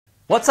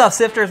What's up,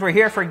 Sifters? We're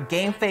here for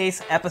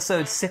GameFace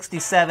episode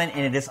 67,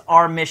 and it is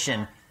our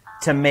mission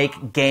to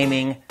make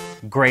gaming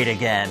great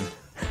again.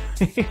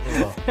 We've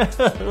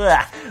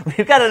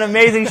got an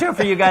amazing show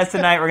for you guys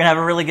tonight. We're going to have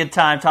a really good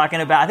time talking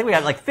about, I think we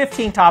have like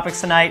 15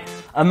 topics tonight.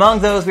 Among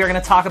those, we are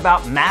going to talk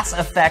about Mass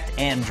Effect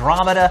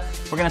Andromeda.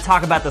 We're going to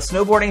talk about the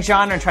snowboarding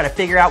genre and try to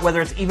figure out whether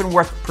it's even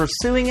worth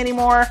pursuing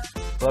anymore.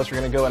 Plus, we're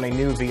going to go on a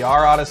new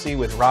VR odyssey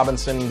with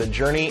Robinson the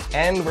Journey,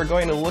 and we're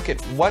going to look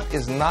at what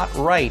is not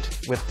right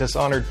with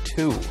Dishonored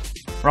 2.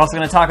 We're also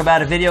going to talk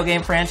about a video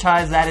game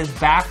franchise that is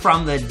back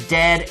from the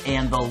dead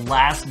and The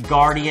Last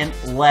Guardian.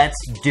 Let's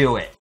do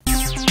it.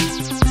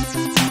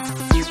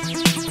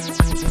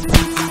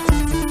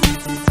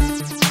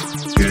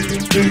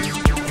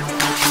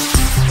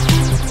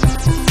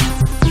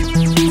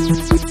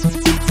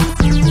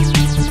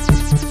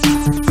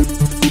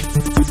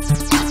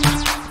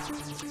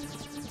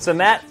 So,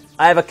 Matt,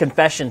 I have a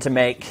confession to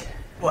make.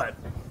 What?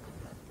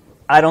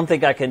 I don't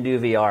think I can do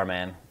VR,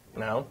 man.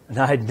 No?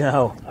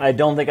 No, I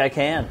don't think I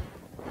can.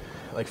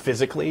 Like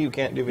physically, you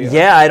can't do VR?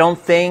 Yeah, I don't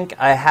think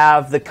I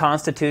have the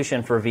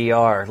constitution for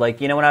VR. Like,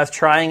 you know, when I was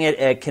trying it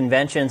at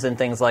conventions and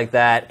things like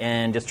that,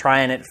 and just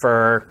trying it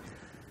for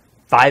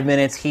 5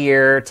 minutes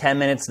here, 10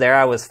 minutes there,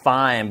 I was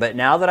fine. But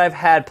now that I've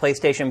had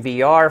PlayStation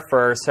VR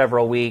for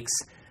several weeks,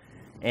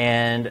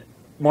 and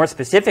more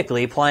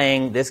specifically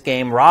playing this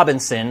game,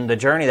 Robinson, the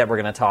Journey that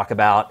we're going to talk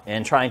about,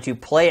 and trying to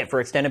play it for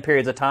extended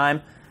periods of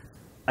time,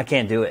 I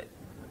can't do it.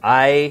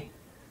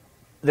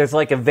 There's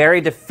like a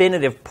very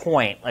definitive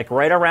point, like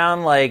right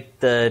around like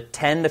the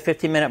 10 to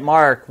 15 minute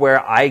mark,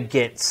 where I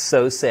get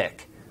so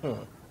sick.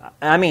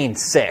 I mean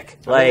sick.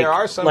 Like, there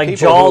are some like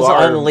people Jaws who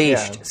are,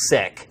 Unleashed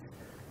sick.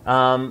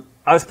 I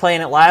was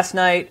playing it last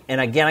night, and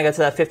again I got to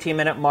that 15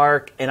 minute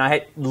mark, and I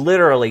had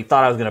literally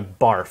thought I was going to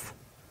barf.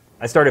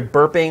 I started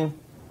burping,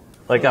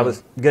 like I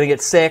was going to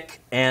get sick,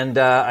 and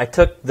I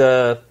took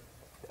the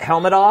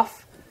helmet off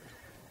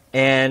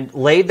and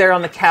laid there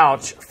on the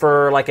couch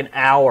for like an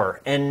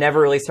hour and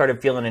never really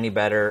started feeling any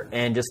better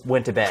and just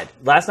went to bed.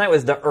 Last night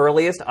was the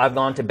earliest I've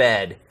gone to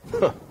bed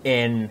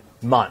in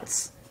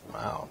months.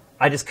 Wow.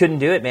 I just couldn't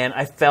do it, man.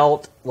 I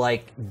felt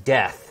like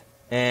death,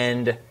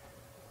 and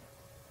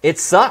it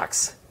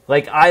sucks.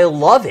 Like, I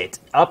love it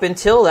up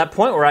until that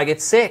point where I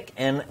get sick,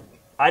 and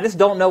I just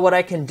don't know what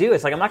I can do.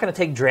 It's like I'm not going to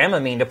take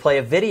Dramamine to play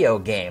a video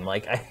game.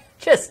 Like, I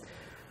just...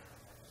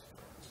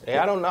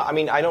 Yeah, I don't know. I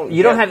mean, I don't.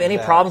 You don't have any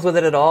problems with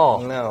it at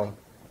all. No,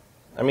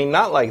 I mean,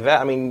 not like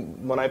that. I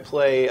mean, when I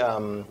play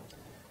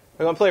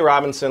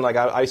Robinson, like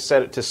I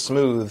set it to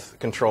smooth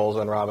controls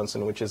on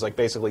Robinson, which is like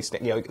basically,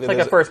 you know, it's like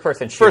a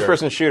first-person shooter.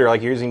 First-person shooter,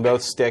 like you're using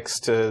both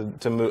sticks to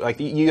move. Like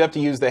you have to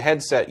use the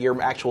headset,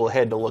 your actual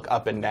head, to look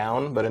up and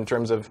down. But in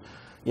terms of,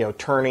 you know,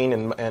 turning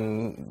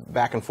and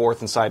back and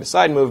forth and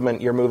side-to-side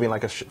movement, you're moving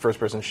like a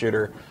first-person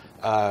shooter.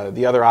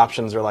 The other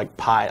options are like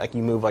pie, like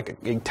you move like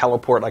you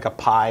teleport like a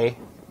pie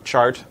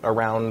chart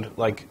around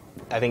like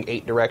I think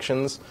 8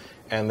 directions,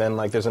 and then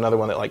like there's another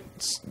one that like,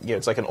 you know,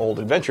 it's like an old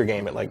adventure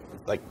game. It like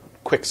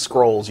quick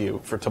scrolls you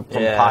from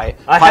pie.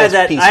 I had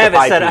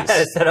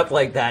it set up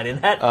like that,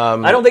 and that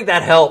I don't think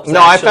that helps.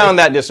 No, actually. I found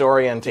that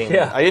disorienting.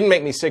 Yeah. It didn't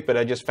make me sick, but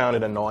I just found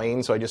it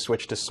annoying, so I just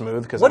switched to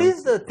smooth. What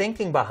is the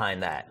thinking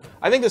behind that?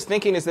 I think this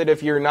thinking is that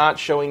if you're not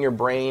showing your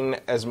brain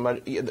as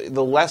much,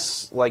 the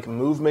less like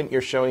movement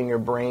you're showing your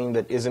brain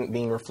that isn't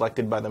being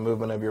reflected by the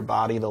movement of your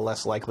body, the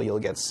less likely you'll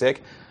get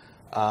sick.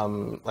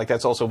 Like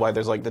that's also why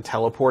there's like the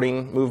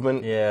teleporting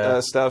movement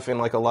stuff in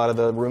like a lot of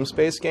the room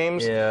space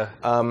games. Yeah.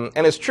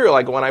 And it's true.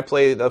 Like when I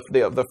played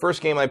the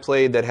first game I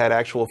played that had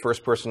actual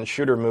first-person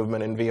shooter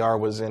movement in VR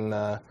was in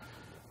I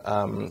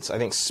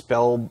think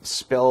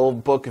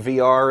Spellbook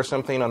VR or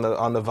something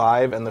on the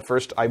Vive. And the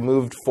first I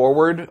moved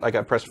forward, like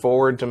I pressed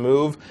forward to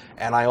move,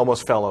 and I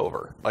almost fell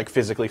over, like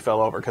physically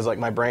fell over, because like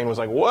my brain was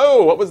like,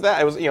 whoa, what was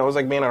that? It was, you know, it was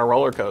like being on a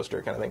roller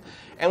coaster kind of thing.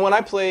 And when I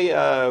play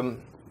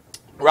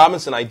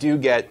Robinson, I do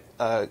get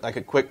like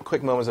a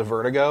quick moments of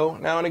vertigo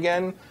now and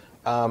again,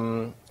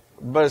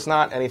 but it's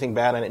not anything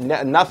bad,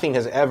 and nothing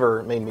has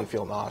ever made me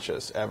feel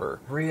nauseous, ever.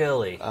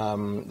 Really?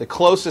 The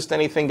closest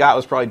anything got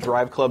was probably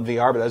Drive Club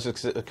VR, but that's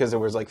just because there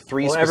was like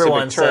 3 specific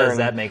everyone turns. Says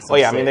that makes them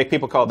yeah, sick. I mean,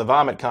 people call it the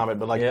vomit comet,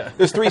 but like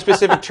there's 3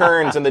 specific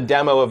turns in the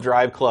demo of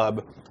Drive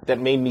Club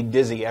that made me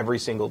dizzy every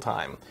single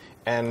time.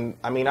 And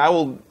I mean,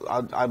 I'll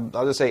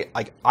just say,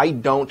 like, I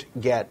don't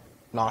get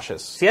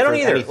nauseous. See, I don't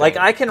either. Anything. Like,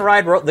 I can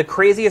ride the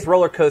craziest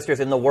roller coasters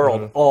in the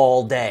world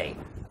all day.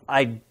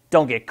 I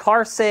don't get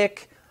car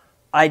sick.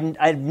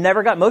 I've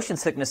never got motion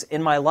sickness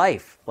in my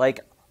life. Like,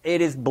 it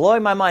is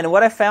blowing my mind. And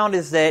what I found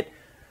is that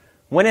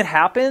when it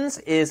happens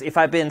is if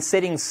I've been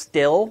sitting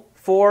still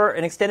for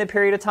an extended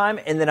period of time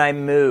and then I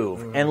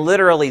move. And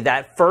literally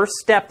that first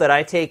step that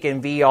I take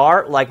in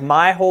VR, like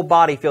my whole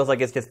body feels like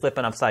it's just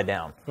flipping upside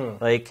down.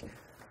 Like,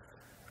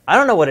 I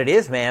don't know what it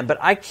is, man, but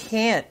I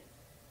can't.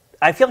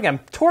 I feel like I'm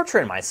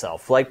torturing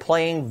myself, like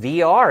playing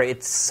VR.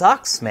 It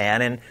sucks,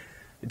 man. And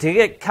to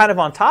get kind of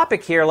on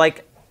topic here,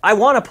 like, I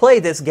want to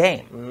play this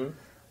game.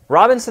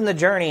 Robinson the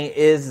Journey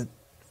is,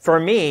 for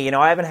me, you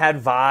know, I haven't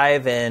had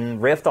Vive and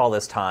Rift all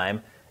this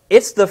time.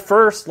 it's the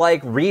first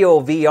like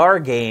real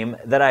VR game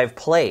that I've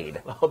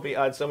played. I'll be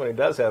honest, someone who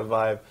does have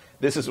Vive,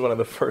 this is one of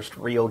the first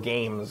real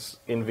games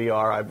in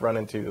VR I've run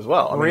into as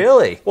well. I mean,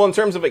 really? Well, in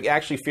terms of it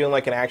actually feeling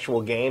like an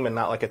actual game and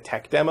not like a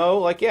tech demo,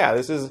 like, yeah,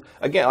 this is,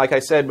 again, like I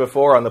said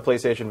before on the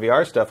PlayStation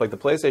VR stuff, like the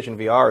PlayStation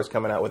VR is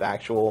coming out with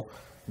actual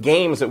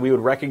games that we would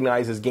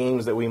recognize as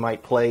games that we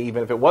might play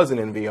even if it wasn't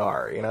in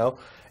VR, you know?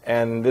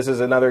 And this is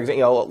another example.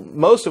 You know,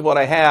 most of what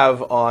I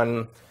have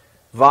on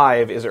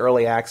Vive is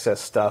early access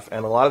stuff,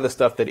 and a lot of the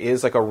stuff that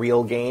is like a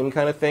real game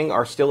kind of thing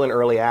are still in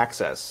early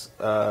access.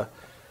 Like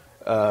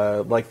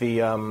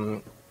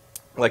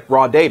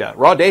Raw Data.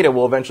 Raw Data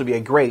will eventually be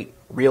a great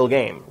real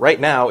game. Right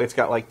now, it's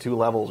got like 2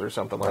 levels or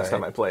something last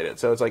time I played it.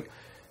 So it's like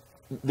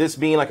this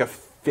being like a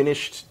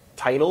finished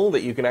title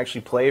that you can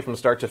actually play from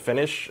start to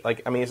finish.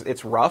 Like, I mean,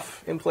 it's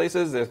rough in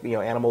places. There's, you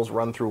know, animals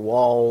run through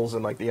walls,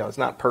 and like, you know, it's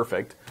not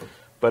perfect,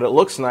 but it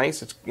looks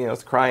nice. It's, you know,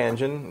 it's a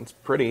CryEngine. It's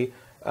pretty.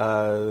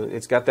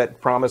 It's got that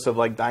promise of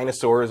like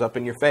dinosaurs up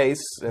in your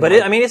face. But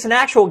I mean, it's an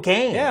actual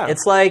game. Yeah.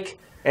 It's like,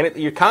 and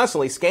you're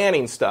constantly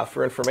scanning stuff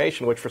for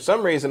information, which for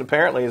some reason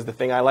apparently is the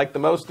thing I like the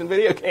most in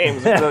video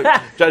games. So,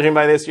 judging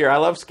by this year, I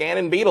love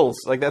scanning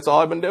beetles. Like, that's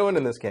all I've been doing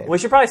in this game. we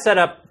should probably set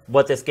up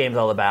what this game's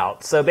all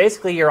about. So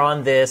basically, you're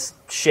on this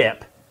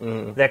ship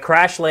that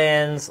crash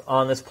lands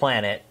on this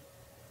planet.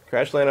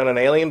 Crash land on an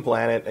alien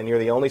planet, and you're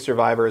the only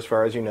survivor as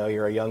far as you know.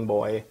 You're a young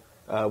boy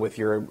with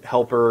your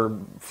helper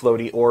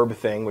floaty orb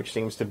thing, which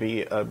seems to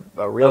be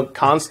a real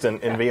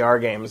constant in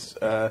VR games.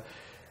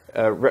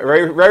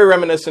 Very, very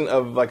reminiscent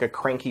of like a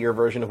crankier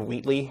version of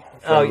Wheatley.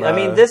 From, I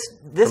mean, this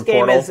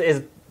game Portal.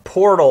 is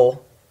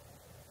Portal.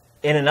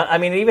 I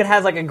mean, it even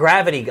has like a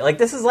gravity. Like,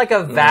 this is like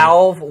a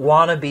Valve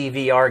wannabe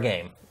VR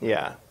game.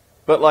 Yeah,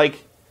 but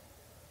like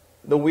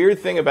the weird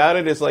thing about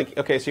it is like,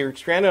 okay, so you're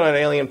stranded on an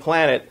alien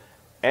planet,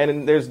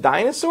 and there's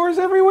dinosaurs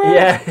everywhere.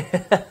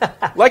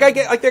 Yeah, like I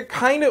get, like they're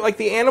kind of like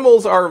the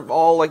animals are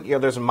all like, you know,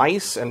 there's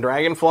mice and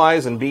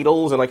dragonflies and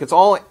beetles and like it's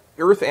all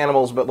Earth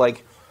animals, but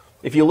like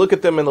if you look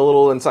at them in the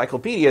little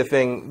encyclopedia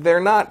thing, they're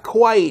not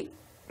quite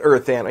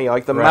Earth animals. You know,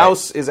 like the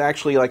mouse is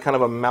actually like kind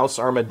of a mouse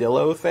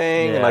armadillo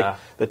thing. Yeah. And like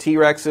the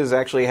T-Rexes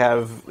actually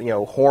have, you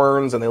know,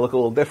 horns and they look a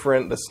little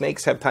different. The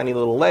snakes have tiny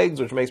little legs,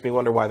 which makes me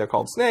wonder why they're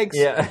called snakes.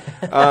 yeah.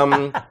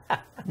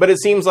 But it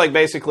seems like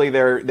basically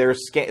they're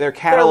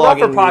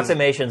cataloging rough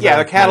approximations.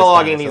 they're of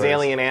cataloging most these dinosaurs.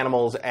 alien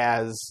animals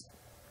as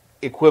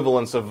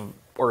equivalents of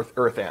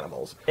Earth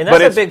animals. And that's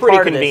but a it's big pretty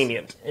part of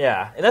convenient. this.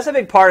 Yeah, and that's a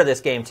big part of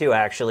this game too.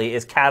 Actually,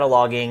 is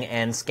cataloging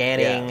and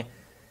scanning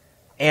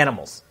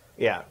animals.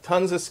 Yeah,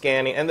 tons of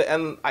scanning,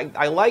 and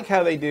I like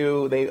how they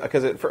do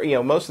because you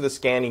know, most of the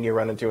scanning you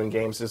run into in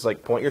games is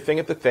like point your thing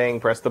at the thing,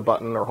 press the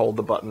button or hold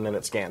the button, and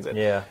it scans it.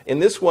 Yeah. In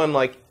this one,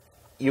 like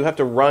you have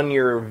to run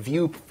your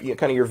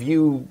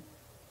view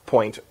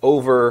point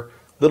over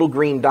little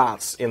green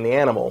dots in the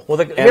animal. Well,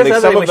 here's the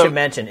other thing we should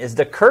mention is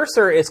the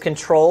cursor is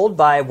controlled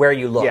by where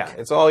you look. Yeah,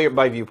 it's all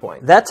by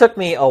viewpoint. That took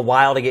me a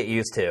while to get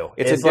used to.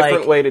 It's a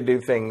different way to do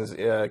things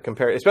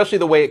compared, especially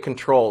the way it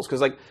controls.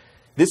 Because like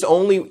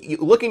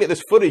looking at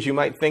this footage, you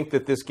might think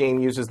that this game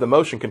uses the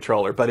motion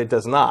controller, but it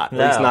does not.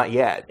 No. At least not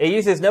yet. It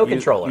uses no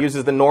controller. It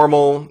uses the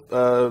normal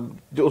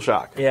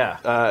DualShock.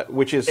 Yeah.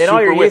 Which is and super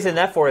all you're using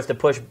that for is to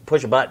push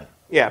a button.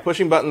 Yeah,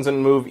 pushing buttons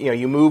and move. You know,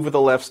 you move with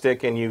the left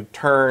stick and you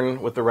turn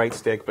with the right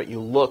stick, but you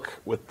look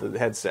with the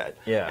headset.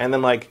 Yeah. And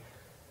then like,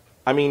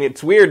 I mean,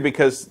 it's weird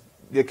because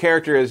the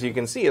character, as you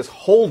can see, is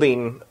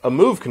holding a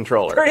move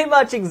controller. Pretty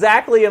much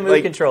exactly a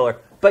move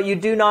controller, but you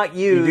do not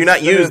use.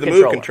 The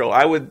move controller.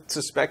 I would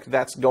suspect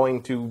that's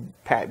going to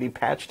be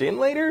patched in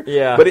later.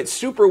 Yeah. But it's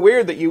super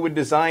weird that you would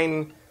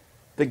design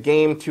the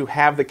game to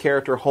have the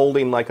character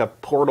holding like a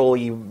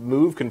Portal-y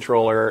move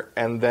controller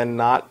and then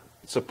not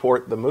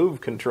support the move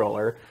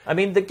controller. I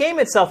mean, the game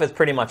itself is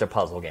pretty much a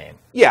puzzle game.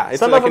 Yeah, it's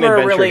some like of an them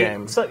adventure are really,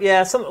 game.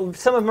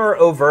 some of them are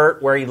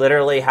overt, where you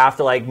literally have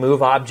to like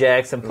move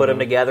objects and put them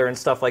together and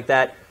stuff like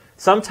that.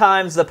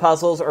 Sometimes the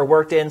puzzles are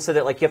worked in so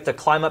that like you have to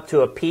climb up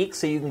to a peak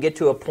so you can get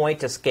to a point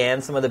to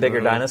scan some of the bigger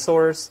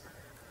dinosaurs.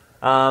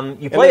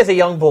 You play as a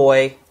young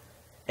boy,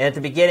 and at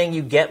the beginning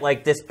you get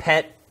like this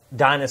pet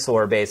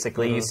dinosaur,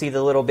 basically. You see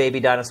the little baby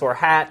dinosaur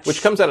hatch.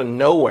 Which comes out of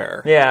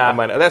nowhere. Yeah.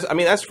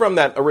 That's from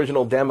that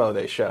original demo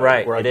they showed.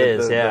 Right, where it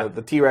is, yeah.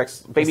 The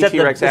T-Rex, baby Except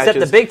T-Rex the- hatches.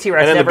 except the big T-Rex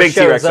and then never the big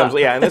shows T-Rex up.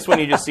 comes. Yeah, and this one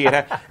you just see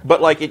it.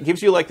 But like it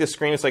gives you like this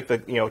screen. It's like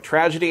the, you know,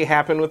 tragedy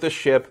happened with the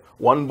ship.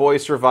 One boy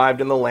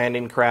survived in the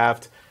landing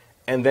craft.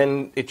 And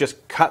then it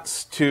just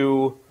cuts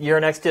to You're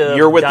next to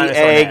you're with the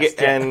dinosaur egg,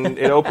 nest, yeah. and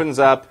it opens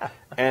up,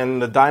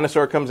 and the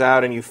dinosaur comes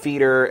out, and you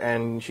feed her,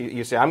 and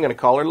you say, "I'm going to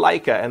call her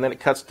Laika," and then it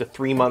cuts to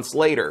 3 months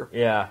later.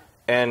 Yeah.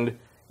 And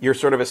you're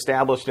sort of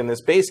established in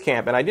this base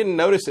camp, and I didn't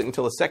notice it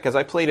until a sec, because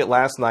I played it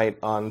last night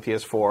on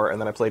PS4,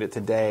 and then I played it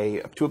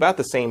today to about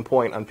the same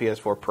point on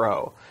PS4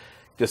 Pro,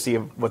 to see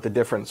what the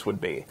difference would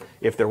be,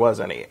 if there was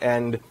any.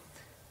 And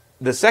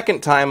the second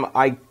time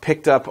I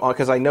picked up,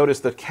 because I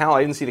noticed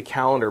I didn't see the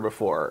calendar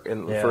before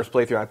in the first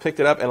playthrough. I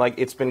picked it up, and like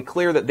it's been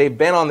clear that they've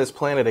been on this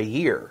planet a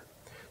year.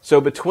 So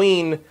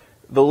between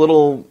the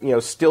little, you know,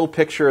 still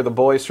picture the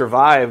boy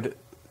survived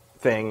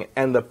thing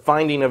and the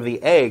finding of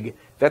the egg,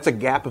 that's a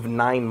gap of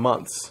 9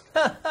 months.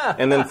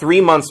 And then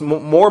 3 months,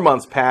 more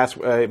months pass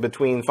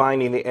between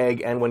finding the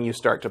egg and when you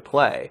start to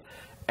play.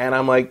 And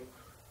I'm like,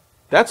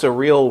 that's a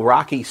real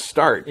rocky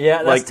start.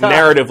 Yeah, that's like tough.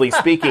 narratively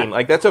speaking.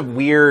 Like that's a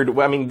weird,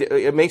 I mean,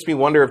 it makes me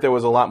wonder if there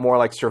was a lot more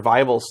like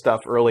survival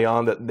stuff early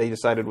on that they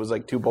decided was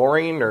like too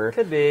boring, or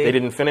Could be. they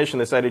didn't finish and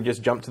decided to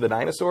just jump to the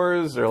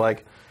dinosaurs, or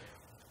like,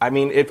 I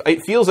mean,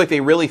 it feels like they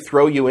really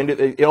throw you into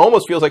it. It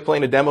almost feels like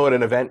playing a demo at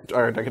an event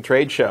or like a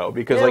trade show,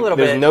 because Yeah, like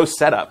there's no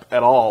setup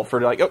at all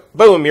for like, oh,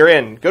 boom, you're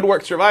in. Good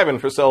work surviving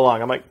for so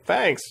long. I'm like,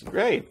 thanks,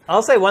 great.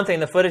 I'll say one thing: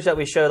 the footage that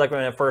we showed, like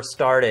when it first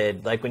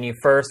started, like when you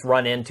first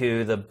run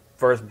into the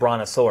first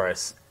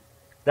Brontosaurus,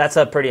 that's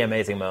a pretty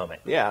amazing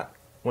moment. Yeah.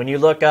 When you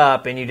look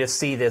up and you just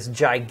see this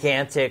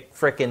gigantic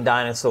frickin'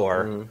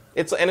 dinosaur. Mm-hmm.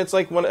 It's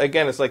like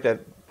it's like that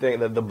thing,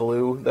 the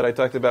blue that I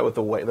talked about with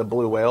the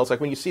blue whales. Like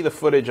when you see the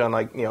footage on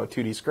like, you know,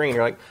 2D screen,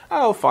 you're like,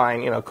 oh,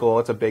 fine, you know, cool,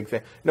 it's a big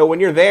thing. No, when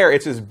you're there,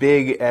 it's as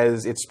big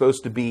as it's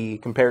supposed to be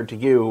compared to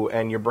you,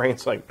 and your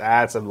brain's like,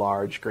 that's a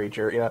large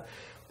creature, you know.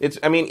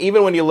 I mean,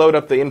 even when you load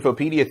up the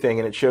Infopedia thing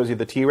and it shows you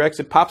the T-Rex,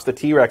 it pops the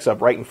T-Rex up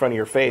right in front of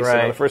your face. Right.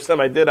 And the first time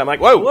I did, I'm like,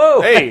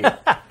 whoa. Hey,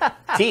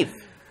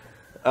 teeth.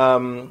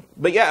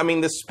 But yeah, I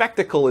mean, the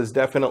spectacle is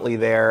definitely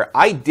there.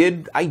 I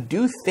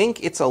do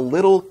think it's a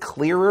little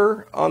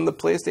clearer on the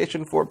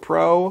PlayStation 4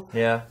 Pro.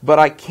 Yeah. But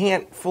I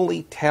can't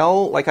fully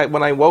tell. Like,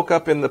 when I woke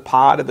up in the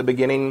pod at the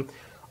beginning,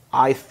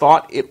 I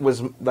thought it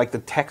was, like, the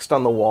text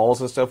on the walls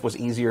and stuff was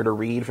easier to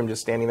read from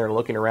just standing there and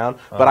looking around.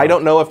 But I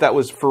don't know if that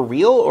was for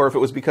real or if it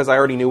was because I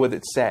already knew what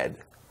it said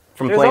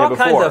from playing it before.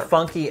 There's all kinds of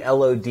funky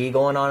LOD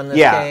going on in this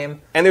game.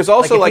 And there's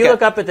also like if you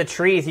look up at the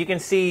trees, you can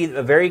see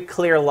a very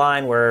clear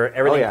line where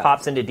everything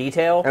pops into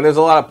detail. And there's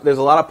a lot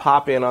of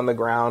pop in on the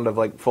ground of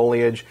like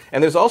foliage.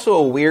 And there's also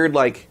a weird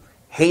like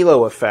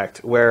halo effect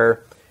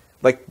where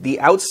like the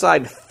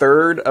outside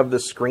third of the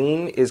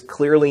screen is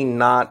clearly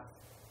not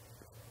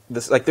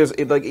this, like there's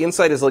like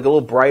inside is like a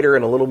little brighter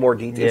and a little more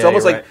detailed. It's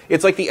almost like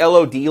it's like the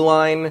LOD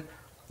line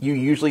you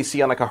usually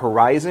see on like a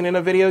horizon in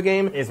a video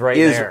game is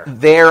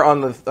there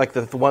on the like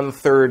the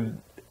 1/3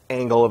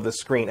 angle of the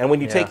screen. And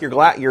when you take your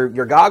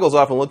goggles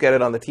off and look at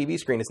it on the TV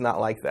screen, it's not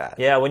like that.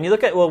 Yeah, when you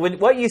look at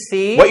what you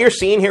see, what you're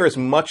seeing here is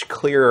much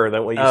clearer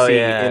than what you see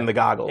in the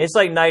goggles. It's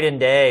like night and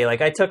day.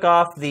 Like I took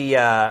off the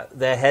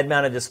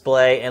head-mounted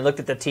display and looked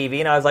at the TV,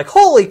 and I was like,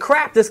 "Holy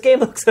crap, this game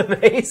looks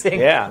amazing!"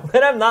 Yeah,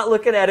 but I'm not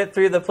looking at it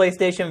through the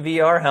PlayStation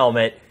VR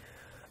helmet.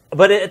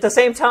 But at the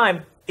same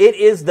time, it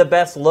is the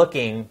best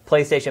looking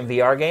PlayStation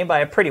VR game by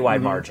a pretty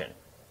wide margin.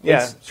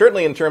 Yeah,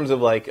 certainly in terms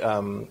of like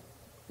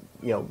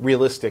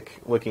realistic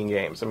looking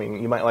games. I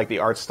mean, you might like the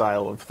art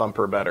style of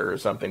Thumper better or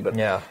something, but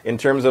in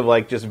terms of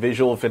like just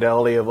visual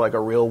fidelity of like a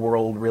real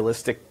world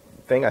realistic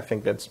thing, I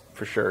think that's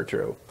for sure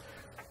true.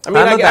 I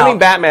mean,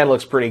 Batman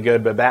looks pretty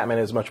good, but Batman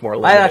is much more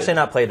limited. I've actually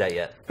not played that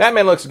yet.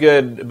 Batman looks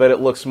good, but it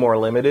looks more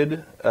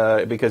limited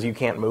because you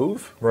can't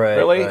move,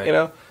 really, right. you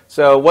know?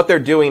 So what they're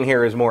doing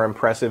here is more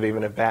impressive,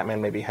 even if Batman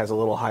maybe has a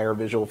little higher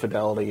visual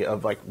fidelity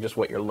of like just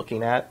what you're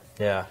looking at.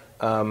 Yeah.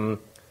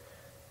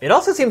 It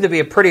also seems to be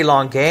a pretty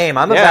long game.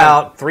 I'm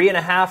about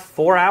 3.5,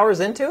 4 hours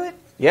into it.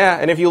 Yeah,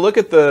 and if you look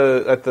at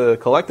the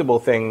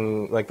collectible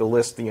thing, like the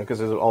list, you know, because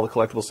all the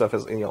collectible stuff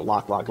is, you know,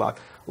 lock.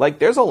 Like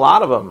there's a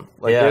lot of them.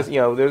 Like there's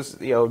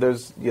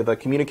the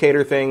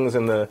communicator things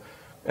and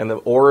the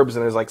orbs,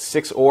 and there's like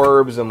 6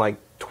 orbs and like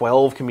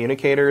 12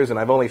 communicators, and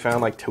I've only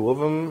found like 2 of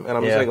them, and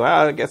I'm just like,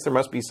 wow, I guess there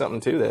must be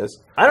something to this.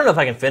 I don't know if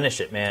I can finish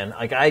it, man.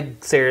 Like, I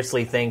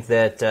seriously think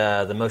that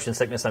the motion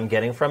sickness I'm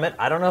getting from it,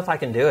 I don't know if I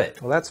can do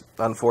it. Well, that's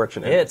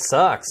unfortunate. It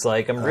sucks.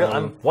 Like,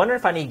 I'm wondering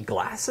if I need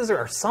glasses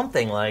or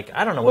something. Like,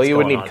 I don't know what's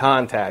going on. Well, you would need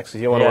contacts.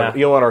 You don't want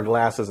to wear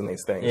glasses in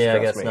these things. Yeah, I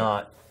guess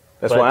not.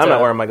 That's why I'm not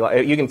wearing my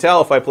glasses. You can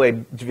tell if I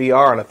played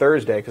VR on a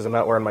Thursday because I'm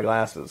not wearing my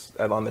glasses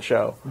on the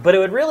show. But it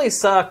would really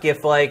suck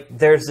if, like,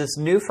 there's this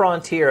new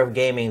frontier of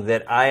gaming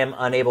that I am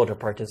unable to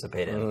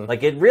participate in.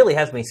 Like, it really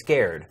has me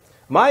scared.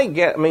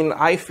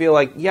 I feel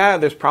like,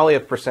 there's probably a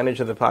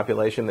percentage of the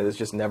population that is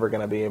just never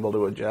going to be able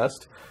to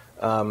adjust.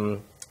 I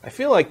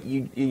feel like,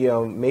 you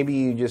know, maybe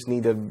you just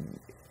need to...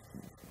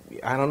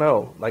 I don't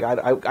know. Like,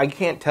 I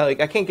can't tell...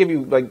 I can't give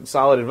you, like,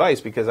 solid advice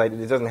because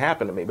it doesn't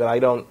happen to me, but I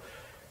don't...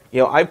 You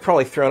know, I've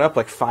probably thrown up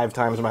like 5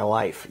 times in my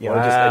life. You know,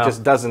 it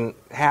just doesn't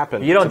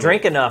happen. You don't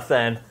drink enough,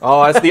 then.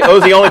 Oh, those are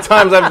the only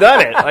times I've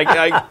done it. Like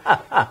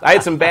I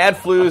had some bad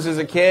flus as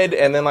a kid,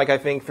 and then like I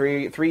think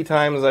three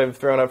times I've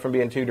thrown up from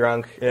being too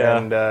drunk,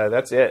 and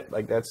that's it.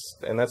 Like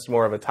that's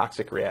more of a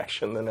toxic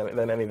reaction than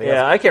anything else.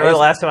 Yeah, I can't remember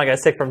the last time I got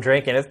sick from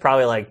drinking. It's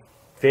probably like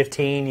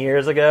 15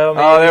 years ago,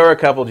 maybe. Oh, there were a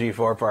couple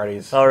G4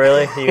 parties. Oh,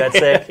 really? You got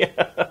sick?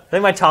 I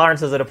think my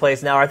tolerance is at a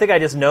place now where I think I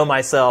just know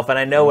myself, and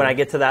I know when I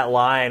get to that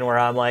line where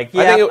I'm like,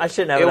 I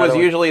shouldn't have. It was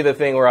usually the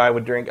thing where I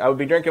would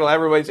be drinking,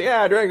 everybody'd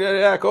say,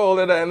 drink, cool,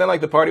 and then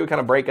like the party would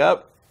kind of break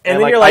up, And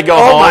then like, you're like, I go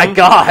oh home, my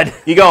God.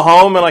 You go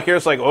home and like you're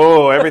just like,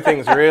 oh,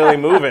 everything's really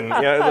moving.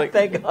 Yeah, like,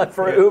 thank God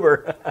for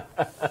Uber.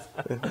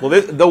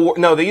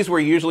 Well, these were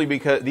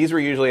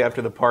usually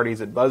after the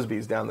parties at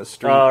Busby's down the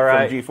street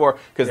from G4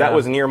 because that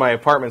was near my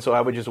apartment, so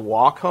I would just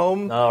walk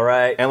home. All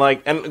right. And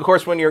of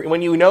course when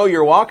you know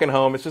you're walking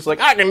home, it's just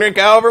like I can drink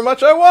however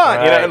much I want,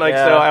 right,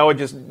 so I would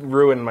just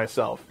ruin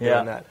myself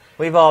doing that.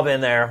 We've all been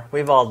there.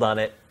 We've all done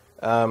it.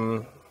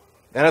 And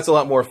that's a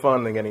lot more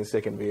fun than getting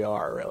sick in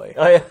VR, really.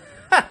 Oh yeah.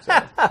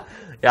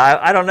 Yeah,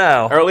 I don't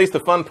know. Or at least the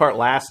fun part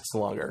lasts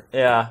longer.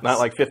 Yeah. Not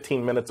like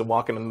 15 minutes of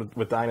walking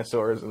with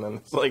dinosaurs and then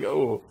it's like,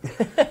 oh.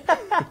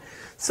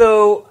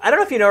 So, I don't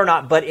know if you know or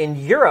not, but in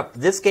Europe,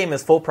 this game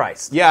is full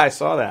price. Yeah, I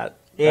saw that.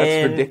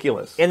 That's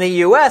ridiculous. In the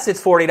U.S., it's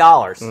 $40.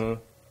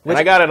 Mm-hmm. And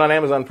I got it on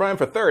Amazon Prime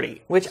for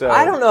 $30. Which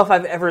I don't know if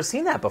I've ever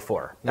seen that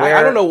before.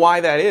 I don't know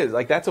why that is.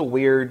 Like, that's a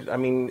weird... I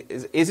mean,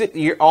 is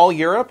it all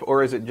Europe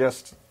or is it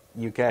just...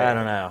 UK? I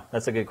don't know.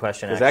 That's a good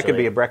question, because that could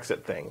be a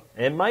Brexit thing.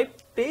 It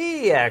might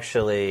be,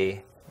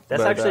 actually.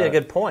 That's actually a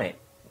good point.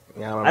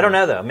 Yeah, I don't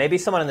know, though. Maybe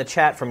someone in the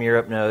chat from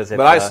Europe knows.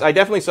 But I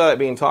definitely saw that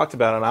being talked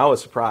about, and I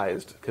was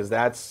surprised, because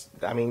that's...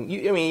 I mean,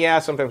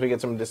 sometimes we get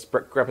some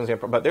discrepancy,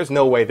 but there's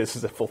no way this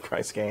is a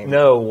full-price game.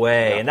 No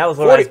way. No. And that was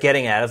what I was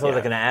getting at. That's what I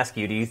was going to ask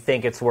you. Do you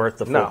think it's worth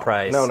the full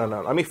price? No.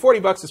 I mean,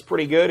 $40 is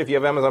pretty good. If you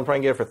have Amazon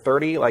Prime, get it for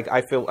 $30. Like,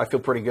 I feel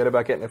pretty good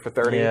about getting it for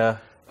 $30.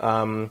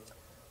 Yeah.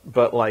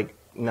 But, like...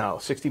 No,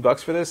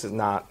 $60 for this is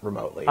not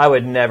remotely. I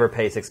would never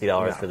pay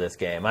 $60 for this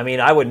game. I mean,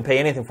 I wouldn't pay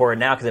anything for it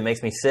now because it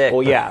makes me sick.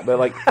 Well, yeah, but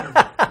like,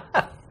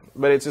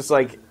 but it's just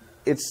like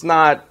it's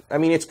not. I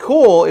mean, it's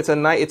cool. It's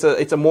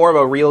a more of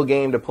a real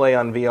game to play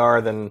on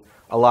VR than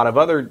a lot of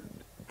other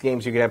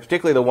games you could have,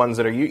 particularly the ones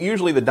that are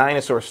usually the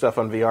dinosaur stuff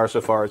on VR so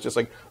far. It's just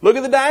like, look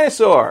at the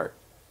dinosaur.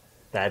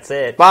 That's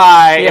it.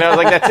 Bye.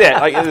 Like that's it.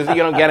 Like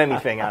you don't get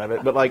anything out of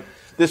it. But like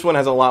this one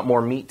has a lot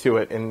more meat to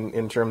it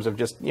in terms of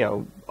just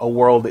a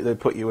world that they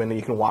put you in that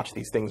you can watch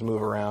these things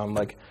move around.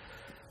 Like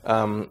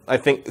I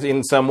think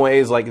in some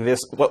ways like this,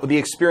 the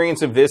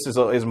experience of this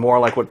is more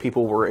like what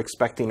people were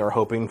expecting or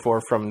hoping for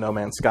from No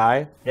Man's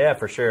Sky. Yeah,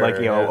 for sure. Like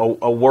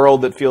a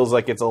world that feels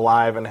like it's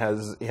alive and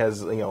has a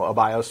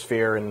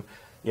biosphere and.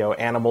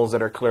 Animals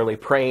that are clearly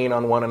preying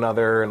on one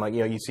another, and like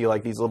you see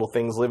like these little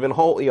things live in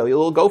hole,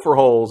 little gopher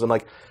holes, and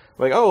like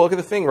oh look at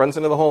the thing runs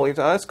into the hole. Oh,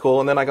 that's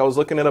cool. And then like I was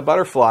looking at a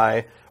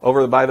butterfly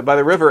over by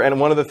the river, and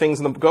one of the things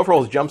in the gopher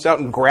holes jumps out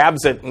and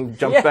grabs it and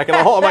jumps back in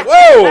the hole. I'm like,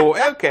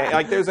 whoa, okay,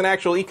 like there's an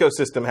actual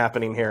ecosystem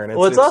happening here, and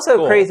it's also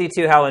cool. Crazy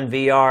too how in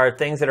VR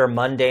things that are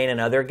mundane in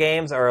other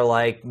games are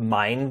like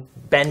mind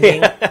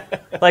bending.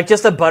 Like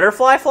just a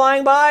butterfly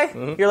flying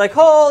by, you're like,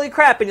 holy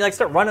crap, and you like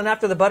start running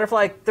after the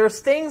butterfly. There's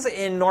things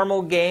in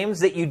normal games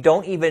that you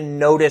don't even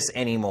notice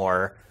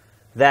anymore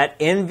that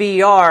in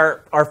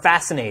VR are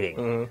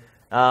fascinating.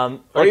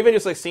 Or even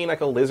just like seeing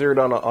like a lizard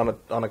on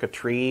a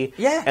tree,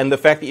 and the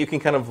fact that you can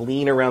kind of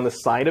lean around the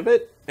side of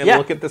it and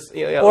look at this.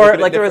 Or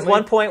like there was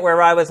one point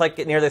where I was like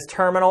near this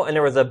terminal, and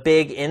there was a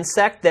big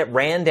insect that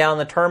ran down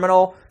the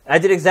terminal. I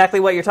did exactly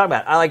what you're talking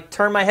about. I like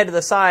turned my head to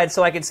the side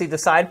so I could see the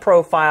side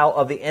profile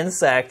of the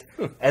insect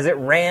as it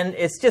ran.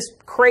 It's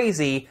just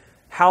crazy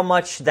how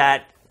much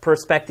that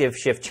perspective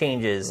shift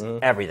changes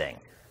everything.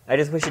 I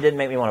just wish it didn't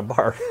make me want to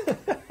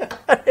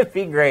barf. It'd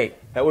be great.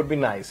 That would be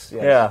nice.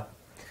 Yes. Yeah. All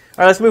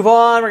right, let's move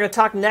on. We're going to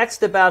talk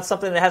next about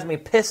something that has me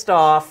pissed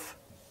off.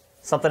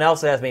 Something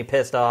else that has me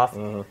pissed off.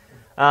 So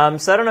I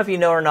don't know if you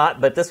know or not,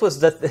 but this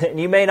was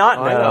you may not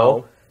know. I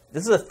know.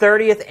 This is the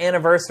 30th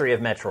anniversary of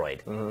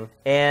Metroid.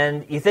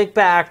 And you think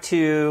back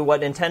to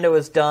what Nintendo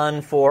has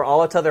done for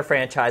all its other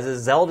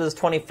franchises. Zelda's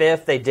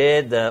 25th, they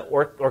did the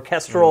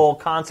orchestral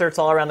concerts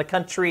all around the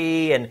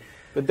country.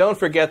 But don't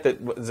forget that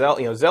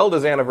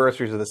Zelda's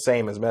anniversaries are the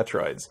same as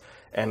Metroid's.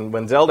 And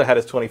when Zelda had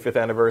its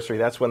 25th anniversary,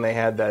 that's when they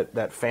had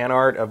that fan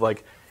art of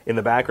like in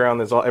the background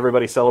there's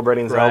everybody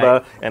celebrating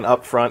Zelda, and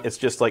up front it's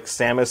just like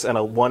Samus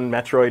and one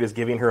Metroid is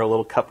giving her a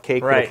little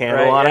cupcake with a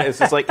candle on it. It's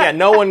just like,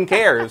 no one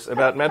cares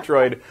about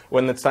Metroid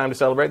when it's time to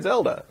celebrate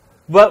Zelda.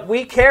 But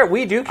we care.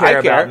 We do care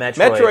about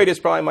Metroid. Metroid is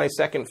probably my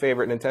second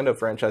favorite Nintendo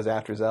franchise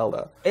after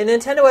Zelda. And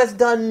Nintendo has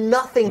done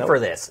nothing for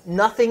this.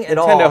 Nothing at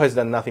all. Nintendo has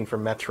done nothing for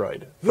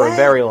Metroid for a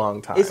very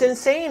long time. It's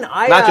insane.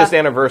 Not just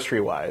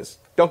anniversary-wise.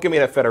 Don't give me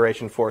that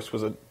Federation Force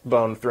was a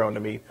bone thrown to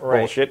me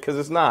bullshit, because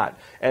it's not.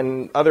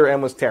 And Other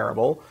M was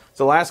terrible.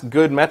 So the last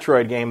good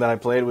Metroid game that I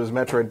played was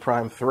Metroid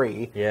Prime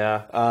 3.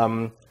 Yeah.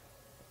 And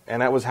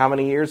that was how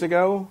many years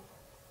ago?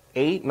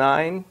 8,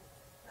 9?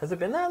 Has it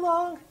been that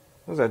long?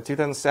 What was that,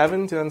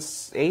 2007,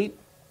 2008?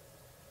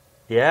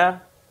 Yeah.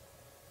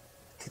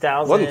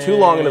 2000. It wasn't too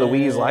long into the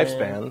Wii's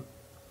lifespan.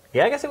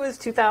 Yeah, I guess it was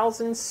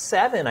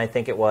 2007, I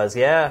think it was,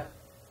 yeah.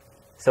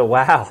 So,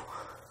 wow.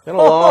 Been a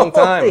long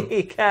time.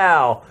 Holy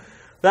cow.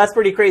 That's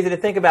pretty crazy to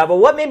think about. But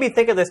what made me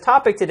think of this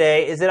topic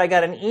today is that I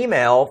got an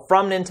email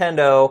from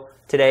Nintendo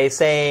today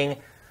saying,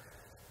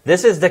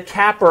 this is the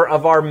capper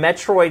of our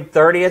Metroid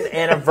 30th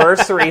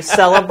anniversary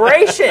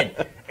celebration.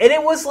 And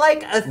it was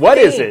like a theme. What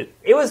is it?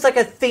 It was like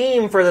a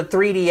theme for the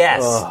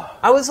 3DS.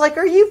 I was like,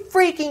 are you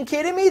freaking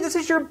kidding me? This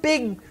is your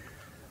big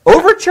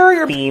Overture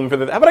your theme for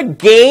the. How about a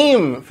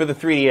game for the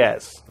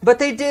 3DS? But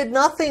they did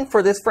nothing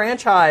for this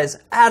franchise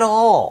at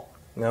all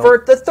No.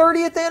 for the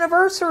 30th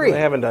anniversary. They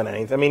haven't done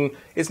anything. I mean,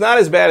 it's not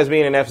as bad as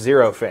being an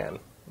F-Zero fan,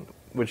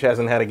 which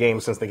hasn't had a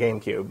game since the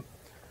GameCube.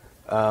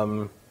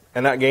 And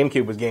that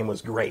GameCube game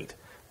was great.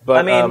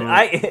 But I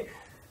mean,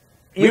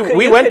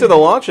 we went to the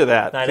launch of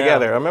that I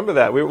together. know. I remember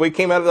that. We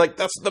came out of like,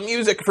 that's the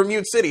music from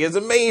Mute City is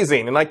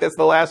amazing, and like that's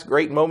the last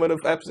great moment of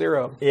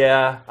F-Zero.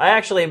 Yeah, I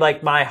actually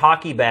like my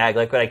hockey bag.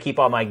 Like what I keep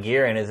all my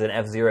gear in is an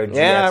F-Zero GX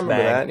Yeah, I remember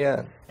bag. that.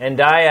 Yeah.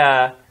 And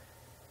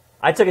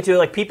I took it to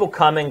like people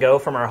come and go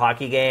from our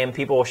hockey game.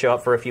 People will show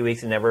up for a few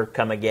weeks and never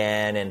come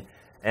again.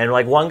 And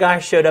like one guy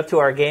showed up to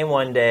our game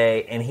one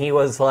day and he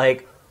was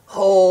like,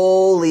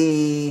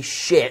 "Holy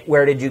shit,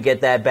 where did you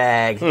get that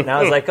bag?" And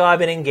I was like, "Oh, I've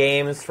been in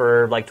games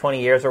for like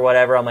 20 years or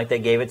whatever." I'm like, "They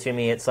gave it to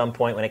me at some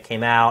point when it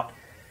came out."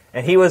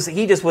 And he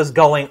just was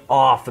going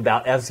off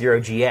about F-Zero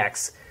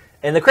GX.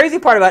 And the crazy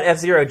part about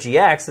F-Zero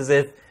GX is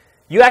if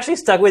you actually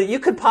stuck with it, you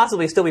could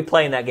possibly still be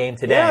playing that game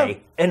today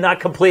and not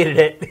completed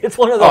it. It's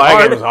one of the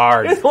that game was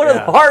hard. It's one of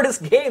the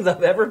hardest games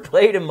I've ever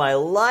played in my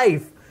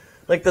life.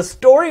 Like the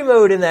story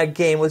mode in that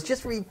game was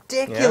just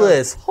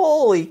ridiculous. Yeah.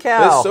 Holy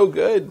cow! It was so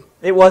good.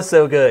 It was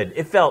so good.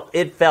 It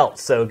felt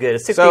so good.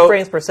 It's 60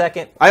 frames per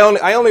second. I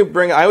always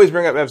bring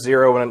up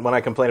F-Zero when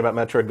I complain about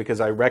Metroid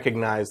because I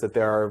recognize that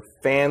there are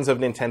fans of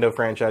Nintendo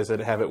franchises that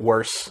have it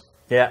worse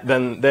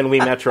than we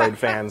Metroid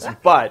fans.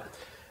 But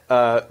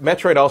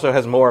Metroid also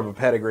has more of a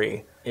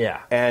pedigree.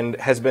 Yeah. And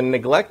has been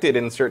neglected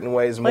in certain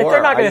ways more. Like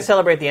they're not going to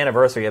celebrate the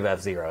anniversary of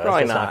F-Zero. That's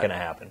Probably just not going to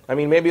happen. I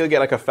mean, maybe you'll get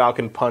like a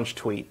Falcon Punch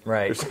tweet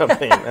or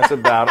something. That's a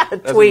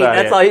tweet.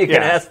 That's all you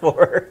can ask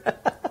for.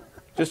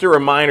 Just a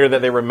reminder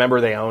that they remember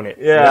they own it.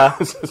 Yeah.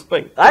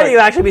 I'd even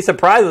actually be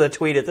surprised with a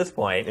tweet at this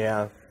point.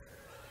 Yeah.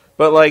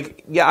 But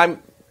like, I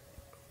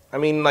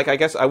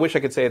guess I wish I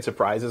could say it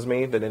surprises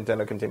me that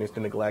Nintendo continues to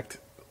neglect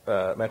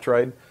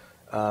Metroid.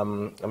 I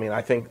mean,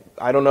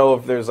 I don't know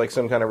if there's like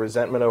some kind of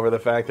resentment over the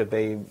fact that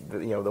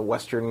the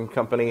Western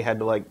company had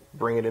to like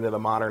bring it into the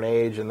modern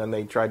age, and then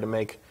they tried to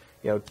make,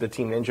 the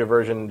Team Ninja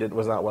version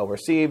was not well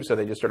received, so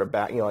they just sort of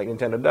back, like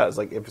Nintendo does.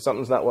 Like if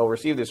something's not well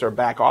received, they sort of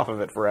back off of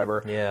it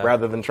forever,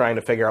 rather than trying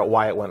to figure out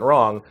why it went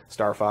wrong.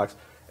 Star Fox.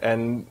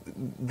 And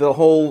the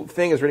whole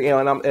thing is really,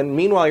 and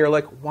meanwhile you're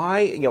like, why,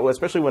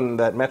 especially when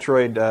that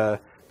Metroid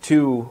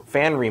 2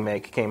 fan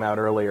remake came out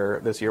earlier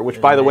this year,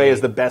 which, by the way,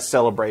 is the best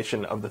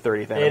celebration of the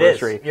 30th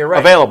anniversary You're right.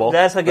 available.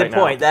 That's a good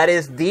point. That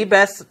is the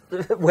best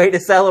way to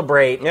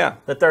celebrate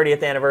the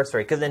 30th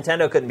anniversary, because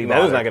Nintendo couldn't be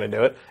bothered. Nintendo's not going to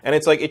do it. And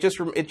it's like, it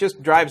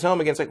just drives home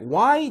against, like,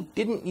 why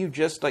didn't you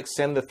just, like,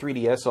 send the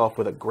 3DS off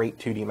with a great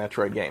 2D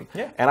Metroid game?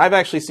 Yeah. And I've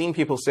actually seen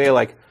people say,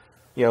 like,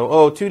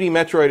 2D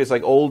Metroid is,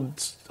 like,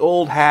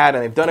 old hat,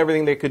 and they've done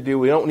everything they could do.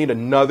 We don't need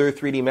another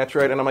 3D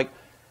Metroid. And I'm like,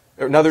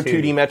 or another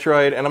 2D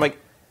Metroid. And I'm like,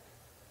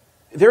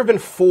 there have been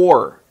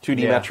 4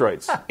 2D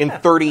Metroids in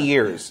 30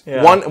 years.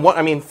 Yeah.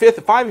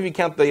 Five if you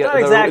count the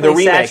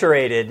remake.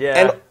 Saturated,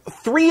 And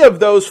 3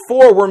 of those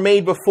 4 were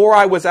made before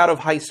I was out of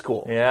high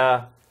school.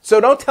 Yeah. So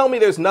don't tell me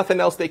there's nothing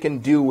else they can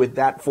do with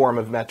that form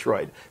of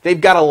Metroid. They've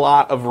got a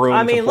lot of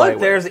room to play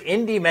with. There's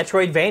indie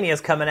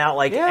Metroidvanias coming out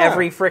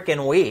every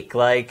freaking week.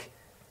 Like,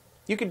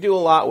 you could do a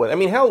lot with it. I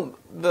mean, hell,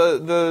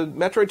 the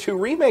Metroid 2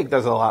 remake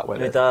does a lot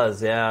with it. It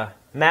does, yeah.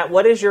 Matt,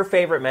 what is your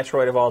favorite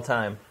Metroid of all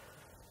time?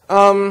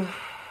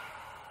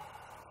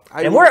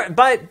 And we're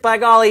by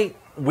golly,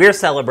 we're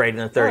celebrating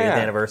the 30th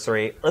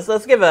anniversary.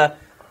 Let's give a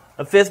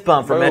fist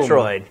bump for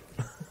Metroid.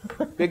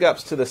 Big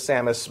ups to the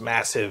Samus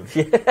Massive.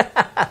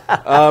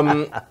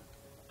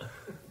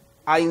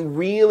 I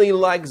really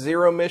like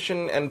Zero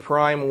Mission and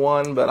Prime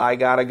 1, but I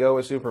gotta go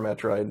with Super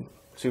Metroid.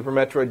 Super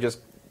Metroid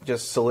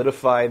just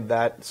solidified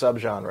that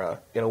subgenre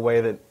in a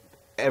way that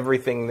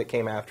everything that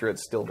came after it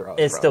still draws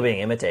It's still being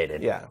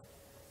imitated. Yeah.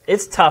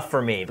 It's tough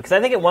for me, because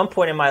I think at one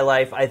point in my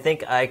life, I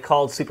think I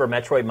called Super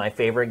Metroid my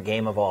favorite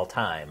game of all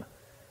time.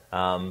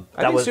 I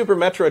think Super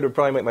Metroid would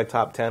probably make my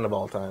top 10 of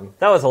all time.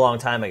 That was a long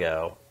time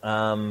ago.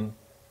 And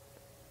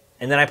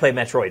then I played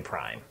Metroid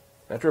Prime.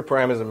 Metroid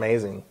Prime is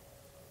amazing.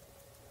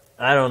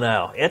 I don't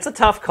know. It's a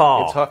tough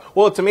call.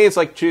 Well, to me, it's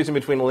like choosing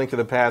between A Link to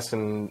the Past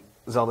and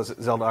Zelda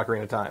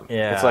Ocarina of Time.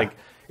 Yeah.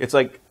 It's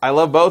like I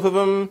love both of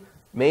them.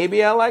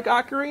 Maybe I like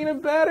Ocarina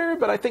better,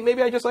 but I think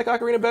maybe I just like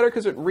Ocarina better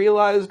because it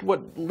realized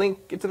what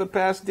Link to the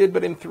Past did,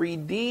 but in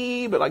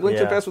 3D. But like Link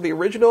to the Past with the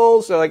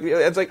original, so like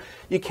it's like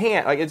you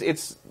can't. Like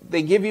it's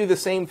they give you the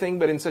same thing,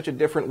 but in such a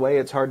different way.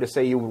 It's hard to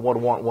say you would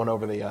want one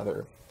over the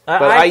other.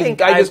 But I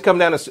just come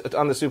down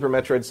on the Super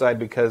Metroid side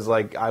because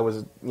like I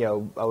was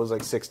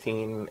like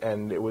 16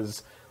 and it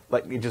was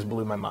like it just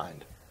blew my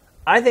mind.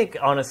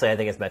 Honestly, I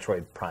think it's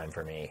Metroid Prime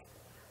for me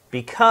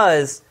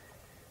because.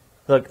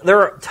 Look, there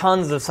are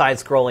tons of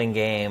side-scrolling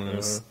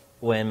games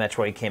when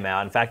Metroid came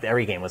out. In fact,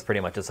 every game was pretty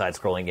much a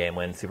side-scrolling game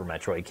when Super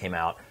Metroid came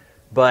out.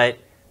 But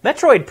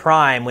Metroid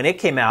Prime, when it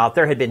came out,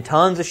 there had been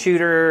tons of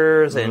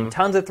shooters and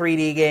tons of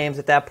 3D games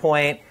at that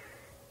point.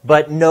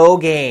 But no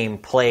game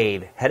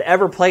had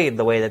ever played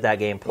the way that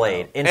game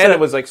played. And it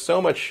was like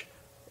so much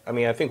I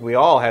mean, I think we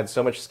all had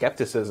so much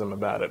skepticism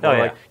about it. Oh, We're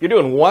yeah. like, you're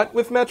doing what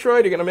with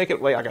Metroid? You're going to make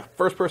it like a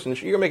first-person...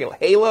 You're going to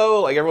make it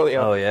Halo? Like everyone,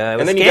 Oh, yeah. It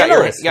was and then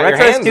scandalous. you got your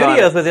Retro hands on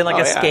Studios it. was in like Oh,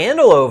 a yeah.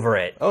 scandal over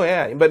it. Oh,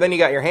 yeah. But then you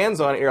got your hands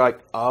on it, you're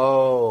like,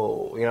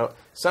 oh,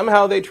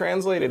 somehow they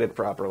translated it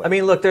properly. I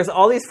mean, look, there's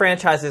all these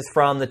franchises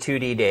from the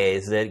 2D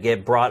days that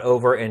get brought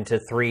over into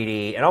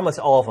 3D, and almost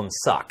all of them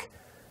suck.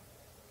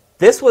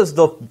 This was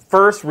the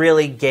first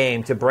really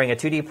game to bring a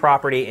 2D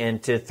property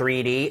into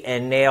 3D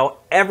and nail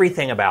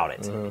everything about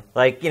it. Mm-hmm.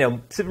 Like,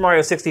 Super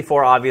Mario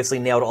 64 obviously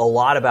nailed a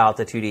lot about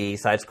the 2D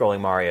side-scrolling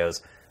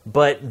Marios,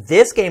 but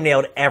this game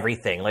nailed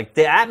everything. Like,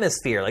 the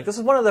atmosphere. Like, this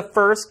is one of the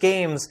first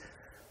games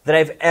that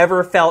I've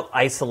ever felt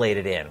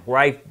isolated in, where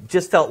I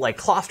just felt, like,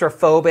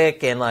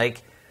 claustrophobic and,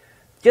 like,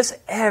 just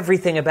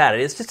everything about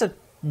it. It's just a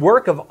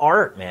work of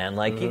art, man.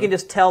 Like, you can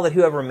just tell that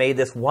whoever made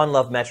this, one,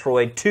 loved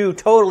Metroid, two,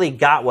 totally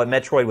got what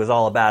Metroid was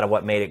all about and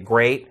what made it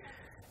great,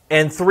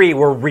 and three,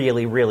 were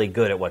really, really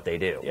good at what they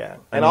do. Yeah.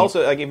 And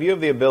also, like, if you have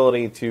the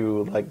ability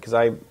to, like, because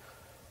I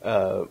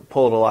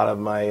pulled a lot of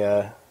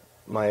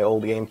my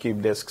old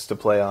GameCube discs to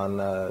play on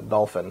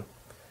Dolphin,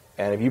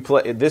 and if you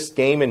play this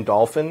game in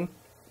Dolphin,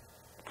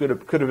 could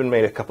have been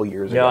made a couple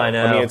years ago. Yeah, I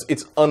know. I mean,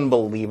 it's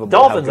unbelievable.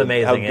 Dolphin's how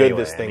amazing. How good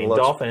anyway. this thing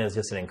looks. Dolphin is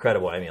just an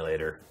incredible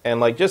emulator.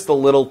 And like just the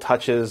little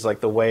touches, like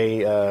the way,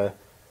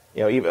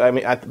 even, I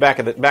mean, back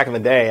in the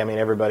day, I mean,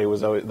 everybody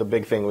was always, the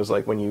big thing was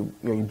like when you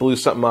blew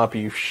something up,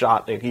 you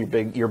shot like,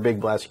 your big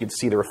blast, you could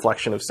see the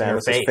reflection of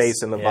Samus's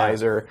face in the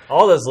visor.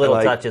 All those little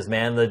like, touches,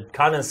 man. The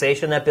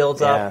condensation that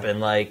builds up, and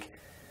like,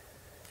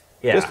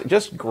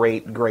 just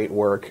great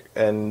work.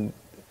 And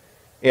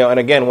and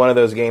again, one of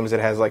those games that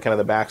has like kind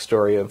of the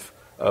backstory of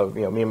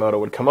Miyamoto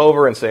would come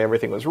over and say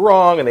everything was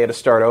wrong and they had to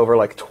start over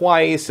like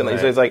twice, and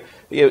it's like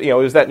it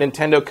was that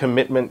Nintendo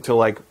commitment to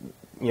like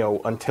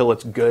until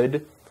it's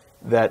good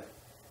that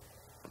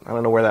I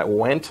don't know where that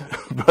went,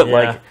 but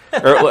like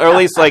or at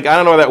least like I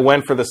don't know where that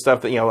went for the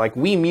stuff that like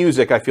Wii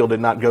Music I feel did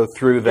not go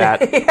through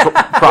that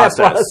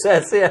process.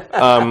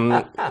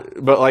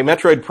 But like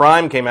Metroid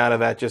Prime came out of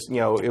that just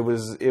it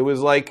was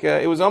like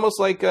it was almost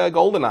like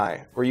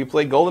GoldenEye, where you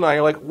played GoldenEye,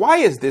 you're like, why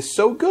is this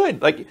so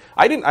good? Like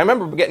I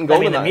remember getting GoldenEye. I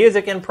mean, the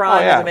music in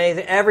Prime is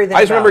amazing. Everything.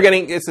 I just remember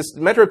getting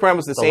Metroid Prime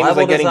was the same as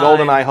like getting design.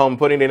 GoldenEye home,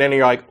 putting it in, and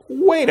you're like,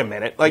 wait a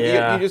minute, like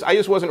I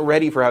just wasn't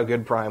ready for how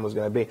good Prime was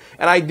going to be,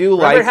 and I do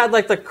remember like it had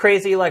like the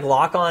crazy like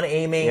lock-on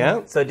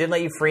aiming, so it didn't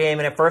let you free aim.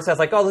 And at first I was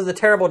like, oh, this is a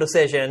terrible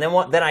decision. And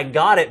then I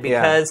got it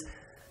because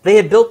they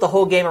had built the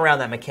whole game around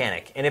that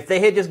mechanic. And if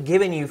they had just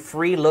given you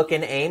free look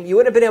and aim, you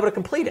wouldn't have been able to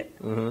complete it.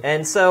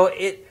 And so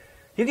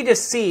you could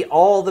just see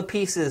all the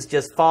pieces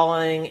just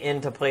falling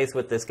into place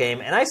with this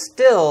game. And I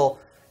still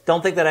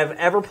don't think that I've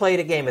ever played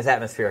a game as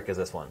atmospheric as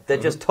this one.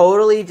 That just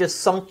totally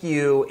just sunk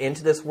you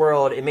into this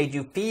world. It made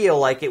you feel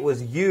like it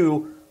was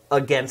you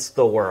against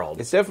the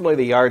world. It's definitely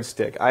the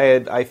yardstick.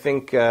 I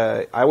think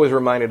I was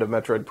reminded of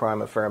Metroid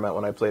Prime a fair amount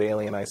when I played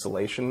Alien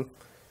Isolation.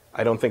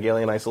 I don't think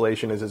Alien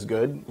Isolation is as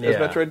good as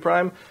Metroid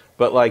Prime,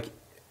 but like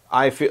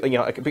I feel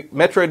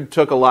Metroid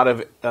took a lot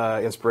of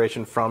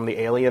inspiration from the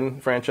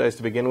Alien franchise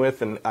to begin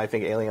with, and I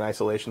think Alien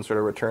Isolation sort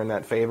of returned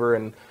that favor.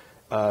 And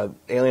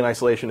Alien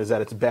Isolation is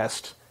at its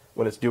best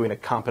when it's doing a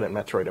competent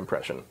Metroid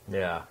impression.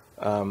 Yeah.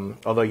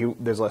 Although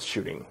there's less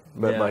shooting,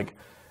 but like.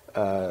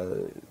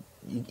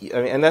 I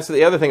mean, and that's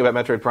the other thing about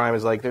Metroid Prime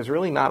is like there's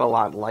really not a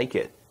lot like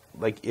it.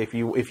 Like if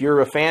you're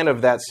a fan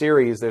of that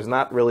series, there's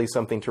not really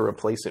something to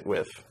replace it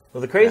with. Well,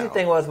 the crazy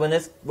thing was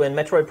when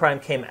Metroid Prime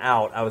came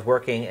out, I was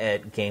working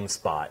at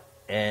GameSpot,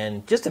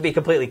 and just to be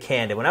completely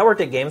candid, when I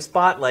worked at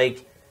GameSpot,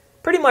 like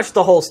pretty much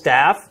the whole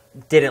staff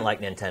didn't like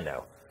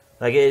Nintendo.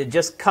 Like it had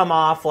just come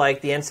off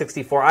like the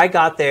N64. I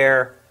got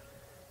there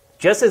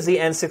just as the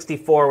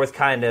N64 was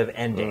kind of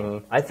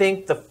ending. I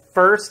think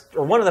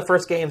one of the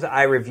first games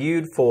I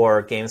reviewed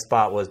for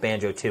GameSpot was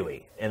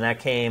Banjo-Tooie, and that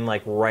came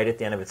like right at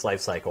the end of its life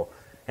cycle.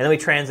 And then we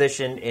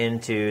transitioned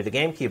into the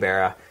GameCube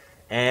era,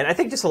 and I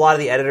think just a lot of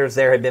the editors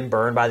there had been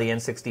burned by the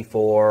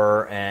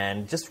N64,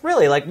 and just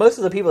really, like, most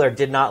of the people there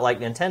did not like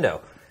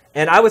Nintendo.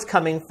 And I was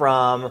coming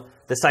from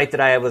the site that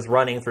I was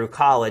running through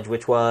college,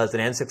 which was an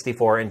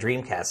N64 and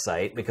Dreamcast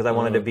site, because I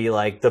wanted to be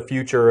like the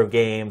future of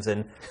games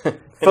and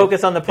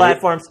focus on the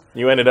platforms.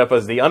 You ended up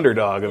as the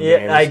underdog of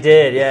games. I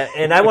did,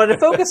 and I wanted to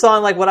focus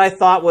on like what I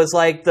thought was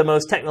like the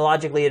most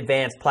technologically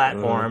advanced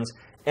platforms.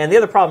 And the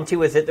other problem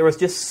too is that there was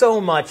just so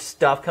much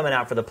stuff coming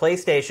out for the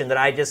PlayStation that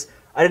I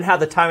didn't have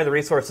the time or the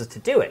resources to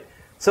do it.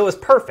 So it was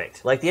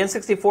perfect. Like the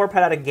N64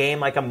 put out a game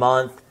like a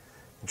month.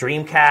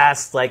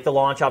 Dreamcast, like the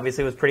launch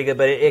obviously was pretty good,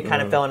 but it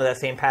kind of fell into that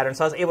same pattern,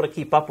 so I was able to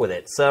keep up with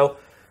it. So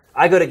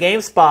I go to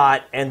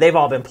GameSpot, and they've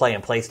all been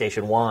playing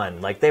PlayStation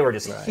 1. Like, they were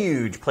just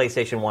huge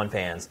PlayStation 1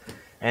 fans.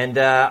 And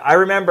I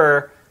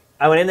remember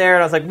I went in there,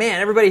 and I was like,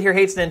 man, everybody here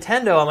hates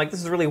Nintendo. I'm like,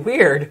 this is really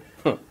weird.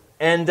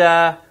 And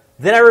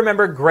then I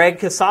remember Greg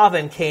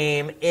Kasavin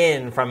came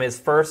in from his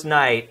first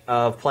night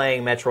of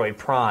playing Metroid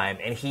Prime,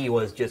 and he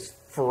was just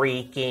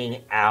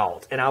freaking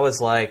out. And I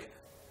was like,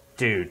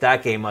 dude,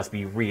 that game must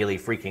be really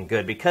freaking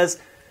good, because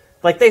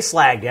like, they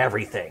slagged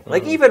everything.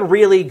 Like, even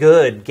really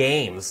good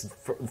games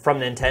from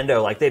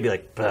Nintendo, like, they'd be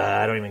like,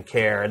 I don't even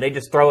care. And they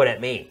just throw it at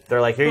me.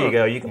 They're like, here you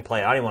go, you can play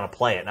it. I don't even want to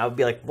play it. And I would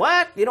be like,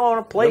 what? You don't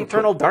want to play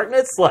Eternal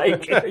Darkness?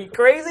 Like, are you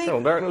crazy?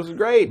 Eternal Darkness is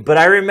great. But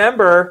I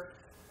remember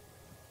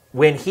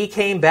when he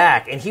came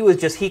back, and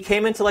he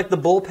came into, like, the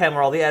bullpen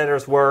where all the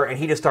editors were, and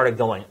he just started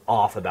going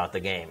off about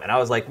the game. And I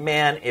was like,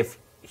 man,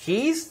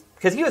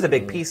 because he was a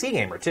big PC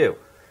gamer, too.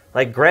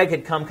 Like, Greg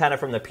had come kind of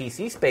from the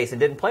PC space and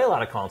didn't play a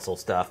lot of console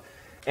stuff.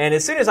 And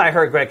as soon as I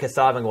heard Greg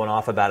Kasavin going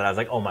off about it, I was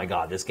like, "Oh my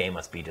god, this game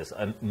must be just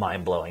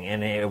mind blowing,"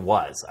 and it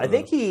was. I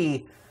think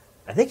he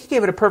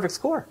gave it a perfect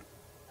score.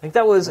 I think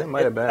that was. It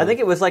might have been. I think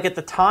it was like at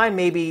the time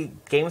maybe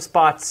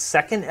GameSpot's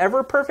second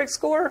ever perfect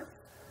score.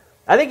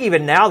 I think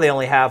even now they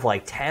only have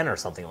like 10 or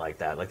something like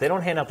that. Like they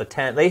don't hand out the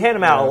 10. They hand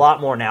them out a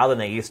lot more now than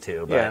they used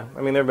to. But. Yeah,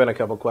 I mean there have been a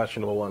couple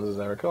questionable ones as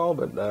I recall,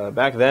 but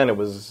back then it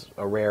was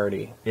a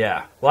rarity.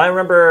 Yeah. Well, I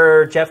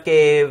remember Jeff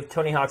gave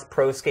Tony Hawk's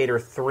Pro Skater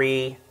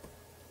 3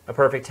 a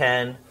perfect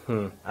 10,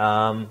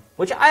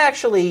 which I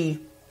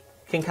actually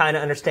can kind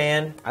of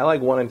understand. I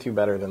like 1 and 2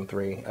 better than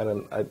 3.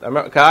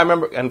 I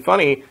remember, and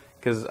funny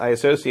because I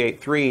associate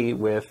 3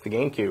 with the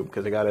GameCube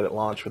because I got it at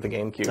launch with the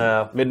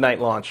GameCube,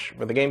 midnight launch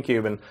with the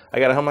GameCube, and I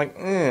got it home like,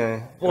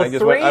 Well,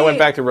 I went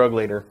back to Rogue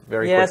Leader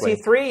very quickly. Yeah,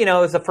 see, 3,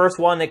 was the first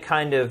one that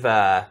kind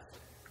of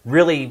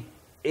really.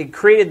 It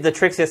created the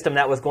trick system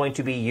that was going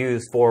to be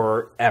used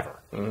forever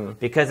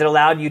because it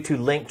allowed you to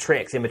link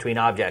tricks in between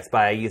objects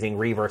by using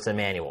reverse and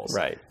manuals.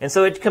 Right. And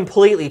so it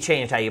completely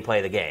changed how you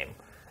play the game.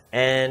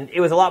 And it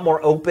was a lot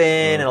more open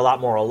and a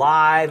lot more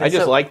alive. I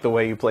just liked the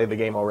way you played the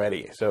game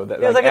already. So that,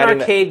 it was like an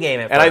arcade game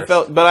at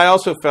first. I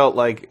also felt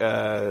like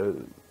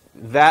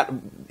that,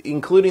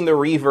 including the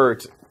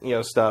revert,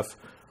 stuff,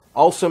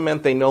 also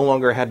meant they no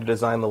longer had to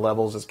design the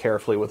levels as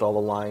carefully with all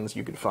the lines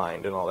you could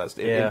find and all that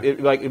stuff.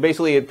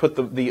 It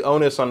put the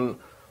onus on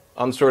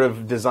sort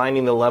of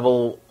designing the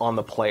level on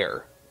the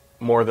player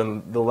more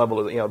than the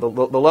level.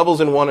 The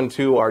levels in 1 and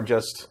 2 are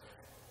just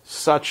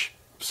such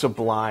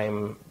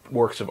sublime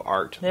works of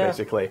art,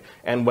 basically.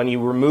 And when you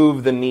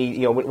remove the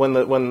need,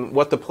 when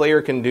what the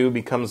player can do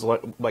becomes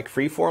like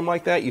freeform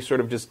like that, you sort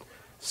of just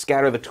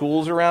scatter the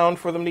tools around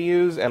for them to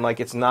use, and like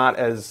it's not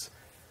as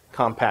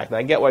compact. And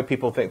I get why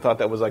people thought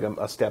that was like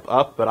a step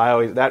up,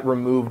 but that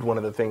removed one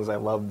of the things I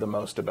loved the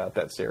most about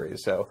that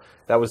series. So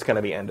that was kind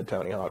of the end of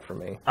Tony Hawk for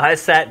me. I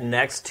sat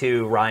next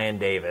to Ryan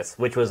Davis,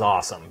 which was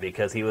awesome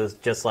because he was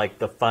just like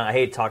the fun. I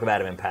hate to talk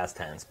about him in past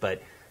tense,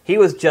 but he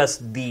was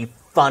just the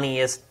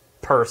funniest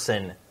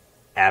person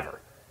ever.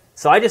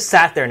 So I just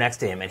sat there next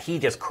to him, and he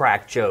just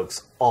cracked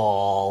jokes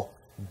all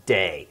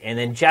day. And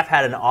then Jeff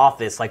had an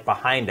office like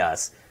behind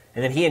us,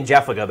 and then he and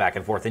Jeff would go back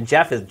and forth. And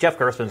Jeff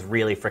Gerstmann's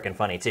really freaking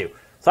funny too.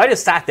 So I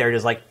just sat there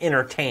just like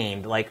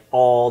entertained like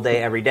all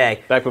day, every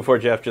day. Back before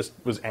Jeff just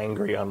was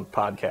angry on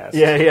podcasts.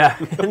 Yeah.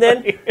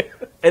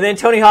 And then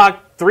Tony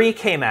Hawk 3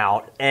 came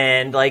out,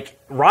 and like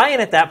Ryan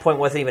at that point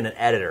wasn't even an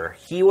editor.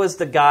 He was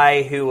the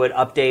guy who would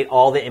update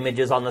all the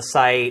images on the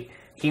site.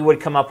 He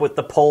would come up with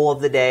the poll of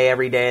the day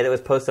every day that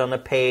was posted on the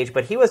page,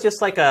 but he was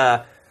just like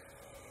a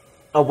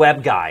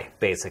web guy,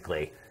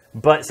 basically.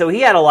 But so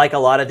he had a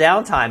lot of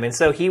downtime, and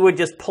so he would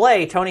just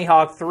play Tony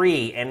Hawk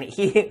 3, and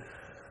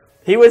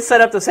he would set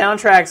up the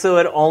soundtrack so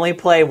it would only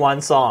play one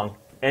song.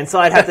 And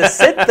so I'd have to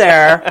sit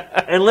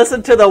there and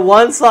listen to the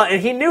one song,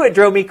 and he knew it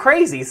drove me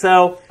crazy.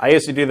 So I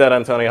used to do that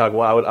on Tony Hawk.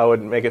 Well, I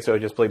would make it so it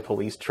just played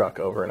Police Truck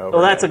over and over.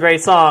 Well, that's a great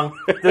song.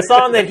 The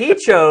song that he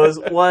chose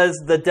was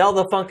the Del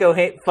the Funky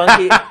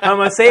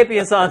Homo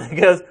Sapien song that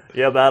goes,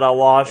 "You better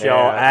wash your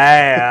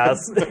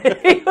ass."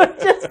 He would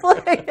just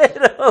play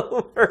it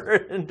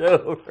over and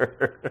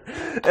over,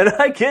 and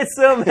I get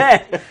so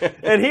mad.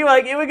 And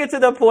it would get to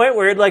the point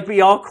where it'd like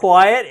be all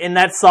quiet, and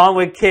that song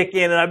would kick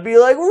in, and I'd be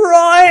like,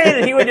 "Ryan!"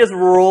 And he would just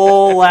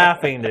roll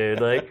laughing, dude.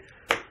 Like,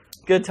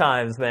 good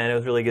times, man. It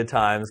was really good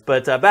times.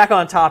 But back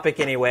on topic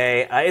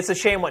anyway. It's a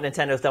shame what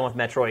Nintendo's done with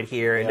Metroid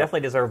here. It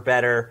definitely deserved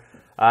better.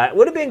 It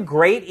would have been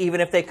great even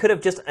if they could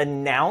have just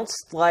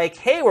announced, like,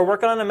 hey, we're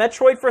working on a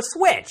Metroid for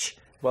Switch.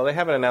 Well, they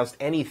haven't announced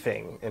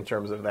anything in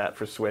terms of that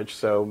for Switch,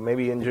 so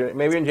maybe in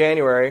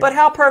January. But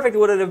how perfect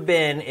would it have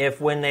been if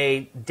when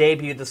they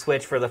debuted the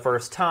Switch for the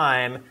first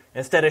time,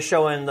 instead of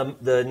showing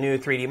the new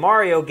 3D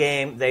Mario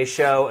game, they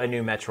show a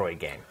new Metroid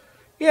game?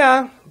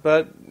 Yeah,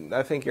 but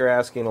I think you're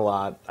asking a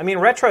lot. I mean,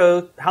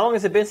 Retro, how long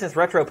has it been since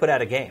Retro put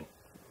out a game?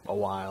 A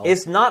while.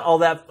 It's not all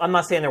that, I'm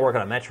not saying they're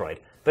working on Metroid,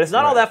 but it's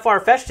not all that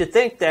far-fetched to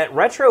think that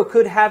Retro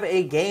could have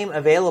a game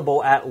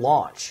available at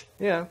launch.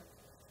 Yeah.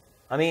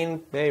 I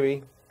mean...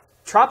 Maybe.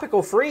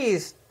 Tropical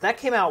Freeze, that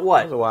came out, what?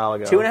 That was a while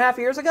ago. 2.5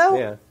 years ago?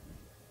 Yeah.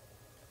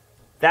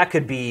 That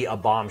could be a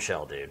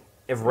bombshell, dude.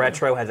 If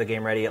Retro has a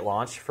game ready at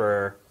launch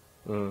for...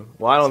 Well,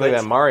 I don't think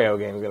that Mario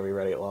game is going to be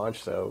ready at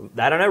launch, so...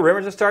 I don't know.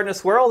 Rumors are starting to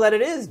swirl that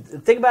it is.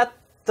 Think about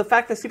the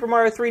fact that Super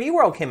Mario 3D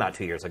World came out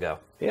 2 years ago.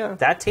 Yeah.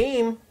 That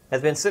team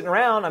has been sitting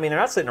around. I mean, they're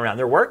not sitting around.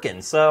 They're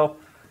working, so...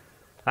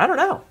 I don't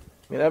know.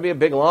 I mean, that'd be a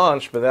big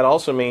launch, but that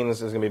also means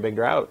there's going to be a big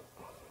drought.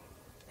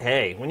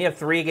 Hey, when you have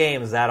 3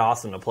 games that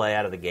awesome to play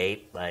out of the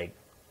gate, like...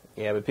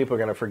 Yeah, but people are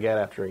going to forget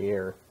after a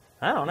year.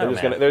 I don't know, man.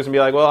 They're just going to be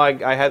like, well, I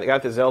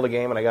got this Zelda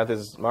game and I got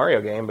this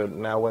Mario game, but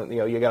now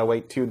you got to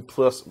wait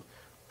 2+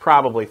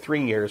 probably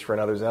 3 years for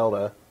another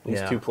Zelda. At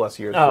least 2+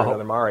 years for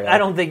another Mario. I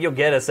don't think you'll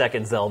get a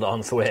second Zelda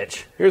on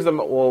Switch.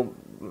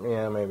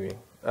 Yeah, maybe.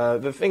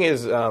 The thing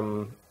is, we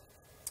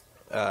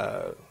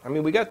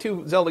got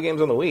 2 Zelda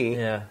games on the Wii.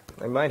 Yeah.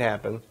 It might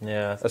happen.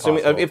 Yeah,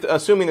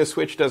 assuming the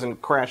Switch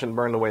doesn't crash and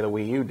burn the way the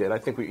Wii U did. I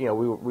think we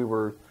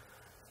were,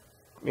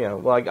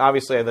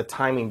 obviously the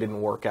timing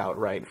didn't work out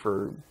right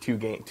for two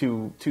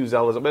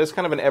Zeldas, but it's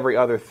kind of an every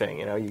other thing.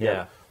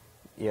 You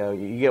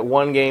get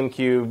one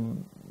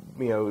GameCube,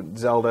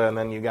 Zelda, and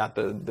then you got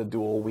the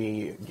dual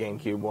Wii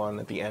GameCube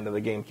one at the end of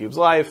the GameCube's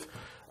life,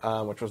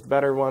 which was the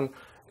better one.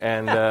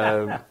 And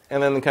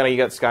then kind of you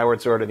got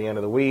Skyward Sword at the end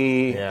of the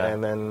Wii,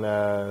 and then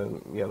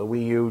the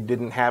Wii U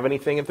didn't have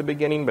anything at the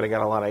beginning, but it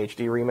got a lot of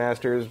HD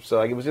remasters,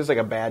 so it was just like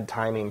a bad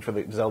timing for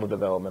the Zelda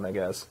development, I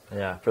guess.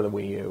 Yeah. For the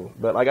Wii U,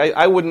 but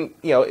I wouldn't,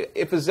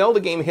 if a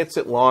Zelda game hits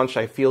at launch,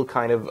 I feel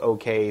kind of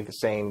okay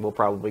saying we'll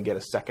probably get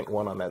a second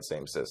one on that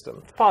same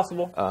system. It's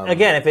possible.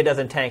 Again, if it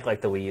doesn't tank like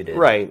the Wii U did.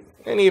 Right.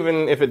 And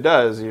even if it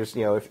does, if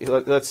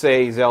let's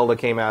say Zelda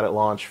came out at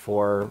launch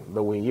for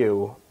the Wii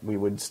U, we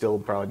would still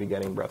probably be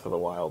getting Breath of the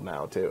Wild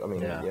now too. I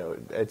mean,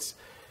 it's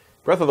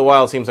Breath of the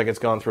Wild seems like it's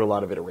gone through a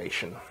lot of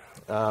iteration.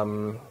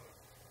 But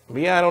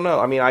yeah, I don't know.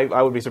 I mean,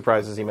 I would be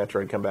surprised to see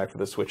Metroid come back for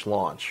the Switch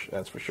launch.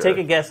 That's for sure. Take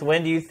a guess.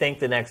 When do you think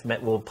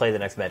we'll play the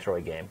next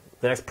Metroid game?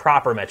 The next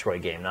proper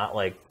Metroid game, not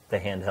like the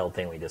handheld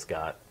thing we just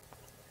got.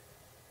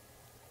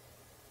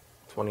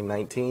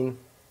 2019.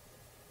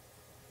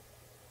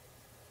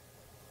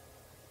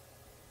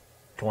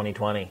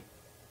 2020.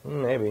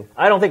 Maybe.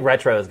 I don't think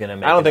Retro is going to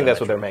make. I don't think that's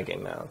what they're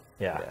making now.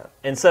 Yeah.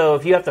 And so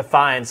if you have to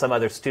find some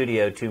other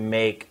studio to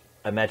make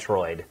a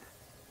Metroid,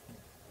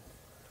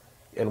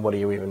 and what do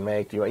you even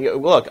make?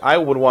 Look, I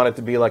would want it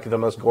to be like the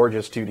most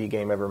gorgeous 2D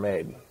game ever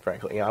made.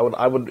 Frankly,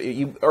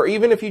 or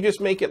even if you just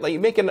make it like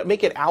make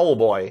it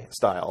Owlboy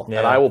style,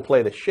 and I will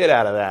play the shit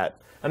out of that.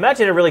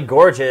 Imagine a really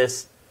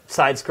gorgeous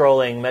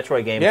side-scrolling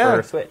Metroid game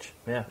for Switch.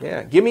 Yeah.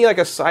 Yeah. Give me like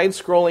a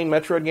side-scrolling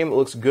Metroid game that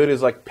looks good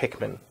as like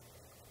Pikmin.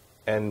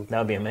 And that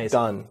would be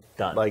amazing.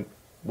 Done. Like,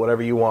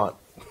 whatever you want.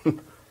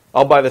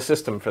 I'll buy the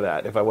system for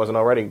that. If I wasn't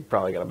already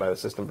probably going to buy the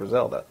system for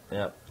Zelda.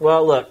 Yeah.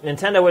 Well, look,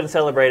 Nintendo wouldn't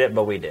celebrate it,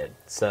 but we did.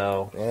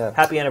 So,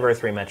 happy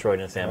anniversary,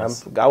 Metroid and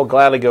Samus. I will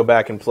gladly go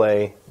back and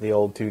play the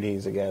old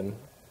 2Ds again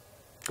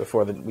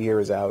before the year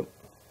is out.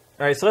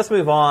 All right, so let's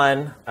move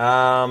on.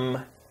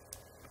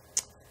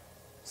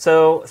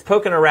 So,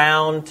 poking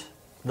around,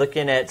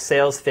 looking at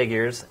sales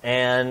figures,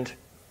 and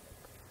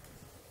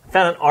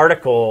found an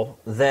article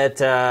that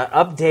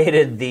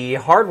updated the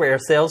hardware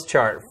sales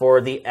chart for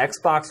the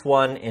Xbox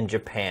One in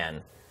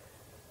Japan.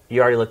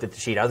 You already looked at the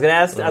sheet. I was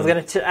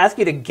going to ask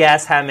you to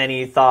guess how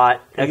many you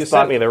thought. You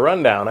sent me the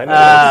rundown. I know.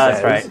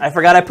 That's right. I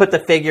forgot I put the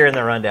figure in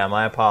the rundown.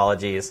 My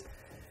apologies.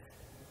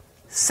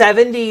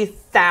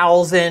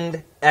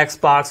 70,000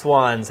 Xbox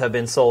Ones have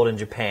been sold in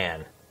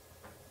Japan.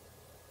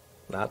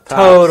 Not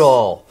tops.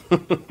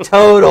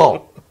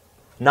 Total.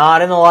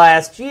 Not in the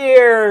last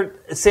year.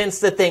 Since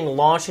the thing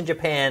launched in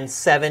Japan,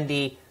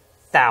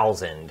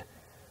 70,000.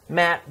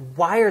 Matt,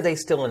 why are they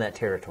still in that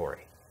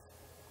territory?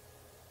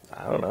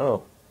 I don't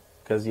know.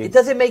 It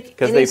doesn't make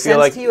any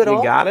sense to you at all?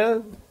 You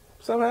gotta,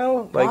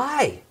 somehow?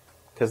 Why?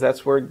 Because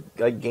that's where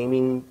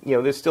gaming,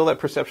 there's still that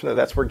perception that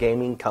that's where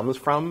gaming comes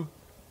from.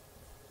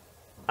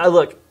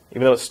 Look.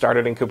 Even though it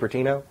started in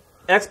Cupertino?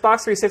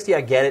 Xbox 360,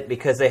 I get it,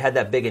 because they had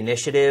that big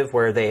initiative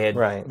where they had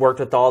worked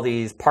with all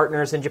these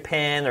partners in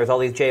Japan. There's all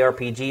these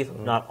JRPGs,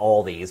 not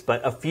all these,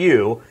 but a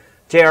few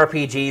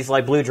JRPGs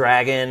like Blue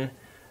Dragon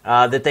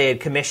that they had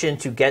commissioned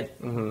to get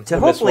to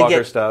hopefully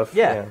get stuff.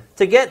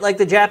 To get like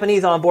the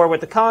Japanese on board with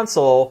the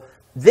console.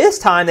 This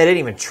time they didn't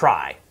even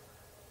try.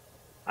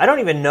 I don't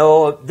even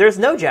know. There's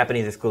no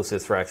Japanese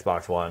exclusives for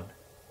Xbox One.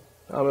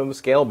 It was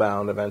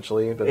scale-bound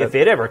eventually. But if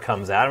it ever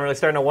comes out, I'm really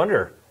starting to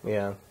wonder.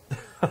 Yeah.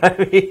 I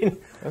mean,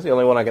 that's the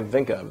only one I can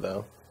think of,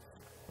 though.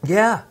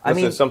 Yeah,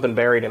 there's something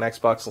buried in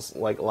Xbox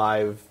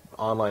Live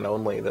online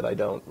only that I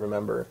don't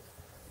remember.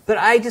 But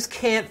I just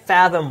can't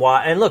fathom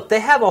why. And look,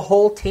 they have a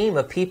whole team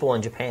of people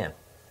in Japan.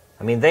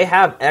 I mean, they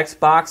have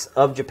Xbox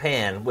of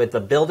Japan with a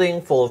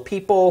building full of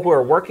people who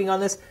are working on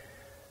this.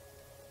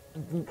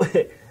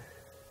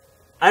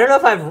 I don't know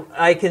if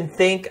I can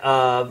think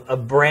of a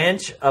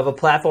branch of a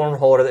platform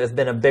holder that has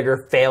been a bigger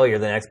failure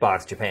than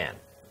Xbox Japan.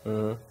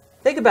 Mm-hmm.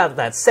 Think about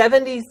that.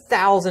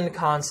 70,000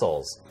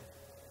 consoles.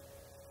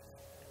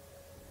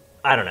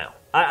 I don't know.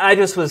 I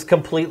just was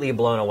completely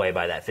blown away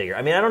by that figure.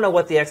 I mean, I don't know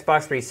what the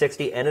Xbox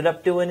 360 ended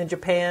up doing in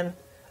Japan.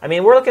 I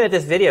mean, we're looking at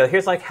this video.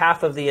 Here's like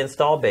half of the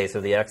install base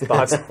of the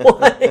Xbox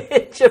One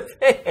in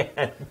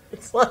Japan.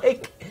 It's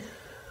like...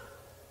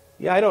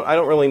 Yeah, I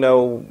don't really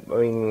know. I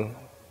mean,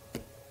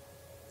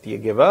 do you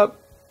give up?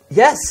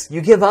 Yes,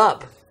 you give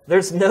up.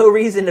 There's no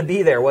reason to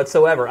be there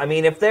whatsoever. I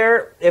mean, if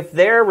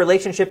their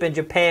relationship in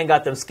Japan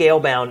got them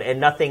scale-bound and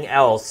nothing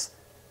else,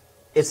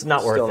 it's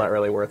not worth it. Still not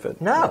really worth it.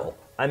 No.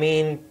 I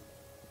mean,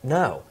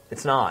 no,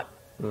 it's not.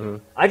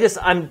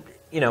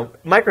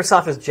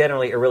 Microsoft is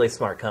generally a really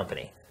smart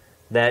company.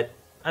 That,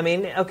 I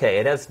mean, okay,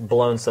 it has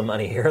blown some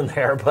money here and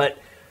there, but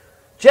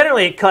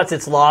generally it cuts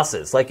its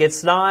losses. Like,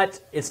 it's not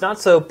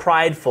so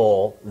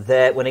prideful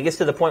that when it gets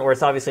to the point where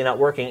it's obviously not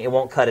working, it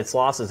won't cut its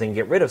losses and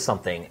get rid of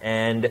something.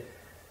 And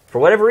for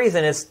whatever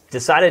reason, it's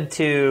decided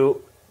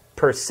to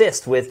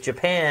persist with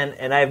Japan,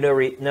 and I have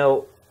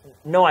no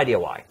idea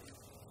why.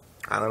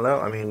 I don't know.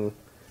 I mean,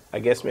 I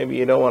guess maybe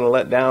you don't want to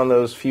let down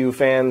those few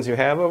fans you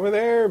have over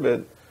there,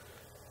 but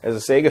as a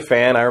Sega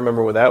fan, I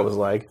remember what that was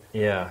like.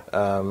 Yeah.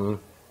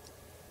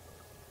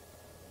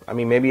 I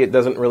mean, maybe it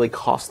doesn't really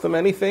cost them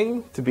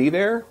anything to be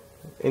there.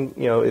 And,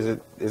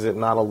 is it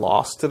not a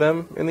loss to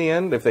them in the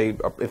end if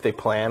they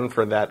plan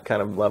for that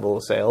kind of level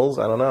of sales?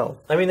 I don't know.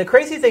 I mean, the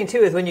crazy thing too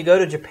is when you go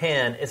to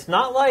Japan, it's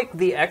not like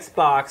the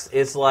Xbox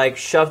is like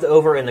shoved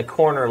over in the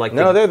corner like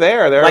they're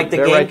there. They're like the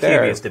they're GameCube right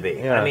there. used to be.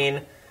 Yeah. I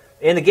mean,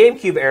 in the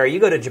GameCube era, you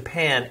go to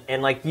Japan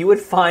and like you would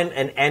find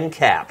an end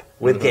cap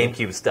with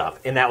GameCube stuff,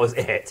 and that was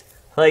it.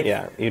 Like,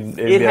 yeah,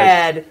 it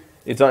had.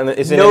 It's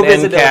in no an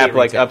end cap, retail.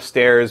 like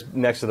upstairs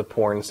next to the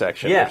porn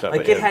section. Yeah, or something.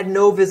 like it had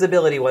no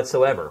visibility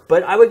whatsoever.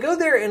 But I would go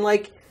there and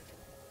like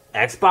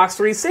Xbox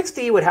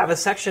 360 would have a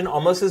section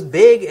almost as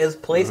big as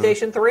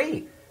PlayStation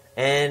 3,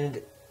 and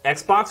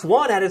Xbox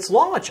One at its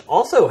launch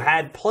also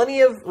had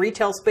plenty of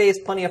retail space,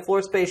 plenty of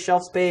floor space,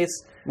 shelf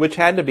space. Which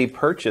had to be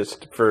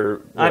purchased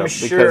for. I'm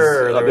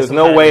sure because there's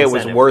no way it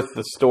was worth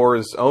the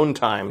store's own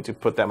time to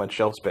put that much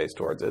shelf space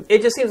towards it.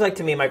 It just seems like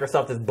to me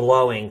Microsoft is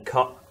blowing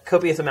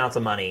copious amounts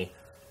of money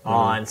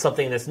on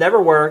something that's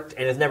never worked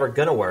and is never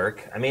going to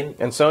work. I mean,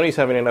 and Sony's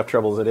having enough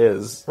trouble as it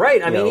is.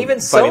 Right. I mean, even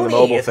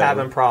Sony is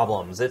having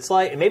problems. It's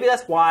like, maybe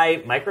that's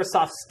why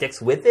Microsoft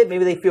sticks with it.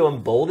 Maybe they feel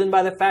emboldened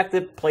by the fact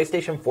that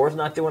PlayStation 4 is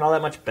not doing all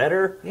that much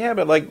better. Yeah,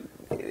 but like,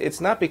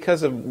 it's not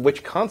because of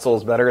which console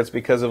is better. It's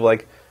because of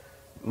like,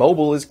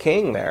 mobile is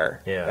king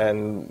there. Yeah.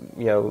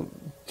 And,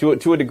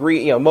 to a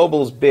degree,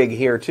 mobile's big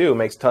here too,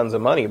 makes tons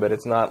of money, but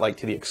it's not like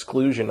to the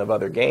exclusion of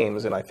other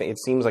games, and I think it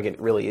seems like it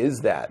really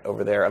is that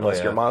over there,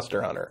 unless you're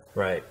Monster Hunter.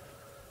 Right.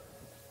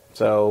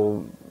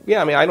 So,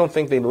 yeah, I mean, I don't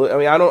think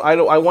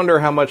I wonder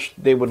how much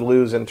they would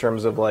lose in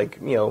terms of like,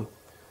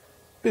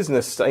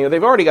 business.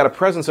 They've already got a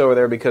presence over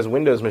there because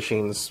Windows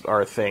machines are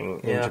a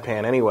thing in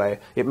Japan anyway.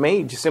 It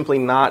may just simply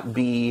not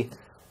be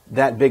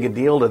that big a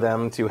deal to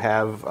them to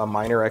have a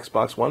minor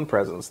Xbox One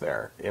presence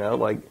there,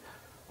 Like,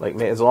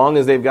 as long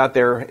as they've got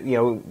their,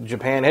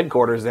 Japan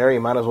headquarters there, you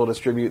might as well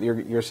distribute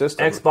your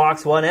system.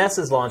 Xbox One S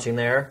is launching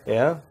there.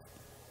 Yeah.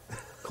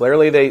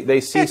 Clearly,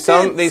 they see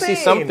they see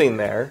something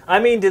there.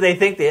 I mean, do they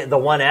think the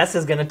One S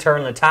is going to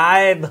turn the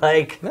tide?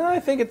 Like, no, I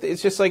think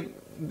it's just like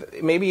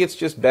maybe it's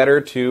just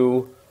better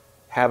to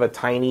have a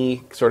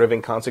tiny, sort of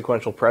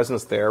inconsequential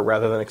presence there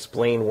rather than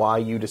explain why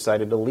you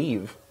decided to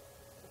leave.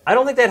 I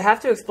don't think they'd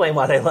have to explain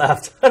why they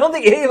left. I don't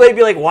think anybody would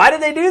be like, why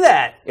did they do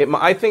that?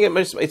 I think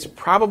it's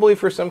probably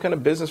for some kind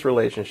of business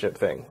relationship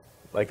thing.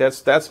 Like,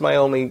 that's my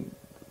only,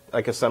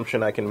 like,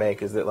 assumption I can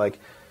make, is that, like,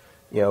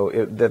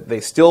 that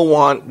they still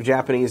want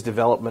Japanese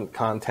development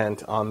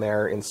content on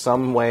there in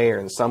some way or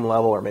in some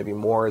level or maybe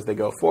more as they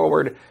go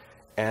forward.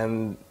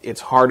 And it's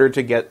harder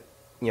to get,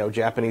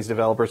 Japanese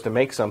developers to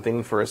make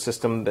something for a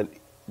system that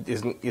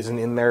isn't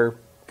in their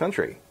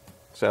country.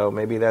 So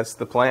maybe that's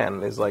the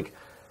plan, is like,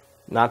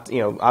 not,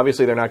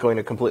 obviously they're not going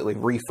to completely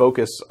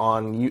refocus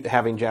on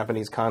having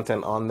Japanese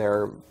content on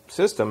their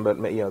system,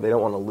 but, they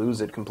don't want to lose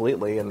it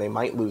completely, and they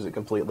might lose it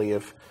completely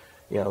if,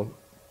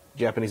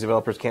 Japanese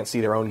developers can't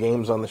see their own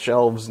games on the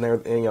shelves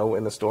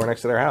in the store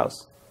next to their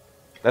house.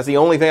 That's the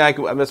only thing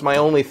that's my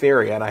only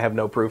theory, and I have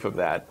no proof of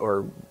that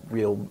or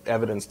real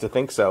evidence to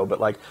think so, but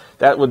like,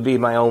 that would be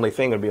my only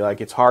thing, would be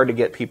like, it's hard to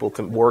get people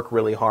to work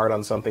really hard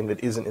on something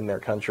that isn't in their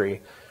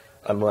country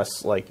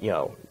unless, like,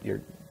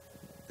 you're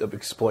of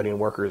exploiting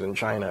workers in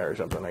China or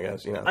something, I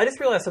guess. I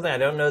just realized something I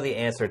don't know the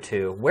answer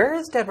to. Where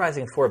is Dead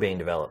Rising 4 being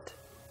developed?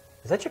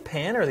 Is that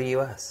Japan or the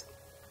U.S.?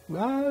 I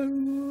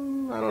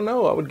don't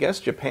know. I would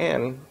guess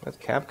Japan. That's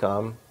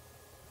Capcom.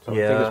 So I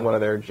think it's one of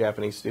their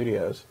Japanese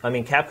studios. I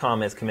mean,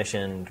 Capcom has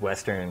commissioned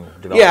Western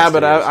development Yeah,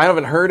 but studios. I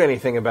haven't heard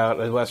anything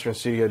about a Western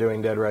studio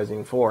doing Dead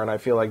Rising 4, and I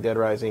feel like Dead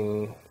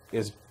Rising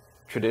is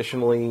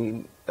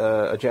traditionally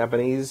a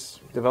Japanese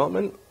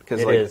development,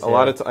 because a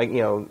lot of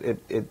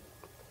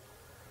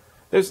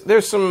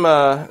There's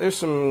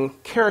some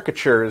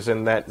caricatures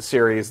in that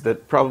series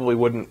that probably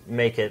wouldn't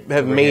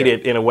have made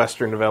it in a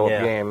Western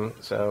developed game.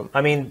 So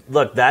I mean,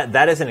 look,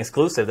 that is an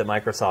exclusive that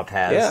Microsoft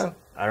has. Yeah.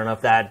 I don't know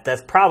if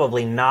that's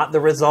probably not the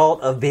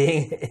result of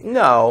being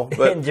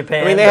but, in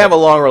Japan. I mean, they have a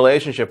long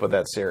relationship with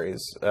that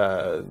series.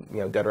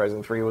 Dead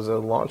Rising 3 was a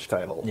launch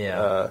title.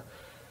 Yeah.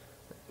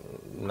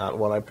 Not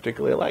one I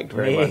particularly liked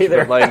very Me much.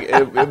 either. But like,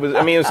 it was.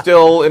 I mean, it was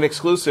still an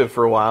exclusive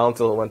for a while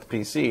until it went to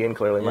PC, and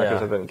clearly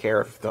Microsoft didn't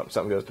care if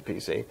something goes to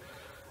PC.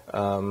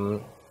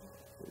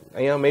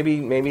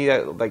 Maybe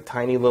that like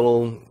tiny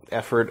little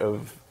effort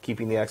of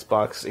keeping the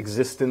Xbox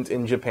existent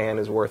in Japan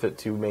is worth it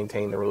to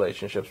maintain the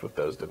relationships with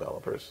those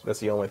developers. That's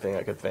the only thing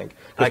I could think.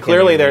 Because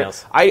clearly,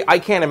 I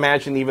can't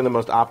imagine even the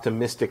most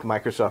optimistic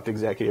Microsoft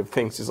executive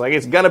thinks is like,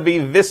 it's going to be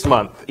this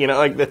month,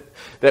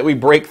 that we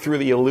break through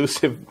the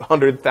elusive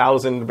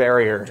 100,000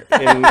 barrier.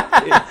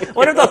 I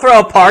wonder if they'll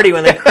throw a party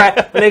when they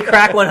crack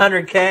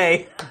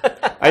 100K.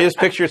 I just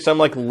picture some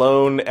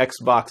lone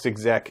Xbox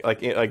exec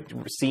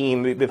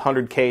seeing the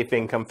 100K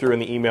thing come through in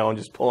the email and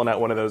just pulling out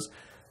one of those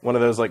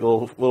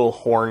little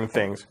horn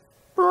things,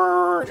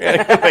 throwing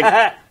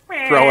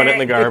it in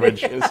the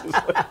garbage.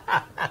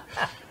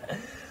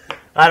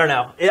 I don't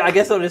know. I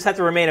guess it'll just have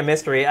to remain a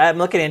mystery. I'm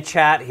looking in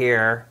chat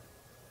here.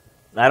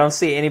 I don't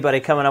see anybody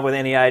coming up with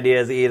any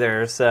ideas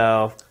either.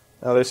 So,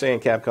 they're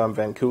saying Capcom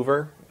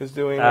Vancouver is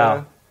doing.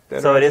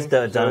 So it is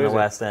done in the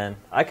West End.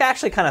 I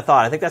actually kind of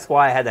thought. I think that's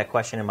why I had that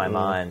question in my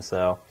mind.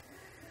 So,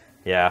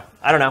 yeah,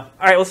 I don't know. All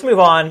right, let's move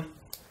on.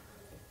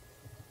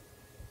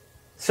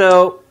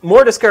 So,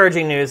 more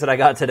discouraging news that I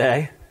got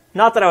today.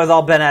 Not that I was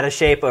all bent out of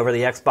shape over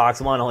the Xbox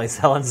One only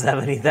selling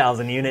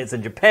 70,000 units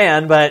in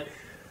Japan, but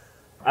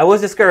I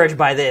was discouraged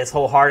by this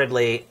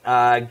wholeheartedly.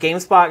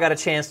 GameSpot got a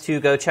chance to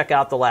go check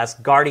out The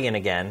Last Guardian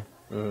again.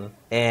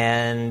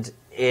 And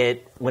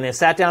when they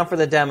sat down for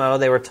the demo,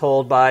 they were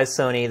told by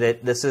Sony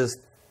that this is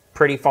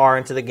pretty far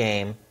into the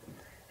game.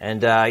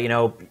 And,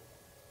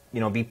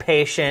 be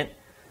patient,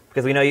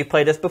 because we know you've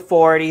played this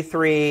before at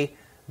E3,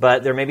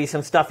 but there may be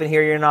some stuff in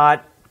here you're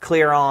not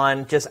clear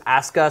on. Just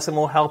ask us and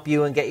we'll help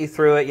you and get you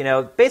through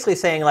it. Basically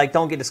saying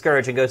don't get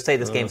discouraged and go say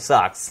this game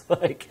sucks.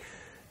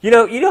 You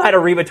know how to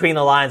read between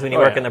the lines when you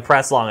work in the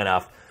press long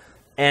enough.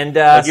 And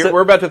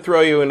we're about to throw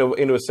you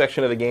into a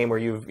section of the game where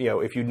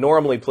if you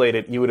normally played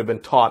it, you would have been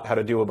taught how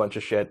to do a bunch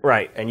of shit,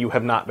 right? And you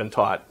have not been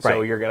taught,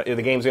 so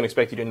the game's gonna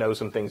expect you to know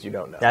some things you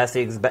don't know. That's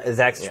the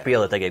exact spiel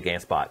that they gave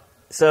GameSpot.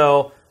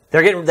 So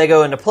they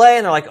go into play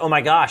and they're like, oh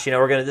my gosh,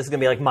 this is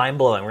gonna be mind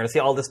blowing. We're gonna see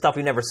all this stuff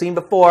we've never seen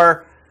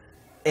before.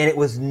 And it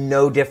was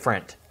no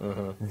different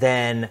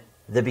than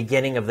the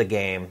beginning of the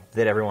game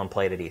that everyone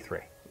played at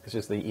E3. It's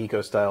just the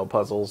eco-style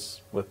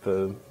puzzles with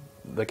the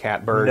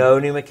cat bird. No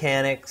new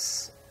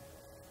mechanics.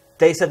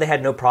 They said they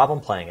had no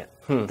problem playing it.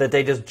 That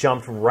they just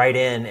jumped right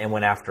in and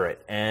went after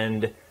it.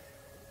 And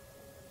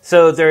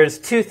so there's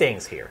two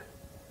things here.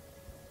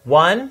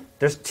 One,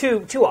 there's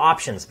two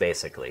options,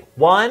 basically.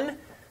 One,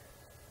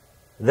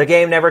 the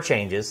game never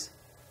changes.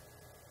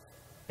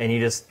 And you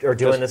just are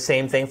doing the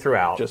same thing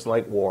throughout. Just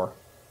like war.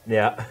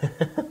 Yeah.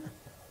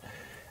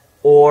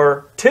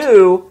 Or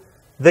two,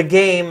 the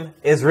game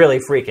is really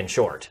freaking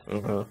short.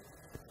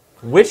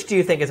 Which do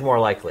you think is more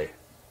likely?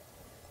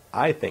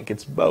 I think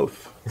it's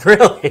both.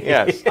 Really?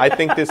 Yes. I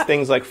think this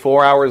thing's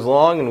 4 hours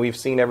long, and we've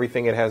seen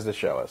everything it has to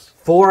show us.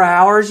 4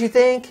 hours, you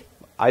think?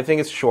 I think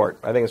it's short.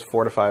 I think it's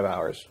 4 to 5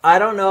 hours. I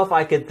don't know if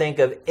I could think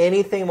of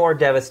anything more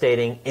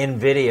devastating in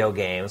video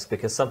games,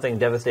 because something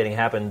devastating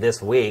happened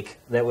this week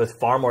that was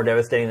far more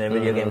devastating than a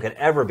video game could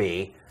ever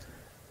be.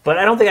 But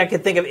I don't think I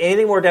could think of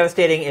anything more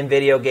devastating in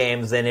video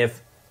games than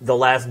if The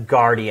Last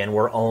Guardian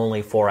were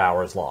only 4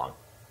 hours long.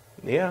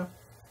 Yeah.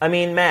 I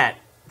mean, Matt,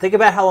 think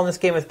about how long this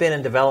game has been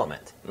in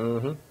development.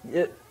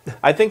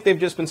 I think they've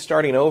just been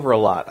starting over a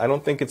lot. I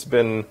don't think it's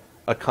been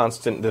a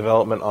constant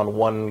development on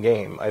one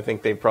game. I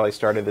think they've probably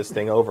started this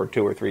thing over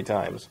 2 or 3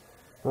 times.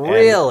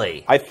 Really?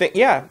 And I think,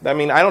 yeah. I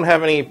mean, I don't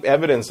have any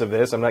evidence of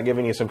this. I'm not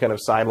giving you some kind of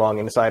sidelong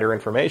insider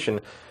information.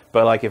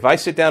 But if I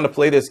sit down to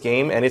play this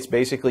game and it's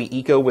basically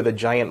Eco with a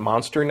giant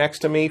monster next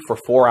to me for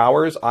 4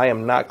 hours, I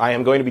am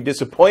going to be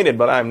disappointed,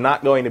 but I'm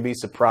not going to be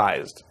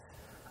surprised.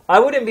 I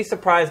wouldn't be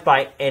surprised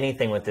by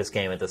anything with this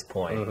game at this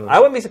point. I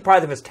wouldn't be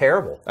surprised if it's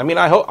terrible. I mean,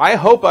 I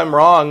hope I'm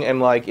wrong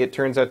and it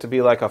turns out to be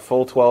a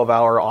full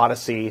 12-hour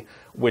odyssey,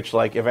 which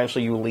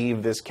eventually you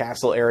leave this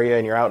castle area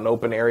and you're out in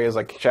open areas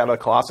like Shadow of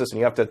the Colossus and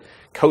you have to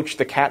coach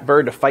the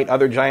catbird to fight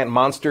other giant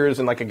monsters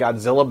in a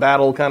Godzilla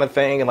battle kind of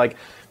thing, and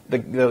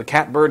the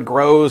catbird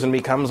grows and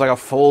becomes a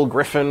full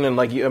griffin, and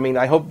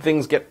I hope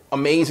things get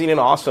amazing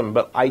and awesome,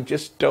 but I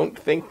just don't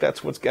think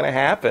that's what's going to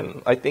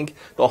happen. I think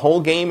the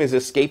whole game is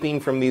escaping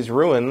from these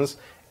ruins,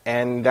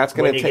 and that's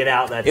going to get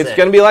out. It's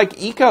going to be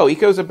like Eco.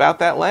 Eco's about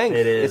that length.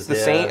 It is. It's the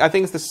same. I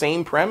think it's the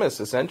same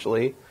premise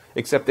essentially,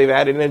 except they've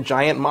added in a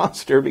giant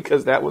monster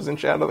because that was in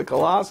Shadow of the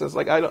Colossus.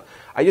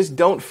 I just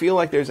don't feel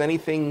like there's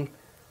anything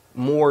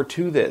more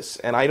to this,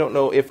 and I don't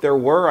know if there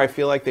were. I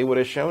feel like they would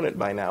have shown it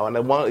by now. And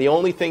the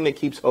only thing that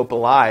keeps hope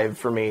alive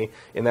for me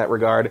in that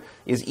regard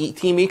is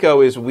Team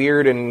Eco is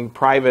weird and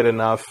private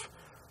enough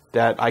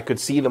that I could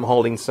see them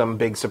holding some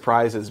big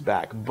surprises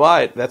back.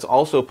 But that's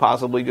also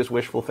possibly just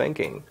wishful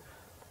thinking.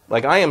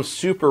 I am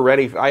super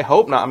ready. I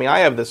hope not. I mean, I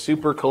have the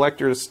Super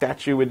Collector's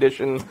Statue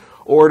Edition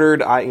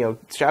ordered.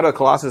 Shadow of the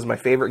Colossus is my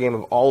favorite game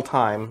of all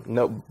time,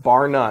 no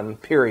bar none.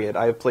 Period.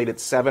 I have played it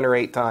 7 or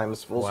 8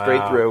 times,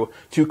 straight through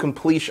to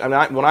completion.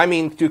 When I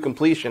mean to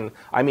completion,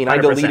 I mean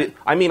 100%.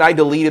 I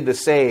deleted the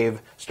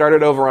save,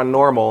 started over on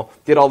normal,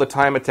 did all the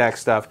time attack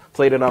stuff,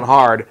 played it on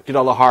hard, did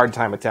all the hard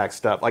time attack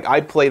stuff.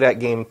 I play that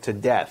game to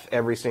death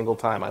every single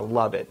time. I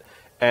love it,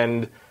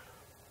 and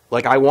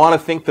like, I want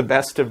to think the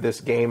best of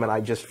this game, and I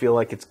just feel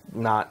like it's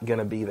not going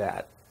to be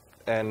that.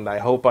 And I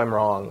hope I'm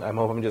wrong. I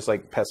hope I'm just,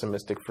 like,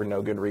 pessimistic for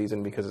no good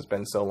reason because it's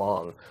been so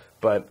long.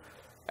 But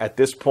at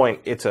this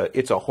point, it's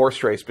a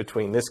horse race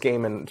between this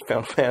game and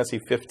Final Fantasy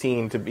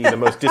 15 to be the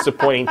most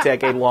disappointing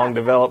decade-long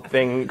developed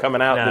thing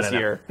coming out this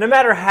year. No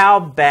matter how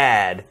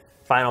bad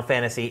Final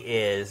Fantasy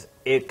is,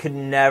 it could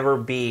never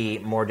be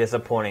more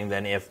disappointing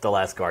than if The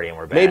Last Guardian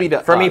were bad. Maybe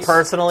for me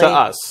personally. To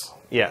us,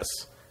 yes.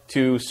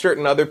 To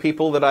certain other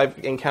people that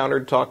I've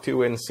encountered, talked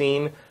to, and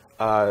seen,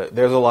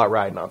 there's a lot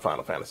riding on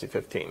Final Fantasy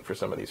 15 for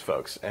some of these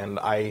folks, and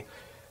I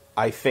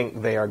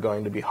think they are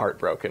going to be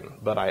heartbroken.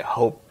 But I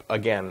hope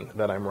again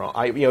that I'm wrong.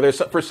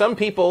 There's for some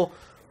people,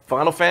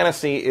 Final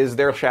Fantasy is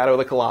their Shadow of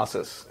the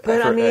Colossus.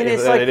 But I mean,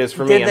 it's like, it is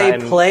for me. Did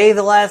they play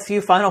the last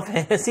few Final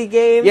Fantasy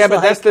games? Yeah,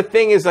 but that's the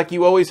thing is, like,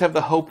 you always have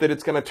the hope that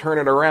it's going to turn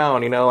it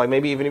around. Like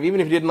maybe even if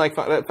you didn't like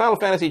Final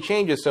Fantasy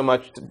changes so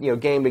much,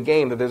 game to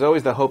game, that there's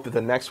always the hope that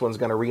the next one's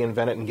going to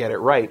reinvent it and get it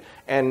right.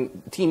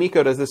 And Team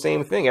Ico does the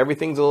same thing.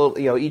 Everything's a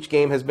little, each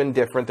game has been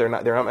different. They're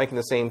not making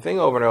the same thing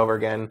over and over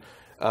again,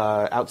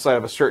 outside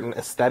of a certain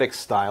aesthetic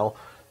style.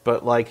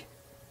 But like,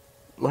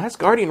 Last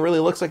Guardian really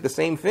looks like the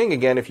same thing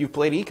again if you've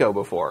played Ico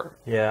before.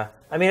 Yeah.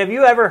 I mean, have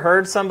you ever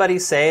heard somebody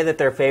say that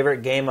their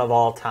favorite game of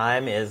all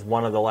time is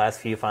one of the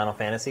last few Final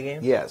Fantasy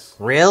games? Yes.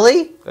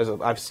 Really?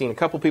 I've seen a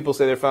couple people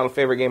say their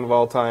favorite game of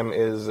all time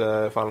is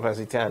Final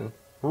Fantasy X.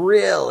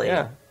 Really?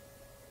 Yeah.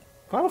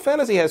 Final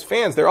Fantasy has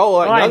fans. They're all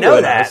a lot younger than us. I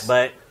know that, us.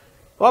 but...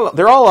 Well,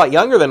 they're all a lot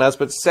younger than us,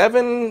 but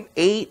 7,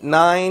 8,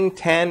 9,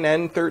 10,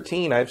 and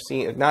 13 I've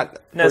seen. Not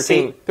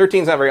 13.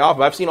 13's not very often,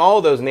 but I've seen all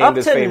of those named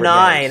as favorite games.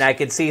 Up to 9, I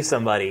could see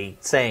somebody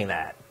saying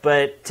that.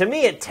 But to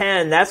me, at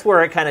 10, that's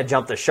where it kind of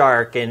jumped the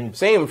shark. And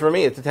same for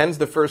me. 10's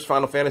the first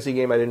Final Fantasy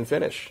game I didn't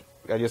finish.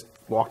 I just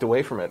walked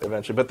away from it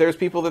eventually. But there's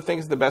people that think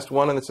it's the best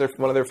one, and it's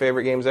one of their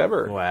favorite games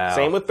ever. Wow.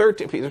 Same with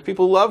 13. There's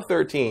people who love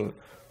 13.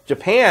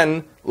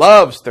 Japan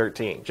loves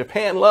 13.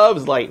 Japan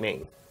loves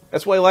Lightning.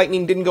 That's why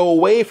Lightning didn't go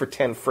away for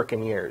 10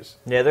 frickin' years.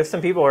 Yeah, there's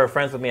some people who are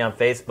friends with me on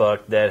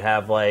Facebook that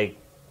have, like,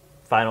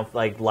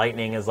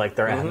 Lightning as, like,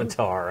 their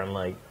avatar, and,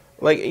 like...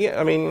 Like,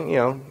 yeah, I mean,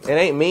 it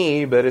ain't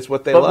me, but it's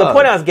what they love. The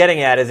point I was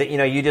getting at is that,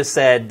 you just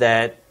said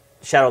that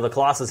Shadow of the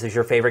Colossus is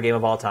your favorite game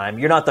of all time.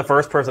 You're not the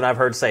first person I've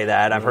heard say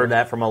that. I've heard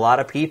that from a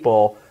lot of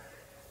people.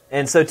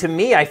 And so, to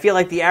me, I feel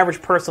like the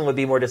average person would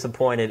be more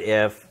disappointed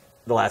if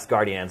The Last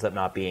Guardian ends up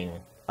not being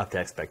up to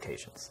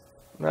expectations.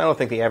 I don't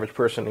think the average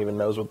person even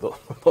knows what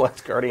the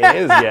Last Guardian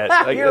is yet.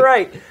 Like, You're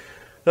right.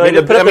 I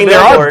mean, there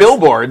are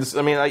billboards.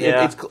 I mean,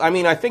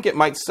 I think it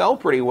might sell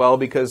pretty well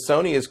because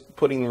Sony is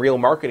putting real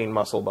marketing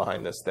muscle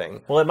behind this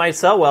thing. Well, it might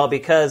sell well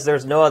because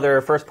there's no other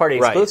first-party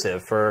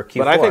exclusive for Q4.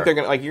 But I think you're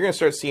going to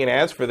start seeing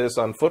ads for this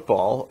on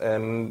football,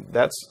 and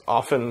that's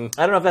often.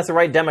 I don't know if that's the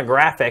right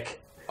demographic.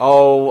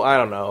 Oh, I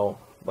don't know.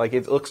 Like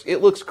it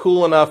looks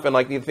cool enough, and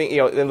like you think,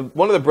 and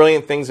one of the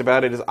brilliant things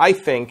about it is I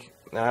think.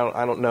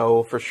 I don't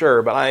know for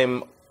sure, but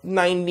I'm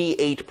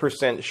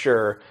 98%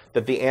 sure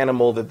that the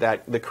animal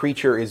that the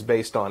creature is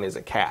based on is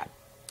a cat.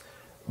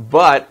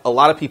 But a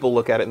lot of people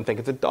look at it and think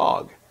it's a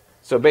dog.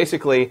 So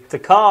basically... It's a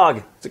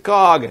cog. It's a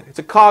cog. It's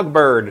a cog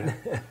bird.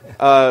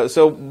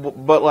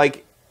 But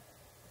like,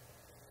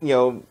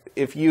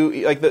 if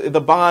you... Like,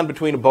 the bond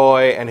between a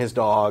boy and his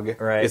dog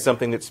is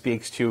something that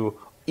speaks to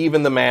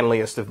even the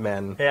manliest of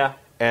men. Yeah.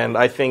 And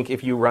I think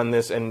if you run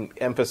this and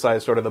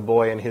emphasize sort of the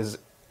boy and his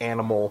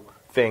animal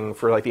thing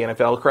for like the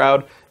NFL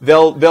crowd,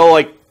 they'll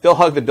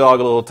hug the dog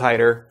a little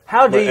tighter.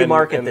 How do you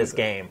market this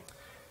game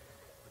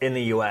in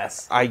the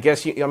U.S.? I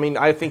guess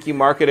I think you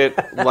market it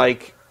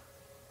like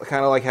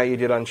kind of like how you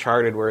did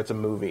Uncharted, where it's a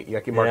movie.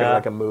 You market it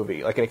like a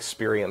movie, like an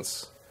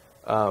experience,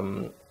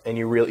 and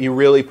you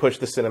really push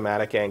the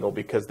cinematic angle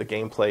because the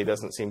gameplay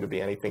doesn't seem to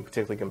be anything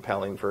particularly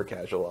compelling for a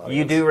casual audience.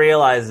 You do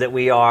realize that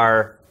we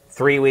are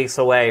 3 weeks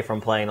away from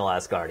playing The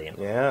Last Guardian.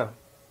 Yeah.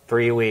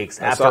 3 weeks.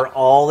 After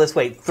all this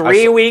wait.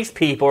 3 weeks,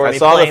 people are I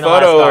saw the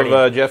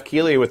photo of Jeff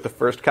Keighley with the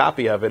first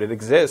copy of it. It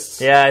exists.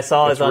 Yeah, I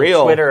saw it on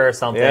Twitter or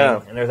something.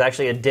 Yeah. And there's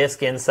actually a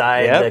disc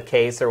inside the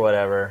case or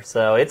whatever.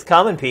 So it's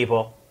coming,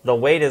 people. The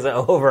wait isn't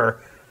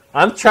over.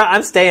 I'm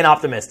staying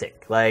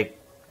optimistic. Like,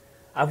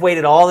 I've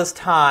waited all this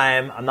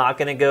time. I'm not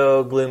going to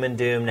go gloom and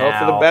doom now.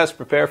 Hope for the best,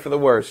 prepare for the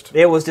worst.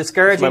 It was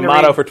discouraging. That's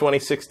my motto for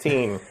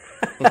 2016.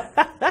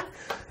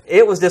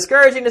 It was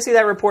discouraging to see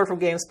that report from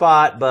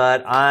GameSpot,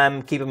 but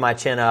I'm keeping my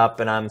chin up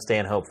and I'm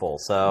staying hopeful.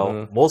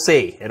 So we'll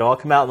see. It'll all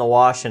come out in the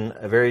wash in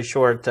a very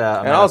short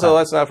amount And also, of time.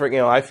 let's not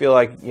forget, I feel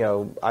like,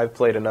 I've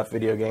played enough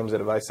video games that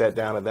if I sat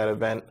down at that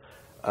event,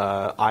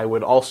 I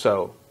would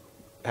also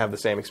have the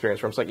same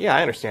experience where I'm like, yeah,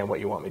 I understand what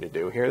you want me to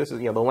do here. This is,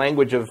 the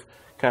language of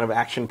kind of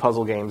action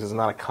puzzle games is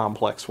not a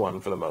complex one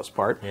for the most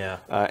part. Yeah.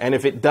 And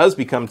if it does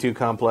become too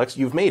complex,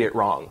 you've made it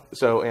wrong.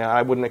 So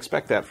I wouldn't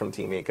expect that from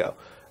Team Ico.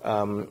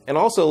 And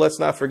also, let's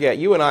not forget,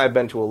 you and I have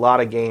been to a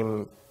lot of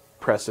game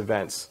press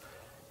events,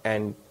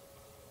 and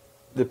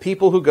the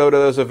people who go to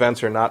those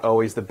events are not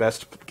always the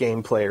best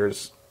game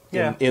players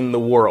in the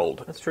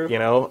world. That's true.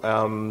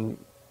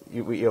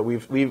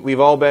 We've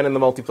all been in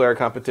the multiplayer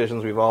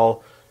competitions. We've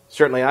all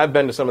certainly I've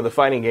been to some of the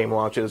fighting game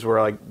launches where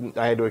I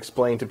had to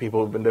explain to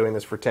people who've been doing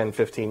this for 10,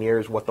 15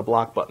 years what the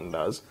block button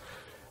does.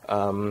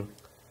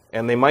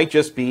 And they might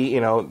just be,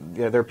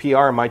 their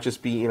PR might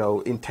just be,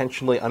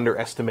 intentionally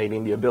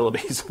underestimating the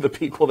abilities of the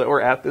people that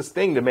were at this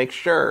thing to make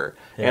sure.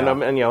 Yeah.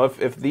 And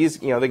if these,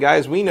 the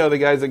guys we know, the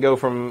guys that go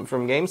from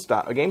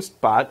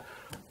GameSpot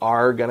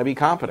are going to be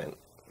competent.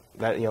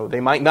 That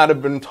they might not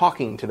have been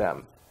talking to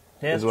them.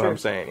 Yeah, is what true. I'm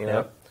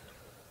saying.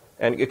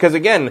 And because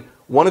again,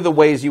 one of the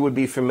ways you would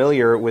be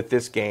familiar with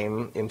this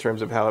game in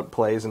terms of how it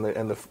plays and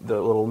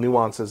the little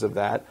nuances of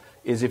that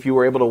is if you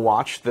were able to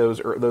watch those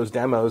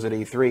demos at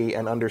E3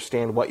 and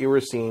understand what you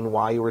were seeing,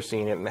 why you were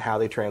seeing it, and how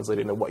they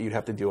translated into what you'd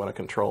have to do on a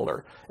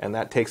controller. And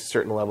that takes a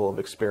certain level of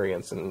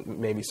experience, and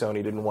maybe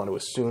Sony didn't want to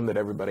assume that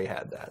everybody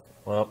had that.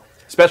 Well,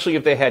 especially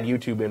if they had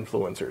YouTube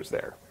influencers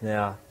there.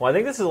 Yeah. Well, I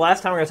think this is the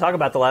last time we're going to talk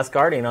about The Last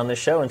Guardian on this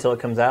show until it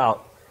comes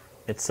out.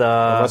 It's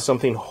unless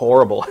something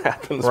horrible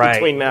happens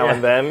between now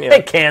and then.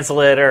 They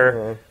cancel it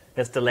or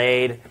it's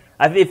delayed.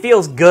 It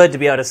feels good to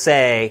be able to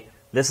say,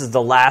 this is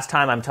the last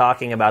time I'm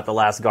talking about The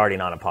Last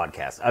Guardian on a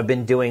podcast. I've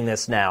been doing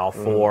this now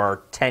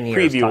for 10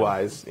 years.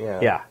 Preview-wise,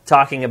 Yeah,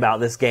 talking about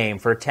this game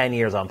for 10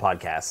 years on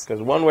podcasts.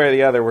 Because one way or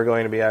the other, we're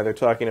going to be either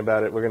talking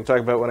about it, we're going to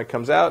talk about it when it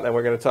comes out, and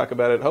we're going to talk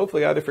about it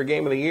hopefully either for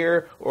Game of the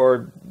Year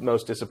or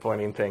most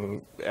disappointing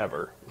thing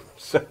ever.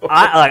 So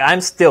I'm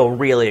still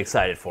really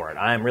excited for it.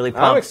 I'm really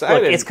pumped. I'm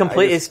excited.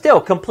 Look, it's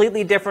still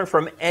completely different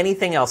from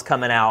anything else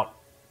coming out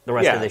the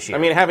rest of this year.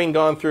 I mean, having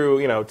gone through,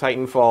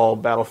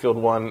 Titanfall, Battlefield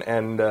 1,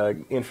 and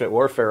Infinite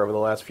Warfare over the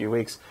last few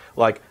weeks,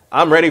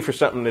 I'm ready for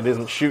something that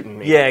isn't shooting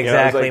me. Yeah,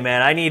 exactly,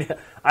 man.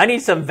 I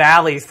need some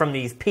valleys from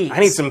these peaks. I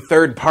need some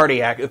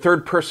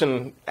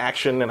third-person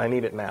action, and I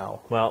need it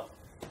now. Well,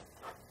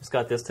 just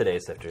got this today,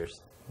 Sifters.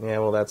 Yeah,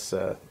 well, that's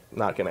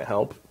not going to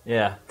help.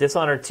 Yeah,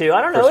 Dishonored 2.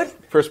 I don't know.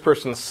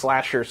 First-person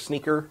slasher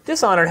sneaker.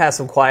 Dishonored has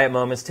some quiet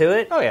moments to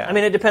it. Oh, yeah. I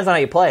mean, it depends on how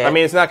you play it. I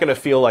mean, it's not going to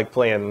feel like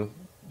playing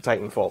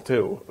Titanfall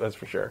 2, that's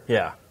for sure.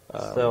 Yeah.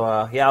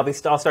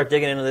 I'll start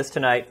digging into this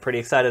tonight. Pretty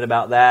excited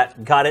about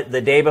that. Got it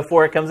the day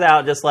before it comes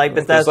out, just like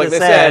Bethesda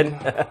said.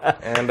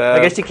 And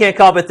I guess you can't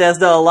call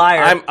Bethesda a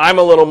liar. I'm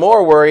a little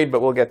more worried,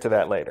 but we'll get to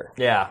that later.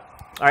 Yeah.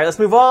 All right, let's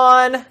move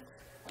on.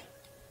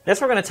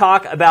 Next, we're going to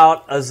talk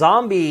about a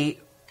zombie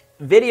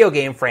video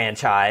game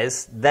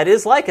franchise that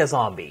is like a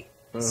zombie.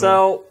 Mm-hmm.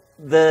 So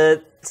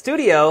the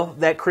studio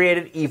that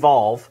created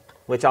Evolve,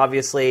 which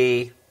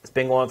obviously has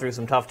been going through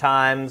some tough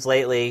times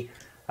lately,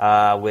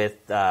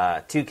 with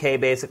 2K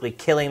basically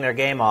killing their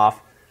game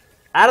off.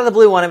 Out of the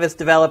blue, one of its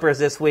developers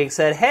this week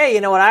said, hey,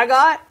 you know what I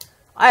got?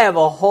 I have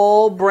a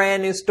whole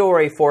brand new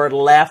story for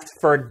Left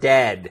 4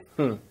 Dead.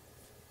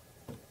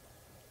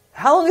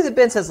 How long has it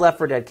been since Left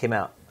 4 Dead came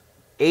out?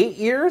 8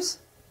 years?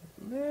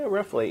 Yeah,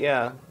 roughly,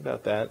 yeah,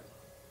 about that.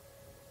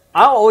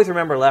 I'll always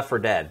remember Left 4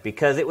 Dead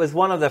because it was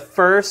one of the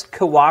first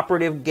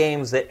cooperative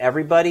games that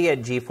everybody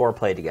at G4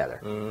 played together.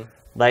 Mm-hmm.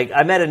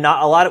 I met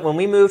a lot of when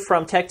we moved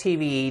from Tech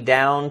TV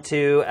down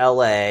to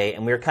LA,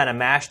 and we were kind of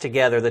mashed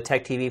together, the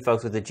Tech TV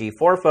folks with the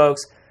G4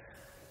 folks.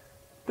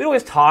 We'd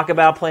always talk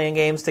about playing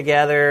games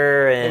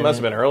together. And it must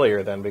have been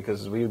earlier then,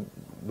 because we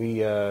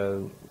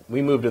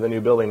moved to the new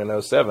building in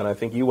 2007. I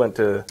think you went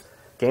to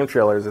Game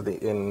Trailers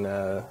in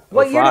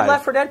What year did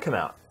Left 4 Dead come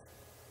out?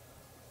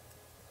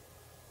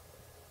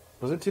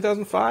 Was it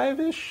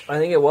 2005-ish? I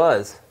think it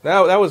was.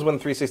 No, that was when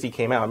 360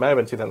 came out. It might have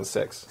been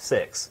 2006.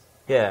 6.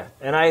 Yeah,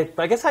 and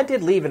I guess I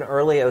did leave in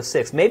early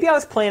 2006. Maybe I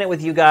was playing it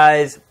with you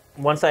guys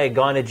once I had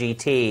gone to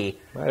GT.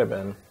 Might have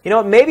been. You know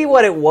what? Maybe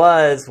what it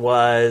was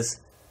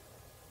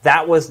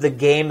that was the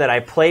game that I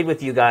played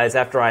with you guys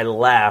after I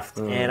left,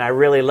 and I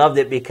really loved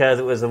it because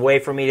it was a way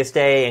for me to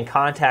stay in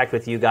contact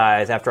with you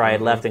guys after I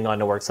had left and gone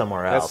to work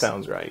somewhere else. That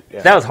sounds right.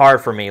 Yeah. That was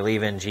hard for me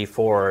leaving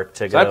G4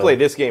 to go. I played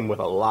this game with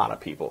a lot of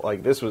people.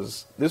 This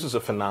was a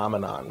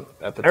phenomenon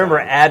at the time. I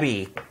remember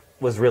Abby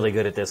was really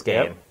good at this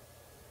game. Yep.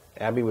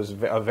 Abby was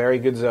a very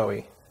good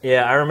Zoe.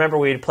 Yeah, I remember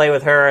we'd play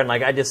with her, and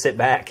I'd just sit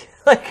back,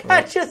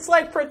 I just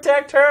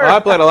protect her. Well, I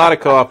played a lot of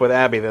co-op with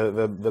Abby.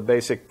 The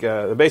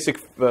basic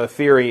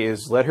theory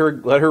is let her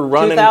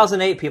run.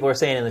 2008, people are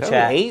saying in the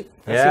chat.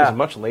 2008? That seems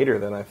much later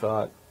than I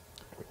thought.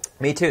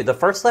 Me too. The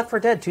first Left 4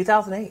 Dead,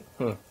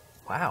 2008.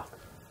 Wow.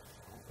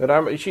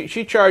 But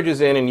she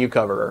charges in and you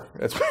cover her.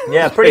 That's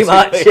pretty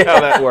much how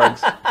that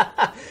works.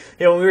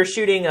 When we were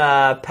shooting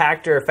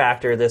Pactor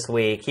Factor this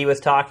week, he was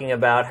talking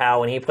about how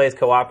when he plays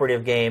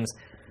cooperative games,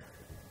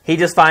 he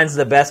just finds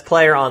the best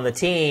player on the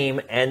team,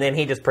 and then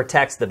he just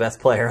protects the best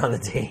player on the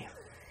team.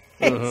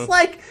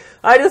 It's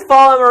I just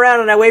follow him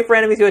around, and I wait for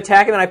enemies to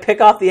attack him, and I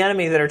pick off the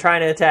enemies that are trying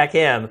to attack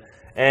him.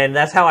 And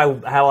that's how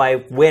I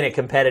win at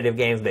competitive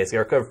games, basically,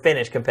 or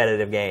finish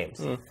competitive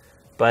games.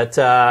 But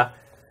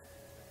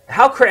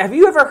have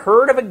you ever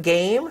heard of a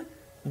game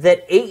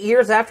that 8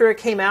 years after it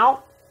came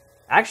out?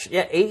 Actually,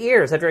 8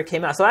 years after it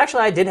came out. So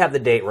actually, I did have the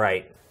date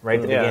right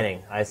at the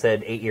beginning. I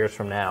said 8 years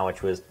from now,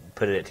 which was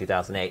put it at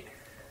 2008.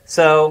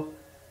 So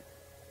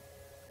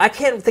I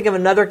can't think of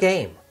another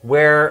game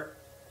where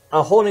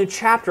a whole new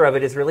chapter of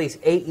it is released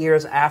 8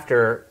 years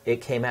after it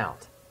came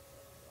out.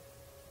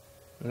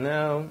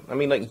 No, I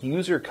mean like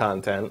user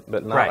content,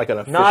 but not Right. like an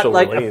official Not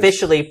like release.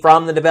 officially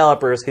from the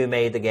developers who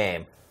made the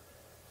game.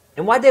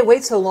 And why'd they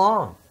wait so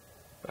long?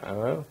 I don't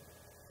know.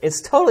 It's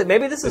totally...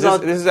 Maybe this is...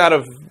 This is out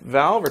of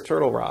Valve or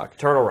Turtle Rock?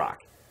 Turtle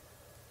Rock.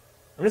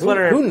 I'm just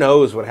wondering... Who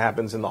knows what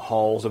happens in the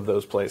halls of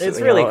those places? It's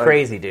really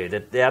crazy,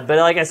 dude. Yeah, but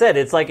like I said,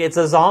 it's like it's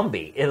a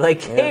zombie. It like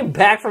came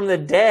back from the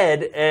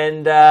dead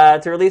and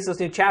to release this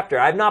new chapter.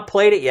 I've not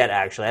played it yet,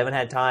 actually. I haven't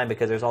had time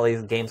because there's all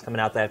these games coming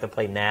out that I have to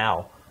play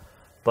now.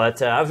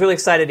 But I was really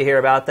excited to hear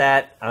about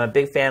that. I'm a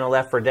big fan of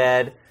Left 4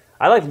 Dead.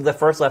 I like the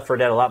first Left 4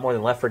 Dead a lot more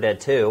than Left 4 Dead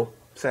 2.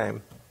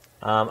 Same.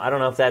 I don't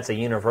know if that's a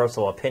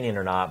universal opinion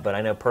or not, but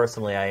I know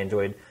personally I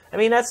enjoyed... I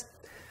mean, that's...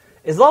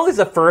 As long as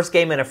the first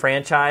game in a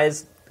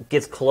franchise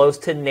gets close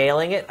to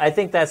nailing it, I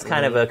think that's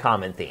kind of a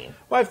common theme.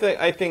 Well,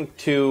 I think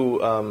too,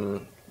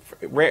 and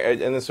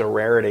this is a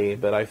rarity,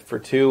 but for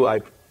 2,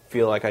 I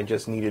feel like I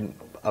just needed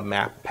a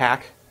map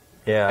pack.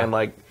 Yeah. And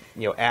like,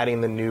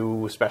 adding the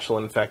new special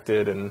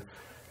infected and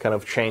kind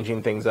of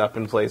changing things up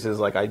in places,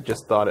 like I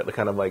just thought it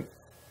kind of like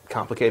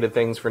complicated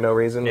things for no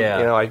reason.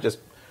 Yeah.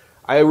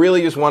 I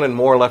really just wanted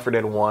more Left 4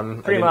 Dead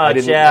 1. Pretty I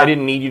much, yeah. I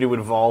didn't need you to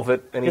evolve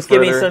it any Just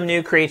further. give me some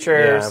new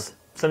creatures,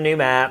 some new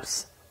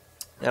maps.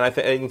 And I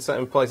think in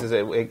some places,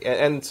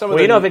 and some of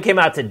Well, if it came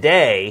out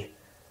today,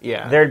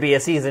 there'd be a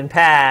season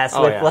pass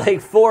with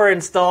like 4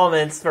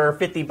 installments for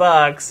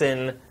 $50,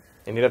 and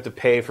you'd have to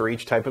pay for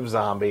each type of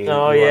zombie.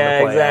 Oh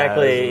yeah,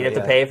 exactly. You have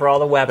to pay for all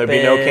the weapons.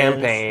 There'd be no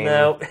campaign.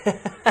 Nope.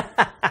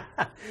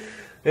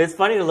 It's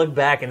funny to look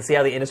back and see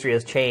how the industry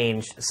has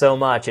changed so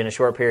much in a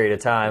short period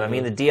of time. I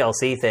mean, the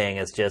DLC thing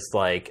is just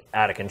like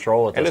out of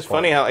control at this point. And it's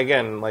funny how,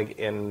 again, like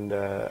in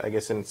I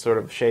guess in sort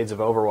of shades of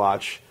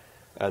Overwatch,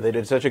 they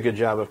did such a good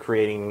job of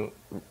creating,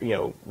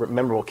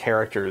 memorable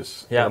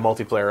characters in a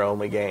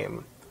multiplayer-only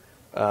game.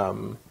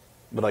 But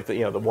like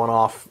the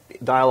one-off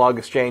dialogue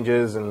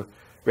exchanges and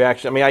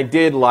reaction. I mean, I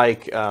did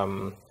like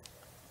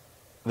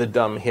the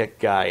dumb hick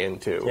guy in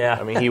 2. Yeah.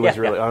 I mean, he was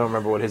really. I don't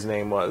remember what his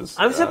name was.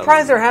 I'm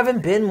surprised there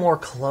haven't been more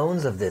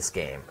clones of this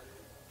game.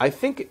 I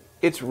think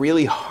it's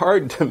really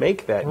hard to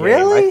make that game.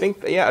 Really? I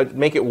think,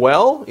 make it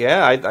well.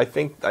 Yeah, I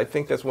think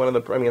that's one of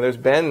the. I mean, there's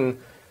been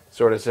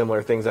sort of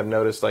similar things I've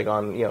noticed, like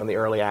on in the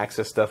early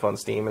access stuff on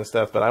Steam and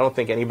stuff. But I don't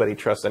think anybody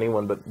trusts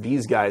anyone but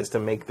these guys to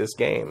make this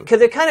game.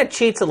 Because it kind of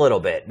cheats a little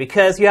bit,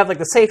 because you have like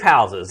the safe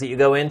houses that you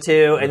go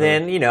into, and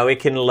then it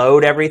can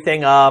load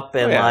everything up,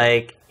 and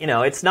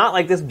it's not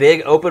like this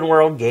big open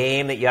world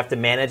game that you have to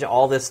manage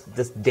all this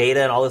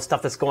data and all this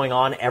stuff that's going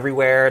on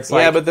everywhere. It's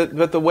like,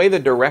 but the way the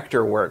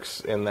director works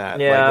in that,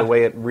 like the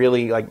way it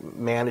really like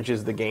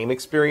manages the game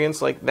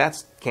experience, like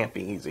that can't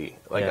be easy.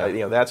 Like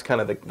that's kind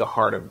of the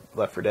heart of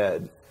Left 4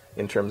 Dead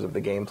in terms of the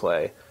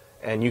gameplay.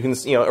 And you can,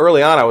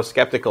 early on I was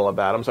skeptical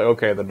about it. I'm like,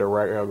 okay, the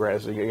director,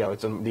 it's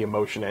the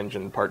emotion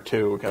engine part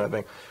 2 kind of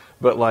thing.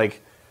 But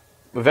like,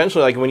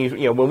 eventually, like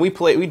when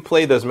we'd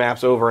play those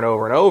maps over and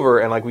over and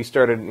over, and like we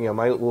started,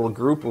 my little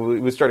group, we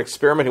would start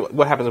experimenting.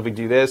 What happens if we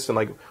do this? And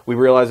like we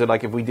realized that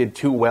like if we did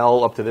too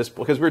well up to this,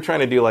 because we were trying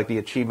to do like the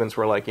achievements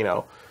where like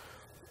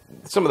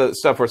some of the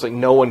stuff where it's like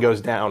no one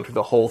goes down through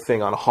the whole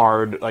thing on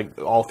hard,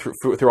 like all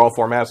through all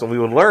 4 maps, and we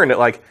would learn that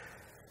like,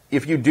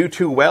 if you do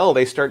too well,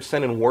 they start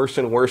sending worse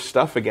and worse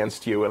stuff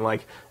against you, and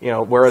like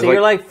whereas so you're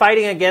like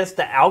fighting against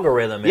the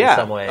algorithm in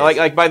some ways.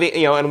 Like by the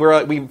and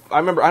we're like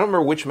I don't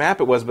remember which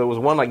map it was, but it was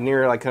one like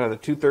near like kind of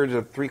the 2/3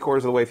 or 3/4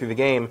 of the way through the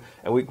game,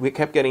 and we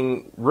kept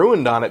getting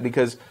ruined on it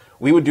because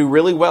we would do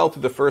really well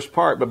through the first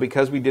part, but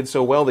because we did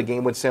so well, the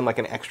game would send like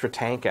an extra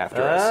tank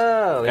after us.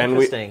 Oh,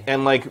 interesting.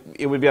 And like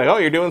it would be like, oh,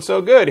 you're doing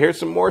so good. Here's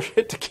some more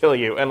shit to kill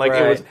you, and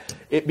like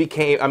it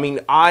became. I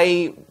mean,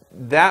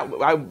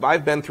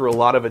 I've been through a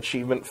lot of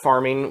achievement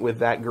farming with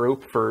that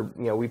group for,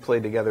 we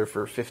played together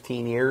for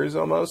 15 years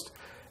almost.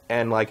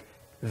 And like,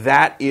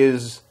 that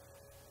is,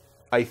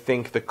 I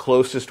think, the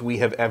closest we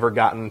have ever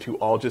gotten to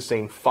all just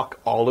saying,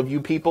 fuck all of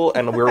you people,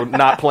 and we're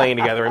not playing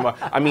together anymore.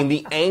 I mean,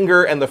 the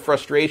anger and the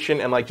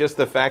frustration and like just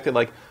the fact that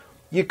like,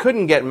 you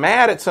couldn't get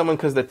mad at someone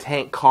because the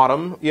tank caught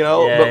him,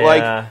 but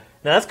like...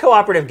 Now, that's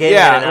cooperative gaming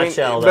in a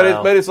nutshell,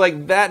 though. But it's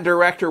like that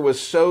director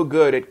was so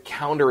good at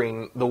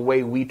countering the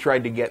way we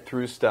tried to get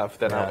through stuff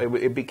that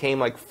it became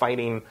like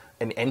fighting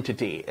an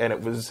entity, and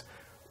it was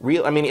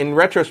real. I mean, in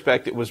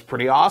retrospect, it was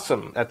pretty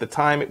awesome. At the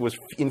time, it was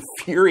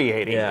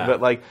infuriating. Yeah.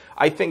 But like,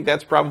 I think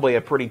that's probably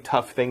a pretty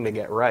tough thing to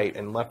get right,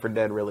 and Left 4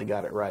 Dead really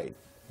got it right.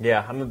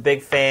 Yeah, I'm a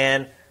big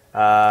fan.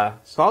 So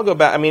I'll go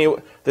back. I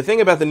mean, the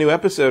thing about the new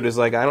episode is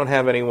like I don't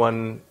have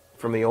anyone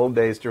from the old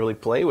days to really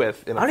play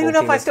with. I don't even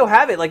know if I still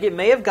have it. Like, it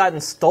may have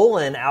gotten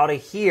stolen out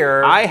of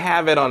here. I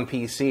have it on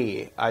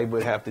PC. I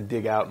would have to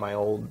dig out my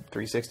old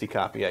 360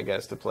 copy, I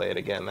guess, to play it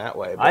again that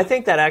way. But I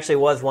think that actually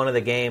was one of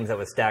the games that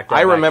was stacked up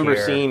I remember back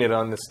here. seeing it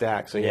on the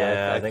stack. So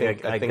yeah, I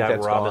think I got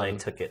that's robbed gone. and I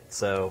took it.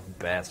 So,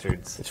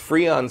 bastards. It's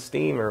free on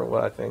Steam, or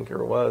what I think,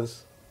 or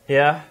was.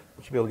 Yeah.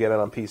 You should be able to get it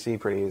on PC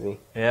pretty easy.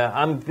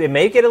 Yeah, it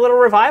may get a little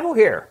revival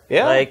here.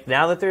 Yeah. Like,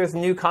 now that there's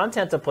new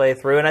content to play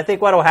through, and I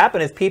think what will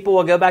happen is people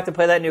will go back to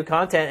play that new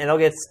content, and they'll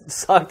get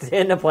sucked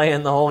into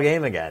playing the whole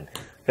game again.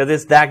 because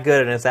it's that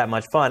good and it's that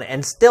much fun.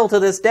 And still to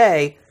this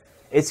day,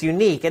 it's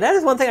unique. And that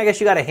is one thing I guess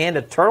you got to hand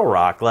to Turtle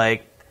Rock.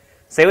 Like,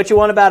 say what you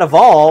want about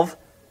Evolve,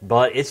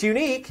 but it's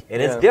unique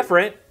and it's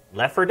different.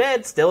 Left 4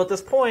 Dead, still at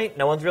this point,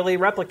 no one's really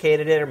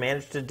replicated it or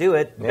managed to do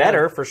it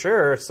better for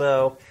sure.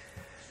 So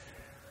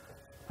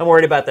I'm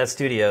worried about that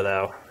studio,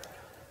 though.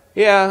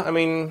 Yeah, I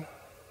mean,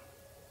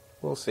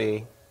 we'll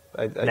see.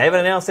 They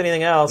haven't announced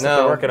anything else that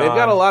they're working on. They've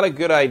got a lot of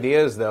good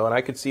ideas, though, and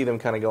I could see them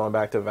kind of going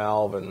back to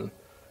Valve,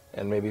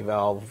 and maybe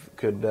Valve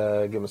could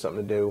give them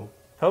something to do.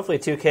 Hopefully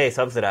 2K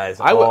subsidized.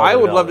 I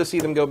would love to see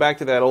them go back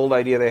to that old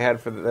idea they had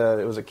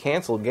for it was a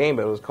canceled game,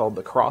 but it was called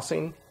The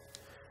Crossing.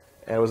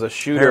 And it was a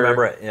shooter. I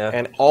remember it, yeah.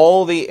 And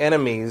all the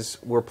enemies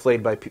were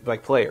played by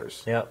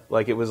players. Yep.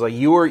 Like, it was like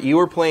you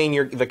were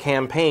playing the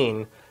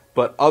campaign,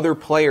 but other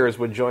players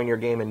would join your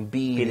game and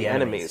be the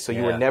enemies. So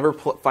you were never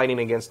fighting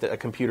against a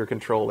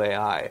computer-controlled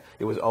AI.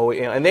 It was always,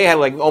 and they had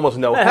like almost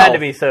no health. It had to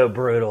be so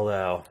brutal,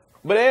 though.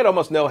 But they had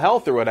almost no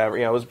health or whatever.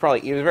 You know, it was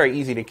very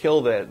easy to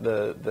kill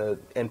the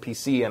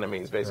NPC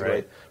enemies, basically.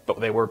 Right.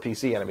 But they were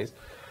PC enemies.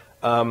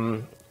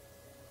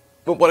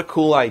 But what a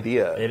cool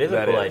idea. It is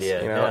a cool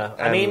idea, you know?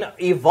 I mean,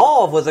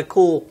 Evolve was a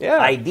cool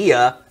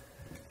idea.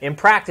 In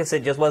practice,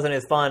 it just wasn't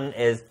as fun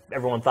as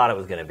everyone thought it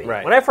was going to be.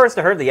 Right. When I first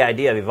heard the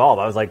idea of Evolve,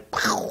 I was like,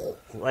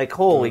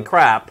 holy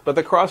crap. But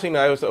The Crossing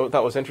I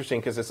thought was interesting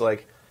because it's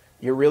like,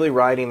 you're really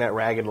riding that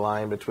ragged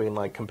line between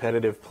like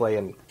competitive play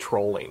and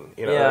trolling.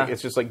 You know, like,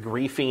 it's just like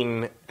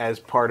griefing as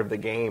part of the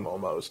game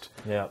almost.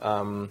 Yeah.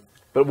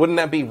 But wouldn't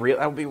that be real?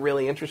 That would be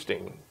really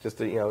interesting. Just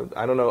to, you know,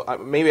 I don't know.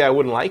 Maybe I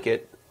wouldn't like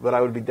it, but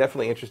I would be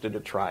definitely interested to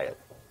try it.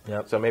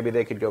 Yep. So maybe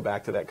they could go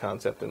back to that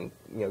concept and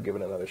give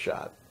it another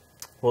shot.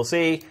 We'll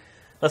see.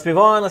 Let's move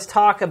on. Let's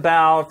talk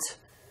about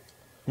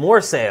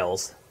more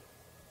sales.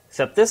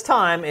 Except this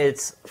time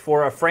it's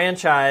for a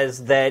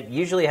franchise that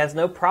usually has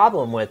no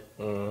problem with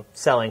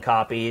selling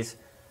copies.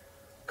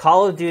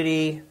 Call of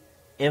Duty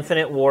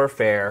Infinite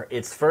Warfare,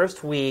 its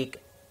first week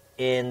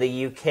in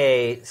the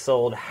UK,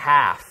 sold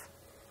half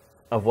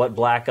of what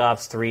Black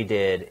Ops 3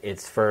 did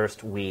its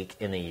first week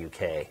in the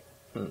UK.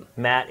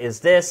 Matt, is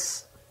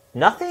this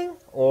nothing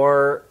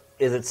or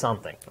is it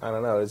something? I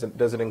don't know.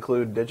 Does it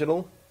include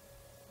digital?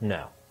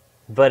 No.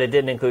 But it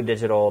didn't include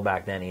digital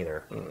back then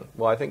either.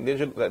 Well, I think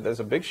there's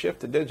a big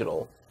shift to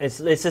digital. It's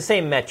the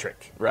same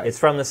metric. Right. It's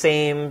from the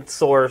same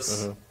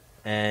source,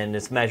 and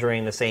it's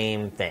measuring the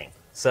same thing.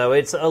 So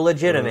it's a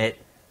legitimate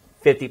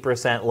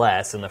 50%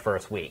 less in the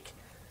first week.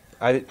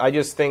 I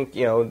just think,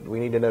 we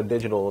need to know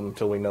digital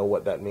until we know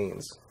what that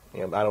means.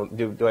 Do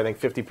I think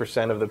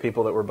 50% of the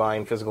people that were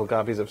buying physical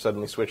copies have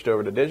suddenly switched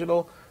over to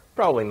digital?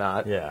 Probably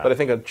not. Yeah. But I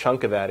think a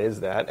chunk of that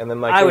is that. And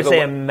then I would say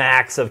a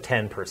max of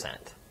 10%.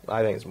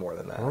 I think it's more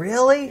than that.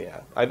 Really?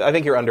 Yeah. I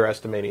think you're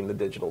underestimating the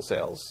digital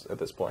sales at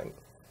this point.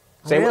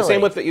 Same Really?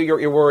 with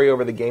your worry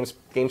over the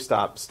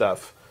GameStop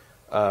stuff.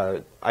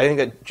 I think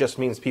that just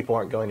means people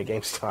aren't going to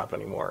GameStop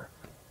anymore.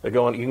 They're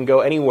going. You can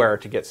go anywhere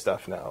to get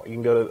stuff now. You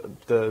can go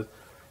to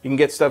you can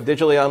get stuff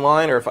digitally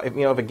online, or if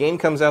a game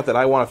comes out that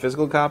I want a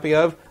physical copy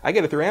of, I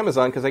get it through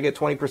Amazon because I get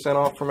 20%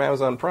 off from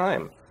Amazon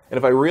Prime. And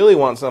if I really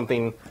want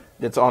something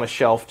that's on a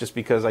shelf just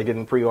because I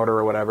didn't pre-order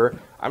or whatever,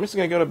 I'm just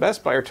going to go to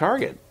Best Buy or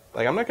Target.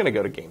 Like, I'm not going to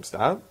go to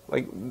GameStop.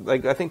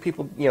 Like I think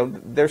people,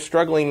 they're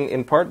struggling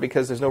in part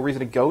because there's no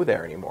reason to go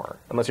there anymore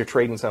unless you're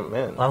trading something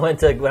in.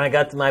 When I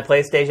got to my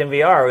PlayStation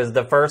VR, it was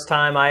the first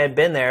time I had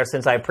been there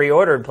since I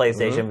pre-ordered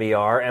PlayStation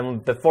VR,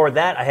 and before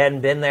that, I hadn't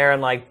been there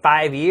in like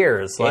 5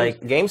 years.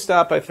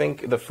 GameStop, I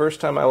think the first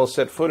time I will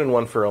set foot in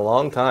one for a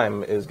long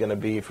time is going to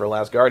be for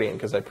Last Guardian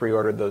because I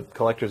pre-ordered the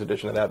collector's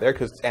edition of that there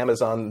because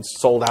Amazon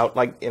sold out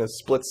like in a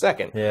split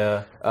second.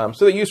 Yeah.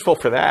 So they're useful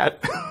for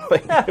that,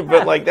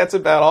 but that's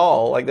about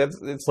all.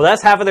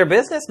 That's half of their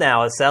business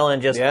now is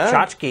selling just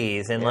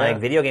tchotchkes and like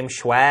video game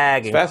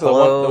swag and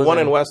clothes. The one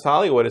in West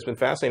Hollywood has been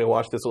fascinating to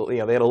watch. This, they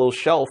had a little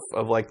shelf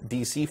of like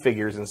DC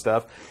figures and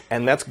stuff,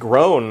 and that's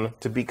grown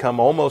to become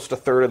almost a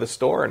third of the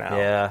store now.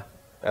 Yeah,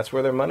 that's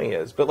where their money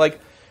is. But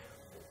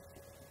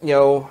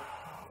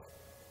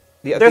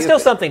there's still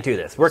something to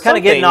this. We're kind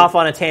of getting off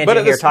on a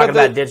tangent here, talking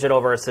about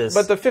digital versus.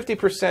 But the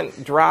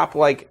 50% drop,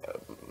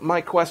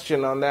 my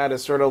question on that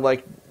is sort of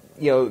like.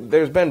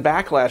 There's been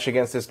backlash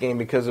against this game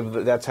because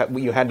of that's how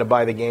you had to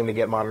buy the game to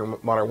get Modern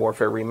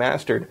Warfare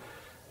Remastered.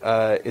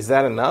 Is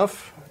that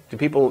enough? Do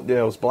people,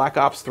 is Black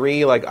Ops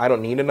 3, I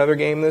don't need another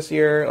game this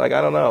year? I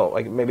don't know.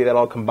 Maybe that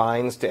all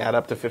combines to add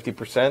up to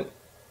 50%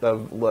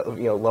 of,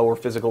 lower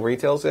physical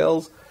retail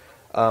sales.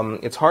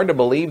 It's hard to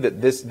believe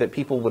that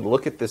people would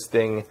look at this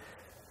thing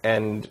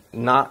and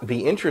not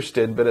be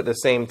interested, but at the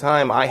same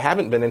time, I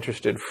haven't been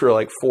interested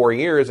for 4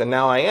 years, and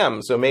now I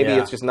am. So maybe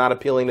it's just not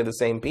appealing to the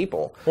same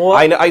people. Well,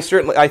 I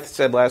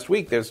said last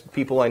week, there's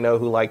people I know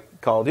who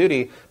like Call of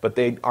Duty, but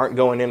they aren't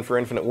going in for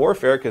Infinite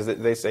Warfare because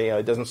they say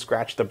it doesn't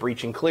scratch the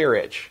breach and clear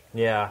itch.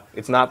 Yeah.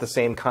 It's not the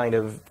same kind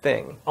of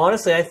thing.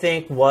 Honestly, I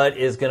think what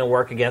is going to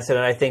work against it,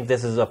 and I think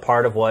this is a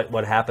part of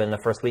what happened the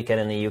first weekend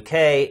in the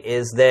UK,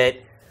 is that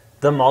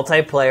the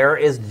multiplayer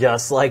is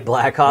just like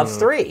Black Ops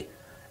 3.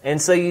 And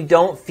so you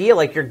don't feel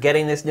like you're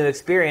getting this new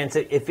experience.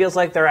 It feels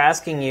like they're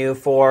asking you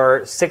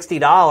for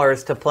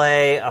 $60 to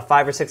play a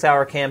 5 or 6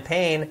 hour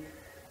campaign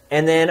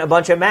and then a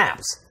bunch of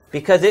maps.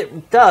 Because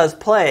it does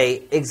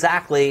play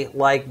exactly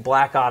like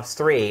Black Ops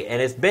 3.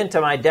 And it's been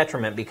to my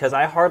detriment because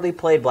I hardly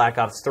played Black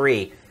Ops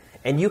 3.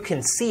 And you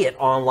can see it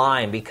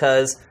online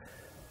because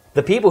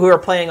the people who are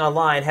playing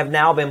online have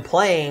now been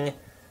playing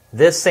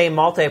this same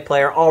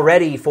multiplayer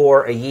already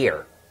for a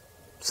year.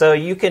 So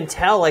you can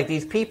tell, like,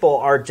 these people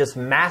are just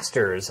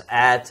masters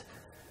at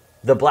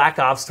the Black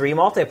Ops 3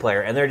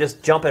 multiplayer, and they're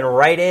just jumping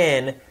right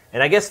in,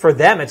 and I guess for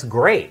them it's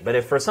great, but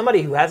if for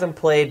somebody who hasn't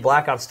played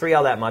Black Ops 3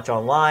 all that much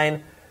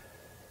online,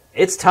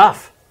 it's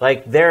tough.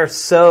 Like, they're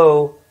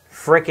so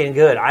freaking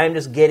good. I'm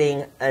just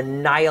getting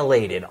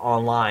annihilated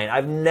online.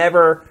 I've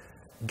never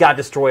got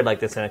destroyed like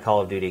this in a Call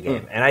of Duty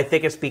game, and I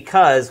think it's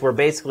because we're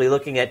basically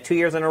looking at 2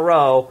 years in a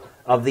row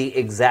of the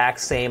exact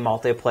same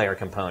multiplayer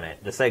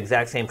component. The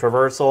exact same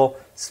traversal,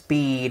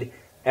 speed,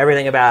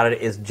 everything about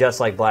it is just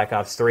like Black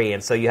Ops 3.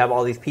 And so you have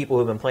all these people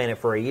who've been playing it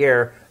for a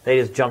year, they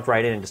just jumped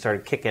right in and just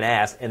started kicking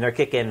ass, and they're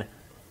kicking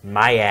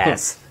my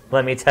ass.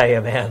 Let me tell you,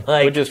 man.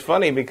 Like, which is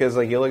funny because,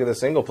 like, you look at the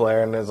single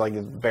player and it's like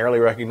it's barely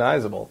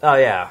recognizable. Oh,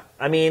 yeah.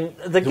 I mean,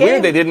 it's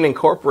weird they didn't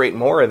incorporate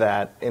more of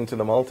that into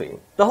the multi.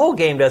 The whole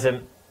game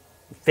doesn't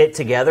fit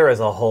together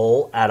as a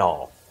whole at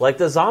all. Like,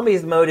 the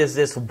zombies mode is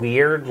this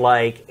weird,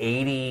 like,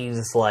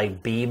 80s,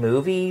 like,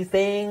 B-movie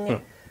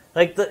thing.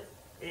 Like,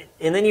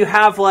 and then you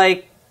have,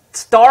 like,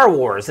 Star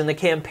Wars in the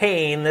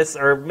campaign,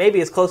 or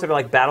maybe it's closer to,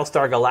 like,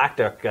 Battlestar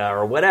Galactica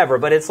or whatever,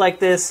 but it's like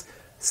this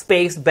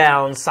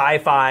space-bound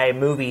sci-fi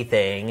movie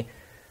thing.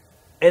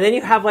 And then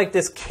you have, like,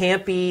 this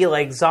campy,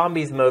 like,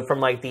 zombies mode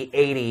from, like, the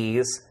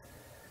 80s.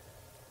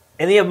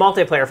 And then you have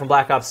multiplayer from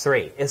Black Ops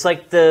 3. It's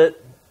like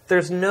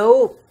there's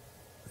no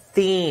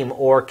theme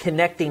or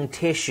connecting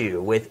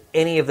tissue with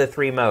any of the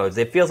three modes.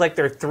 It feels like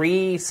they're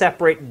three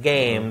separate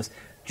games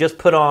just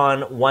put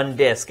on one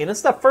disc. And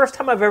it's the first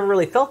time I've ever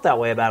really felt that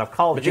way about a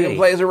Call of Duty. But you can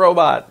play as a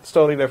robot. It's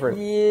totally different.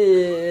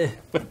 Yeah.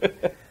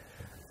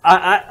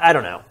 I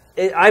don't know.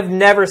 I've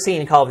never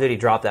seen Call of Duty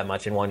drop that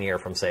much in 1 year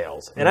from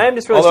sales. And I'm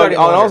just really starting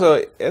to wonder.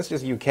 Also, it's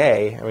just UK.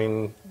 I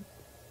mean,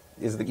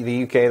 is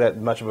the UK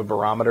that much of a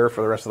barometer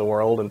for the rest of the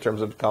world in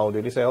terms of Call of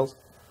Duty sales?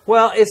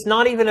 Well, it's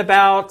not even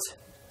about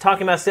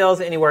talking about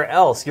sales anywhere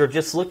else. You're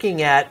just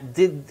looking at,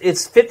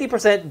 it's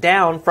 50%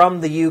 down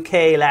from the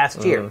UK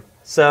last year.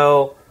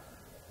 So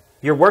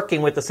you're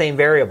working with the same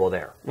variable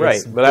there.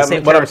 Right. But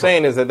what I'm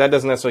saying is that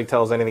doesn't necessarily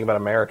tell us anything about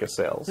America's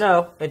sales.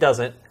 No, it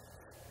doesn't.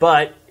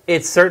 But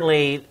it's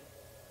certainly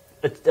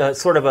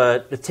sort of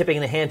a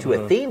tipping the hand to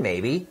a theme,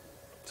 maybe.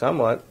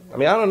 Somewhat. I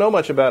mean, I don't know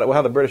much about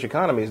how the British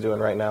economy is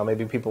doing right now.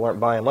 Maybe people aren't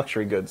buying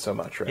luxury goods so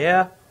much right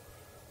now.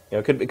 You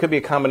know, it could be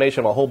a combination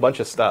of a whole bunch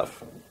of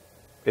stuff.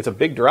 It's a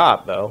big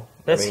drop, though.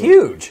 That's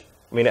huge.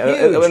 I mean,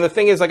 and the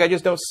thing is, like, I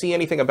just don't see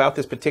anything about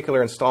this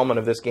particular installment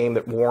of this game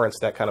that warrants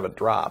that kind of a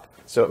drop.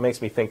 So it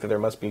makes me think that there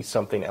must be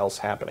something else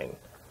happening,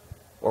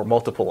 or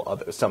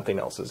something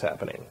else is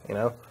happening. You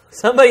know.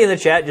 Somebody in the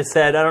chat just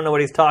said, "I don't know what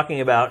he's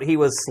talking about. He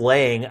was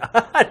slaying."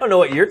 I don't know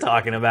what you're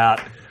talking about.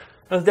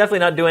 I was definitely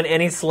not doing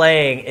any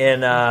slaying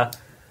in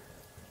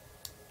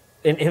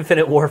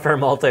Infinite Warfare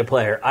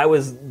multiplayer. I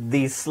was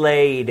the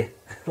slayed.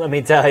 Let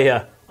me tell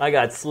you. I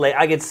got slayed.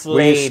 I get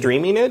slayed. Were you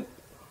streaming it?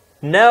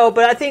 No,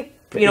 but I think,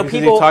 people... Is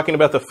he talking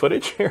about the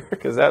footage here?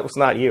 Because that was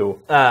not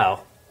you.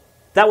 Oh.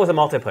 That was a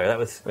multiplayer. That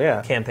was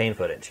campaign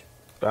footage.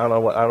 I don't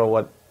know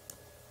what...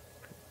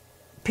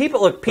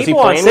 People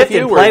on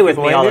Sifted play with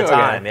me all the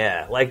time,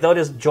 yeah. Like, they'll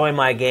just join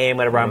my game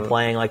whenever I'm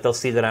playing. Like, they'll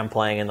see that I'm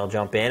playing and they'll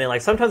jump in. And,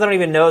 like, sometimes I don't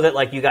even know that,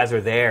 like, you guys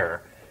are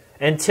there.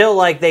 Until,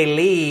 like, they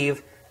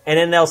leave... And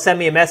then they'll send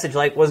me a message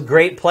like, "Was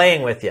great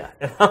playing with you."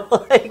 And I'm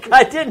like,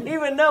 I didn't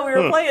even know we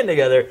were playing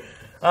together.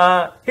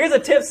 Here's a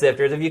tip,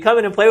 Sifters. If you come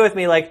in and play with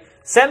me, like,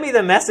 send me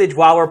the message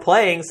while we're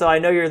playing so I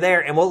know you're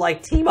there, and we'll,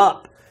 like, team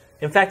up.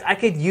 In fact, I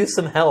could use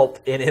some help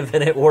in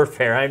Infinite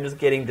Warfare. I'm just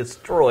getting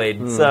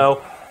destroyed.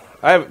 So,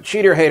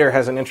 Cheater Hater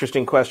has an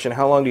interesting question.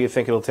 How long do you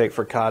think it'll take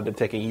for COD to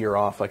take a year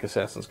off like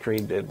Assassin's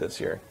Creed did this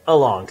year? A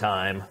long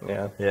time.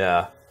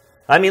 Yeah.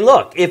 I mean,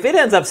 look, if it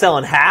ends up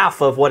selling half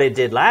of what it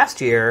did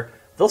last year...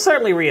 They'll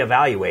certainly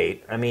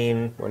reevaluate. I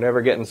mean... We're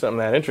never getting something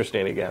that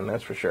interesting again,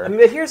 that's for sure. I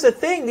mean, but here's the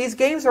thing. These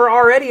games are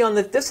already on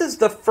the... This is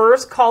the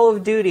first Call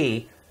of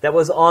Duty that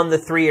was on the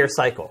 3-year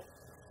cycle.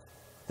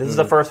 This is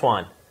the first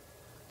one.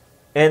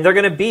 And they're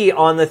going to be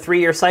on the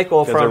 3-year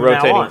cycle from now on. They're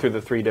rotating through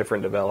the 3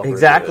 different developers.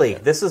 Exactly.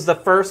 This is the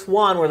first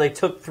one where they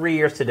took 3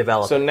 years to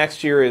develop. So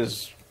next year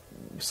is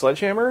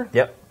Sledgehammer?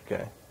 Yep.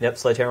 Okay. Yep,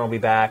 Sledgehammer will be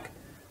back,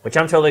 which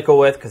I'm totally cool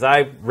with because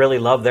I really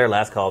loved their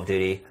last Call of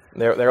Duty.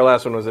 Their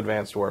last one was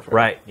Advanced Warfare.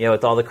 Right,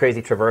 with all the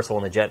crazy traversal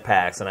and the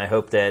jetpacks, and I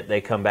hope that they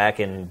come back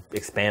and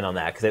expand on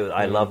that, because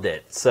I loved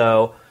it.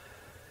 So,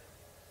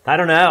 I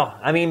don't know.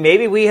 I mean,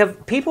 maybe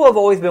people have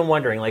always been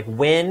wondering, like,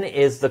 when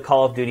is the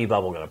Call of Duty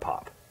bubble going to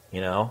pop,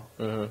 you know?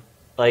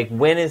 Like,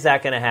 when is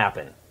that going to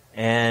happen?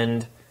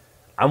 And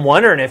I'm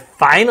wondering if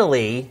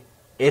finally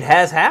it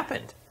has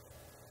happened.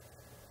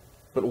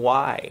 But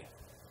why?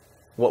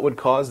 What would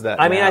cause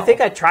that? I mean, now? I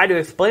think I tried to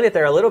explain it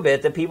there a little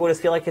bit, that people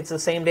just feel like it's the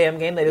same damn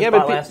game they just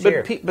bought last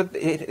year. But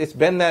it's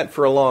been that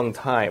for a long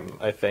time,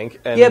 I think.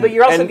 And, but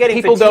you're also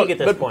getting fatigue at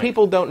this point. But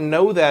people don't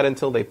know that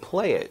until they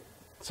play it.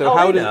 So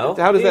how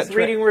does that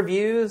reading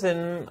reviews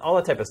and all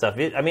that type of stuff.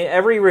 I mean,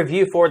 every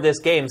review for this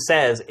game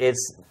says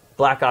it's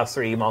Black Ops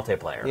 3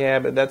 multiplayer. Yeah,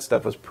 but that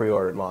stuff was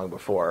pre-ordered long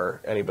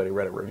before anybody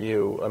read a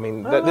review. I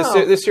mean,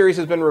 this series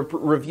has been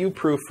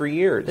review-proof for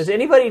years. Does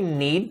anybody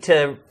need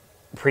to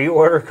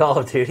pre-order Call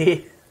of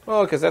Duty?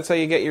 Well, because that's how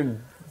you get your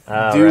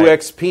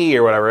XP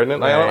or whatever, isn't it?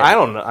 Right. I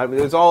don't know. I mean,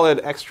 there's all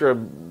that extra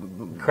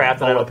crap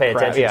that I don't pay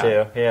attention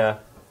to. Yeah.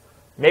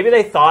 Maybe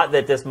they thought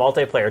that this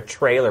multiplayer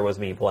trailer was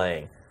me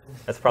playing.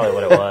 That's probably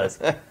what it was.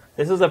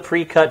 This is a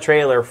pre-cut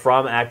trailer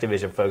from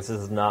Activision, folks. This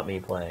is not me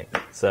playing.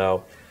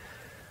 So,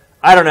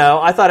 I don't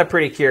know. I thought it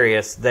pretty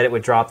curious that it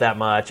would drop that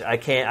much. I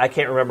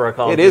can't remember a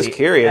Call of Duty. It is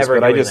curious,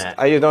 but I just that.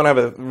 I don't have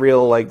a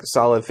real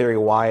solid theory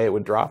why it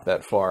would drop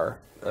that far,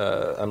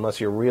 unless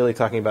you're really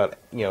talking about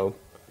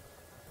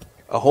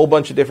a whole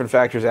bunch of different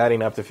factors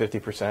adding up to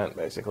 50%,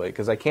 basically.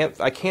 Because I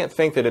can't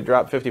think that it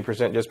dropped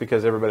 50% just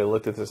because everybody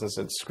looked at this and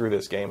said, "Screw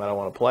this game, I don't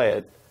want to play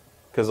it."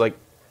 Because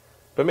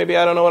but maybe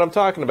I don't know what I'm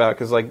talking about.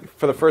 Because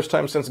for the first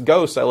time since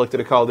Ghost, I looked at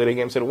a Call of Duty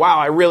game and said, "Wow,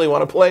 I really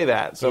want to play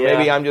that." So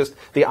maybe I'm just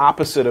the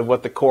opposite of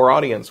what the core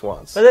audience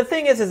wants. But the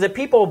thing is that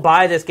people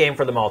buy this game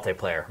for the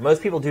multiplayer.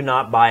 Most people do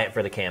not buy it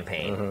for the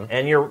campaign. Mm-hmm.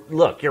 And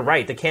you're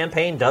right. The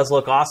campaign does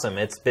look awesome.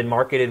 It's been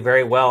marketed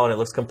very well, and it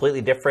looks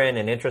completely different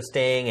and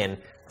interesting, and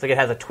it's like it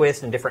has a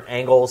twist and different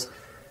angles.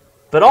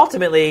 But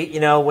ultimately,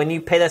 when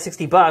you pay that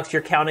 $60,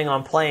 you're counting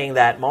on playing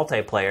that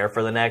multiplayer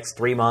for the next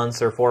 3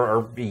 months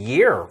or a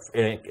year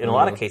in a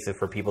lot of cases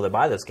for people that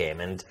buy this game.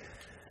 And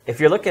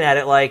if you're looking at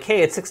it like,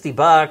 hey, it's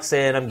 $60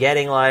 and I'm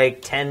getting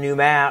 10 new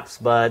maps,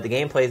 but the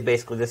gameplay is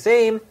basically the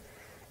same,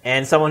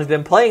 and someone who's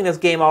been playing this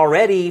game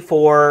already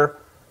for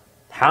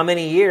how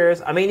many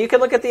years? I mean, you can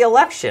look at the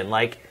election.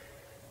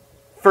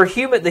 For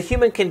the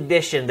human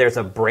condition, there's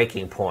a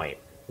breaking point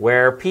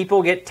where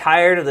people get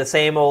tired of the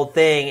same old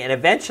thing, and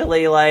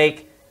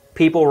eventually,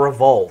 people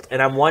revolt.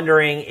 And I'm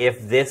wondering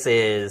if this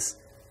is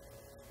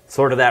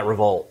sort of that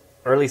revolt,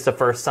 or at least the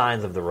first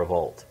signs of the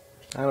revolt.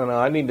 I don't know.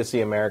 I need to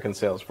see American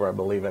sales before I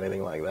believe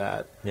anything like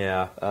that.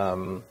 Yeah.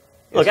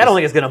 Look, I don't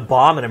think it's going to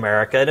bomb in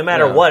America. No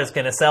matter what, it's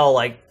going to sell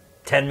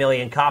 10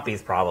 million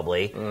copies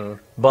probably.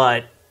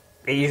 But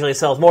it usually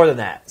sells more than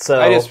that.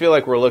 So I just feel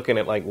like we're looking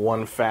at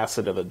one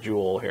facet of a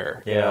jewel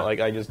here. Yeah.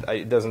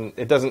 It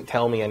doesn't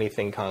tell me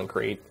anything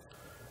concrete.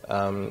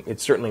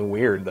 It's certainly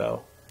weird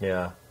though.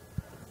 Yeah.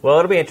 Well,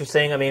 it'll be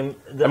interesting. I mean,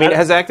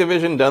 has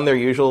Activision done their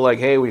usual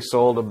hey, we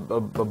sold a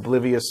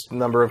oblivious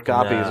number of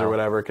copies or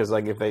whatever? Because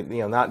if they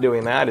not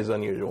doing that is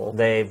unusual.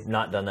 They've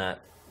not done that.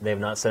 They've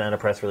not sent out a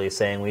press release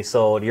saying we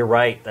sold. You're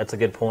right. That's a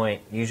good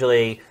point.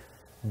 Usually,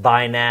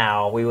 by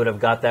now, we would have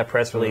got that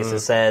press release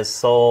that says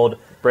sold.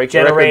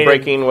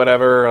 Breaking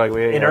whatever,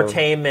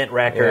 entertainment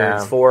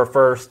records for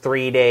first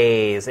 3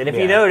 days. And if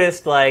you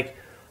noticed,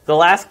 the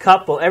last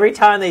couple, every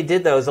time they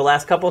did those, the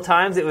last couple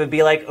times, it would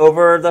be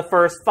over the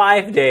first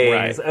 5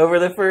 days, over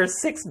the first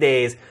 6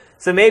 days.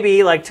 So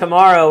maybe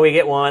tomorrow we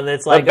get one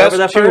that's over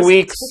the first 2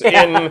 weeks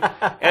in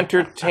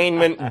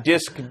entertainment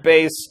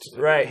disc-based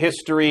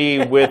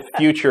history with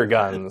future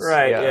guns.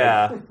 Right?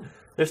 Yeah.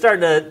 They're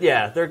starting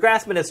to, they're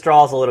grasping at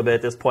straws a little bit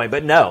at this point.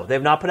 But no,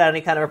 they've not put out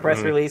any kind of a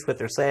press release with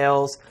their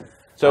sales.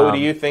 So do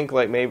you think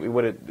maybe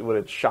would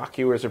it shock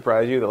you or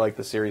surprise you that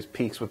the series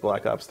peaks with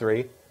Black Ops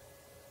 3?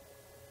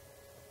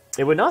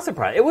 It would not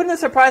surprise. It wouldn't have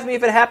surprised me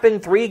if it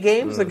happened 3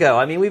 games ago.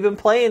 I mean, we've been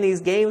playing these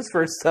games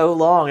for so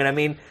long, and I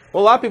mean, a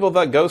lot of people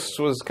thought Ghosts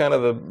was kind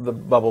of the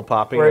bubble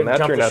popping, and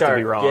that turned out to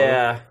be wrong.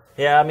 Yeah.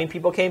 I mean,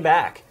 people came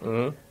back,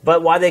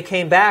 but why they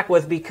came back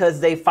was because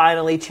they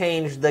finally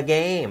changed the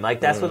game.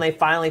 That's when they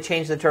finally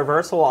changed the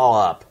traversal all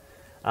up.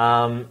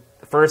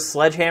 First,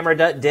 Sledgehammer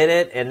did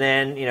it, and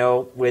then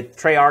with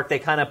Treyarch, they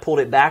kind of pulled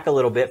it back a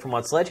little bit from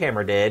what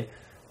Sledgehammer did,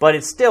 but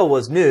it still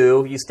was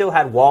new. You still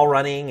had wall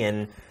running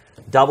and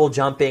double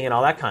jumping and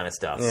all that kind of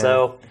stuff. Yeah.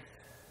 So,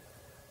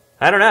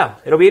 I don't know.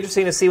 It'll be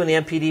interesting to see when the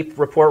MPD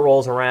report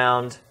rolls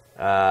around.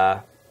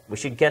 We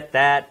should get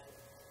that.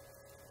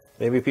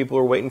 Maybe people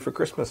are waiting for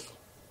Christmas.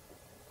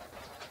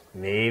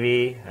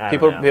 Maybe.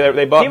 People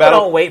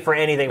don't wait for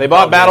anything. They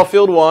bought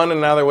Battlefield 1, and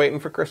now they're waiting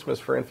for Christmas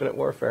for Infinite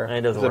Warfare. And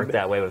it doesn't work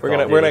that way with We're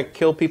going to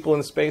kill people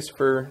in space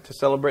to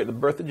celebrate the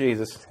birth of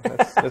Jesus.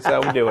 That's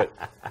how we do it.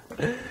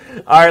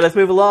 All right, let's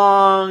move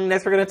along.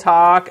 Next, we're going to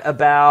talk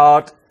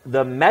about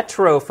the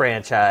Metro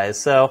franchise.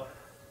 So,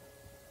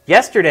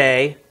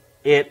 yesterday,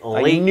 it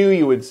leaked. I knew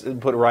you would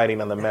put writing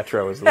on the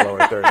Metro as the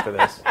lower third for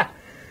this.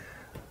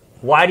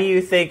 Why do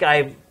you think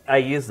I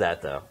use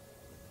that, though?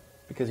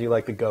 Because you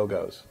like the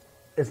Go-Go's.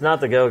 It's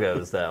not the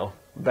Go-Go's, though.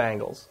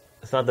 Bangles.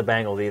 It's not the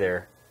Bangles,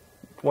 either.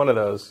 One of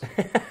those.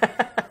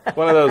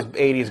 One of those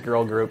 80s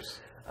girl groups.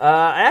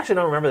 I actually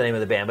don't remember the name of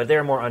the band, but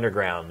they're more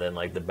underground than,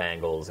 the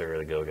Bangles or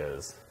the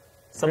Go-Go's.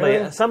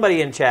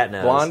 Somebody in chat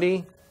knows.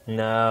 Blondie?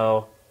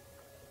 No.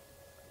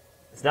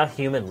 It's not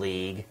Human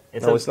League.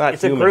 It's not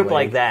It's a group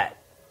like that.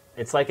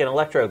 It's like an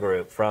electro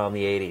group from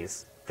the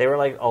 80s. They were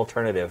like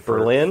alternative.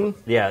 Berlin?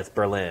 Yeah, it's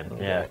Berlin.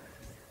 Okay. Yeah.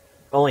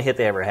 Only hit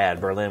they ever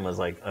had. Berlin was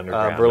like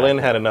underground. Berlin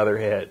had another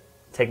hit.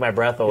 Take My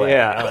Breath Away.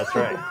 Yeah. Oh, that's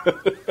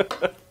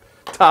right.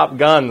 Top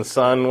Gun,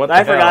 son. What the I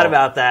hell? forgot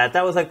about that.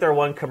 That was like their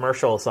one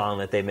commercial song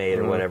that they made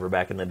or whatever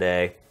back in the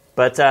day.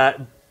 But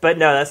no,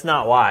 that's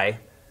not why.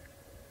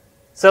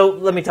 So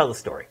let me tell the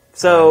story.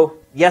 So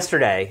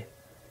yesterday,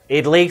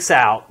 it leaks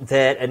out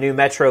that a new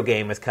Metro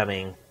game is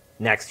coming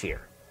next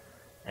year.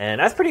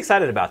 And I was pretty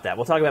excited about that.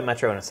 We'll talk about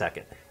Metro in a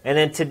second. And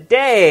then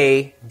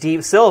today,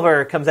 Deep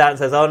Silver comes out and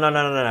says, oh,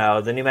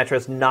 no. The new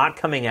Metro's not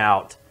coming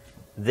out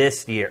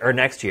this year, or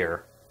next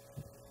year.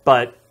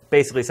 But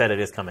basically said it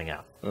is coming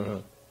out. Mm-hmm.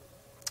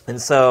 And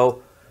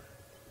so,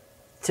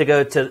 to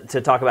go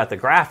to talk about the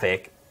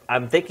graphic,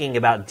 I'm thinking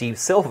about Deep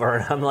Silver,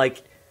 and I'm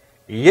like,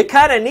 you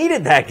kind of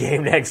needed that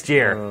game next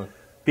year.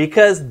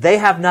 Because they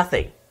have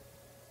nothing.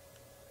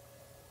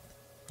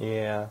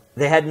 Yeah.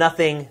 They had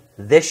nothing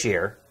this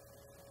year.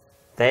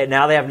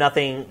 Now they have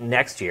nothing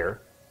next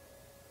year.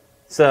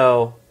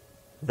 So,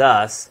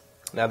 thus...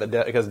 Now that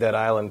because Dead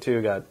Island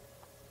 2 got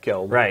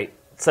killed. Right.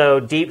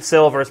 So, Deep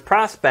Silver's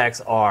prospects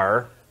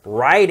are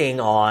riding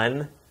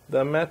on...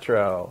 The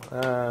Metro.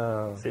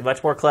 Oh. See,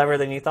 much more clever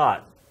than you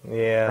thought.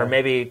 Yeah. Or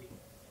maybe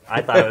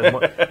I thought it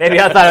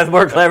was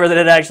more, more clever than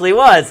it actually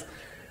was.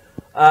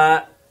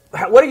 What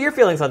are your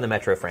feelings on the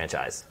Metro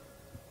franchise?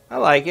 I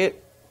like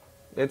it.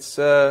 It's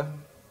I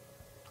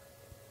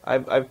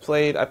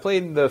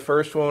played the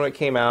first one when it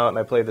came out, and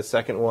I played the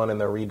second one in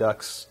the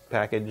Redux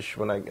package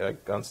when I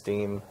on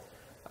Steam.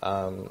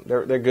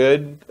 They're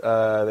good.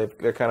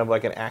 They're kind of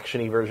like an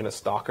actiony version of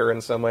Stalker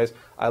in some ways.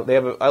 I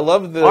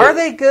love the. Are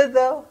they good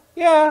though?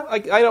 Yeah,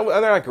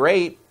 they're not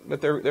great, but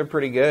they're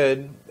pretty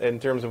good in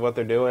terms of what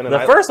they're doing. And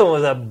the first one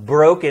was a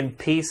broken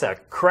piece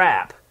of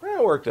crap.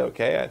 It worked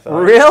okay, I thought.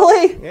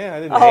 Really? Yeah, I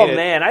didn't hate it. Oh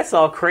man, I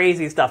saw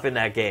crazy stuff in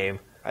that game.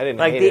 I didn't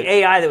like hate the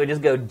it. AI that would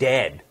just go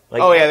dead.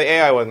 Like, oh yeah, the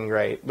AI wasn't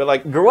great, but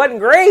like it wasn't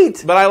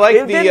great. But I like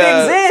it didn't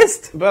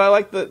exist. But I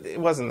like it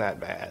wasn't that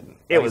bad.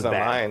 It was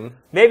bad. Mine.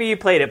 Maybe you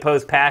played it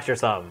post patch or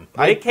something.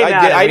 When it came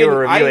out, and we were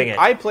reviewing it.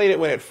 I played it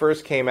when it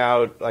first came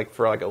out, like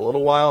for like a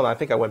little while, and I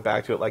think I went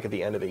back to it like at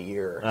the end of the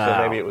year. So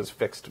maybe it was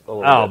fixed a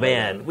little bit. Oh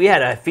man, we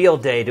had a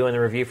field day doing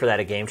the review for that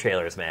at Game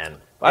Trailers, man.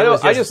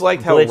 I just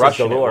liked how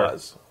Russian it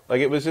was.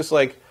 Like it was just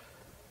like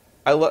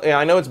I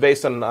know it's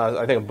based on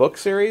I think a book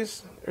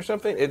series or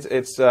something.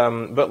 It's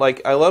but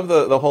like I love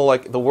the whole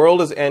like the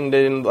world is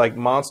ending, like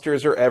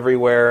monsters are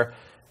everywhere,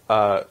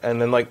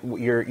 and then like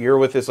you're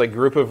with this like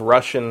group of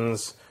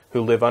Russians who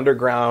live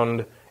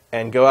underground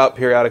and go out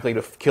periodically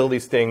to kill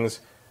these things,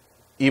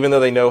 even though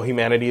they know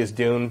humanity is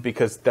doomed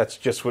because that's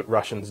just what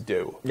Russians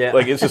do. Yeah.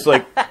 Like it's just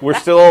like we're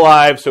still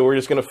alive, so we're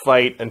just gonna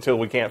fight until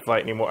we can't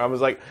fight anymore. I was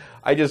like,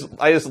 I just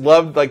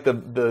loved like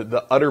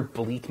the utter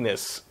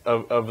bleakness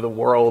of the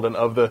world and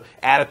of the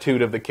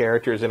attitude of the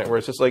characters in it, where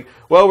it's just like,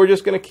 well, we're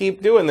just gonna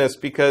keep doing this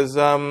because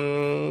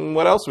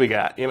what else we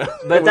got, you know?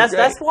 But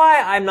that's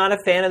why I'm not a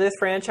fan of this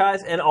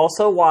franchise, and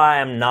also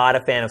why I'm not a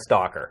fan of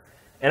Stalker.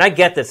 And I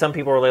get that some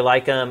people really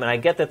like them, and I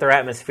get that they're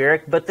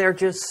atmospheric, but they're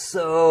just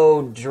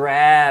so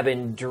drab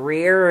and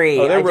dreary.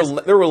 Oh,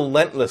 they're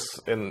relentless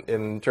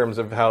in terms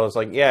of how it's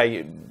like, yeah,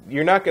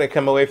 you're not going to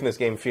come away from this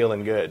game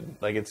feeling good.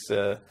 Like it's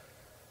a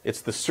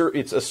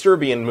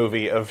Serbian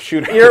movie of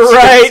shooters. You're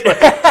right.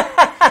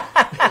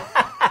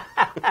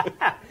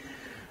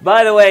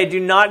 By the way, do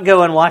not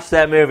go and watch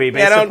that movie.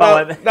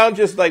 Don't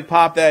just like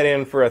pop that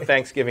in for a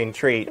Thanksgiving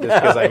treat just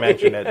because I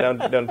mentioned it.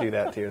 Don't do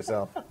that to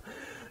yourself.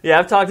 Yeah,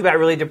 I've talked about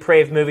really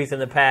depraved movies in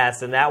the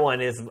past, and that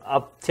one is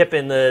up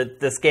tipping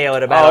the scale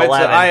at about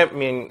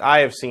 11. I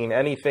have seen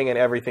anything and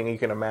everything you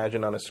can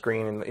imagine on a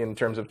screen in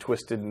terms of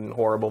twisted and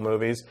horrible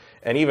movies,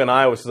 and even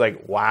I was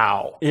like,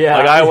 wow. Yeah.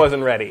 Like, I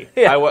wasn't ready.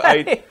 Yeah.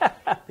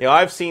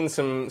 I've seen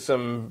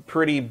some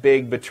pretty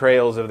big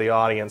betrayals of the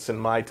audience in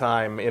my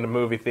time in a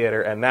movie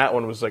theater, and that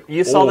one was like,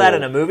 you saw that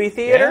in a movie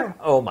theater?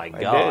 Yeah, oh my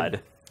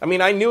God. I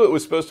mean, I knew it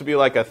was supposed to be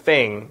like a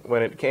thing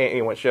when it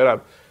came, when it showed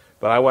up.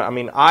 But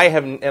I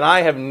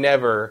have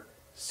never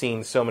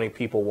seen so many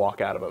people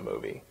walk out of a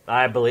movie.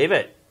 I believe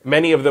it.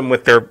 Many of them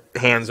with their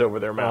hands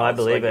over their mouths. Oh, I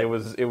believe it.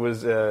 It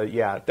was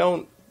yeah.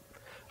 Don't.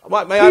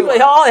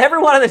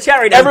 Everyone in the chat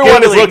right now.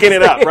 Everyone is looking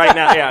it up right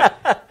now.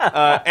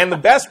 Yeah. And the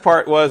best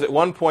part was at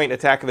one point,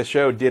 Attack of the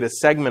Show did a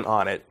segment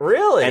on it.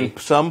 Really? And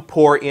some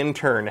poor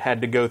intern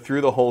had to go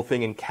through the whole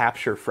thing and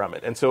capture from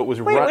it. And so it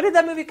was. Wait, when did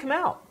that movie come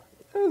out?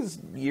 It was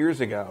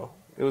years ago.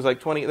 It was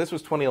like This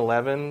was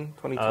 2011,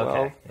 2012.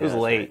 Okay. It was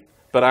late. Right.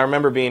 But I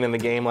remember being in the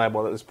game lab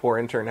while this poor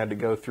intern had to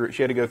go through.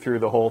 She had to go through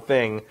the whole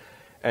thing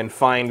and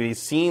find these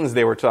scenes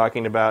they were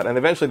talking about, and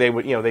eventually they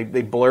would,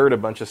 they blurred a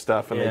bunch of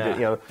stuff, and they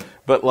did,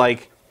 But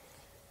like,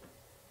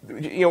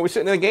 we're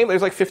sitting in the game.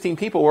 There's like 15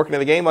 people working in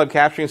the game lab,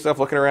 capturing stuff,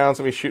 looking around,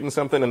 somebody shooting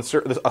something, and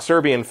a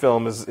Serbian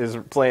film is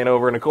playing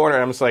over in a corner.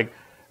 And I'm just like,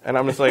 And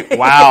I'm just like,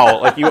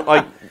 wow,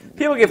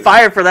 people get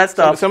fired for that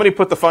stuff. Somebody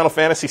put the Final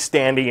Fantasy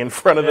standee in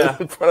front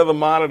of the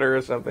monitor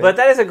or something. But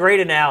that is a great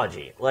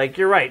analogy. Like,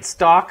 you're right.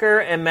 Stalker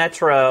and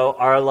Metro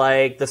are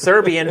like the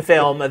Serbian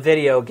film of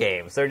video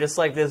games. They're just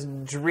like this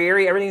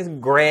dreary, everything's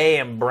gray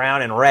and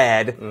brown and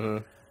red.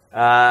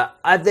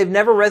 Mm-hmm. They've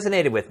never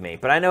resonated with me,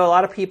 but I know a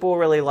lot of people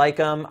really like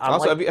them.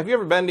 Also, have you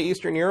ever been to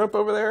Eastern Europe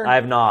over there? I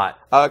have not.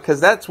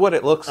 Because that's what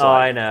it looks like. Oh,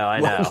 I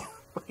know.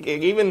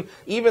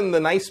 Even the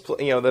nice, I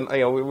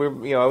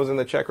was in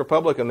the Czech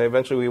Republic, and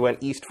eventually we went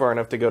east far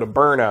enough to go to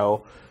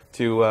Brno.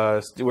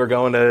 We're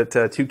going to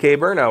 2K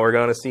Brno. We're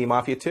going to see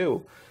Mafia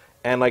 2,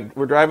 and like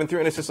we're driving through,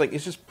 and it's like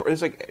and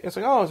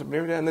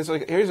there's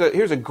like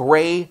here's a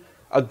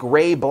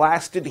gray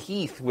blasted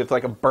heath with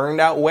like a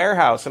burned out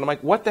warehouse, and I'm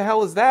like, what the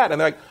hell is that?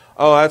 And they're like,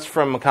 oh, that's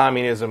from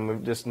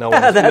communism. Just no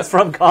one's that's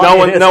from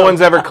communism. No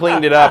one's ever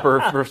cleaned it up or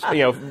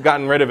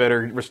gotten rid of it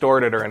or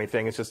restored it or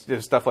anything. It's just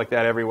there's stuff like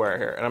that everywhere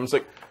here, and I'm just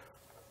like,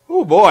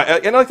 oh boy,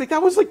 and I think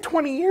that was like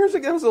 20 years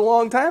ago. That was a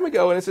long time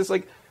ago, and it's just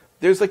like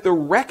there's like the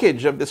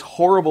wreckage of this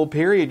horrible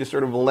period just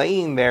sort of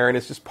laying there, and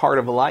it's just part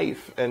of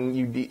life, and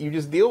you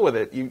just deal with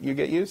it. You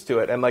get used to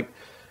it, and like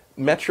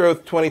Metro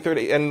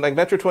 2030 and like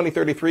Metro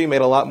 2033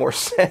 made a lot more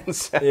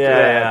sense.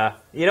 Yeah.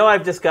 You know what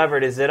I've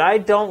discovered is that I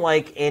don't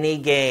like any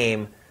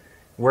game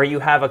where you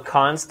have a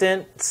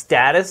constant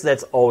status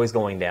that's always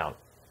going down.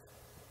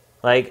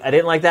 Like, I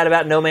didn't like that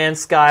about No Man's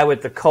Sky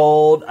with the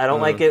cold. I don't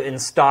like it in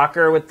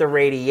Stalker with the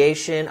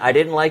radiation. I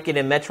didn't like it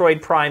in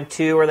Metroid Prime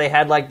 2 where they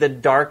had, like, the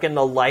dark and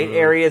the light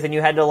areas and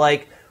you had to,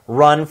 like,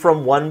 run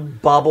from one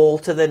bubble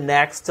to the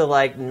next to,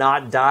 like,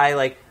 not die.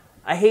 Like,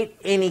 I hate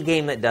any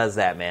game that does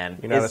that, man.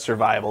 You're not a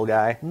survival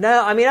guy?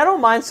 No, I mean, I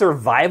don't mind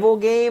survival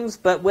games,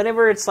 but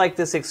whenever it's, like,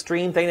 this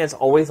extreme thing that's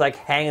always, like,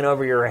 hanging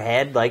over your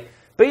head, like...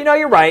 But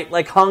you're right.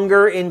 Like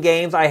hunger in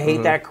games, I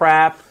hate that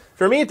crap.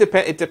 For me,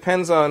 it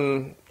depends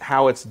on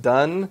how it's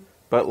done.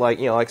 But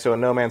so in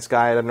No Man's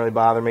Sky, it doesn't really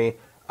bother me.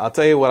 I'll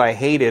tell you what I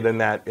hated in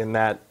that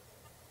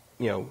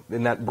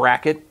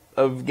bracket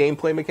of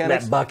gameplay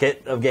mechanics. That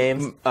bucket of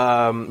games.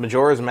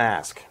 Majora's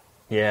Mask.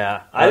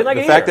 Yeah, I didn't like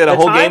it the fact either. that a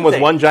whole game was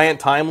thing. one giant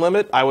time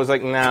limit. I was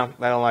like, nah,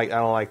 I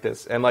don't like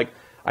this. And like,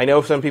 I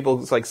know some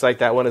people like cite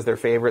that one as their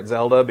favorite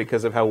Zelda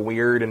because of how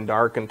weird and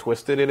dark and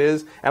twisted it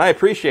is, and I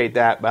appreciate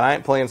that, but I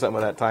ain't playing something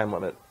with that time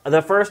limit.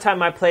 The first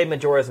time I played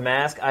Majora's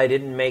Mask, I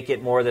didn't make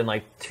it more than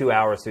like 2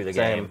 hours through the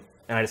game,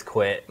 and I just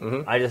quit.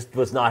 I just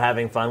was not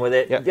having fun with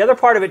it. Yep. The other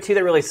part of it, too,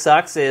 that really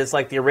sucks is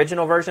like the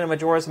original version of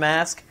Majora's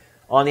Mask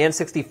on the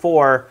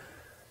N64,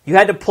 you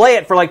had to play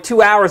it for like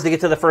 2 hours to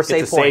get to the first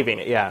save point. Saving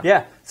it, yeah.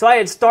 Yeah. So I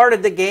had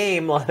started the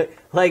game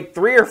like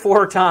 3 or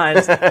 4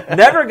 times,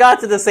 never got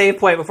to the save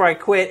point before I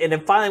quit, and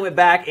then finally went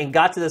back and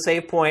got to the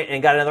save point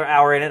and got another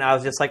hour in it, and I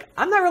was just like,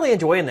 I'm not really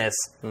enjoying this.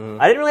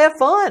 I didn't really have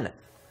fun.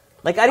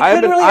 Like, I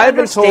couldn't really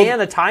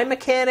understand the time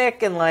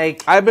mechanic, and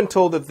like... I've been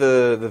told that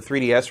the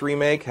 3DS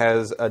remake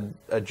has an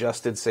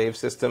adjusted save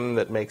system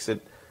that makes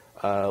it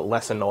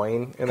less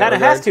annoying. Kind of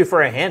has to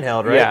for a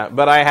handheld, right? Yeah,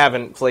 but I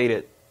haven't played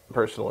it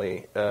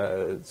personally,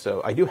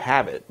 so I do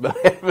have it, but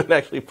I haven't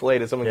actually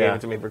played it. Someone gave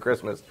it to me for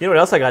Christmas. You know what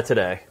else I got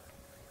today?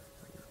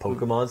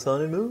 Pokemon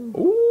Sun and Moon.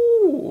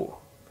 Ooh,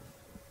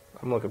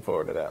 I'm looking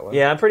forward to that one.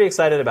 Yeah, I'm pretty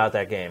excited about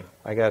that game.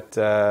 I got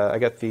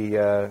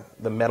the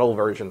metal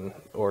version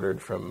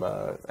ordered from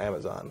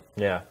Amazon.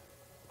 Yeah.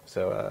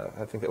 So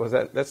I think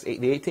that's the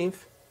 18th.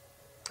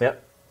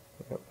 Yep.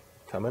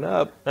 Coming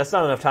up. That's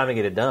not enough time to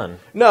get it done.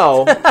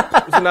 No,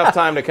 there's enough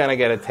time to kind of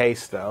get a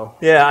taste, though.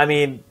 Yeah, I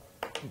mean,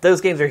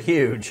 those games are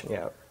huge.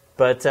 Yeah.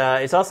 But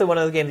it's also one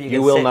of those games that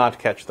you will not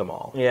catch them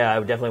all. Yeah, I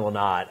definitely will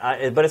not.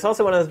 But it's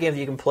also one of those games that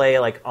you can play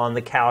like on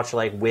the couch,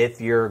 like with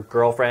your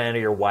girlfriend or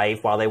your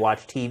wife while they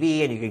watch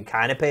TV, and you can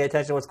kind of pay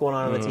attention to what's going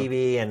on the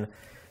TV. And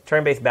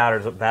turn-based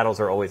battles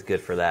are always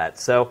good for that.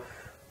 So,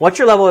 what's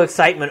your level of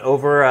excitement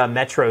over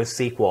Metro's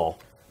sequel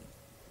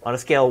on a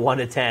scale of 1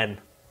 to 10?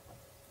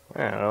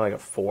 I don't know, like a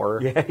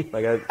 4. Yeah,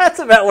 like that's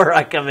about where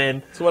I come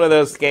in. It's one of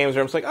those games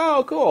where I'm just like,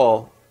 oh,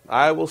 cool.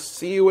 I will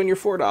see you when you're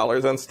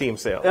 $4 on Steam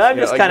sales. I'm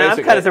just kind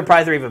of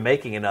surprised they're even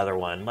making another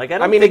one. Like,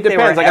 I mean, it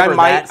depends. They were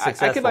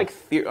I could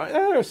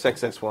they're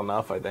successful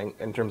enough. I think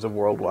in terms of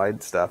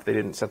worldwide stuff, they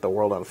didn't set the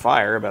world on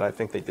fire, but I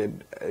think they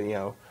did.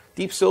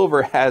 Deep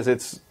Silver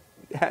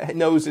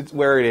knows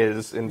where it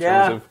is in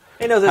terms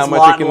of how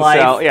much it can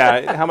sell.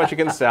 Yeah, how much it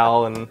can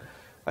sell, and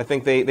I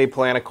think they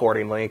plan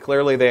accordingly.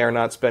 Clearly, they are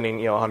not spending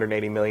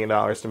 $180 million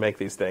to make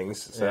these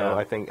things.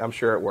 So I'm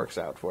sure it works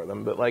out for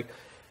them. But like.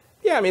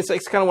 Yeah, I mean,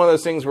 it's kind of one of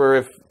those things where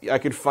if I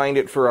could find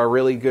it for a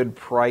really good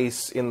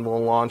price in the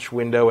launch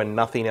window and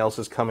nothing else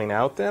is coming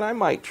out, then I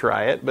might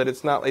try it. But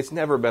it's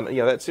never been,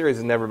 that series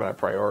has never been a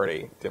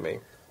priority to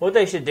me. What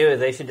they should do is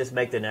they should just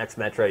make the next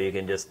Metro you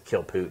can just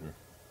kill Putin.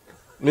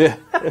 Yeah.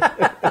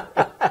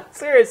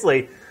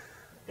 Seriously.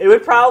 It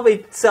would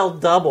probably sell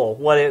double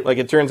what it... Like,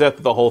 it turns out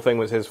that the whole thing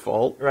was his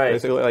fault. Right.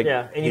 Basically. Like,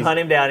 yeah, and you hunt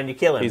him down and you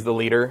kill him. He's the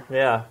leader.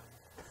 Yeah.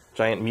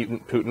 Giant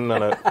mutant Putin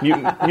on a...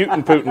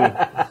 mutant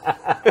Putin.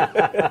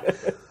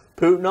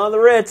 Putin on the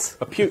Ritz.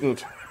 A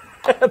putant.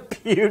 A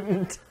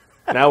putant.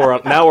 Now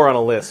we're on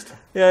a list.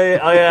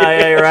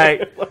 Yeah, you're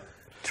right.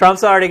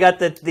 Trump's already got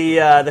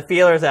the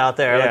feelers out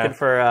there looking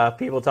for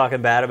people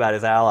talking bad about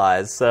his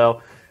allies. So,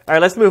 all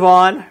right, let's move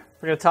on.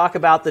 We're going to talk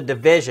about The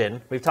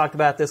Division. We've talked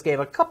about this game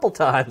a couple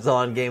times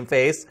on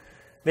GameFace,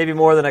 maybe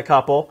more than a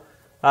couple.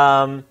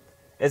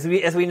 As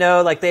we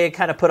know, like they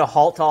kind of put a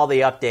halt to all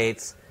the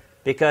updates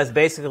because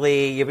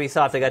basically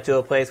Ubisoft got to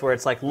a place where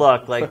it's like,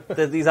 look, like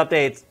these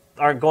updates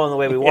aren't going the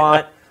way we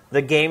want.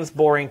 The game's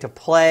boring to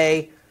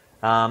play.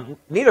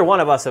 Neither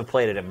one of us have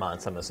played it in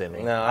months, I'm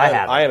assuming. No, I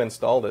haven't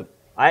installed it.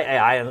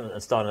 I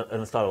installed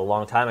it a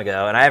long time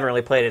ago, and I haven't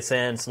really played it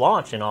since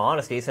launch, in all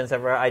honesty, since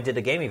ever I did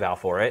the game eval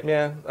for it.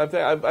 Yeah,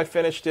 I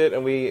finished it,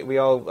 and we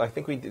all, I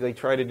think they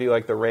tried to do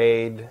like the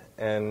raid,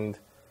 and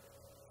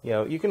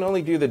you can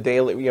only do the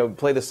daily,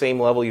 play the same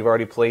level you've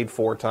already played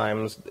 4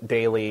 times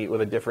daily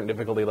with a different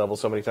difficulty level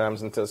so many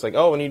times until it's like,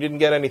 oh, and you didn't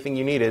get anything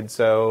you needed,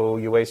 so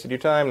you wasted your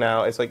time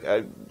now. It's like...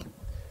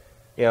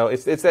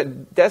 it's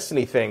that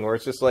Destiny thing where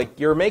it's just like,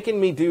 you're making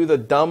me do the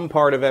dumb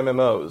part of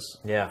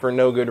MMOs for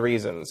no good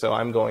reason, so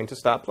I'm going to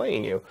stop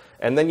playing you.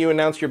 And then you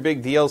announce your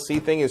big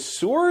DLC thing is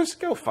sewers?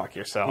 Go fuck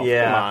yourself.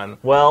 Yeah. Come on.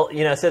 Well,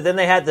 so then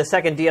they had the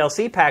second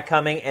DLC pack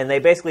coming, and they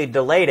basically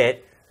delayed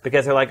it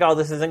because they're like, oh,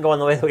 this isn't going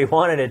the way that we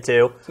wanted it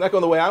to. It's not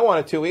going the way I want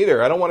it to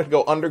either. I don't want it to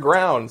go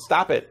underground.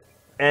 Stop it.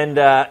 And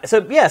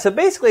so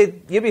basically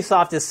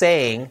Ubisoft is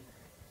saying,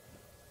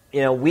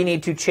 we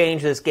need to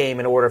change this game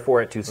in order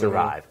for it to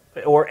survive.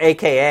 Or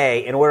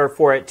AKA, in order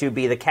for it to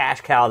be the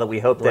cash cow that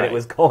we hoped that it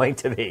was going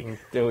to be.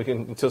 So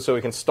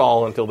we can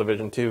stall until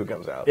Division 2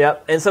 comes out.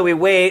 Yep, and so we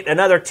wait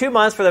another 2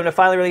 months for them to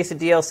finally release a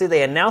DLC.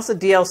 They announced the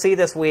DLC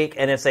this week,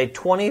 and it's a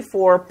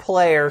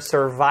 24-player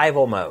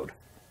survival mode.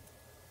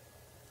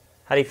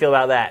 How do you feel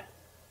about that?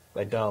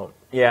 I don't.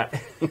 Yeah,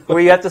 where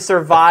you have to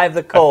survive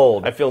the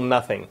cold. I feel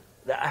nothing.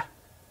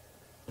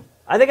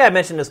 I think I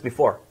mentioned this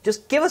before.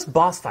 Just give us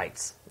boss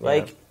fights.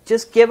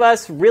 Just give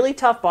us really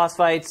tough boss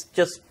fights.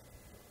 Just...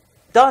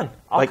 done.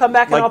 I'll come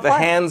back and I'll play. Like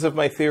the hands of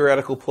my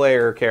theoretical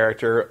player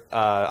character,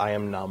 I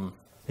am numb.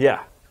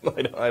 Yeah.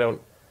 I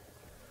don't...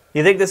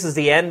 You think this is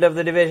the end of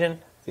The Division?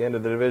 The end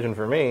of The Division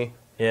for me.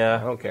 Yeah.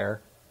 I don't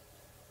care.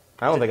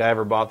 I don't think I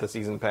ever bought the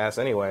season pass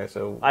anyway,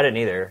 so... I didn't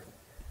either.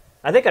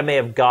 I think I may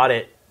have got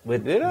it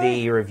with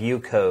the review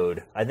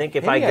code. I think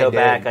if I go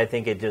back, I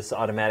think it just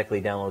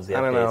automatically downloads the updates.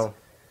 I don't know.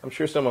 I'm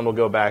sure someone will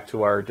go back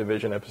to our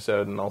Division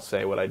episode and I'll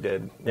say what I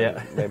did.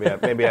 Yeah.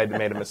 Maybe I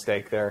made a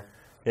mistake there.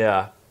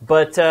 Yeah.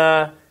 But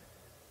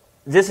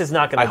this is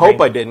not going to... I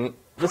hope I didn't.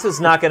 This is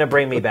not going to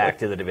bring me back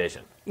to The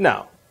Division.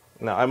 No.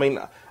 I mean,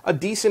 a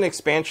decent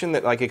expansion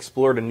that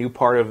explored a new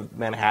part of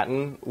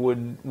Manhattan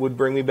would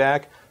bring me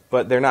back,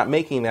 but they're not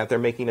making that. They're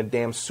making a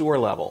damn sewer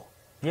level.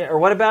 Yeah, or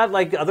what about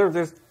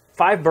there's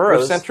 5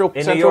 boroughs Central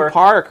New York.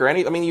 Park or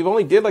any... I mean, you've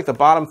only did the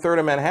bottom third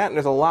of Manhattan.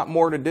 There's a lot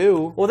more to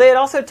do. Well, they had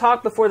also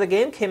talked before the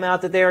game came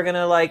out that they were going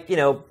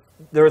to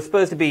there was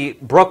supposed to be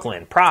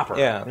Brooklyn proper,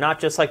 not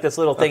just this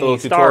little thing you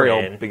start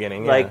in.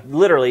 Beginning,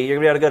 literally, you're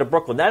going to be able to go to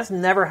Brooklyn. That has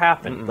never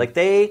happened.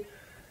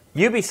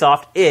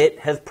 Ubisoft,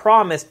 has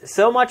promised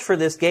so much for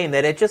this game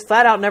that it just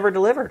flat out never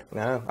delivered.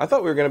 No, I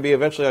thought we were going to be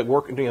eventually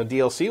working,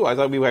 DLC. I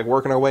thought we'd be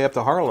working our way up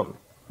to Harlem.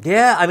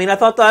 Yeah, I mean, I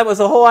thought that was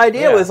the whole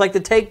idea was to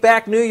take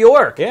back New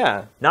York.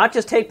 Yeah, not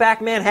just take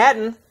back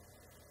Manhattan.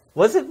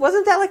 Wasn't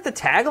that the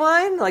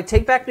tagline?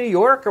 Take back New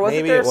York, or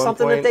wasn't there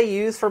something that they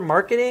used for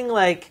marketing?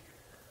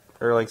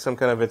 Or some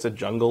kind of it's a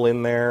jungle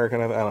in there,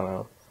 kind of, I don't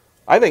know.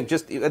 I think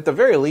just, at the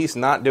very least,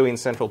 not doing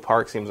Central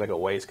Park seems like a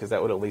waste, because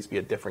that would at least be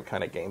a different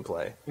kind of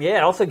gameplay. Yeah,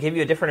 it also give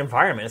you a different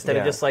environment, instead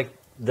of just,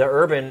 the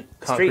urban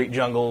concrete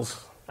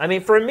jungles. I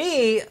mean, for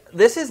me,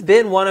 this has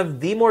been one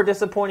of the more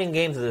disappointing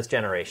games of this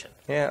generation.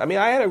 Yeah, I mean,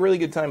 I had a really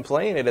good time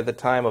playing it at the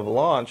time of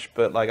launch,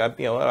 but, I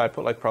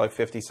put, probably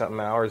 50-something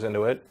hours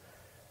into it,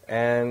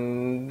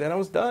 and then I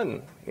was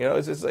done.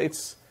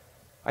 It's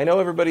I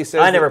know everybody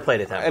says... I never played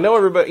it that way. I know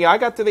everybody... Yeah, I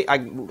got to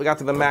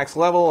the max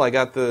level. I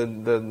got I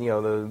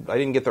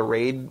didn't get the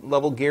raid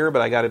level gear,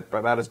 but I got it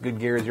about as good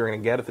gear as you're going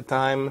to get at the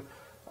time.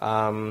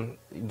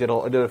 Did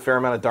a fair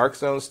amount of Dark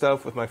Zone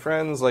stuff with my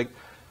friends.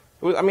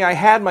 I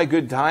had my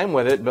good time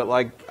with it, but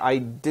I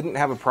didn't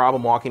have a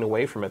problem walking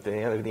away from it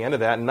at the end of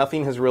that.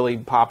 Nothing has really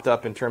popped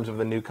up in terms of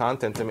the new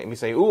content to make me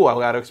say, "Ooh, I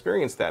got to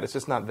experience that." It's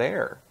just not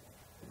there.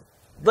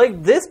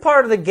 This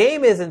part of the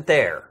game isn't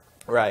there.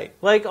 Right.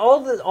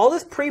 All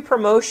this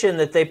pre-promotion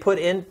that they put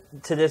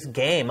into this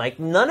game,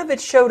 none of it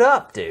showed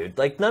up, dude.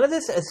 None of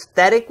this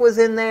aesthetic was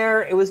in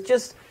there. It was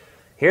just,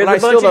 here's a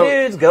bunch of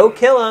dudes, go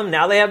kill them.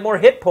 Now they have more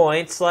hit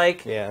points.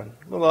 Yeah,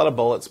 a lot of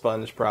bullet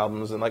sponge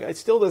problems, and it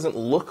still doesn't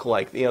look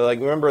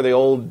remember the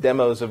old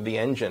demos of the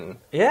engine?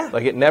 Yeah.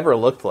 It never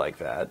looked like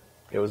that.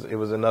 It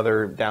was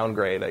another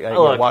downgrade.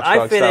 Watch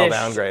Dogs style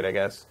downgrade, I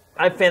guess.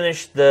 I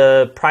finished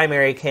the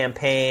primary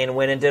campaign,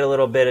 went and did a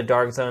little bit of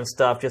Dark Zone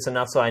stuff, just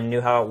enough so I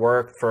knew how it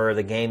worked for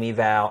the game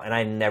eval, and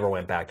I never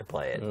went back to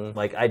play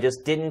it. I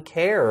just didn't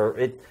care.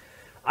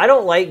 I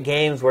don't like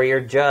games where you're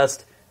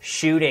just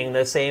shooting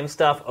the same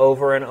stuff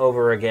over and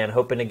over again,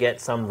 hoping to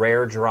get some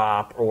rare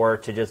drop or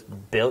to just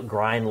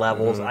grind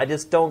levels. I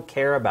just don't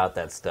care about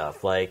that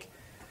stuff.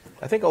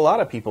 I think a lot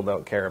of people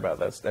don't care about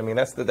that. I mean,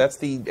 that's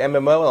the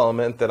MMO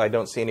element that I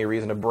don't see any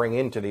reason to bring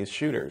into these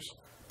shooters.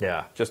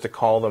 Yeah. Just to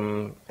call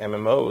them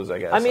MMOs, I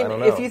guess. I mean, I don't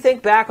know. if you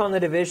think back on The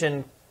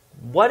Division,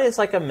 what is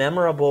like a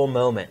memorable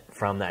moment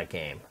from that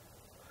game?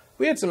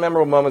 We had some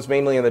memorable moments,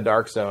 mainly in the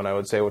Dark Zone, I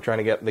would say. We're trying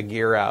to get the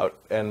gear out.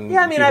 And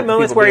yeah, I mean, I have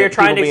moments where you're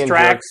trying to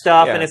extract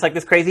stuff, and it's like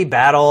this crazy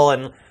battle,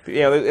 and...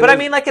 but I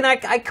mean, like an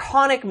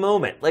iconic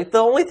moment. Like, the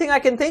only thing I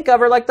can think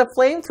of are, like, the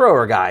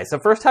flamethrower guys, the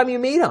first time you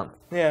meet them.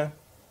 Yeah.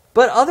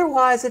 But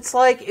otherwise, it's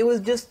like, it was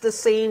just the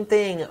same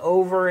thing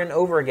over and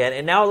over again,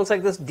 and now it looks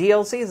like this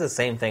DLC is the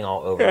same thing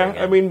all over again.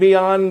 I mean,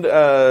 beyond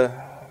the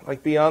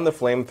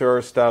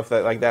flamethrower stuff,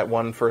 that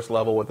one first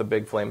level with the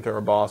big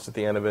flamethrower boss at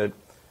the end of it,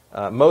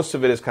 most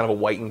of it is kind of a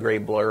white and gray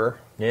blur.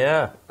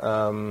 Yeah.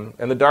 And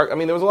the dark, I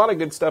mean, there was a lot of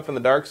good stuff in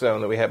the Dark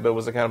Zone that we had, but it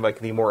was kind of like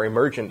the more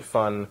emergent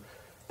fun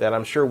that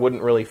I'm sure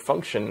wouldn't really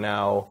function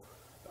now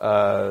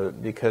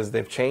because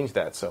they've changed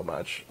that so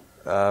much.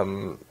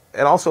 And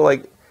also,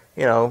 like,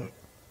 you know,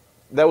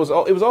 it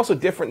was also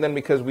different than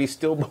because we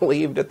still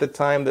believed at the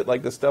time that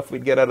like the stuff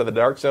we'd get out of the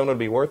Dark Zone would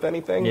be worth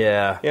anything.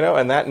 Yeah. You know,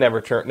 and that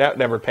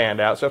never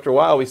panned out. So after a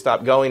while, we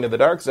stopped going to the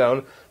Dark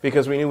Zone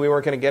because we knew we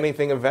weren't going to get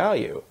anything of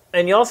value.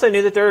 And you also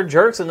knew that there were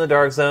jerks in the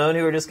Dark Zone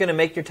who were just going to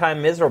make your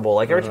time miserable.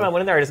 Like every time I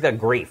went in there, I just got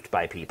griefed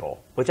by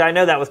people, which I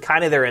know that was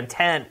kind of their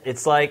intent.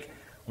 It's like,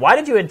 why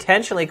did you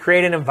intentionally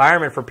create an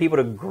environment for people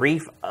to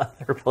grief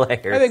other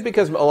players? I think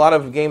because a lot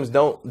of games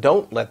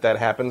don't let that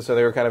happen, so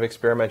they were kind of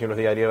experimenting with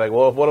the idea, like,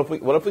 well, what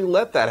if we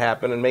let that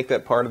happen and make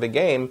that part of the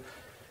game?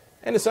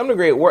 And to some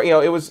degree,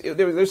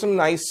 there's some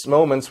nice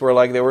moments where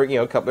like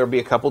there'd be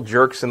a couple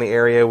jerks in the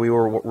area we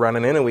were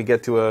running in, and we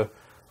get to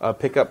a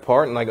pickup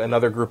part, and like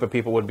another group of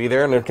people would be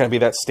there, and there'd kind of be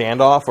that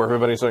standoff where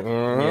everybody's like,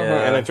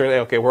 and it turns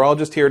out, okay, we're all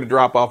just here to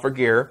drop off our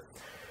gear.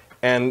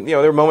 And, you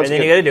know, there were moments... And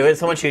then you got to do it,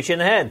 someone shoots you in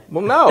the head.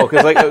 Well, no,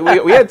 because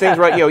like, we had things,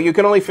 right, you know, you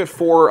can only fit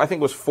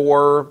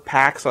four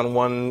packs on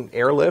one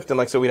airlift, and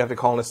like, so we'd have to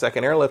call in a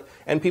second airlift,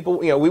 and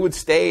people, you know, we would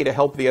stay to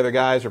help the other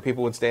guys, or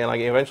people would stay, and like,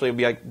 eventually it'd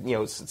be like, you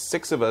know,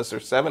 6 of us or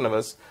 7 of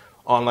us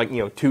on like, you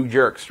know, 2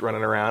 jerks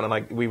running around, and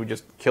like, we would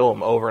just kill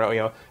them over and over,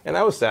 you know, and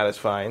that was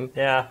satisfying.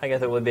 Yeah, I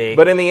guess it would be.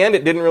 But in the end,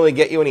 it didn't really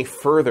get you any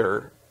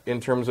further in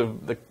terms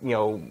of the, you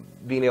know,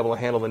 being able to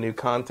handle the new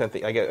content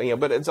that I get, you know,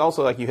 but it's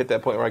also like you hit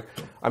that point where like,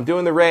 I'm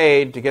doing the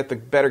raid to get the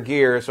better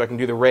gear so I can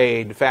do the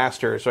raid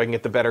faster so I can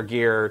get the better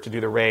gear to do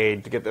the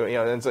raid to get the, you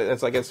know, and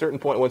it's like at a certain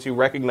point once you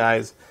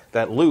recognize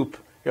that loop,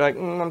 you're like,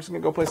 I'm just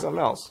going to go play something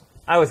else.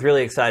 I was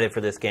really excited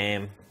for this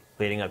game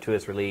leading up to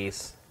its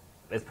release.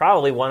 It's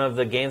probably one of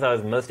the games I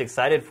was most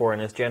excited for in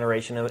this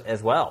generation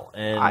as well.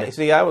 And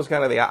I was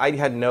kind of I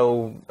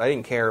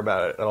didn't care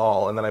about it at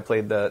all, and then I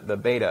played the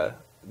beta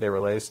they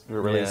released,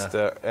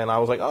 and I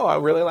was like, oh, I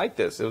really like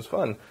this. It was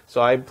fun.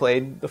 So I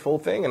played the full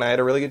thing, and I had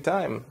a really good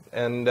time.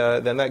 And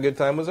then that good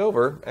time was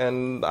over,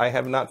 and I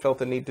have not felt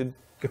the need to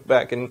go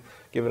back and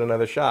give it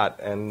another shot.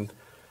 And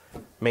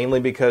mainly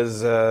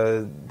because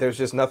there's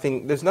just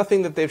nothing. There's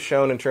nothing that they've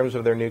shown in terms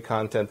of their new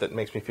content that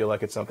makes me feel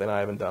like it's something I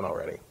haven't done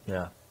already.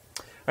 Yeah. All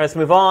right, let's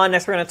move on.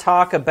 Next, we're going to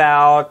talk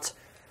about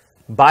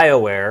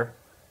BioWare.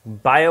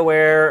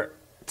 BioWare,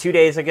 2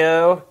 days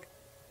ago,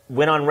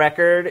 went on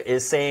record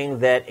is saying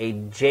that a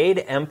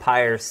Jade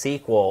Empire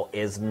sequel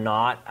is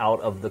not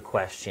out of the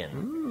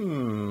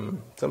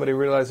question. Somebody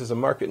realizes a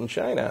market in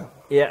China.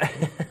 Yeah.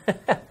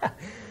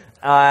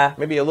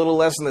 Maybe a little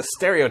less in the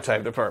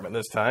stereotype department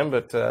this time,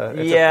 but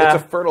it's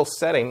a fertile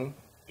setting.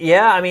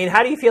 Yeah, I mean,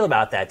 how do you feel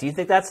about that? Do you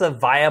think that's a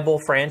viable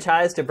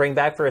franchise to bring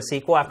back for a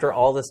sequel after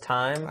all this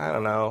time? I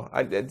don't know.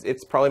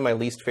 It's probably my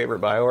least favorite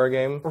BioWare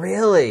game.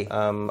 Really?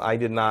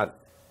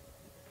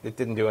 It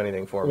didn't do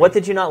anything for me. What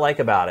did you not like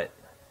about it?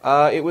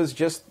 It was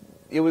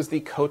the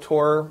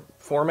KOTOR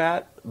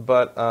format,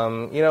 but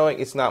you know,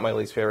 it's not my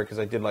least favorite because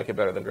I did like it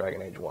better than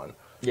Dragon Age 1.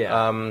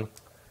 Yeah.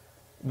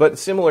 But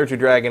similar to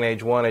Dragon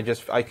Age 1,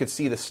 I could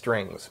see the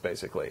strings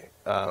basically.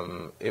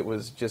 It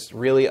was just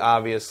really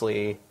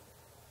obviously,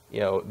 you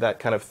know, that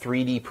kind of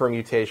 3D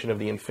permutation of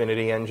the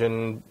Infinity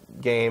Engine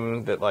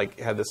game that like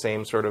had the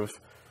same sort of,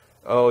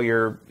 oh,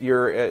 you're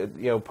you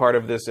know, part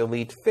of this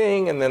elite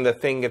thing, and then the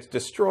thing gets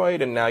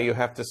destroyed, and now you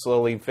have to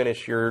slowly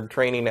finish your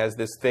training as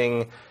this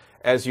thing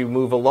as you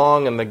move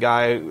along, and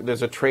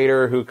there's a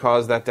traitor who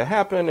caused that to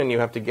happen, and you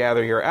have to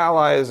gather your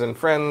allies and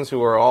friends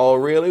who are all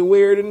really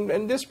weird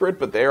and disparate,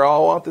 but they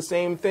all want the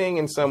same thing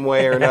in some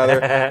way or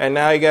another, and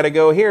now you got to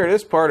go here,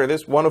 this part, or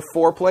this one of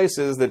 4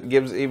 places that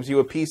gives you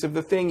a piece of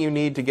the thing you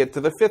need to get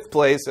to the 5th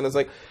place, and it's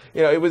like,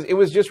 you know, it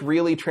was just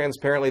really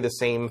transparently the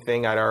same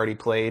thing I'd already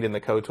played in the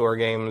KOTOR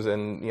games,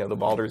 and, you know, the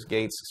Baldur's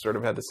Gates sort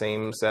of had the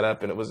same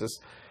setup, and it was just,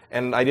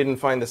 and I didn't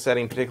find the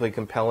setting particularly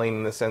compelling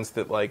in the sense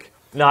that, like,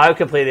 no, I would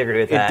completely agree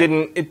with that.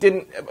 It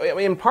didn't, I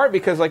mean, in part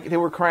because like they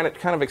were kind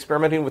of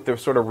experimenting with their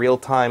sort of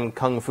real-time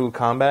kung fu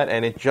combat,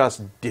 and it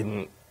just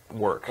didn't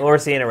work. Well, we're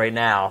seeing it right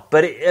now.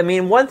 But, I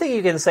mean, one thing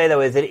you can say,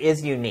 though, is it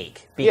is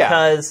unique.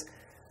 Because,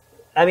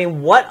 I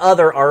mean, what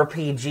other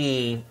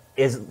RPG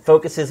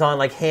focuses on,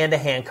 like,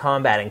 hand-to-hand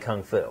combat in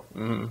kung fu?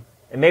 Mm-hmm.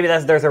 And maybe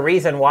there's a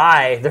reason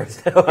why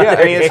there's no other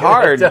I mean, it's game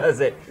hard. that does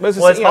it. But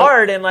It's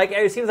hard, and like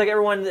it seems like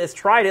everyone has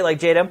tried it, like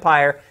Jade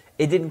Empire.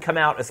 It didn't come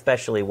out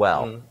especially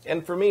well.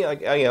 And for me,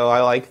 like I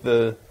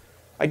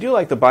do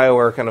like the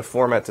BioWare kind of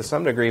format to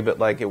some degree, but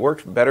like it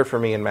worked better for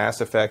me in Mass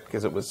Effect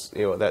because it was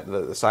that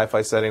the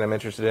sci-fi setting I'm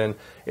interested in.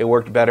 It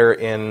worked better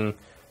in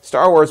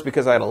Star Wars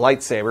because I had a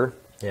lightsaber.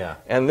 Yeah.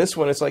 And this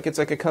one, it's like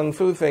a kung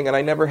fu thing, and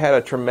I never had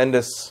a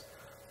tremendous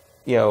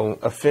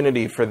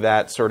affinity for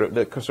that sort of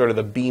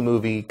the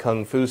B-movie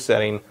kung fu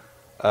setting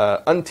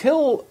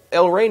until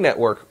El Rey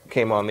Network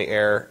came on the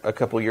air a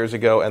couple years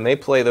ago, and they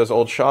play those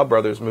old Shaw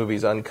Brothers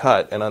movies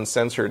uncut and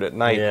uncensored at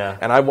night. Yeah.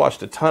 And I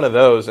watched a ton of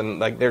those, and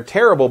like they're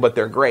terrible, but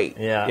they're great.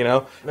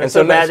 Yeah. And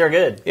so bad they're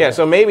good. Yeah.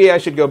 So maybe I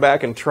should go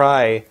back and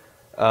try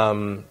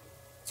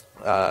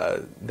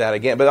that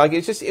again. But like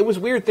it was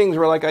weird things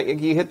where like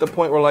you hit the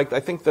point where like I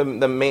think the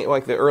main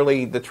like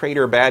the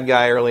traitor bad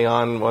guy early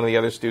on, one of the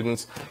other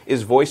students,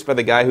 is voiced by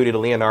the guy who did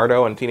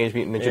Leonardo on Teenage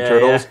Mutant Ninja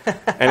Turtles,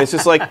 and it's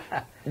just like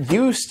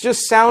you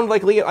just sound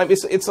like Leo.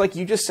 It's like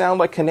you just sound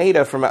like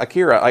Kaneda from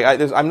Akira.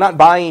 I'm not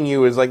buying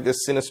you as like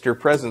this sinister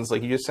presence.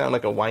 Like you just sound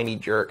like a whiny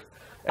jerk.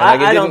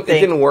 And it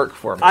didn't work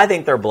for me. I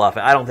think they're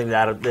bluffing. I don't think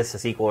that this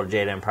sequel to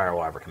Jade Empire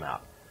will ever come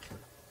out.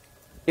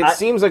 It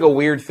seems like a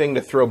weird thing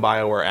to throw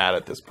BioWare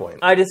at this point.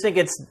 I just think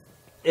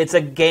it's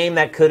a game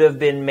that could have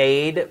been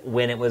made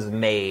when it was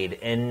made,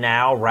 and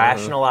now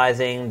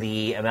rationalizing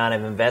the amount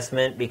of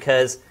investment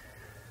because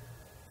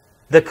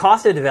the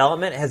cost of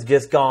development has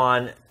just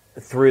gone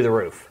through the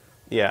roof.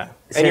 Yeah,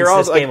 Since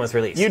this game was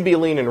released. You'd be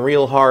leaning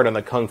real hard on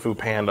the Kung Fu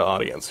Panda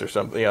audience or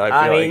something.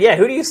 I mean,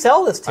 who do you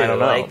sell this to? I don't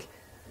know.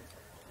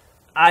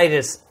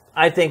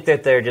 I think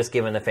that they're just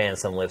giving the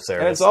fans some lip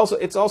service. And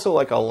it's also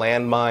like a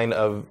landmine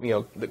of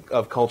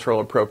of cultural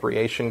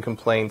appropriation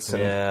complaints.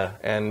 And,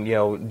 And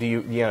do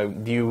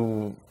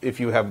you if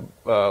you have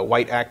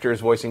white actors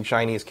voicing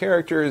Chinese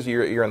characters,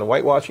 you're in the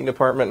whitewashing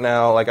department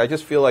now. Like I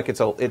just feel like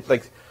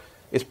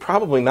it's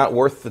probably not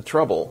worth the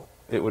trouble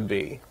it would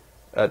be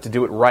to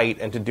do it right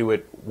and to do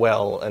it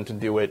well and to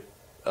do it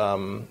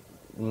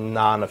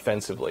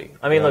non-offensively.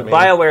 I mean,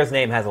 BioWare's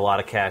name has a lot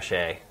of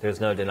cachet.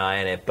 There's no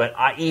denying it. But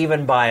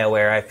even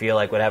BioWare, I feel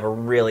like, would have a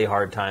really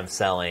hard time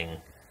selling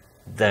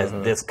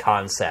this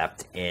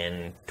concept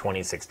in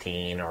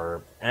 2016.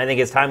 And I think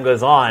as time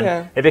goes on,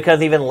 it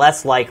becomes even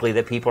less likely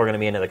that people are going to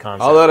be into the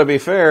concept. Although, to be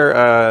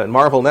fair,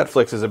 Marvel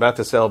Netflix is about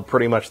to sell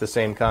pretty much the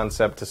same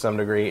concept to some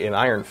degree in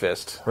Iron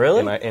Fist. Really?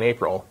 In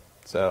April.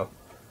 So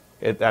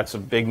that's a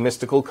big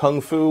mystical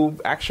kung fu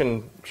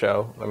action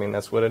show. I mean,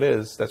 that's what it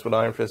is. That's what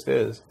Iron Fist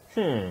is.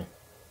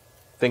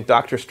 Think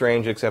Doctor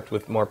Strange, except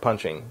with more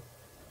punching.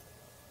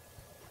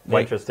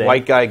 Interesting.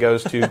 White guy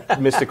goes to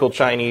mystical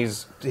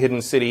Chinese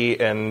hidden city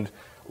and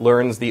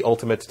learns the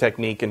ultimate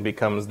technique and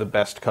becomes the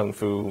best kung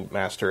fu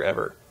master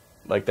ever.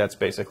 Like, that's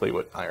basically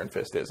what Iron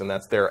Fist is, and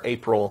that's their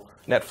April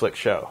Netflix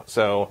show.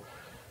 So,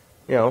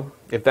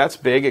 if that's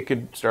big, it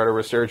could start a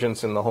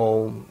resurgence in the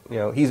whole,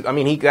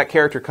 that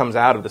character comes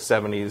out of the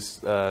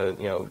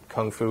 70s,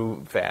 kung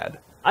fu fad.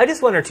 I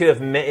just wonder, too,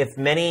 if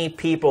many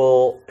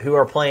people who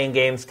are playing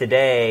games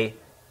today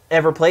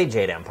ever played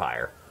Jade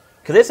Empire.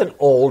 Because it's an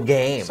old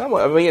game.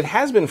 Somewhat. I mean, it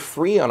has been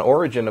free on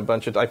Origin a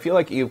bunch of times. I feel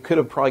like you could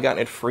have probably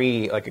gotten it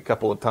free like a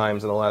couple of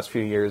times in the last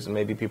few years, and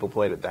maybe people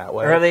played it that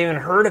way. Or have they even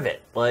heard of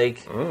it?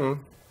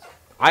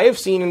 I have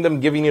seen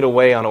them giving it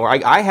away on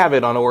Origin. I have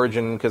it on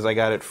Origin because I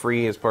got it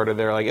free as part of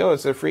their,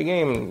 it's a free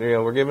game.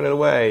 We're giving it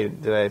away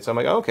today. So I'm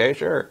like, okay,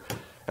 sure.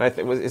 And I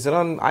think, is it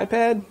on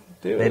iPad?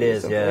 It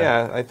is, yeah.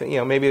 Yeah, I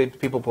think maybe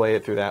people play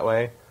it through that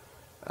way.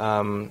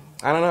 I don't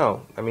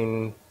know. I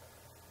mean,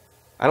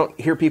 I don't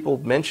hear people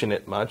mention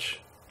it much.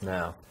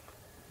 No,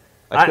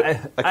 I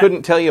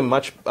couldn't tell you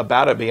much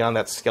about it beyond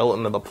that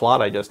skeleton of the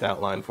plot I just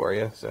outlined for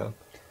you. So,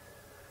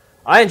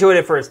 I enjoyed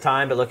it for its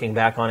time, but looking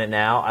back on it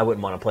now, I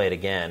wouldn't want to play it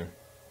again.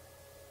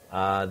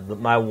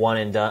 My one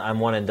and done. I'm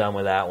one and done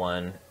with that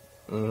one.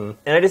 And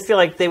I just feel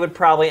like they would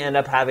probably end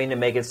up having to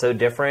make it so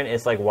different.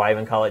 It's like, why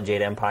even call it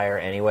Jade Empire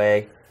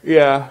anyway?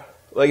 Yeah.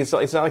 Like it's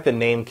not like the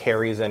name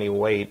carries any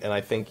weight, and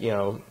I think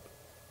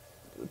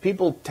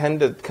people tend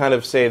to kind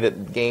of say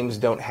that games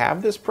don't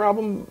have this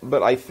problem,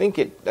 but I think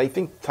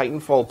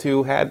Titanfall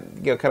 2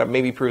 had kind of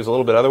maybe proves a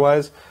little bit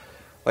otherwise.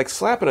 Like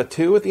slapping a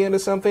 2 at the end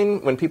of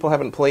something when people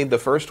haven't played the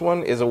first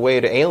one is a way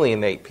to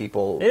alienate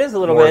people. It is a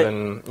little more bit.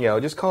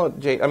 Than just call it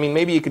Jade. I mean,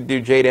 maybe you could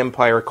do Jade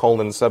Empire :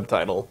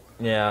 subtitle.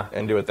 Yeah.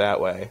 And do it that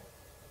way,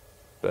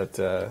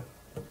 but.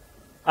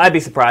 I'd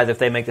be surprised if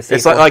they make the sequel.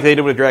 It's like they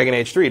did with Dragon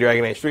Age 3.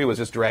 Dragon Age 3 was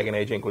just Dragon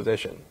Age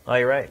Inquisition. Oh,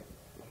 you're right.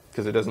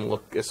 Because it doesn't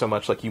look so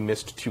much like you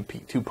missed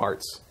two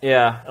parts.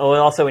 Yeah. Oh, and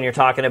also when you're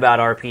talking about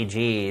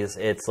RPGs,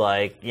 it's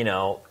like,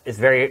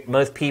 it's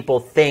most people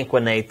think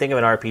when they think of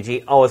an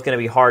RPG, it's going to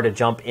be hard to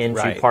jump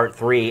into part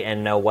 3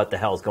 and know what the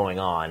hell's going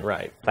on.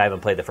 Right. If I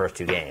haven't played the first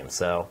 2 games.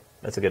 So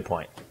that's a good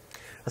point.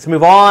 Let's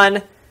move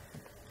on.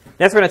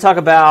 Next, we're going to talk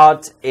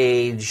about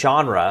a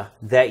genre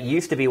that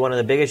used to be one of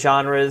the biggest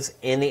genres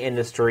in the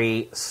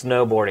industry,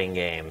 snowboarding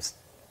games.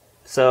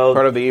 So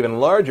part of the even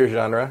larger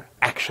genre,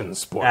 action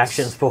sports.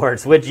 Action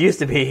sports, which used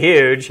to be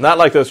huge. Not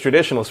like those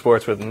traditional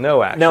sports with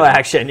no action. No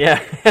action, yeah.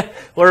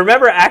 Well,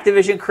 remember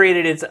Activision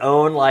created its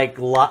own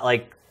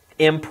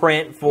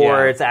imprint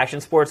for its action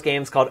sports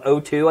games called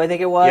O2, I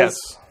think it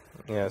was.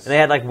 Yes. And they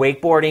had like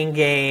wakeboarding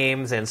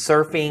games and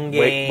surfing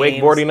games.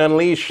 Wakeboarding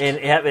Unleashed. And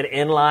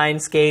inline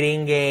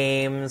skating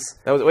games.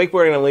 That was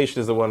Wakeboarding Unleashed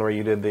is the one where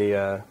you did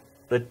the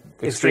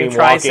extreme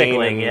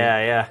tricycling.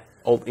 Yeah.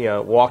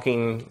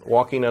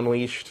 Walking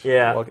Unleashed.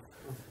 Yeah.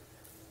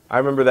 I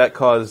remember that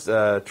caused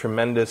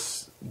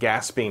tremendous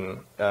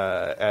gasping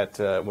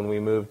when we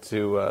moved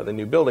to the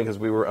new building because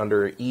we were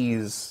under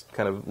E's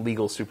kind of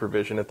legal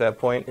supervision at that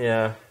point.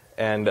 Yeah.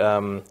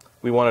 And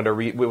we wanted to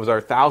it was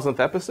our 1,000th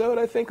episode,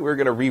 I think. We were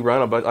going to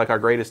rerun our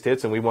greatest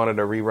hits, and we wanted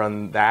to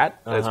rerun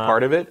that as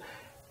part of it.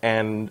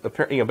 And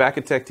apparently, back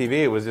at Tech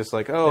TV, it was just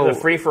like, oh, it was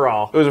a free for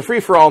all. It was a free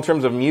for all in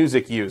terms of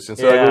music use, and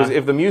so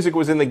if the music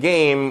was in the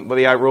game,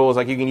 the rule was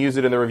like you can use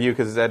it in the review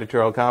because it's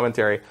editorial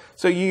commentary.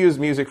 So you use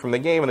music from the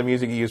game, and the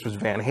music you used was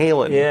Van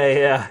Halen.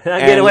 Yeah. I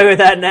get away with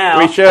that now.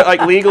 We showed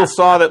legal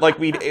saw that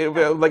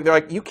they're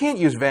like you can't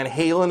use Van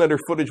Halen under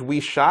footage we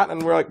shot,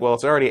 and we're like, well,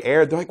 it's already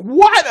aired. They're like,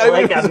 what?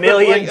 A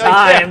million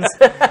times.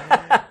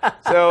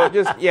 So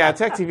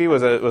Tech TV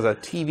was a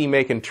TV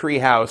making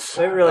treehouse.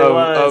 It really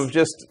was of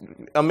just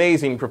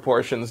amazing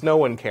proportions. No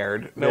one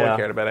cared. No one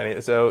cared about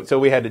any. So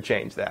we had to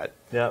change that.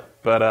 Yep.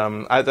 But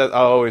I'll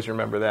always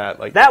remember that.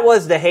 Like that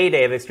was the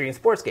heyday of extreme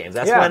sports games.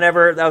 That's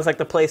whenever that was like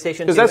the PlayStation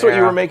 2 because that's what era.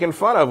 you were making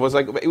fun of. Was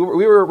like we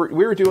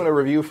were doing a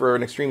review for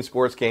an extreme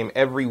sports game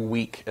every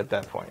week at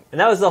that point. And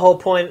that was the whole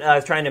point I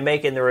was trying to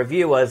make in the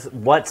review was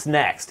what's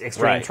next?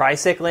 Extreme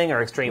tricycling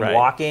or extreme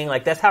walking?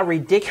 Like that's how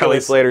ridiculous. Kelly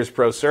Slater's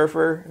Pro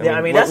Surfer.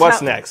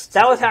 What's next?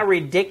 That was how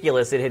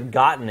ridiculous it had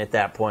gotten at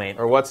that point.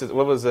 Or what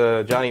was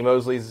Johnny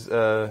Mosley's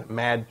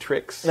Mad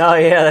Tricks? Oh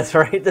yeah, that's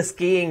right. The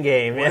skiing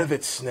game. What if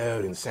it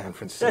snowed in San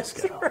Francisco?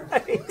 That's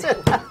right.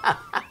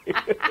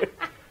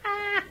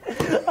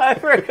 I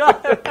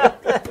forgot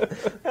about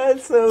that.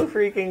 That's so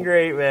freaking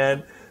great,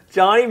 man.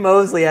 Johnny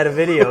Mosley had a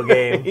video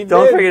game.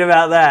 Don't forget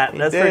about that.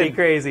 That's pretty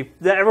crazy.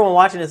 Everyone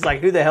watching this is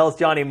like, who the hell is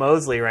Johnny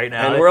Mosley right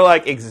now? And we're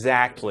like,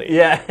 exactly.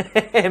 Yeah.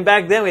 And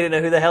back then we didn't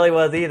know who the hell he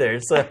was either.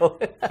 So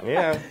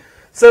yeah.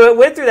 So it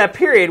went through that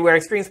period where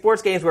extreme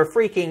sports games were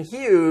freaking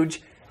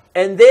huge,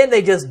 and then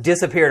they just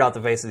disappeared off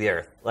the face of the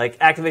earth. Like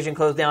Activision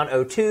closed down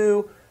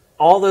O2.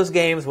 All those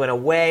games went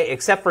away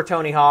except for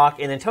Tony Hawk,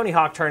 and then Tony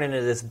Hawk turned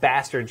into this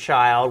bastard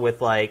child with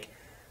like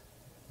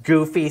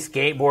goofy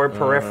skateboard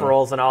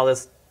peripherals and all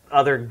this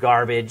other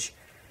garbage.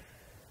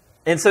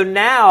 And so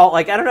now,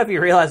 like, I don't know if you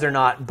realize or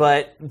not,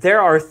 but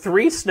there are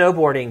 3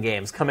 snowboarding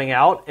games coming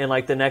out in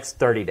like the next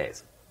 30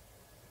 days.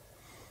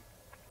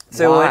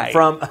 So it went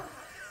from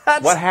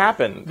what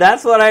happened?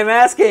 That's what I'm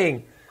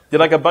asking. Did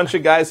like a bunch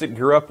of guys that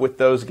grew up with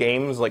those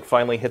games like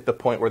finally hit the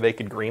point where they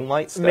could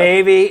greenlight stuff?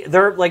 Maybe.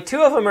 They're like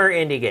 2 of them are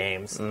indie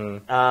games.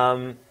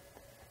 And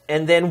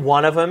then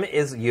one of them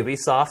is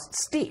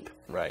Ubisoft's Steep.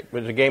 Right.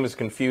 Which the game has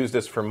confused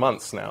us for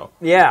months now.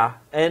 Yeah.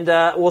 And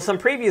some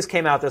previews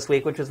came out this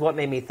week, which is what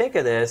made me think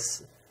of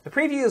this. The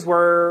previews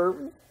were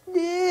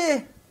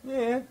Yeah,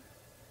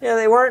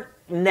 they weren't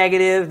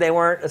negative. They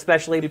weren't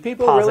especially Do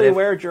people positive. really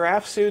wear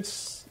giraffe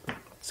suits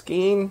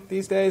skiing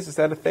these days? Is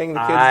that a thing the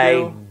kids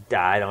do?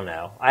 I don't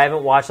know. I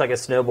haven't watched like a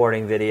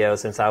snowboarding video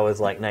since I was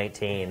like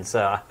 19,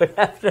 so I would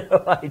have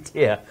no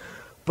idea.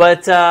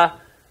 But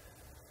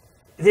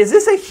is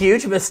this a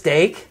huge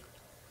mistake?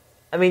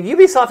 I mean,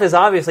 Ubisoft has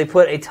obviously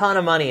put a ton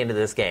of money into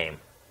this game.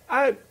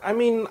 I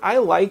mean, I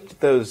liked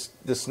the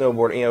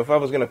snowboarding. You know, if I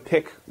was going to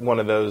pick one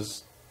of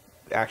those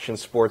action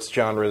sports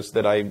genres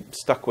that I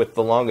stuck with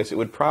the longest, it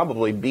would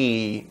probably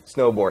be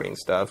snowboarding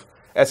stuff.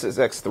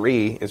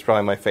 SSX3 is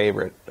probably my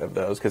favorite of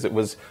those because it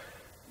was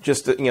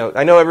just, you know,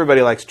 I know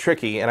everybody likes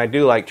Tricky, and I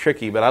do like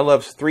Tricky, but I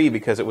love 3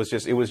 because it was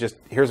just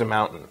here's a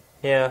mountain,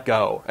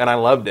 go, and I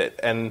loved it,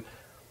 and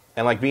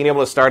like being able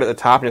to start at the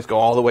top and just go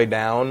all the way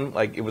down,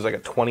 like it was like a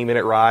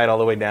 20-minute ride all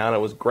the way down. It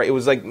was great. It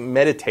was like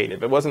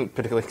meditative. It wasn't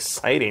particularly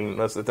exciting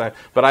most of the time,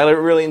 but I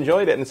really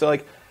enjoyed it. And so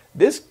like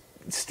this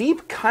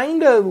Steep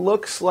kind of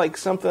looks like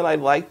something I'd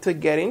like to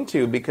get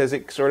into because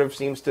it sort of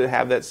seems to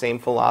have that same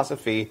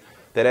philosophy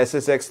that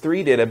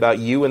SSX3 did about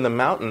you and the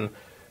mountain.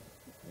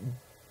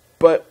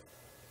 But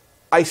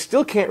I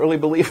still can't really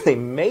believe they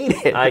made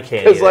it. I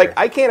can't because like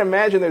I can't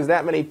imagine there's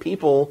that many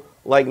people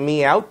like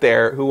me out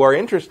there who are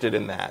interested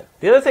in that.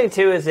 The other thing,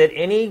 too, is that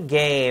any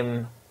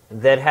game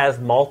that has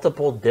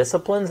multiple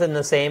disciplines in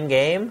the same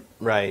game,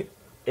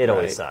 it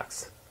always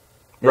sucks.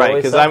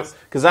 Right, because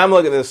I'm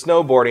looking at the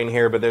snowboarding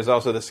here, but there's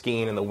also the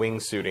skiing and the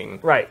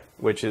wingsuiting. Right.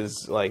 Which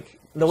is like...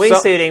 The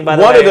wingsuiting, by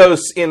the way... One of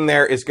those in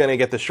there is going to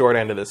get the short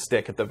end of the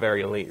stick at the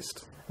very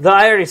least.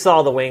 I already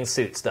saw the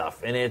wingsuit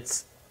stuff, and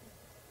it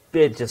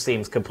just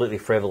seems completely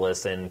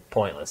frivolous and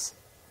pointless.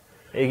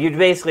 You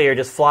basically are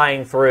just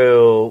flying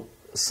through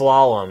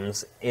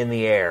slaloms in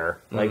the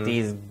air, like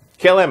these...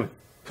 Kill him!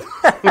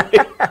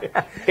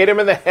 Hit him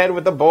in the head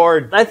with the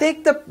board. I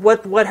think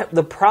what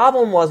the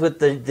problem was with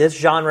this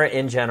genre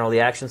in general, the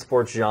action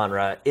sports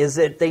genre, is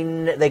that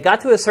they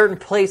got to a certain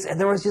place and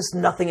there was just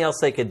nothing else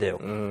they could do.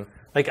 Mm.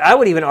 Like, I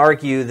would even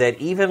argue that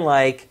even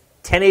like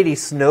 1080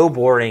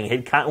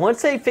 snowboarding had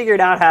once they figured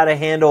out how to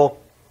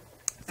handle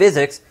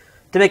physics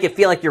to make it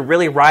feel like you're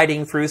really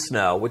riding through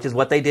snow, which is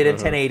what they did in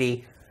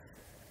 1080.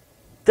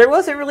 There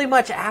wasn't really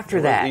much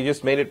after that. You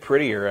just made it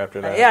prettier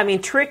after that. Yeah, I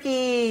mean,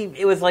 Tricky,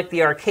 it was like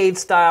the arcade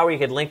style where you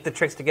could link the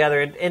tricks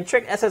together. And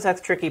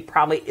SSX Tricky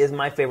probably is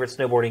my favorite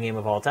snowboarding game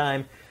of all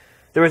time.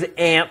 There was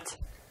Amped,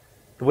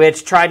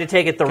 which tried to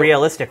take it the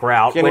realistic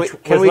route, which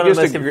was one of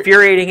the most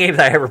infuriating games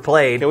I ever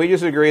played. Can we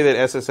just agree that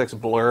SSX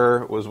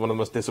Blur was one of the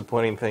most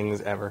disappointing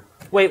things ever?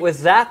 Wait,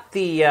 was that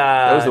the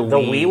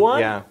Wii one?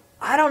 Yeah.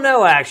 I don't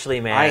know, actually,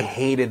 man. I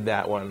hated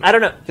that one. I don't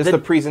know. Just the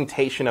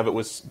presentation of it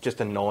was just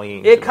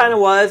annoying. It kind of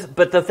was,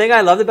 but the thing I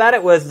loved about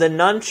it was the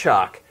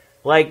nunchuck.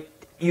 Like,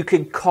 you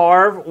could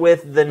carve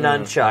with the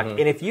nunchuck,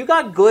 and if you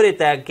got good at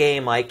that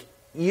game, like,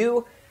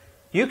 you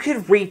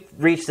could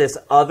reach this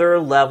other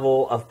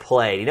level of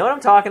play. You know what I'm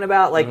talking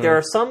about? Like, there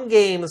are some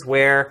games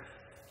where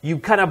you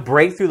kind of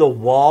break through the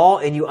wall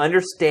and you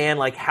understand,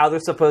 like, how they're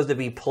supposed to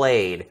be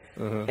played.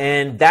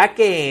 And that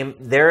game,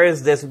 there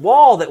is this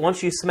wall that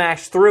once you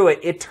smash through it,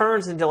 it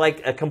turns into,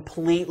 like, a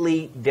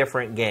completely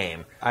different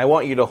game. I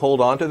want you to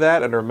hold on to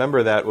that and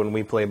remember that when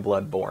we play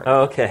Bloodborne.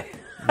 Oh, okay.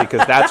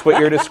 Because that's what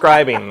you're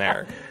describing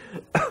there.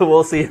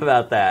 We'll see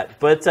about that.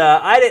 But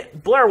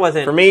Blur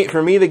wasn't...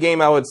 For me, the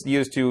game I would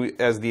use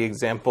as the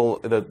example,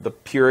 the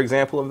pure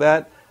example of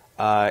that,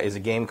 is a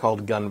game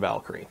called Gun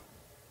Valkyrie.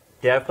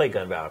 Yeah, I've played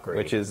Gun Valkyrie.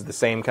 Which is the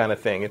same kind of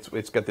thing.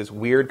 It's got this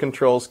weird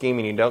control scheme,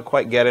 and you don't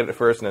quite get it at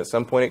first, and at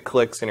some point it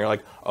clicks, and you're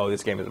like, oh,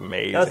 this game is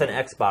amazing. That was an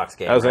Xbox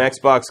game, That was an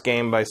Xbox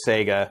game by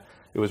Sega.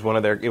 It was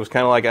it was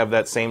kind of like of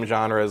that same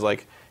genre as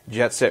like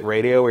Jet Set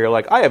Radio, where you're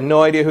like, I have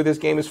no idea who this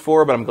game is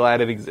for, but I'm glad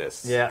it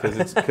exists. Yeah.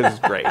 Because it's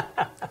great.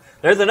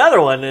 There's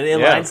another one, an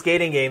inline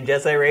skating game,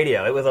 Jet Set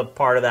Radio. It was a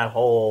part of that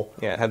whole...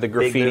 Yeah, it had the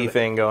graffiti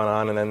thing going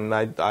on, and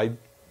then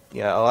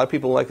yeah, a lot of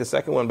people like the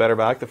second one better,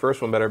 but I like the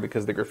first one better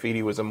because the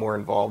graffiti was a more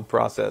involved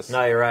process.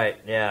 No, you're right.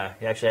 Yeah,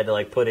 you actually had to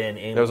like put in.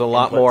 There was a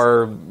lot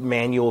more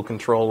manual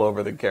control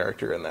over the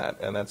character in that,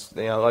 and that's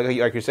like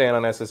you're saying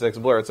on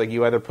SSX Blur. It's like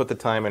you either put the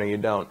time in or you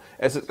don't.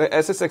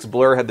 SSX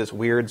Blur had this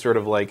weird sort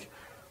of like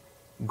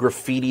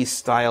graffiti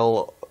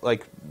style,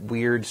 like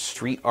weird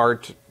street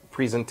art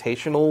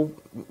presentational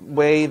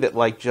way that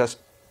like just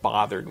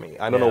bothered me.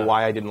 I don't know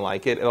why I didn't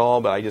like it at all,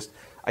 but I just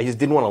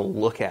didn't want to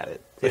look at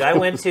it. Dude, I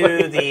went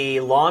to the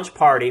launch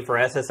party for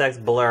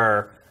SSX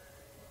Blur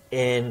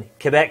in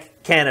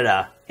Quebec,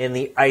 Canada, in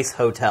the Ice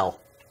Hotel.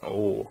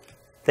 Oh.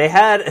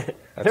 There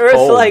was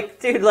cold.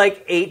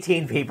 like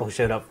 18 people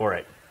showed up for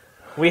it.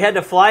 We had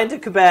to fly into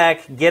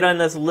Quebec, get on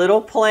this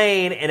little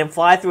plane, and then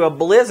fly through a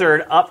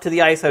blizzard up to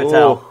the Ice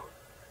Hotel. Ooh.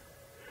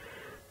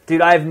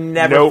 Dude, I've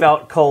never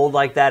felt cold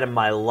like that in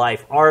my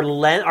life.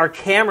 Our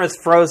cameras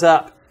froze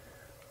up.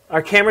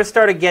 Our cameras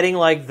started getting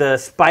like the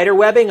spider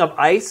webbing of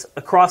ice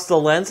across the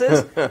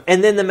lenses,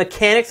 and then the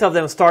mechanics of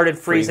them started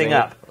freezing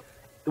up.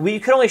 We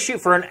could only shoot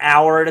for an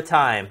hour at a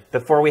time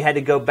before we had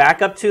to go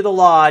back up to the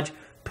lodge,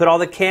 put all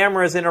the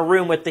cameras in a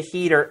room with the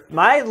heater.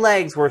 My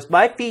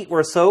feet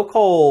were so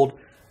cold,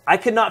 I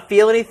could not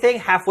feel anything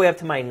halfway up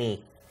to my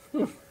knee.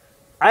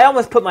 I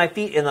almost put my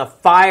feet in the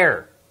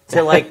fire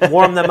to like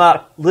warm them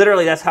up.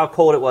 Literally, that's how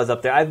cold it was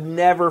up there. I've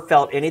never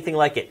felt anything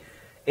like it.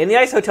 In the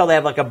Ice Hotel, they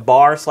have like a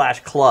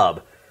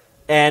bar/club.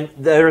 And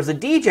there was a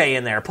DJ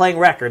in there playing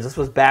records. This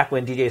was back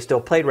when DJs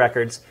still played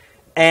records.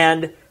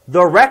 And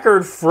the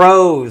record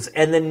froze,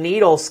 and the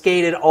needle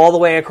skated all the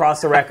way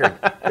across the record.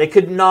 They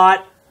could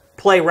not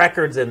play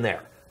records in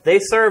there. They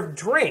served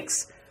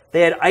drinks.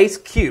 They had ice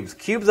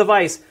cubes of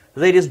ice.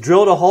 They just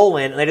drilled a hole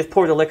in, and they just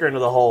poured the liquor into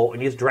the hole,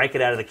 and you just drank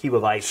it out of the cube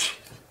of ice.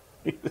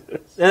 And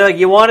they're like,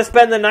 you want to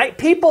spend the night?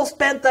 People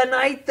spent the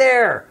night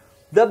there.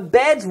 The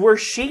beds were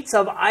sheets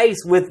of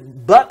ice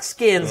with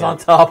buckskins on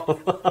top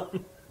of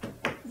them.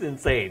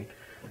 Insane.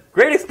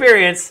 Great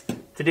experience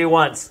to do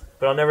once,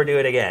 but I'll never do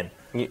it again.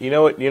 You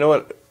know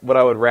what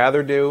I would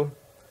rather do?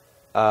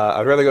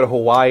 I'd rather go to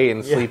Hawaii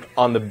and sleep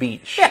on the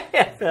beach.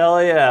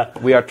 Hell yeah.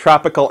 We are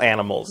tropical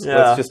animals.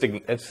 Yeah. Let's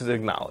just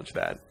acknowledge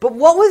that. But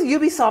what was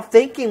Ubisoft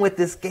thinking with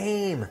this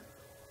game?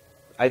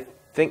 I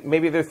think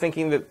maybe they're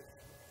thinking that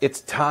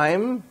it's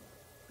time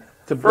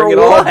to bring it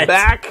all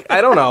back.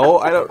 I don't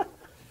know.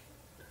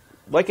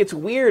 Like, it's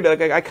weird.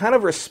 Like, I kind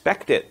of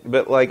respect it,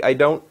 but like I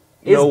don't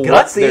know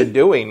what they're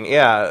doing.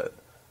 Yeah,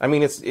 I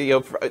mean, it's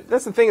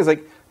that's the thing is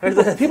like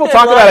people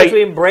talk about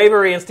between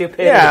bravery and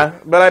stupidity. Yeah,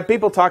 but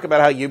people talk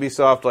about how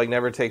Ubisoft like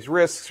never takes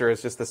risks or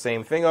it's just the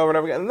same thing over and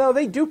over again. No,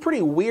 they do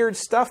pretty weird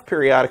stuff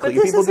periodically.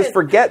 People just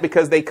forget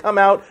because they come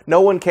out,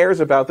 no one cares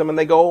about them, and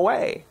they go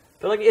away.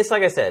 But it's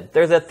like I said,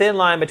 there's a thin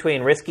line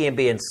between risky and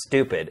being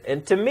stupid.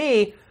 And to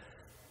me,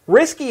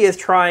 risky is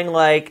trying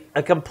like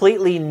a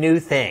completely new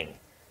thing.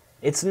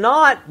 It's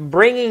not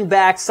bringing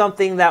back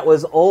something that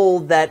was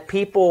old that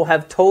people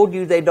have told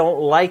you they don't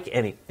like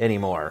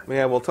anymore.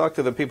 Yeah, we'll talk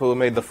to the people who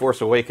made The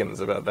Force Awakens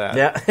about that.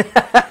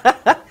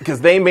 Yeah. Because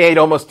they made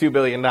almost $2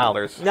 billion.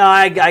 No,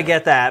 I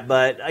get that,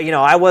 but,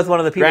 I was one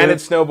of the people Granted,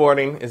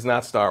 snowboarding is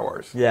not Star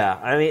Wars. Yeah,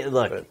 I mean,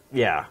 look,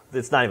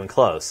 it's not even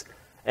close.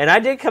 And I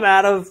did come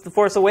out of The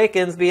Force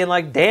Awakens being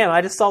like, damn,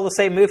 I just saw the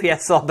same movie I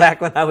saw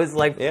back when I was,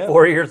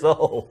 4 years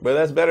old. But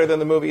that's better than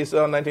the movie you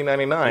saw in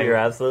 1999. You're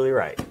absolutely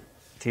right.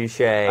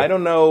 Touche. I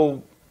don't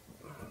know.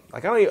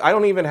 I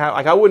don't even have.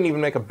 I wouldn't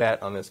even make a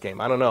bet on this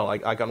game. I don't know.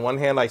 Like on one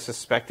hand, I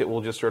suspect it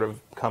will just sort of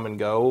come and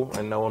go,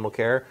 and no one will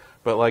care.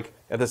 But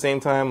at the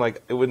same time,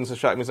 it wouldn't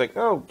shock me. It's like,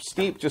 oh,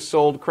 Steep just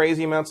sold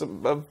crazy amounts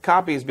of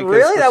copies because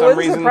really that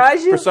wouldn't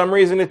surprise you. For some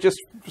reason, it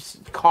just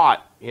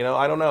caught.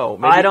 I don't know.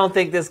 Maybe, I don't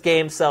think this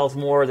game sells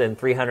more than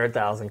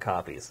 300,000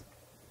 copies.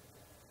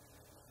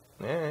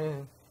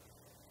 You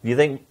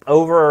think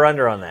over or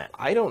under on that?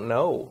 I don't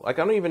know. I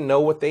don't even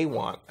know what they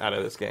want out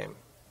of this game.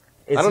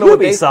 It's I don't know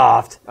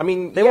Ubisoft.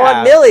 They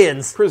want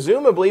millions.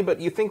 Presumably, but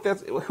you think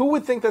who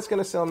would think that's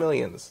going to sell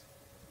millions?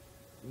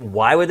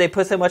 Why would they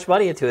put so much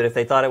money into it if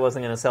they thought it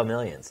wasn't going to sell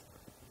millions?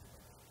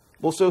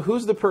 Well, so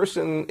who's the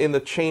person in the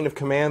chain of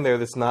command there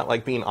that's not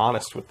being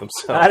honest with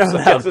themselves? I don't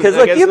know, because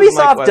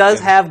Ubisoft does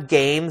have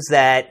games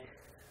that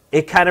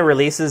it kind of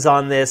releases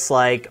on this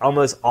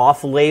almost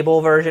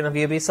off-label version of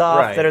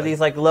Ubisoft that are these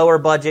lower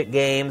budget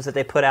games that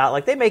they put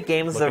out. They make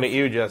games. Looking at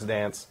you, Just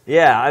Dance.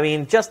 Yeah, I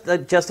mean, Just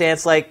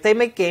Dance. They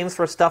make games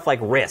for stuff like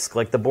Risk,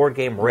 the board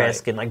game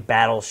Risk, and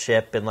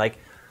Battleship, and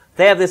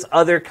they have this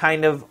other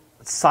kind of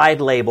side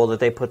label that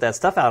they put that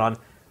stuff out on.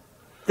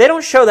 They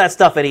don't show that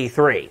stuff at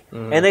E3,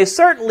 and they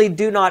certainly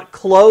do not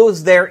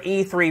close their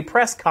E3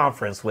 press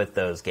conference with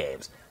those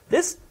games.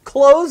 This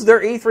closed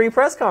their E3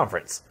 press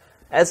conference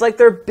as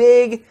their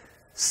big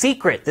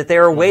secret that they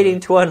were waiting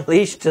to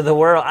unleash to the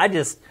world. I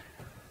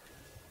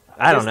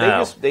don't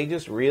know. They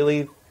just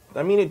really.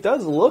 I mean, it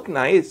does look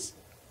nice.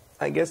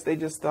 I guess they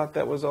just thought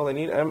that was all they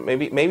needed.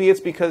 Maybe it's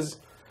because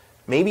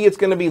maybe it's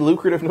going to be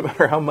lucrative no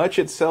matter how much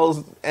it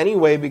sells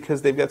anyway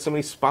because they've got so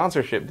many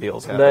sponsorship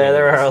deals happening.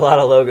 There are a lot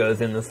of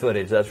logos in this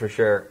footage, that's for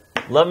sure.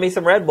 Love me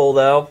some Red Bull,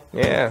 though.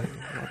 Yeah.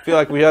 I feel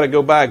like we ought to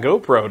go buy a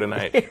GoPro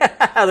tonight.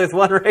 Yeah, there's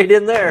one right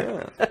in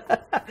there. Yeah.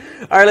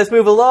 All right, let's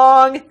move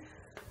along.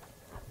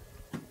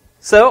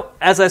 So,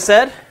 as I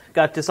said,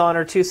 got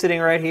Dishonored 2 sitting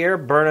right here,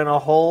 burning a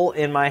hole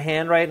in my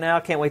hand right now.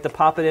 Can't wait to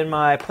pop it in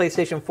my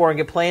PlayStation 4 and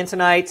get playing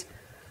tonight.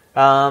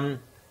 No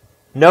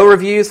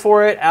reviews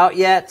for it out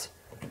yet.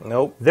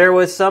 Nope. There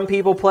was some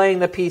people playing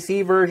the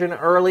PC version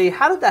early.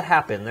 How did that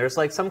happen? There's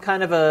some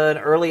kind of an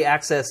early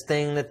access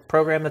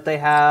program that they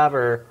have,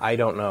 or I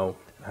don't know.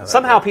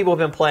 Somehow people have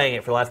been playing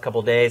it for the last couple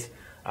of days.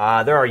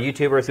 There are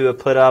YouTubers who have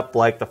put up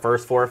the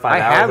first 4 or 5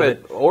 hours. I have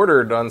it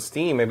ordered on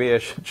Steam. Maybe I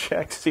should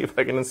check to see if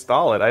I can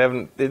install it.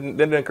 It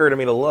didn't occur to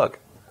me to look.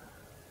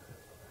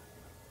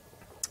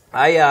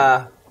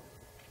 I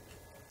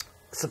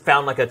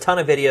found a ton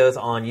of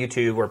videos on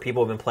YouTube where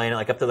people have been playing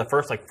it up to the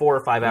first 4 or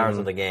 5 hours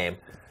of the game.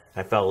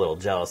 I felt a little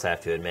jealous, I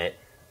have to admit.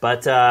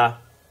 But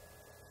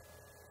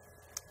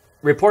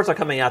reports are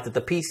coming out that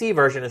the PC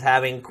version is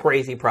having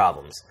crazy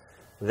problems.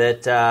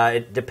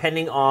 That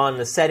depending on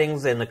the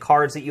settings and the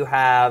cards that you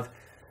have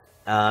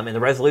and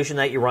the resolution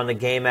that you run the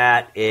game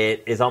at,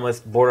 it is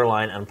almost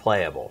borderline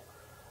unplayable.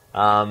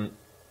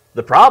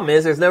 The problem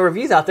is there's no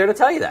reviews out there to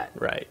tell you that.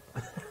 Right.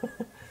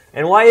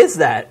 And why is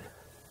that?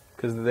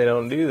 Because they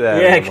don't do that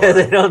anymore. Yeah, because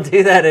they don't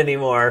do that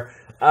anymore.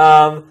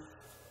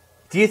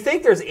 Do you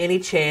think there's any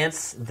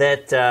chance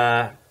that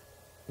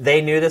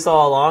they knew this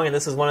all along and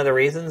this is one of the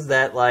reasons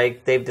that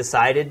they've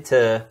decided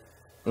to...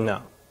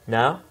 No.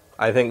 No?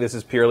 I think this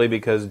is purely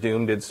because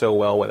Doom did so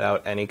well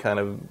without any kind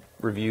of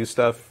review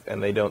stuff,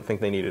 and they don't think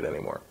they need it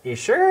anymore. You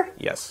sure?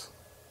 Yes.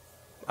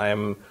 I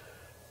am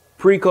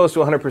pretty close to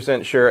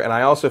 100% sure, and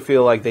I also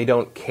feel like they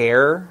don't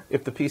care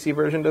if the PC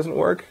version doesn't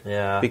work.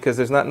 Yeah. Because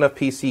there's not enough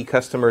PC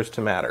customers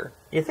to matter.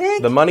 You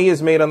think? The money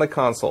is made on the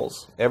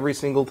consoles every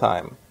single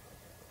time.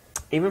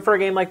 Even for a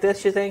game like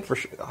this, you think? For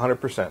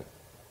 100%.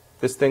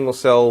 This thing will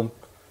sell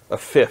a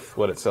fifth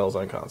what it sells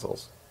on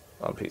consoles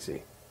on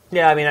PC.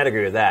 Yeah, I mean, I'd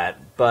agree with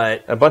that,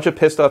 but... A bunch of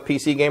pissed-off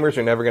PC gamers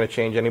are never going to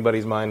change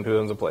anybody's mind who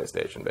owns a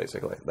PlayStation,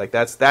 basically.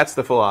 That's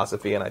the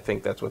philosophy, and I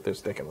think that's what they're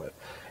sticking with.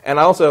 And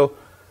also,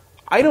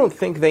 I don't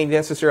think they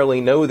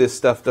necessarily know this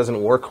stuff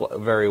doesn't work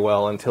very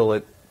well until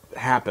it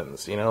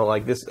happens.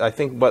 This. I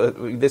think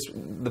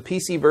the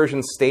PC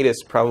version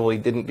status probably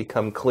didn't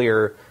become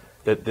clear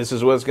that this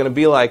is what it's going to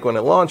be like when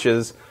it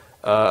launches,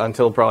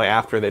 until probably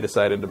after they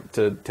decided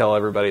to tell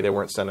everybody they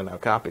weren't sending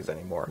out copies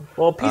anymore.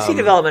 Well, PC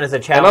development is a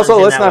challenge. And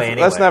also, anyway.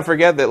 let's not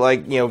forget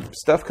that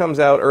stuff comes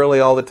out early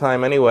all the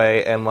time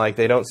anyway, and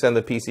they don't send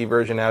the PC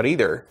version out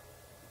either.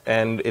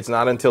 And it's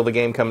not until the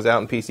game comes out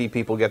and PC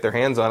people get their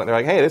hands on it, they're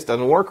like, hey, this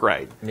doesn't work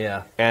right.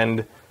 Yeah.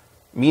 And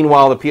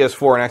meanwhile, the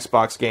PS4 and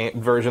Xbox game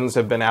versions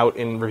have been out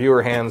in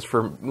reviewer hands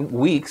for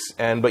weeks,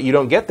 but you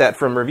don't get that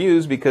from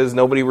reviews because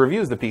nobody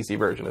reviews the PC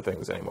version of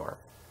things anymore.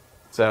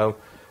 So...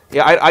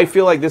 Yeah, I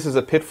feel like this is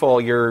a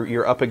pitfall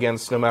you're up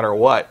against no matter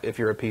what if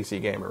you're a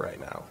PC gamer right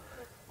now.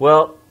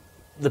 Well,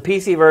 the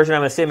PC version,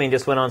 I'm assuming,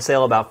 just went on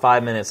sale about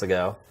 5 minutes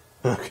ago.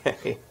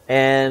 Okay.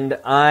 And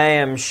I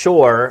am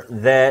sure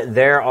that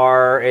there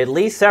are at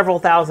least several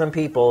thousand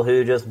people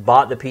who just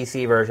bought the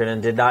PC version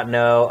and did not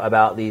know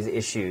about these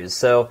issues.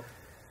 So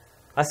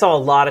I saw a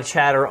lot of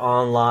chatter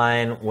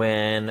online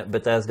when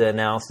Bethesda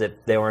announced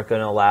that they weren't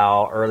going to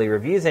allow early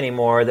reviews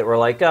anymore that were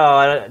like,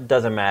 oh, it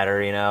doesn't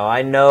matter, you know.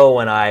 I know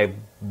when I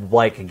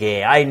like a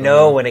game. I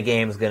know when a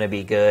game's going to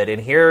be good.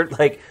 And here,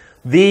 like,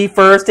 the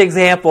first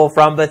example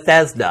from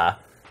Bethesda,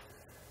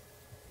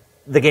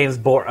 a game is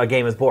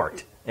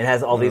borked. It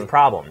has all these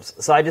problems.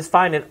 So I just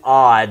find it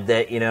odd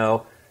that, you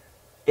know,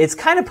 it's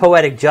kind of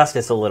poetic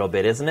justice a little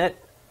bit, isn't it?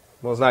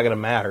 Well, it's not going to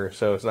matter,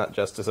 so it's not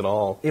justice at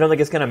all. You don't think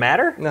it's going to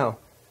matter? No.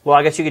 Well,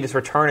 I guess you could just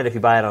return it if you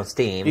buy it on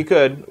Steam. You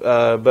could,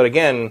 but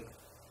again,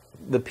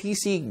 the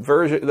PC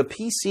version, the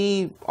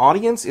PC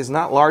audience is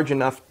not large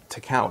enough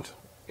to count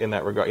in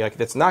that regard. Like,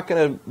 it's not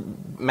going to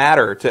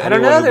matter to anyone.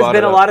 I don't know. There's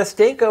Been a lot of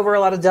stink over a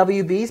lot of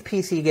WB's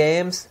PC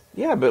games.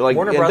 Yeah, but like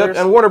Warner Brothers.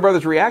 And Warner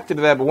Brothers reacted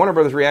to that. But Warner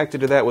Brothers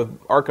reacted to that with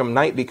Arkham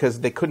Knight because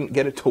they couldn't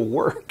get it to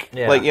work.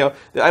 Yeah. Like, you know,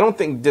 I don't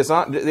think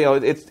design. You know,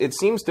 it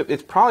seems to.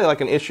 It's probably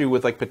like an issue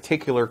with like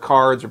particular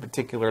cards or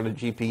particular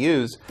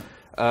GPUs.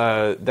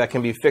 That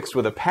can be fixed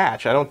with a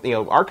patch. I don't, you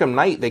know, Arkham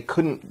Knight, they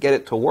couldn't get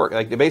it to work.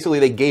 Like, basically,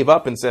 they gave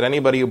up and said,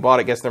 anybody who bought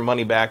it gets their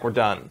money back. We're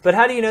done. But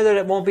how do you know that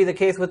it won't be the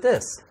case with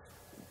this?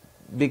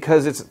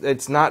 Because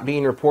it's not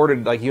being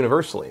reported like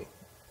universally.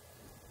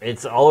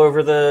 It's all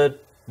over the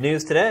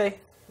news today.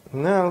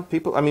 No,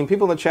 people in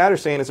the chat are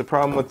saying it's a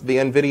problem with the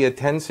NVIDIA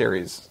 10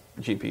 series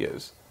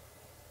GPUs.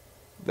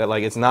 That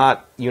like it's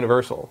not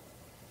universal.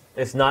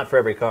 It's not for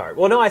every card.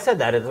 Well, no, I said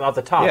that. It's off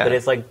the top, Yeah. but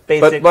it's like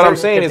basic. But what I'm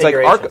saying is like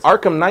configurations.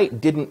 Arkham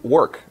Knight didn't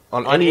work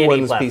on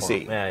anyone's platform.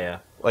 PC. Yeah.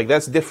 Like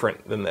that's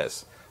different than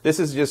this. This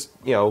is just,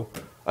 you know,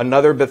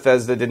 another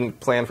Bethesda didn't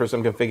plan for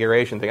some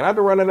configuration thing. And I've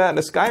been running that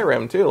into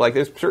Skyrim too. Like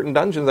there's certain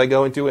dungeons I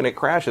go into and it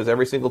crashes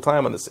every single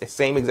time on the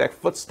same exact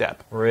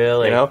footstep.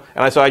 Really? You know?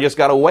 And so I just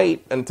got to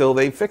wait until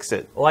they fix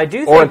it. Well, I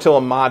do think, or until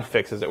a mod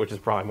fixes it, which is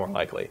probably more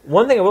likely.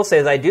 One thing I will say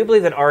is I do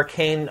believe that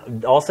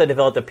Arcane also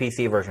developed a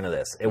PC version of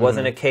this. It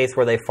wasn't a case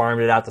where they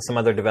farmed it out to some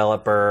other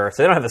developer.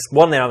 So they don't have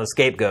one, they don't have a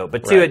scapegoat.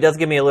 But two, Right. it does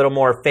give me a little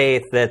more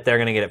faith that they're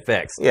going to get it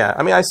fixed. Yeah,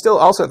 I mean, I still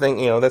also think,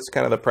 you know, that's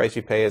kind of the price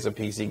you pay as a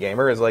PC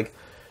gamer is like,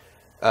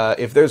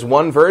 if there's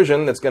one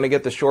version that's going to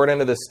get the short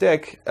end of the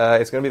stick,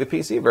 it's going to be the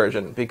PC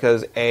version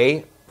because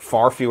A,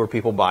 far fewer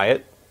people buy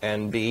it,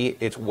 and B,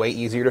 it's way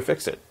easier to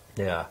fix it.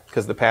 Yeah.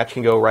 Because the patch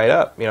can go right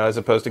up, you know, as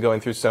opposed to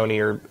going through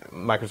Sony or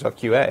Microsoft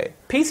QA.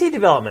 PC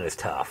development is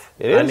tough.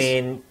 It is. I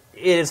mean,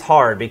 it is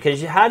hard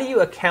because how do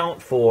you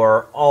account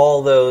for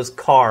all those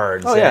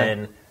cards? Oh, yeah.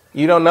 And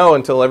You don't know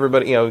until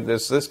everybody, you know,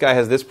 this guy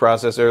has this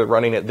processor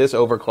running at this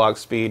overclock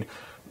speed,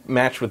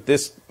 matched with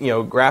this, you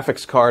know,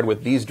 graphics card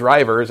with these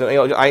drivers. And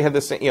you know, I had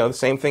this, you know, the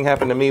same thing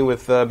happened to me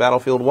with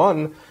Battlefield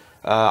 1.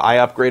 I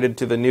upgraded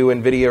to the new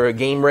NVIDIA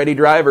game-ready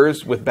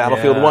drivers with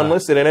Battlefield 1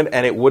 listed in it,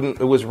 and it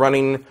was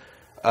running.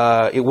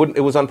 It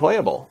was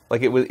unplayable.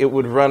 Like it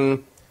would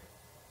run.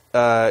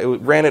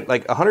 It ran at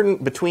like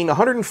between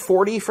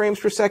 140 frames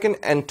per second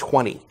and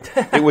 20.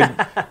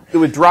 It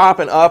would drop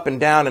and up and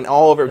down and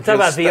all over. talk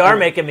about VR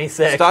making me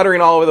sick.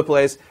 Stuttering all over the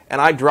place,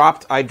 and I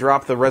dropped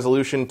the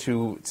resolution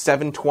to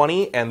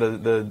 720 and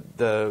the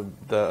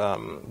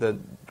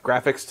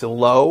graphics to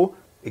low.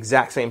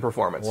 Exact same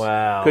performance.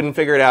 Wow. Couldn't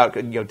figure it out.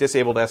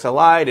 Disabled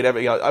SLI, did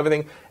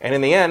everything, and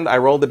in the end, I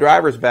rolled the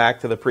drivers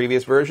back to the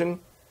previous version.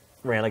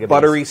 Ran like a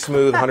Buttery beast.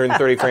 smooth,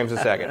 130 frames a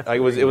second. Like, it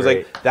was Great.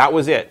 like that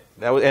was it.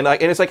 And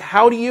it's like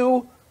how do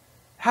you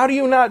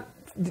not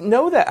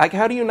know that? Like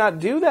how do you not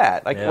do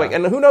that? Like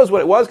and who knows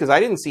what it was because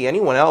I didn't see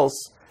anyone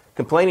else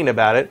complaining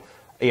about it.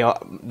 You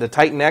know, the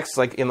Titan X,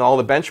 like in all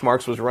the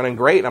benchmarks, was running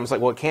great. And I was like,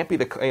 well, it can't be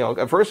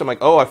at first I'm like,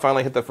 oh, I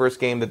finally hit the first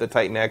game that the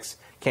Titan X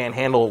can't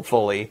handle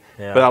fully.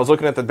 Yeah. But I was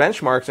looking at the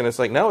benchmarks and it's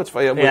like, no, it's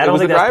fine. I don't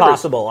think that's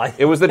possible.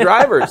 It was the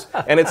drivers,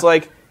 and it's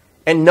like.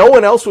 And no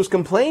one else was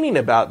complaining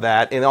about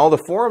that in all the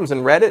forums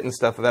and Reddit and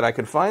stuff that I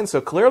could find. So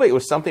clearly it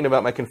was something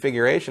about my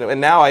configuration. And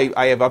now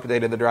I have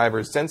updated the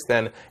drivers since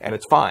then, and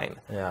it's fine.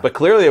 Yeah. But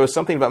clearly it was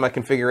something about my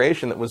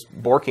configuration that was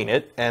borking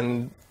it.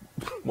 And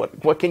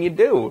what can you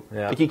do?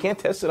 Yeah. Like you can't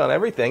test it on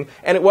everything.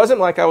 And it wasn't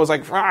like I was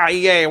like,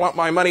 yay, I want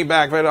my money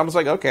back. But I was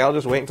like, okay, I'll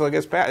just wait until it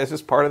gets patched. It's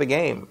just part of the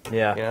game.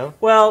 Yeah. You know?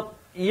 Well,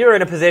 you're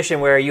in a position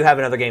where you have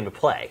another game to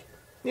play.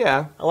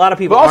 Yeah. A lot of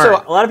people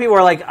aren't. A lot of people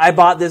are like, I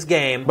bought this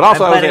game. But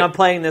also I'm planning on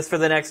playing this for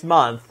the next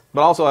month. But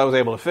also, I was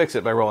able to fix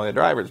it by rolling the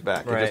drivers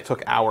back. Right. It just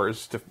took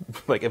hours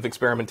of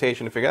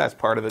experimentation to figure out. That's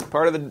part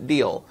of the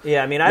deal.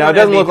 Yeah, I mean, now it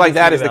doesn't look like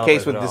that is the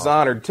case with at all.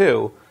 Dishonored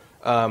 2,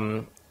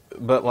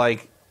 but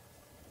like,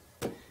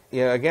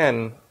 yeah,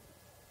 again,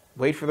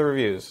 wait for the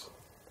reviews.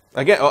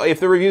 Again, if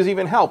the reviews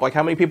even help, like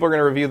how many people are going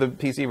to review the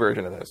PC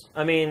version of this?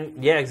 I mean,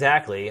 yeah,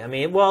 exactly. I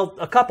mean, well,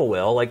 a couple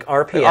will, like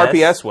RPS.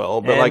 RPS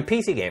will, but and like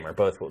PC Gamer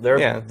both will.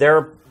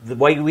 They're the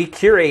way we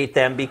curate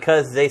them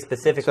because they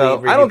specifically.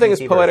 So I don't think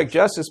it's poetic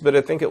justice, but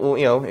I think it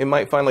will. It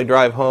might finally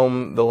drive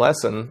home the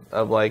lesson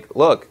of like,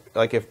 look,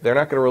 like if they're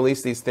not going to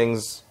release these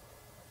things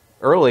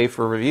early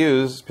for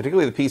reviews,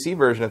 particularly the PC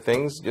version of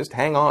things, just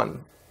hang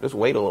on. Just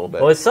wait a little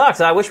bit. Well, it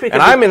sucks. I wish we could.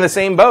 And I'm in the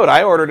same boat.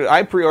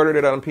 I pre-ordered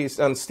it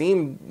on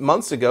Steam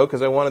months ago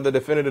because I wanted the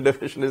definitive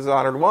edition of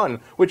Dishonored 1,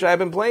 which I've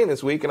been playing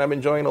this week, and I'm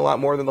enjoying a lot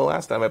more than the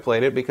last time I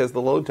played it because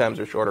the load times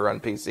are shorter on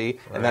PC,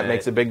 and that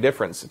makes a big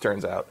difference, it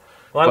turns out.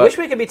 Well, I wish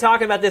we could be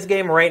talking about this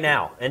game right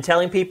now and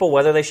telling people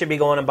whether they should be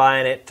going and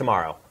buying it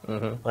tomorrow.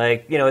 Mm-hmm.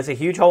 Like, it's a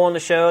huge hole in the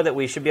show that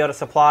we should be able to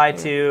supply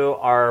to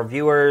our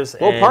viewers.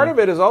 Well, part of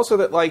it is also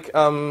that, like,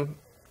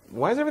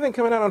 why is everything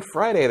coming out on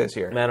Friday this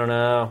year? I don't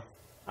know.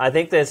 I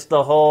think that's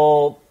the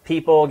whole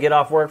people get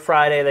off work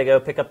Friday, they go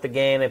pick up the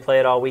game, they play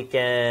it all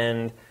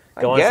weekend,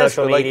 go on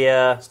social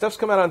media. Stuff's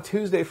come out on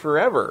Tuesday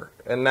forever,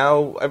 and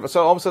now,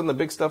 so all of a sudden the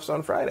big stuff's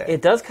on Friday.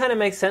 It does kind of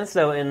make sense,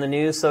 though, in the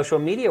new social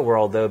media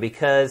world, though,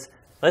 because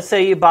let's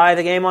say you buy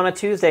the game on a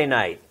Tuesday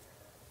night.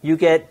 You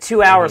get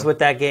 2 hours with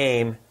that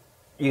game.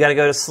 You got to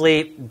go to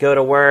sleep, go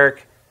to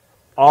work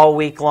all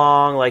week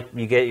long. Like,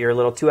 you get your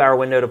little 2-hour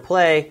window to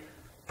play.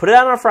 Put it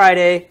out on a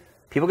Friday.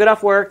 People get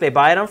off work. They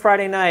buy it on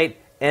Friday night.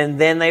 And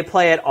then they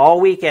play it all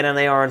weekend, and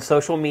they are on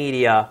social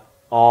media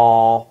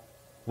all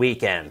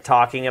weekend,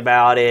 talking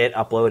about it,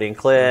 uploading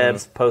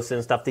clips,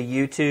 posting stuff to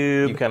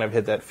YouTube. You kind of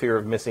hit that fear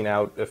of missing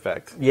out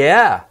effect.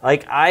 Yeah.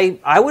 Like,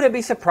 I wouldn't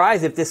be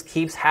surprised if this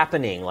keeps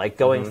happening, like,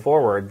 going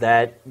forward,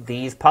 that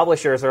these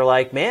publishers are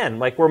like, man,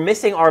 like, we're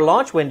missing our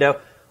launch window.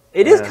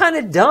 It is kind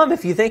of dumb,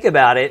 if you think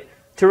about it,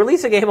 to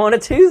release a game on a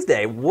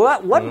Tuesday.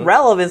 What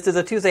relevance does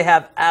a Tuesday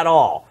have at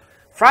all?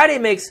 Friday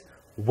makes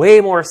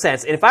way more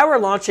sense. And if I were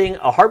launching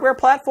a hardware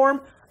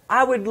platform,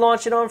 I would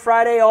launch it on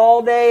Friday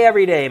all day,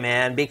 every day,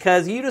 man,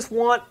 because you just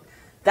want...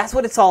 That's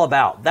what it's all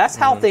about. That's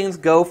how things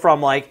go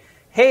from, like,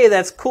 hey,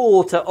 that's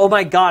cool, to, oh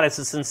my god, it's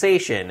a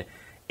sensation,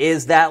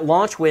 is that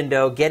launch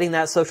window, getting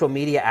that social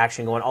media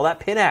action going, all that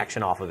pin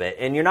action off of it.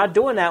 And you're not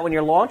doing that when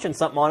you're launching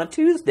something on a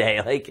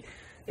Tuesday. Like,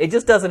 it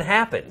just doesn't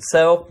happen.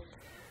 So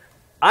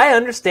I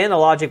understand the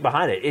logic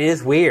behind it. It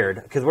is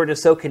weird, because we're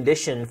just so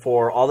conditioned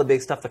for all the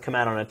big stuff to come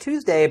out on a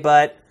Tuesday,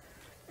 but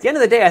at the end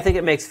of the day, I think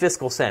it makes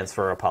fiscal sense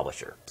for a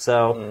publisher.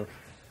 So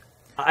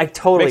I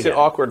totally makes it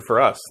awkward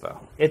for us,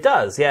 though. It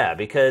does, yeah,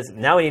 because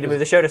now we need to move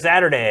the show to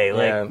Saturday.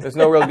 Like, there's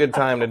no real good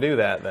time to do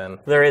that then.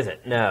 There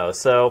isn't, no.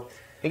 So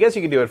I guess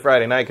you could do it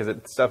Friday night because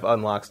stuff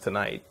unlocks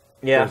tonight,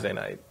 Thursday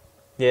night.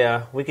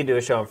 Yeah, we could do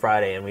a show on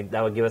Friday, and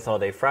that would give us all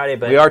day Friday.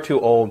 But we are too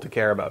old to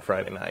care about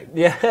Friday night.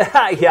 Yeah,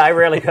 I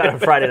rarely go out on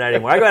Friday night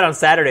anymore. I go out on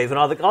Saturdays. When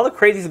all the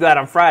crazies go out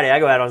on Friday, I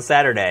go out on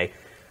Saturday.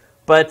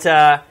 But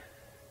I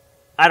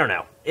don't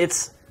know.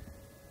 It's...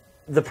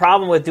 The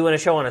problem with doing a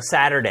show on a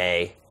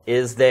Saturday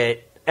is that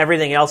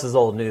everything else is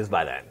old news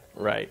by then.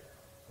 Right.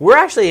 We're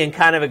actually in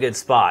kind of a good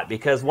spot,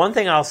 because one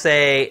thing I'll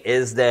say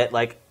is that,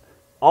 like,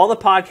 all the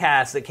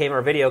podcasts that came,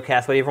 or video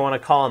casts, whatever you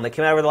want to call them, that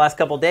came out over the last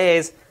couple of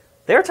days,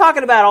 they were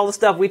talking about all the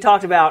stuff we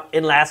talked about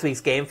in last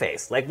week's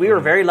GameFace. Like, we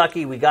were very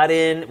lucky. We got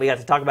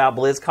to talk about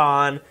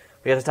BlizzCon.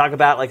 We got to talk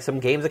about, like,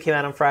 some games that came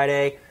out on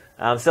Friday.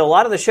 So a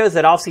lot of the shows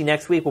that I'll see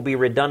next week will be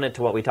redundant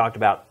to what we talked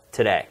about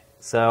today.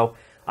 So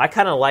I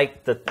kind of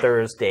like the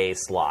Thursday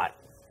slot,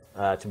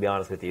 to be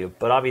honest with you.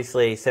 But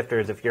obviously,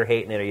 Sifters, if you're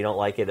hating it or you don't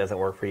like it, doesn't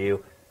work for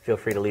you, feel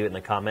free to leave it in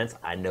the comments.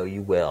 I know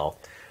you will. All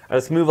right,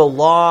 let's move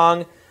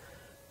along.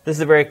 This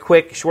is a very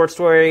quick, short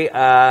story.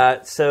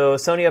 So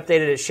Sony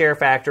updated its Share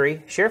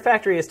Factory. Share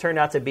Factory has turned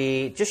out to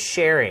be just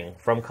sharing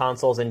from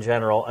consoles in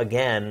general.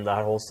 Again, the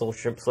whole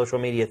social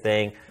media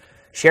thing.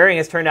 Sharing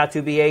has turned out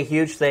to be a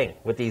huge thing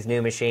with these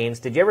new machines.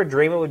 Did you ever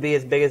dream it would be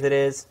as big as it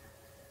is?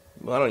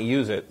 Well, I don't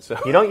use it. So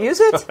you don't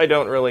use it? So I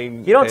don't really...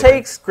 You don't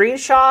take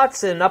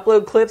screenshots and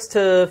upload clips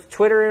to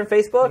Twitter and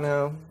Facebook?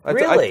 No.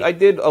 Really? I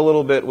did a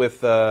little bit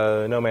with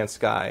No Man's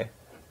Sky,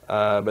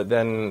 but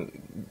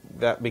then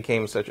that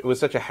became it was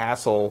such a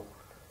hassle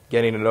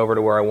getting it over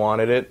to where I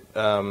wanted it,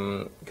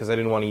 because I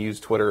didn't want to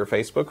use Twitter or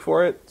Facebook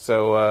for it.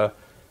 So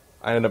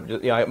I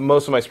ended up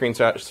most of my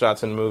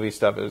screenshots and movie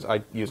stuff I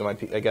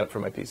get it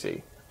from my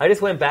PC. I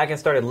just went back and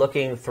started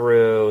looking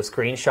through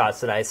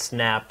screenshots that I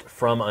snapped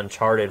from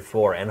Uncharted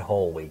 4, and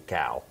holy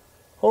cow.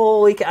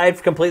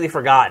 I'd completely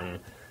forgotten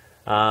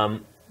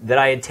that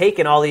I had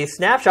taken all these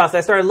snapshots.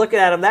 I started looking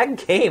at them.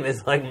 That game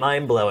is, like,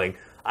 mind-blowing.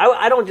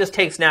 I don't just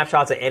take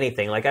snapshots of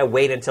anything. Like, I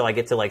wait until I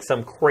get to, like,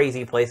 some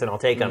crazy place and I'll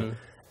take them.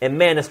 And,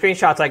 man, the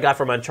screenshots I got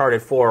from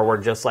Uncharted 4 were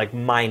just, like,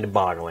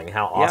 mind-boggling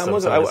how awesome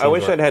I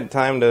wish I'd had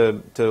time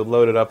to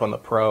load it up on the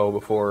Pro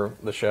before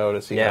the show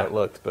to see how it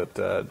looked, but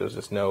there's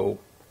just no...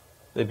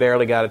 They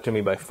barely got it to me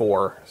by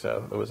 4,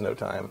 so there was no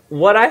time.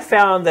 What I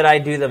found that I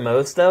do the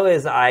most, though,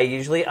 is I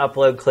usually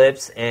upload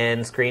clips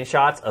and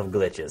screenshots of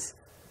glitches.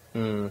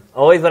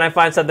 Always when I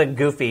find something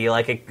goofy,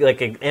 like an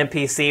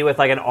NPC with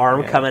like an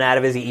arm coming out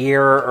of his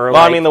ear, or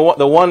well, I mean, the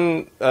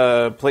one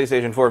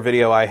PlayStation 4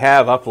 video I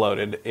have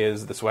uploaded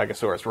is the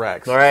Swagosaurus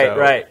Rex. Right, so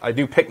right. I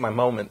do pick my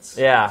moments.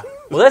 Yeah.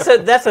 Well,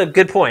 that's a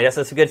good point.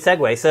 That's a good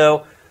segue.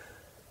 So,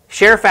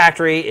 Share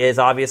Factory is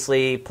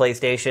obviously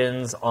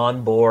PlayStation's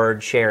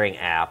onboard sharing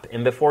app.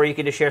 And before you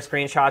could just share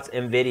screenshots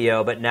and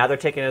video, but now they're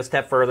taking it a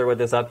step further with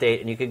this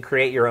update, and you can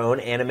create your own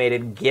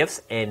animated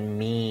GIFs and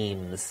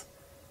memes.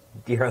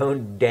 Your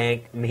own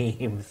dank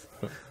memes.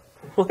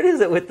 What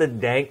is it with the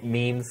dank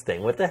memes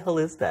thing? What the hell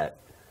is that?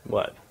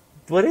 What?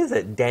 What is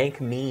it?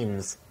 Dank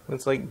memes.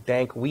 It's like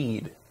dank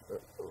weed.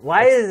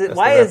 Why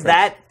is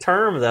that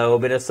term, though,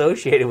 been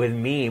associated with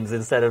memes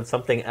instead of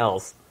something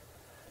else?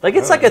 Like,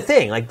 it's like a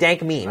thing, like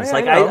dank memes. Oh,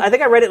 like, yeah, I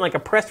think I read it in like a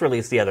press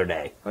release the other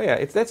day. Oh,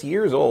 yeah, that's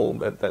years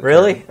old. That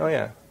Really? term. Oh,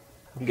 yeah.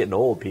 I'm getting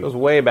old, It people. goes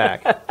way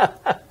back.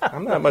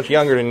 I'm not much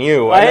younger than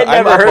you. I had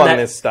I'm never up heard on that.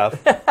 this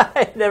stuff. I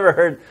had never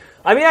heard...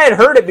 I mean, I had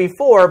heard it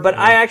before, but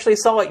I actually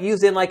saw it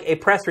used in like a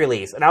press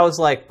release, and I was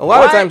like, A lot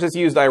what? of times it's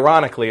used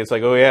ironically. It's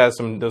like, oh yeah,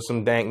 there's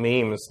some dank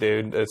memes,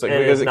 dude. It's like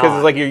because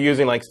it's like you're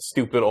using like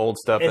stupid old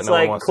stuff It's that no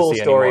like one wants Cool to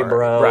see Story anymore.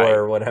 Bro Right,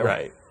 or whatever.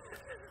 Right.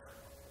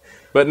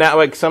 But now,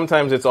 like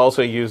sometimes it's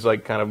also used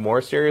like kind of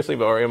more seriously,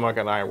 but or in like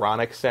an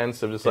ironic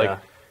sense of just like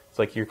it's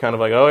like you're kind of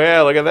like, oh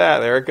yeah, look at that,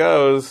 there it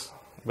goes.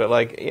 But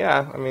like,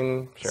 yeah, I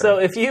mean, sure. So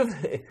if you've...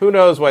 Who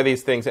knows why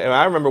these things... And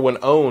I remember when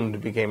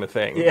owned became a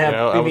thing. Yeah, you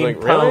know? I was like,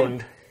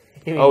 pwned.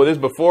 really? Oh, this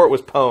before it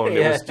was pwned.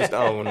 Yeah. It was just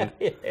owned.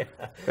 Yeah.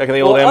 Back in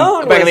the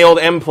Well, old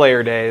M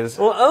player days.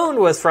 Well, owned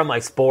was from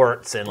like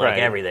sports and like Right.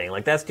 everything.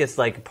 Like that's just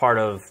like part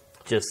of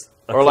just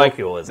a Or like,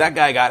 colloquialism. that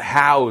guy got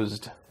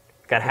housed.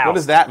 Got housed. What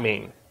does that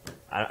mean?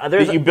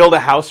 There's Did you build a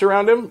house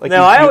around him? Like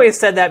No, I always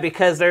said that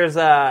because there's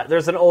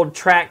an old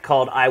track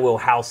called "I Will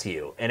House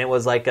You," and it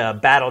was like a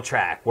battle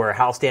track where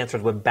house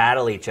dancers would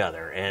battle each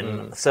other,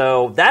 and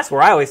so that's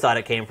where I always thought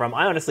it came from.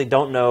 I honestly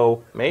don't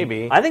know.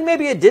 Maybe. I think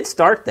maybe it did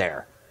start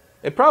there.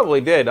 It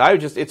probably did.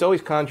 It's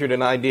always conjured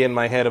an idea in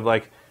my head of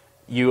like,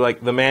 you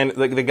like the man,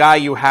 like the guy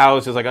you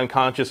house is like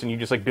unconscious, and you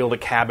just like build a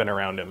cabin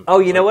around him. Oh,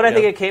 you know what I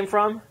think Yeah. it came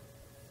from?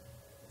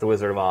 The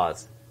Wizard of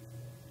Oz.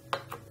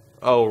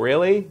 Oh,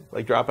 really?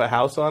 Like drop a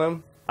house on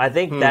him? I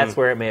think that's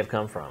where it may have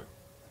come from.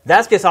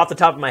 That's just off the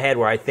top of my head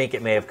where I think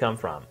it may have come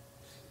from.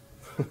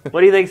 What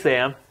do you think,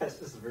 Sam? That's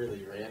just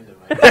really random.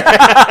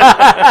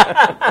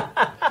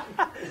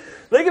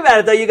 Think about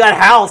it, though. You got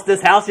house.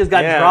 This house just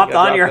got dropped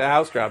on your... The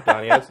house dropped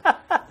on you.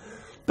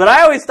 But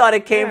I always thought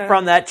it came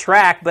from that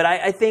track, but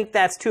I think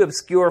that's too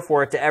obscure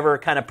for it to ever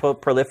kind of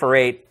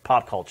proliferate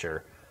pop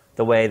culture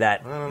the way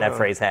that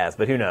phrase has.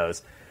 But who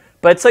knows?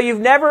 But so you've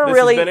never This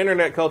really... has been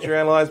internet culture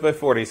analyzed by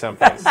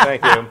 40-somethings.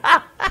 Thank you.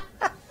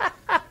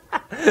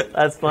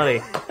 That's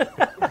funny.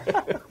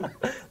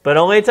 But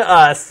only to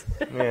us.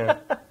 Yeah.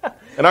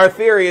 And our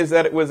theory is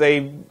that it was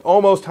a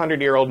almost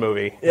 100-year-old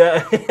movie Yeah.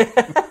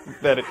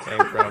 that it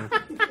came from.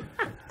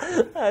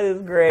 That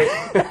is great.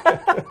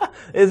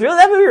 Is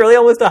that movie really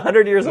almost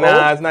 100 years old?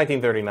 Nah, it's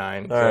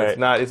 1939. So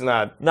right. it's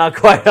not Not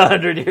quite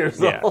 100 years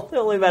Yeah. old.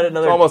 Only about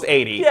another... it's almost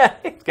 80. Yeah.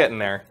 It's getting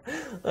there.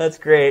 That's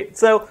great.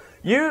 So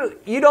you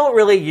don't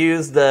really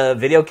use the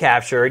video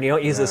capture and you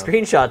don't use the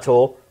screenshot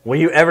tool. Will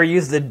you ever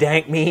use the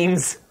dank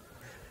memes?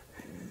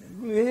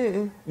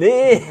 know.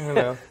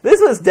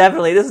 This is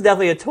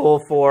definitely a tool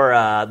for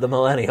the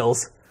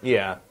millennials.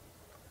 Yeah.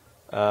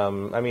 I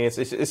mean,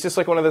 it's just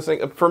like one of those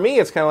things. For me,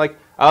 it's kind of like,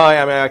 oh,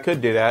 I mean, I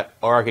could do that,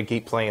 or I could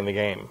keep playing the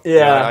game. Yeah. You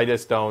know, I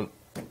just don't.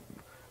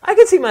 I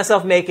could see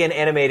myself making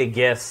animated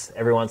GIFs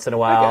every once in a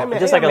while,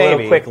 just like a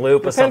maybe. little quick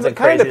loop of something It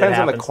kind crazy of depends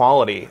that on the happens.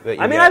 quality that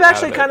you I mean, get I've out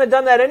actually of it. kind of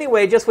done that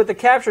anyway, just with the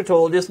capture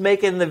tool, just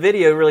making the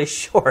video really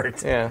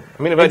short. Yeah.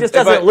 I mean, It just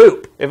doesn't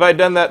loop. If I'd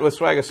done that with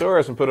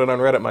Swagosaurus and put it on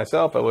Reddit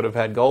myself, I would have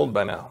had gold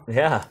by now.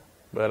 Yeah.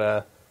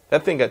 But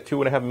that thing got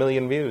 2.5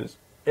 million views.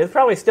 It's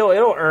probably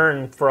it'll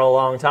earn for a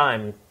long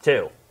time,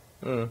 too.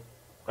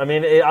 I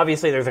mean,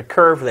 obviously there's a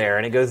curve there,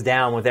 and it goes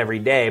down with every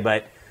day,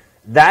 but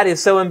that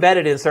is so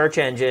embedded in search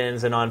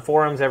engines and on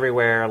forums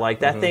everywhere.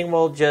 Like, that thing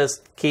will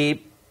just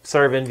keep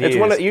serving views. It's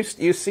one that you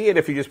see it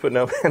if you just put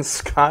No Man's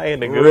Sky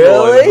into Google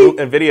Really?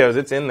 and videos.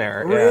 It's in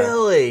there. Yeah.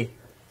 Really?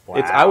 Wow.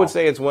 I would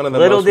say it's one of the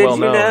Little most did well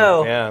you known.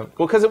 know. Yeah.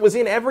 Well, because it was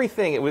in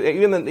everything. It was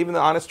even the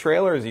honest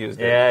trailers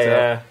used it. Yeah, So,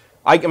 yeah.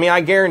 I mean,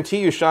 I guarantee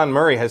you, Sean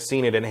Murray has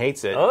seen it and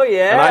hates it. Oh,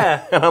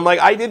 yeah. And I'm like,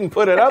 I didn't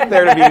put it up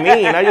there to be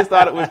mean. I just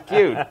thought it was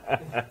cute.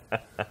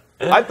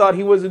 I thought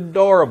he was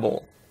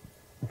adorable.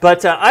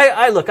 But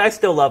I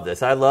still love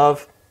this. I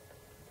love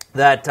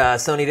that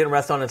Sony didn't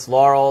rest on its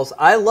laurels.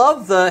 I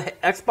love the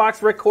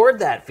Xbox Record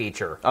That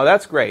feature. Oh,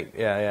 that's great.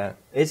 Yeah, yeah.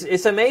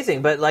 It's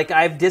amazing. But like,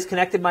 I've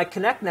disconnected my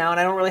Kinect now, and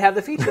I don't really have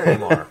the feature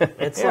anymore.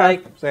 It's Yeah,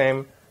 like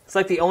same. it's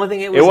like the only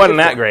thing it was. It wasn't good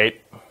that for.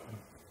 great.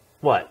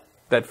 What?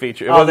 That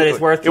feature. That it's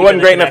worth It keeping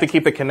wasn't the great enough to Kinect.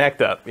 keep the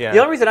Kinect up. Yeah. The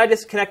only reason I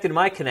disconnected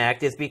my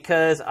Kinect is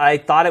because I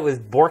thought it was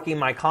borking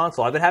my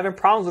console. I've been having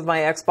problems with my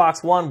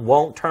Xbox One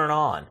won't turn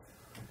on.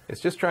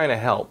 It's just trying to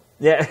help.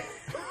 Yeah.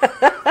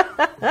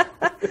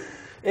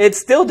 It's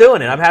still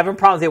doing it. I'm having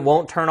problems. It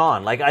won't turn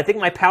on. Like, I think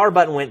my power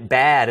button went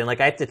bad, and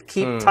like I have to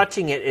keep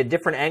touching it at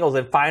different angles,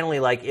 and finally,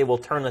 like, it will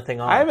turn the thing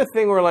on. I have a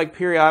thing where, like,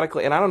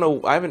 periodically, and I don't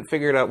know, I haven't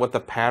figured out what the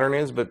pattern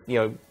is, but, you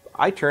know,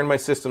 I turn my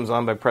systems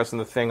on by pressing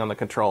the thing on the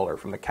controller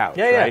from the couch,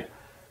 right?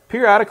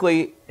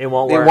 Periodically, it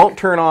won't won't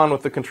turn on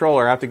with the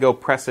controller. I have to go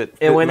press it.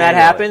 And when that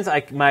happens,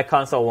 my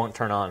console won't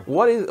turn on.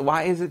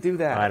 Why does it do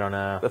that? I don't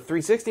know. The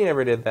 360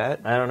 never did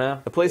that. I don't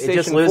know. The PlayStation 4 it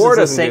just loses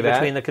the sync that.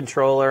 between the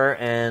controller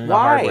and the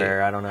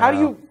hardware. I don't know. How do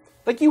you...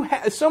 Like,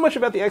 so much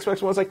about the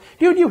Xbox One. It's like,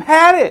 dude, you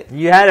had it.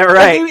 You had it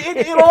right. Like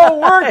it all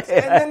worked,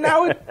 and then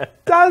now it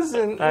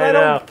doesn't. I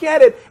don't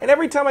get it. And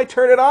every time I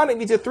turn it on, it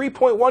needs a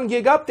 3.1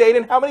 gig update,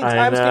 and how many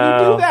times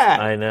can you do that?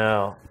 I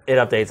know. It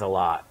updates a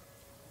lot.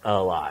 A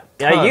lot.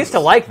 I used to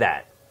like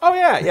that. Oh,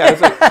 yeah.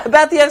 It's like,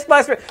 about the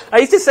Xbox. I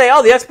used to say,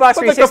 the Xbox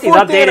 360 is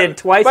updated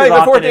twice as often.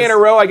 The fourth day in a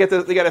row, they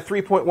got a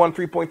 3.1,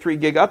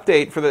 3.3 gig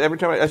update for every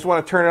time I just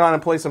want to turn it on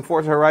and play some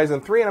Forza Horizon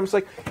 3, and I'm just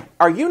like,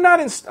 are you not...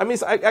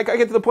 I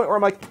get to the point where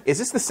I'm like, is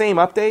this the same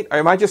update? Or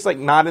am I just, like,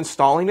 not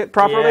installing it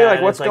properly? Yeah,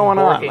 like, what's going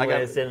on? Like,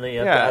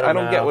 I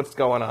don't get what's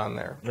going on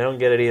there. I don't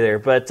get it either.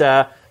 But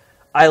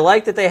I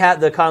like that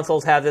the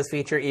consoles have this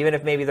feature, even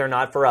if maybe they're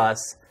not for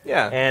us.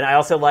 Yeah. And I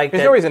also like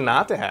There's no reason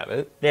not to have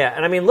it. Yeah,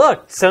 and I mean,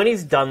 look,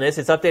 Sony's done this.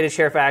 It's updated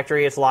Share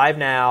Factory. It's live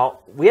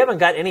now. We haven't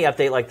got any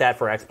update like that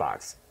for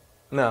Xbox.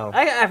 No.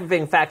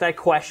 In fact, I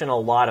question a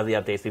lot of the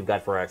updates we've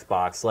got for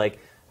Xbox, like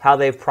how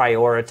they've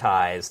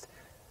prioritized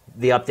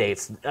the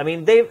updates. I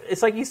mean,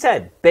 it's like you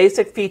said,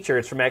 basic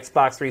features from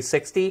Xbox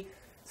 360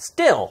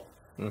 still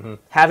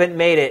haven't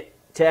made it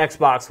to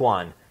Xbox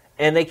One.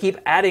 And they keep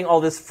adding all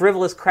this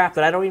frivolous crap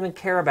that I don't even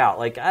care about.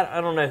 Like,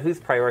 I don't know who's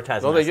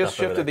prioritizing. Well, they just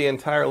shifted the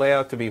entire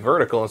layout to be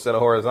vertical instead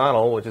of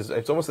horizontal,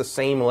 it's almost the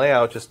same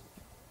layout, just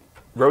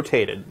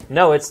rotated.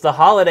 No, it's the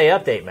holiday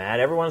update, Matt.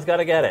 Everyone's got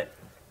to get it.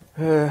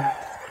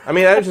 I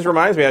mean, that just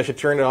reminds me I should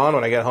turn it on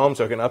when I get home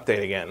so I can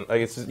update again.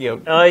 Like, it's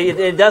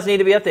it does need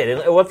to be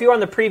updated. Well, if you're on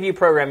the preview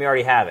program, you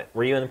already have it.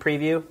 Were you in the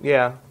preview?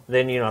 Yeah.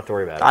 Then you don't have to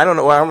worry about it. I don't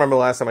know. Well, I don't remember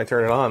the last time I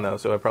turned it on, though,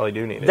 so I probably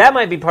do need it. That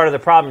might be part of the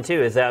problem,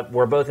 too, is that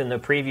we're both in the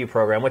preview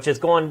program, which is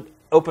going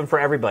open for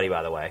everybody,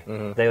 by the way.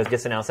 They was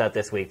just announced that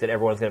this week, that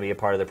everyone's going to be a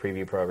part of the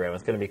preview program.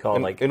 It's going to be called,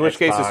 in which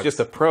case it's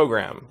just a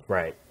program.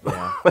 Right.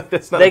 Yeah.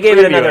 They gave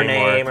it another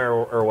name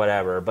or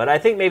whatever. But I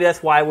think maybe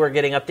that's why we're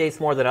getting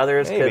updates more than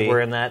others, because we're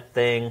in that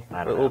thing.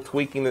 I don't know. A little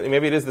tweaking.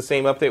 Maybe it is the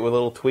same update with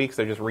little tweaks.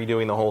 They're just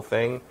redoing the whole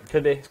thing.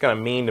 Could be. It's kind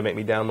of mean to make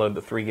me download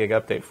the 3 gig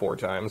update 4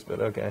 times, but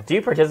okay. Do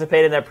you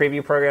participate in that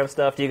preview program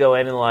stuff? Do you go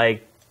in and,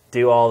 like,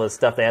 do all the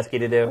stuff they ask you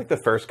to do? Like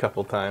the first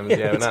couple times,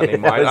 yeah, but not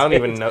anymore. I don't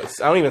even know.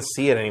 I don't even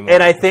see it anymore.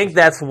 And I think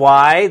that's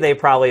why they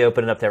probably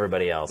open it up to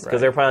everybody else, because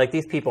they're probably like,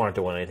 these people aren't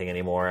doing anything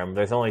anymore.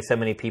 There's only so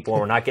many people,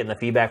 and we're not getting the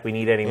feedback we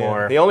need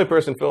anymore. Yeah. The only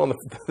person filling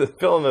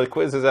the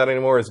quizzes out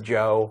anymore is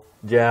Joe.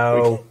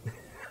 Joe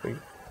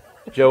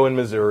in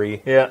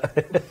Missouri. Yeah.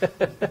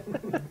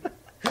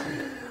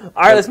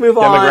 All right, let's move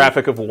on.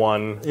 Demographic of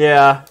 1.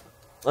 Yeah.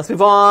 Let's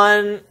move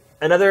on.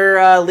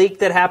 Another leak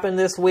that happened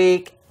this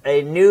week.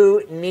 A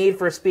new Need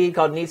for Speed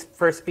called Need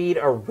for Speed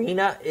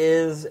Arena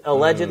is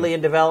allegedly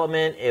in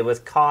development. It was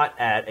caught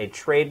at a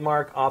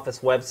trademark office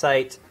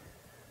website.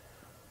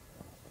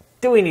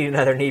 Do we need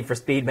another Need for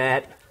Speed,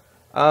 Matt?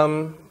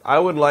 I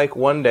would like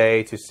one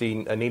day to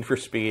see a Need for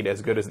Speed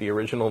as good as the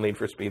original Need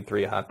for Speed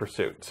 3 Hot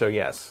Pursuit. So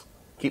yes,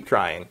 keep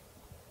trying.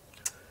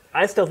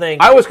 I still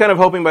think... I was kind of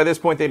hoping by this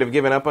point they'd have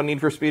given up on Need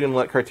for Speed and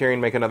let Criterion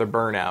make another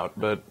Burnout,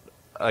 but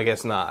I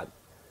guess not.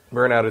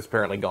 Burnout is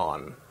apparently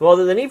gone. Well,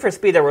 the Need for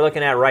Speed that we're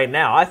looking at right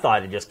now, I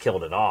thought it just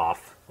killed it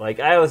off.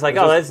 Like, I was like,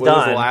 that's done.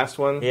 Was the last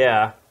one?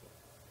 Yeah.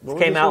 It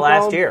came out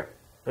last year.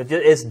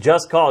 It's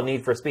just called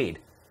Need for Speed.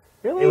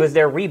 Really? It was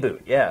their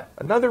reboot, yeah.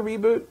 Another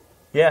reboot?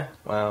 Yeah.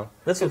 Wow.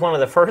 This was one of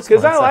the first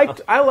ones.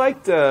 Because I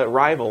liked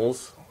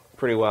Rivals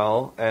pretty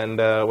well, and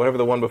whatever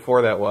the one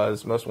before that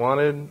was, Most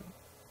Wanted?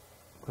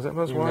 Was that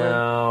Most Wanted?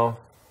 No.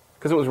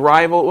 Because it was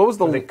Rival. What was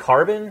the... Was it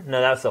Carbon? No,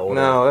 that's old.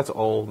 No, that's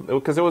old.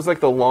 Because it was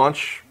like the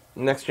launch...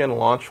 Next-gen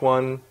launch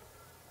one.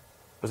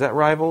 Was that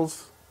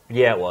Rivals?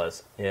 Yeah, it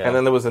was. Yeah. And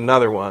then there was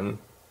another one,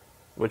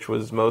 which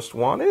was Most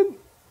Wanted?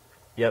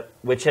 Yep,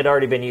 which had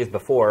already been used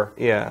before.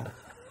 Yeah.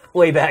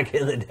 Way back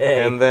in the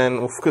day. And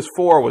then, because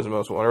 4 was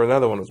Most Wanted, or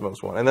another one was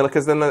Most Wanted. And then,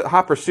 because then the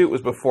Hot Pursuit was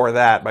before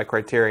that by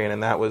Criterion,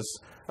 and that was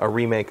a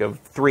remake of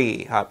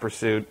 3 Hot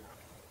Pursuit.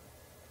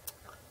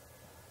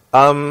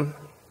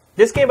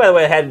 This game, by the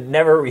way, had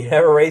never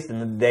raced in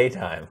the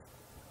daytime.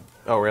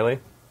 Oh, really?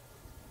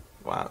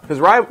 Wow, because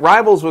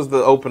Rivals was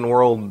the open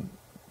world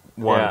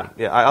one.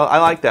 Yeah, I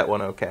like that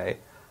one. Okay,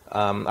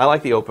 I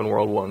like the open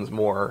world ones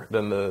more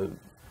than the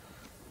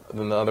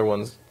other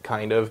ones,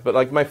 kind of. But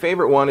like my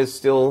favorite one is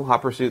still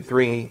Hot Pursuit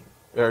 3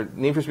 or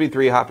Need for Speed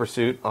 3 Hot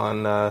Pursuit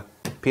on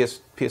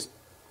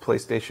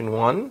PlayStation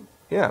 1.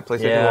 Yeah,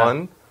 PlayStation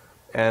 1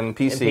 and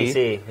PC. And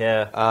PC,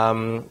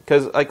 yeah.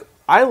 Because like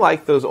I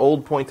like those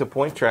old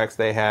point-to-point tracks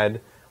they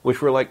had, which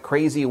were like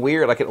crazy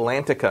weird, like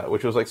Atlantica,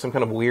 which was like some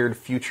kind of weird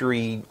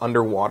future-y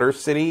underwater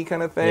city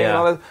kind of thing. Yeah. And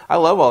all that. I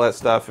love all that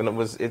stuff, and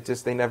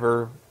they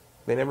never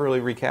they never really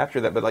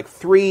recaptured that. But like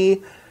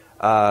 3,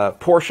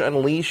 Porsche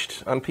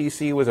Unleashed on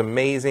PC was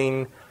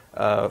amazing.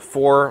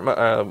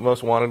 4,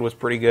 Most Wanted was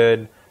pretty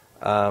good.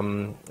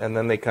 And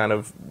then they kind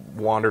of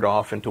wandered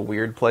off into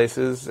weird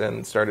places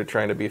and started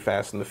trying to be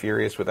Fast and the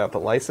Furious without the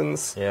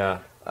license. Yeah.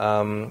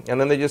 And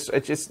then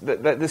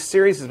this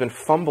series has been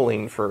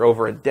fumbling for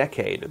over a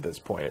decade at this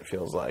point, it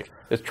feels like.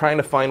 Just trying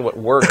to find what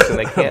works, and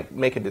they can't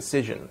make a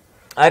decision.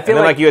 I feel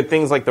like you had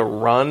things like The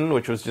Run,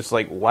 which was just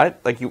like, what?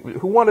 Like,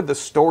 who wanted the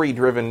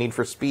story-driven Need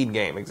for Speed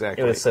game,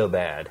 exactly? It was so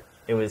bad.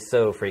 It was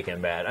so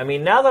freaking bad. I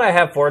mean, now that I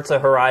have Forza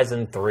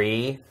Horizon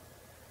 3...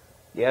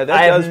 Yeah,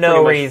 I have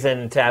no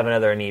reason to have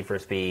another Need for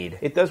Speed.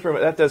 That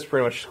does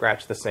pretty much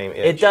scratch the same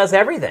itch. It does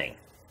everything.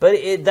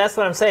 But that's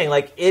what I'm saying.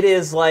 Like, it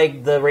is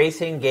like the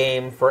racing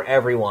game for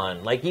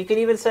everyone. Like, you can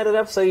even set it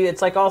up so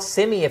it's like all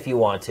simmy if you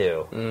want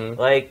to.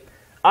 Like,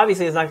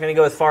 obviously it's not going to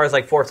go as far as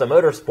like Forza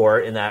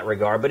Motorsport in that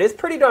regard, but it's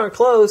pretty darn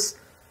close.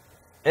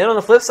 And on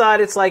the flip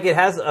side, it's like it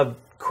has a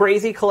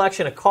crazy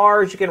collection of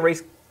cars. You can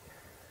race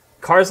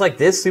cars like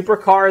this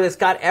supercar that's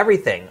got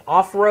everything.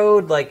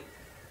 Off-road, like...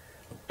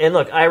 And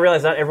look, I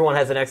realize not everyone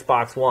has an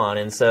Xbox One,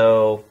 and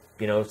so,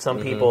 you know, some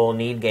people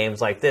need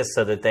games like this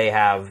so that they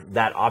have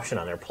that option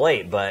on their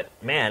plate. But,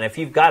 man, if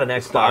you've got an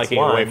Xbox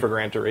One... wait for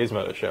Gran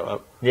Turismo to show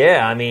up.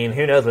 Yeah, I mean,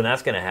 who knows when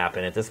that's going to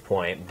happen at this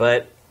point.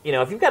 But, you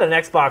know, if you've got an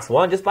Xbox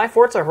One, just buy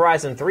Forza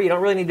Horizon 3. You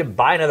don't really need to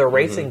buy another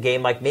racing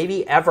game, like,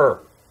 maybe ever.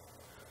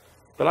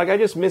 But, like,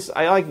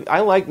 I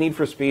like Need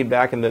for Speed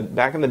back in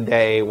the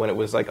day when it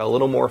was, like, a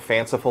little more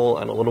fanciful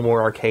and a little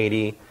more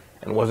arcadey,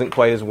 and wasn't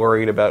quite as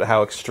worried about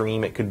how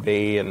extreme it could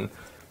be,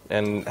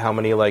 and how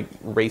many like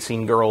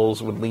racing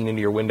girls would lean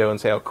into your window and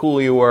say how cool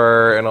you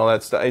were and all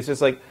that stuff. It's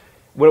just like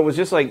when it was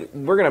just like,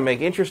 we're gonna make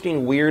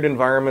interesting, weird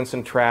environments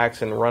and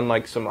tracks and run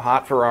like some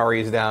hot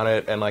Ferraris down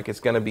it, and like it's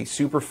gonna be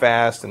super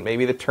fast, and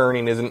maybe the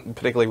turning isn't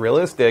particularly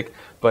realistic,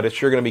 but it's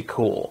sure gonna be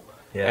cool.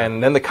 Yeah.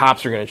 And then the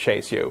cops are gonna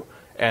chase you,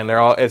 and they're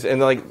all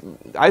like,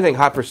 I think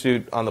Hot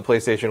Pursuit on the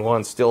PlayStation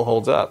 1 still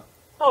holds up.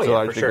 Oh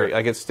yeah, for sure.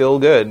 Like, it's still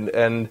good.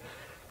 And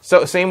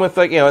so same with,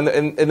 like, you know,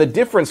 and the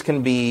difference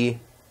can be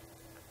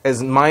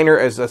as minor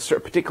as a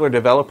particular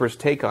developer's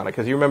take on it.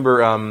 Because you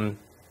remember,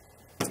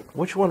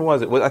 which one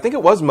was it? I think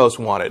it was Most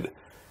Wanted,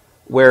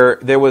 where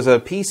there was a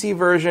PC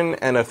version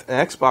and an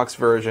Xbox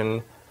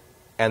version,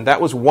 and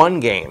that was one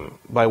game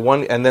by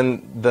one, and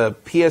then the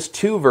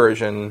PS2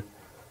 version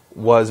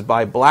was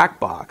by Black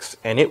Box,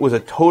 and it was a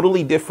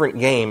totally different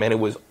game, and it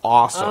was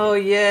awesome. Oh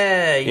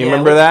yeah, you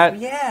remember that?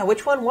 Yeah,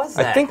 which one was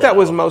that? I think that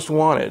was Most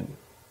Wanted.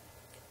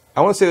 I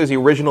want to say it was the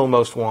original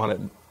Most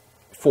Wanted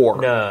 4.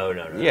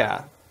 No.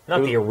 Yeah.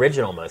 Not the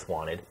original Most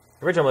Wanted.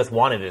 The original Most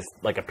Wanted is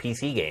like a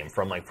PC game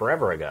from like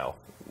forever ago.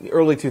 The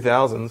early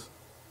 2000s. It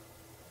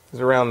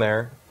was around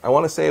there. I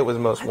want to say it was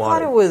Most Wanted. I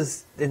thought it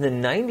was in the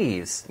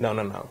 90s. No.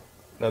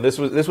 No, this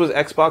was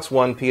Xbox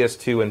One,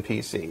 PS2, and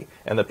PC.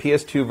 And the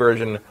PS2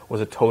 version was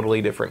a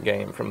totally different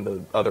game from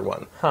the other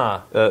one.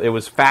 Huh. It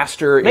was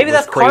faster. Maybe it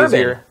was that's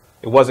crazier. Carbon.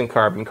 It wasn't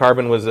Carbon.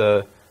 Carbon was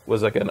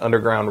like an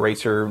underground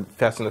racer,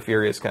 Fast and the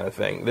Furious kind of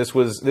thing. This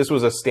was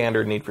a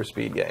standard Need for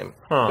Speed game.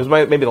 Huh. It was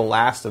maybe the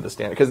last of the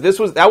standard,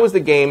 because that was the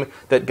game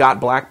that got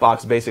Black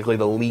Box basically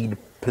the lead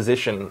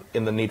position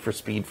in the Need for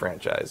Speed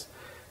franchise,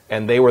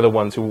 and they were the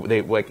ones who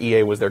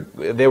EA was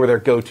they were their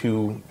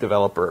go-to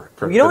developer.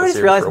 You know what I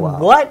just realized?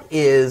 What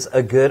is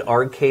a good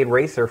arcade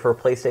racer for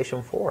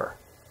PlayStation 4?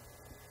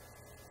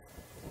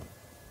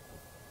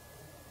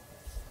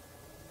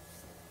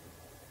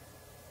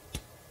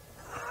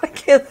 I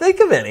can't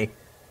think of any.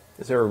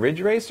 Is there a Ridge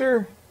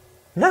Racer?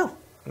 No.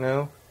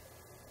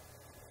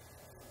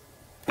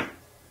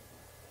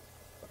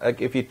 Like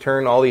if you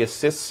turn all the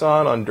assists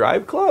on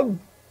Drive Club?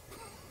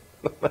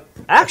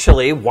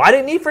 Actually, why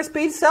didn't Need for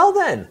Speed sell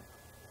then?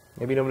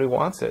 Maybe nobody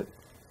wants it.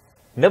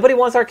 Nobody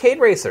wants arcade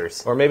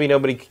racers. Or maybe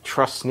nobody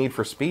trusts Need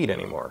for Speed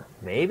anymore.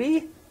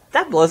 Maybe?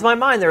 That blows my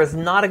mind. There is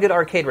not a good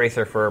arcade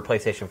racer for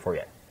PlayStation 4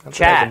 yet. That's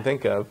what I can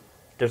think of.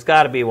 There's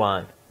got to be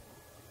one.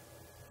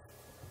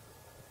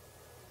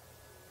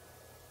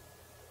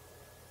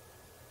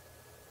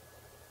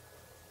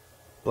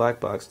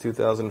 Black Box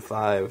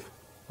 2005.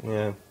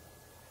 Yeah.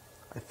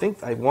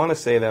 I want to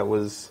say that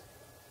was...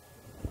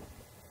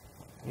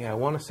 Yeah, I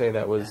want to say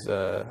that was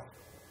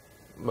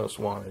Most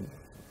Wanted,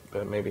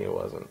 but maybe it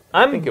wasn't.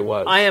 I think it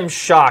was. I am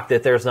shocked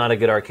that there's not a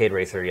good arcade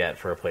racer yet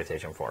for a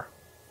PlayStation 4.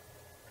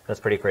 That's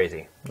pretty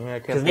crazy. Yeah,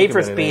 because Need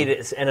for Speed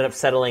ended up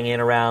settling in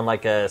around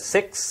like a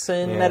 6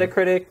 in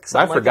Metacritic.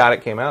 I forgot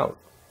it came out.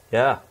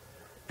 Yeah.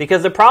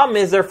 Because the problem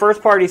is their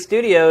first-party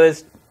studio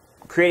is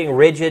creating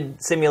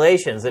rigid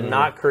simulations and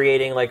not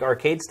creating like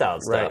arcade-style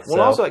stuff. Right.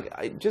 Well, also,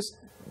 like, just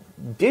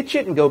ditch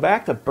it and go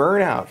back to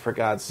Burnout, for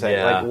God's sake.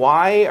 Yeah. Like,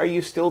 why are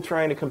you still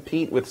trying to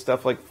compete with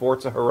stuff like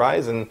Forza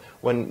Horizon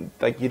when,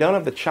 like, you don't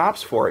have the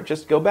chops for it?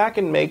 Just go back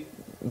and make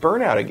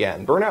Burnout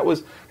again.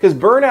 Because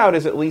Burnout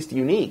is at least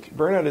unique.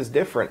 Burnout is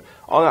different.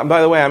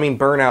 By the way, I mean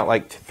Burnout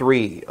like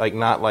 3, like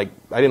not like,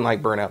 I didn't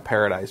like Burnout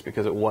Paradise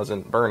because it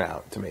wasn't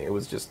Burnout to me. It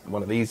was just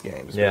one of these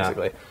games,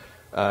 basically.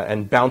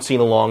 and bouncing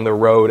along the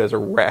road as a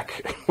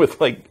wreck with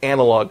like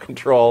analog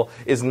control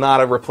is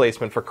not a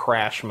replacement for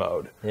crash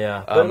mode.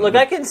 Yeah, but look,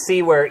 I can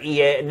see where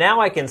EA now.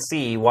 I can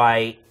see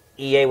why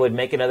EA would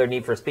make another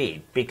Need for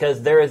Speed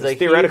because there is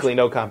theoretically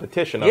no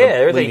competition.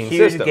 There's a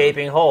huge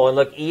gaping hole, and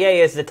look,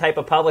 EA is the type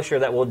of publisher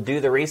that will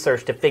do the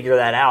research to figure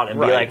that out and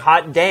be like,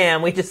 "Hot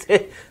damn, we just."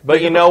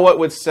 But you know what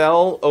would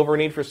sell over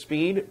Need for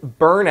Speed?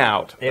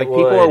 Burnout.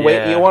 People are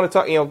waiting. You want to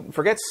talk?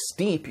 Forget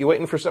Steep. You're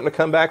waiting for something to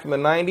come back from the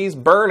 '90s.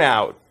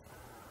 Burnout.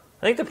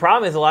 I think the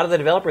problem is a lot of the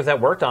developers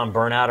that worked on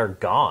Burnout are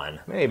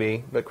gone.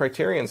 Maybe, but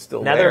Criterion's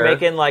still there. Now they're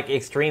making like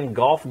extreme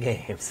golf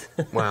games.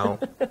 Wow.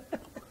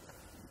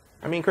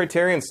 I mean,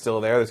 Criterion's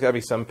still there. There's got to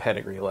be some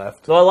pedigree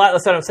left. So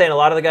that's what I'm saying. A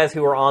lot of the guys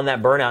who were on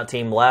that Burnout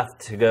team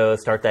left to go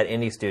start that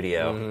indie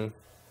studio. Mm-hmm.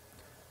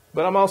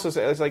 But I'm also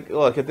saying, it's like,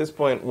 look, at this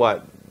point,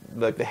 what?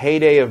 Like the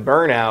heyday of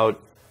Burnout,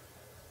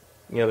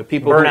 the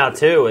people... Burnout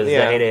 2 is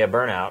the heyday of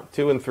Burnout.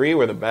 2 and 3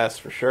 were the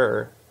best, for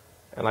sure.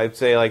 And I'd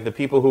say, like, the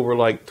people who were,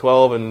 like,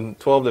 12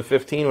 to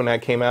 15 when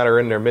that came out are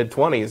in their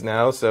mid-20s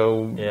now,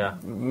 so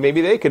maybe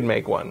they could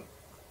make one.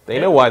 They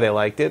know why they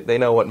liked it. They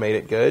know what made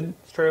it good.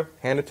 It's true.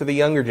 Hand it to the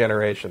younger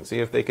generation. See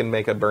if they can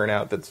make a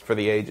Burnout that's for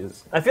the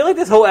ages. I feel like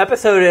this whole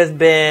episode has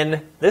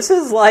been... This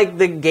is like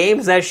the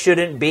games that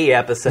shouldn't be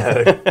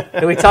episode.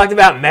 And we talked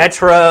about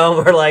Metro,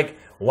 and we're like,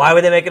 why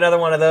would they make another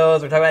one of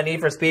those? We're talking about Need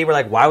for Speed. We're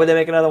like, why would they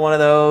make another one of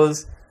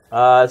those?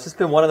 It's just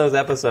been one of those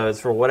episodes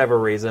for whatever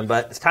reason.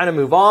 But it's time to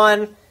move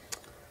on.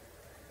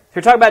 We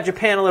were talking about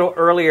Japan a little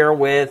earlier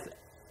with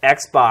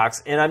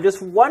Xbox, and I'm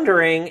just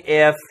wondering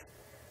if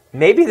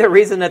maybe the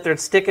reason that they're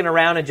sticking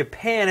around in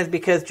Japan is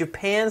because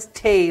Japan's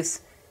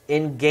tastes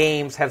in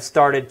games have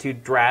started to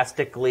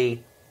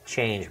drastically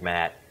change,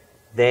 Matt.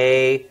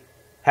 They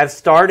have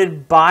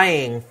started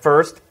buying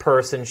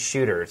first-person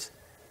shooters.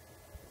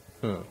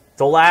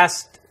 The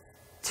last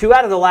 2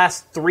 out of the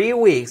last 3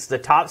 weeks, the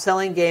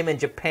top-selling game in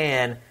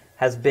Japan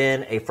has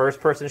been a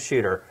first-person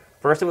shooter.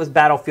 First, it was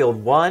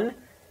Battlefield 1.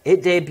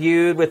 It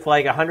debuted with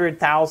like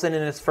 100,000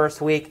 in its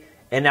first week,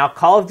 and now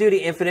Call of Duty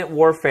Infinite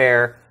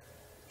Warfare,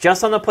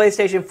 just on the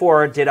PlayStation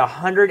 4, did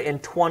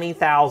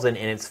 120,000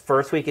 in its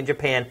first week in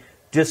Japan,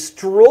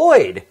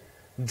 destroyed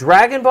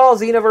Dragon Ball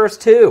Xenoverse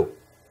 2.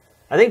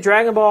 I think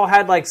Dragon Ball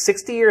had like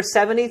 60 or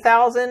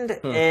 70,000,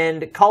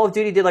 and Call of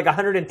Duty did like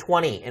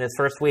 120 in its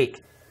first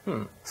week.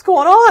 What's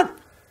going on?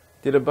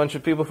 Did a bunch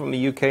of people from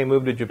the UK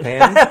move to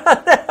Japan?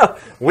 No,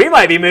 we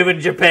might be moving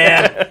to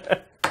Japan.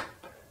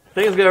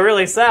 Things go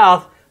really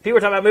south. People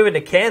are talking about moving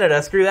to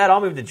Canada. Screw that. I'll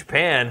move to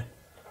Japan.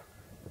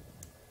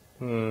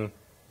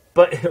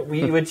 But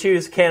we would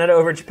choose Canada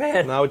over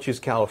Japan. No, I would choose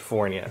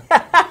California.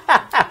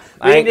 I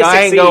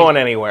ain't going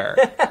anywhere.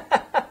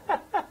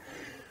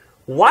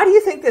 Why do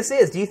you think this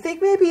is? Do you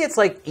think maybe it's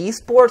like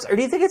esports? Or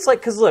do you think it's like,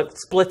 because look,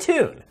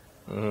 Splatoon.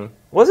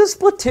 Wasn't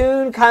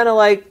Splatoon kind of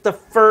like the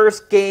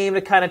first game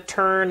to kind of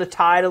turn the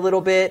tide a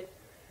little bit?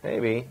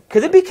 Maybe.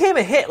 Because it became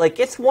a hit. Like,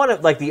 it's one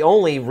of like the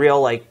only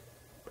real like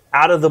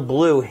out of the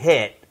blue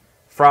hit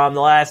from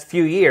the last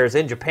few years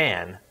in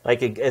Japan.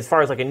 Like, as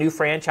far as like a new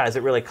franchise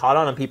that really caught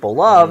on and people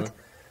loved.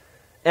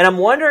 And I'm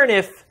wondering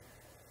if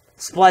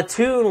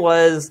Splatoon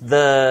was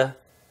the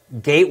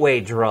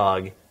gateway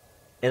drug.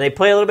 And they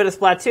play a little bit of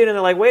Splatoon and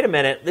they're like, wait a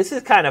minute, this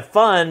is kind of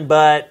fun,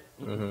 but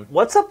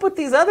what's up with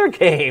these other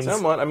games?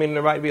 Somewhat. I mean,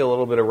 there might be a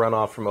little bit of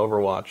runoff from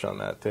Overwatch on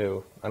that,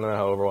 too. I don't know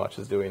how Overwatch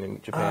is doing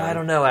in Japan. I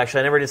don't know,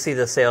 actually. I never did see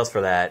the sales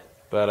for that.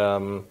 But, I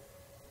mean,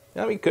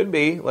 it could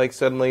be. Like,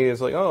 suddenly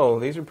it's like, oh,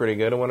 these are pretty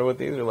good. I wonder what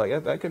these are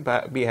like. That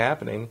could be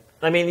happening.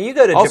 I mean, you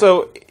go to...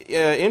 Also,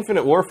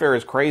 Infinite Warfare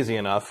is crazy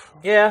enough.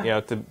 Yeah.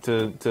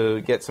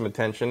 To get some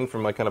attention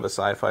from, like, kind of a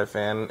sci-fi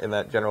fan in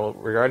that general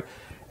regard.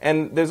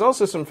 And there's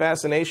also some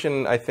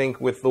fascination, I think,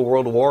 with the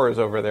world wars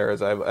over there,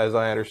 as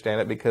I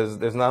understand it, because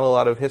there's not a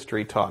lot of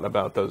history taught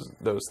about those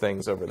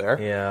things over there.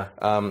 Yeah.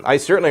 I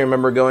certainly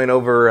remember going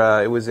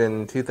over. It was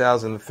in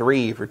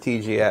 2003 for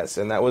TGS,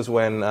 and that was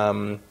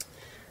when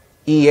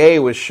EA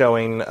was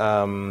showing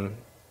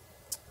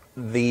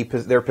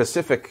their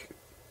Pacific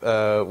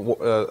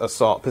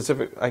Assault.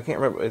 I can't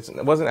remember.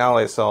 It wasn't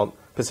Ally Assault.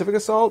 Pacific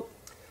Assault.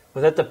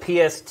 Was that the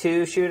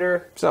PS2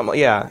 shooter? Something,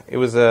 yeah. It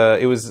was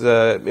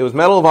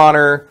Medal of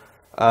Honor.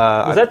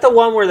 Was that the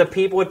one where the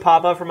people would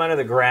pop up from under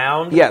the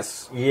ground?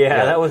 Yes.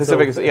 Yeah, that was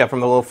Pacific. From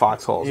the little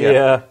foxholes.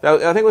 Yeah. I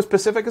think it was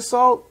Pacific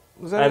Assault.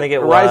 Was that? I think it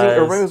Rising, was.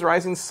 Or maybe it was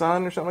Rising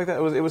Sun or something like that.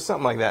 It was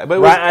something like that.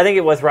 But I think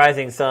it was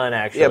Rising Sun,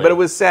 actually. Yeah, but it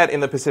was set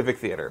in the Pacific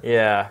Theater.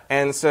 Yeah.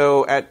 And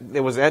so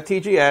it was at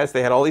TGS.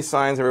 They had all these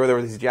signs everywhere. There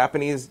were these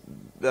Japanese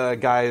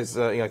guys,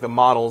 like the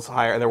models,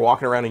 and they're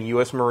walking around in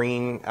U.S.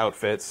 Marine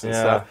outfits and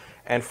stuff.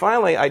 And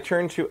finally,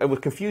 it was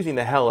confusing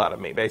the hell out of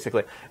me,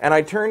 basically. And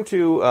I turned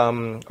to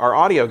our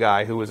audio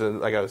guy, who was a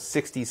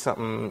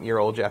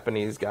 60-something-year-old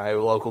Japanese guy, a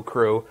local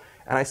crew,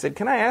 and I said,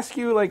 "Can I ask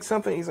you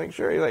something?" He's like,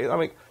 "Sure." I'm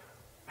like,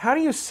 "How do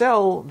you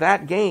sell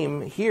that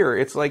game here?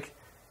 It's like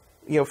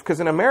because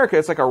in America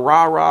it's like a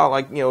rah-rah,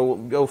 like,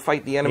 go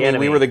fight the enemy,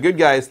 we were the good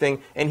guys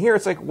thing. And here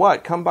it's like,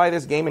 what? Come buy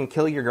this game and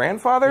kill your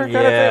grandfather kind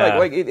of thing?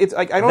 Like it's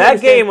like, I don't that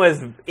understand. game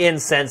was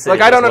insensitive.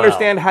 Like, I don't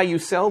understand how you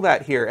sell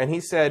that here. And he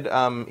said,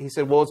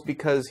 well, it's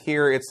because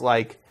here it's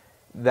like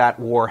that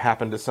war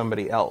happened to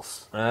somebody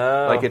else.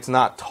 Oh. Like, it's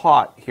not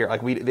taught here.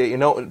 Like, like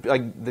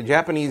the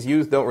Japanese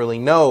youth don't really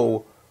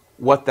know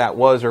what that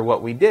was or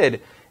what we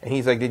did. And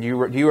he's like, do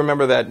you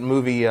remember that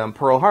movie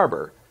Pearl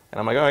Harbor? And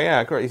I'm like, oh yeah,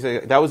 of course. He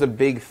said that was a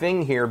big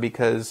thing here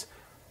because,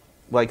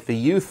 like, the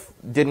youth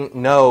didn't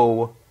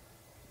know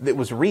that it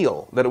was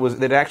real, that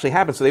it actually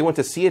happened. So they went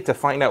to see it to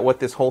find out what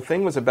this whole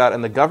thing was about,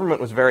 and the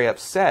government was very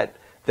upset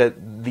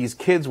that these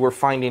kids were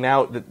finding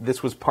out that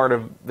this was part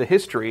of the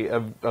history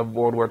of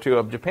World War II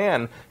of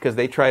Japan, because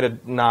they try to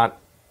not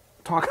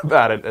talk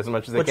about it as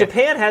much as they can. But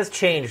Japan has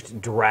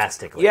changed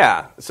drastically.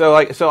 Yeah.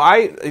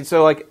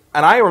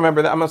 And I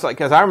remember that,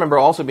 because I remember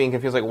also being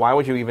confused, like, why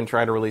would you even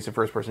try to release a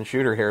first-person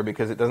shooter here?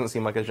 Because it doesn't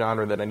seem like a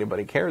genre that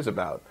anybody cares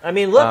about. I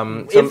mean,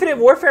 look, Infinite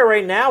Warfare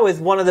right now is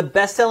one of the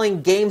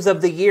best-selling games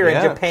of the year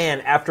in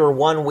Japan after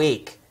 1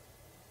 week.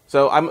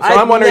 So I'm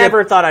wondering.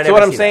 So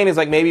what I'm saying is,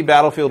 like, maybe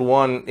Battlefield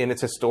 1 in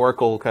its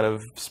historical kind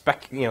of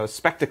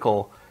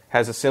spectacle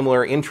has a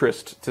similar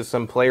interest to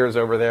some players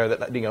over there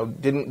that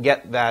didn't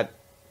get that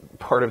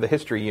part of the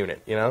history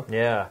unit,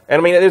 Yeah. And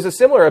I mean, there's a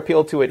similar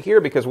appeal to it here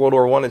because World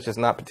War I is just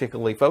not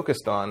particularly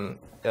focused on,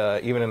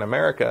 even in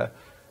America.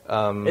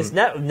 It's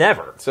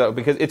never. So,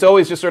 because it's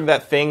always just sort of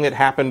that thing that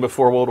happened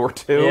before World War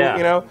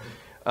II,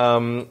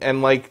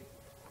 and like...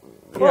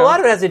 Well, a lot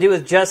of it has to do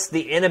with just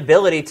the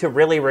inability to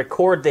really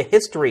record the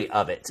history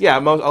of it. Yeah,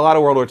 a lot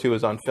of World War II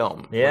is on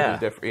film. Yeah.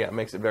 It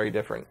makes it very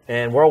different.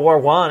 And World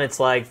War I, it's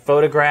like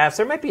photographs.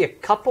 There might be a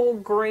couple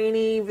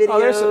grainy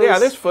videos.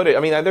 There's footage. I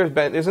mean,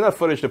 there's enough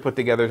footage to put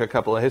together a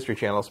couple of History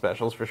Channel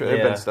specials, for sure. There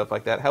have been stuff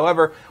like that.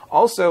 However,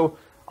 also...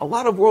 a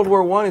lot of World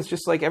War I is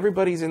just like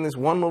everybody's in this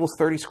one little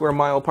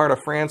 30-square-mile part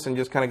of France and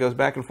just kind of goes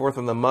back and forth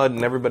in the mud,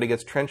 and everybody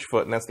gets trench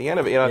foot, and that's the end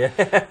of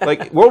it.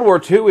 Like World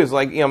War II is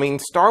like,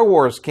 Star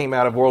Wars came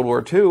out of World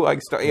War II. Like,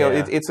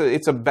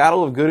 it's a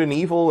battle of good and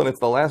evil, and it's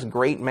the last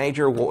great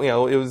major.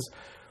 It was.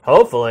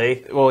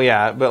 Hopefully. Well,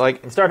 yeah, but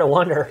like I'm starting to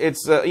wonder.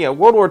 It's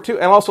World War II,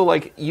 and also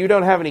like you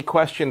don't have any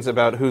questions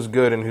about who's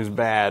good and who's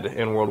bad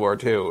in World War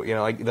II.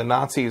 Like the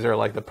Nazis are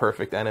like the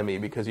perfect enemy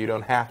because you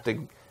don't have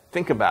to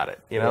think about it,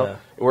 Yeah.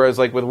 Whereas,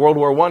 like, with World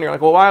War I, you're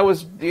like, well, why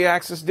was the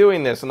Axis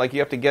doing this? And, like, you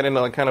have to get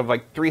into, like, kind of,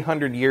 like,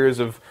 300 years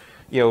of,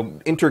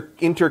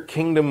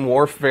 inter-kingdom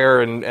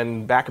warfare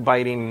and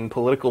backbiting and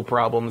political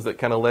problems that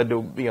kind of led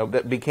to,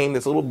 that became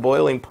this little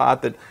boiling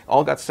pot that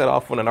all got set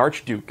off when an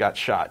archduke got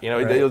shot.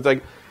 Right. It was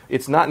like,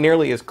 it's not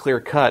nearly as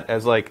clear-cut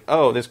as, like,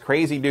 oh, this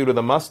crazy dude with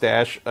a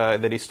mustache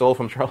that he stole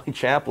from Charlie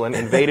Chaplin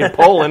invaded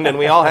Poland, and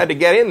we all had to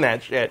get in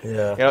that shit.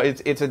 Yeah.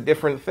 It's a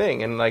different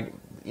thing, and, like,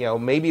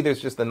 maybe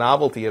there's just the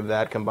novelty of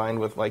that combined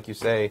with, like you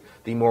say,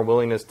 the more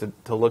willingness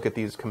to look at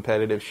these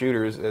competitive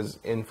shooters as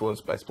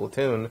influenced by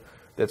Splatoon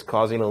that's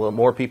causing a little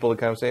more people to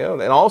kind of say, oh,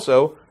 and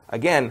also,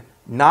 again,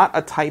 not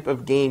a type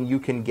of game you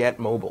can get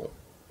mobile.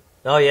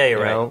 Oh, yeah,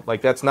 you're right.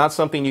 Like, that's not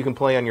something you can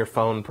play on your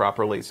phone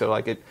properly, so,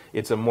 like,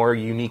 it's a more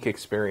unique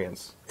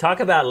experience.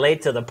 Talk about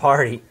late to the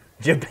party.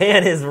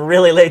 Japan is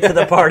really late to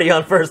the party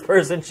on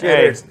first-person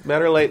shooters. Hey,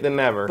 better late than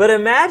never. But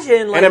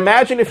imagine... and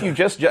imagine if you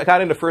just got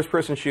into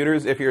first-person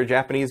shooters, if you're a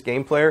Japanese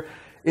game player,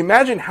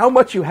 imagine how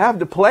much you have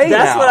to play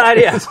That's now. what I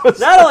do.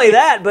 Not only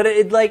that, but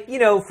it like,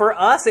 for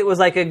us, it was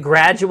like a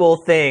gradual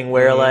thing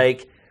where,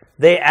 like,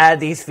 they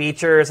add these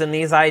features and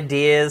these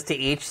ideas to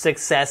each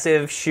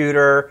successive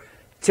shooter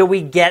till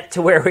we get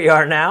to where we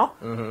are now.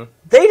 Mm-hmm.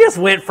 They just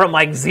went from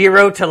like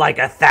 0 to like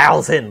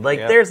 1,000. Like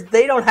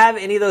they don't have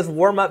any of those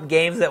warm-up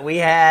games that we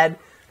had.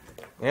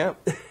 Yeah.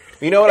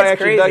 You know what I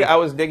actually dug? crazy. I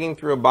was digging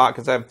through a box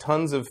because I have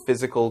tons of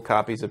physical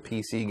copies of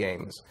PC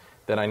games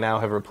that I now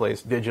have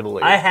replaced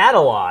digitally. I had a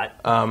lot.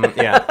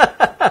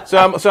 Yeah. So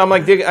I'm like I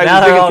was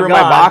digging through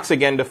my box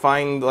again to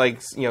find like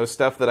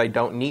stuff that I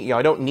don't need.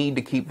 I don't need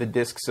to keep the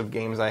discs of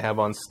games I have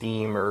on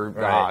Steam or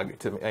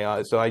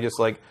GOG. So I just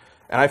like,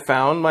 and I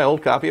found my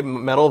old copy of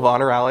Medal of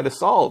Honor Allied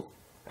Assault.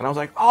 And I was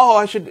like, oh,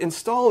 I should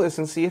install this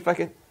and see if I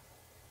could...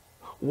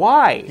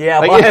 Why? Yeah,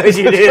 like, why would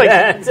you do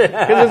that?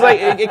 Because it's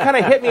like, it kind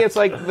of hit me. It's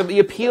like the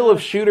appeal of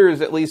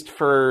shooters, at least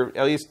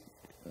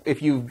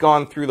if you've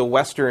gone through the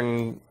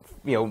Western,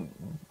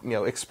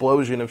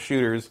 explosion of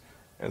shooters,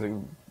 as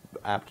an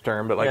apt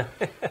term, but like...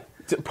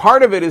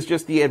 Part of it is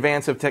just the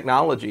advance of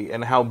technology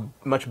and how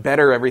much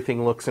better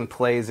everything looks and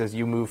plays as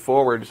you move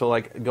forward. So,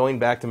 like, going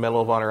back to Medal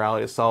of Honor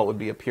Allied Assault would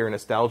be a pure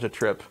nostalgia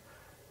trip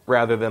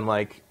rather than,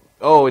 like,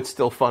 oh, it's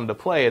still fun to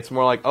play. It's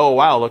more like, oh,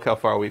 wow, look how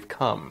far we've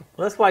come.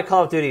 Well, that's why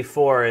Call of Duty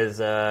 4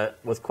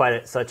 was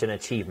such an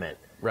achievement.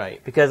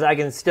 Right. Because I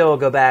can still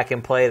go back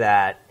and play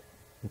that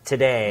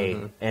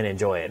today and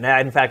enjoy it. Now,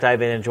 in fact, I've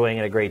been enjoying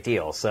it a great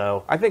deal.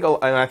 So I think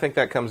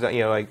that comes out,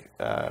 I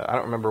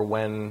don't remember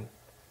when...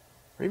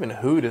 or even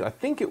who did, I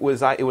think it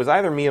was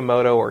either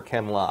Miyamoto or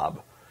Ken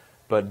Lobb.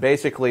 But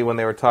basically when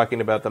they were talking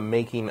about the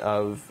making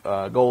of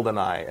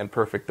GoldenEye and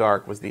Perfect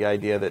Dark was the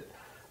idea that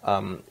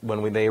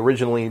when they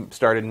originally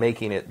started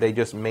making it, they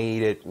just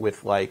made it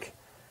with like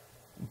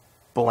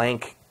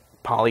blank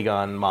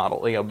polygon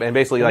model, and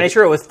basically made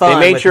sure it was fun.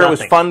 They made sure it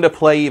was fun to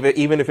play,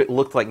 even if it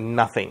looked like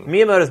nothing.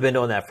 Miyamoto's been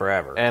doing that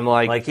forever, and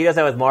like he does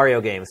that with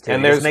Mario games too.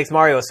 And he just makes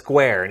Mario a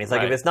square, and he's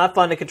like, if it's not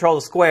fun to control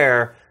the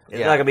square, it's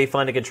not gonna be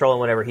fun to control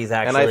whenever he's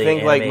actually. And I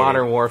think animated. like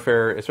Modern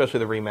Warfare,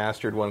 especially the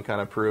remastered one, kind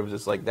of proves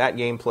it's like that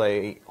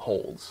gameplay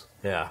holds.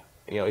 Yeah,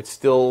 it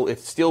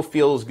still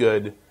feels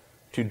good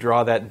to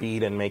draw that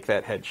bead and make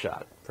that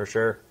headshot for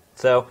sure.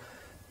 So.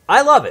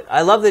 I love it.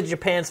 I love that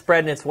Japan's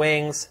spreading its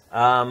wings.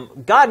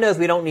 God knows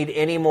we don't need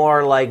any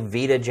more like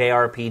Vita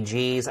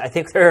JRPGs. I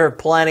think there are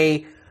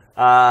plenty.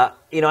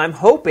 I'm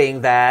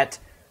hoping that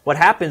what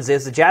happens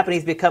is the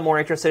Japanese become more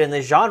interested in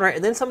this genre,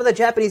 and then some of the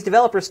Japanese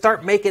developers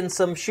start making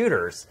some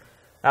shooters.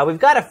 We've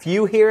got a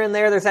few here and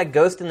there. There's that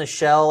Ghost in the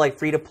Shell like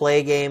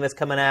free-to-play game that's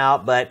coming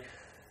out, but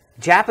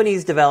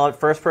Japanese-developed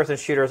first-person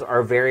shooters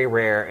are very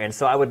rare, and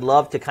so I would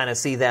love to kind of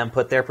see them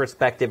put their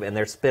perspective and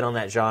their spin on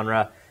that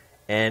genre.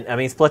 And, I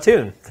mean,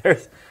 Splatoon.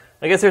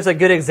 I guess there's a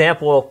good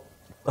example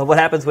of what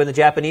happens when the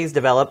Japanese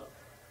develop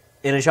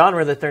in a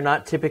genre that they're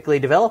not typically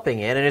developing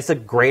in, and it's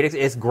great.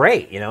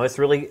 It's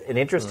really an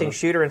interesting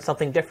shooter and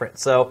something different.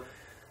 So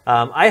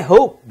I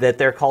hope that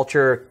their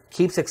culture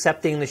keeps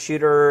accepting the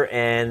shooter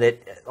and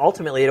that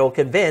ultimately it'll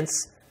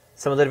convince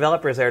some of the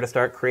developers there to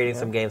start creating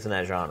some games in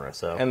that genre.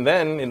 So, and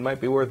then it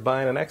might be worth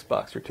buying an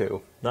Xbox or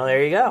two. No,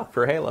 there you go.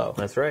 For Halo.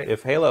 That's right.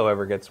 If Halo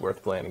ever gets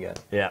worth playing again.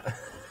 Yeah.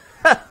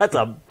 That's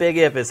a big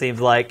if, it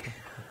seems like.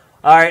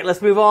 All right,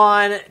 let's move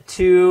on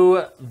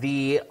to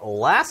the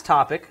last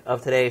topic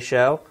of today's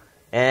show,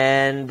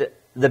 and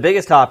the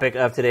biggest topic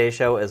of today's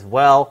show as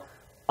well.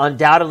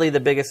 Undoubtedly the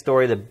biggest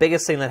story, the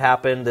biggest thing that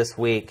happened this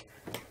week.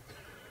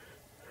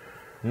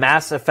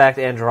 Mass Effect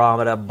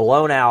Andromeda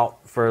blown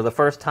out for the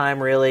first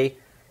time, really.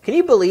 Can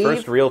you believe...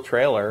 First real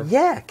trailer.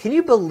 Yeah, can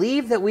you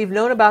believe that we've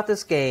known about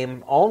this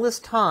game all this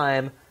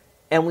time,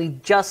 and we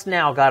just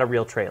now got a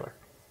real trailer?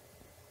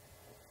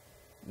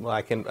 Well,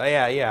 I can,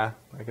 I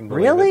can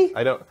believe really? it.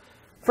 I don't...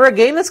 For a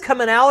game that's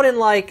coming out in,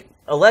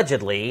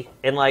 allegedly,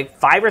 in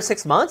 5 or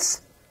 6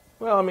 months?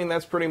 Well, I mean,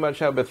 that's pretty much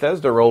how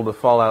Bethesda rolled with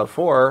Fallout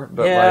 4,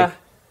 but,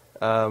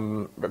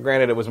 but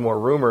granted, it was more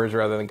rumors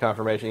rather than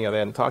confirmation. They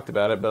hadn't talked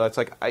about it, but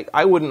it's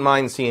I wouldn't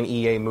mind seeing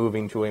EA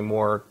moving to a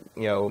more,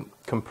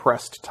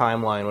 compressed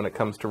timeline when it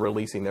comes to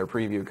releasing their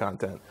preview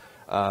content.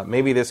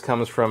 Maybe this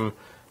comes from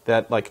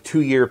that,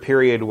 2-year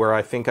period where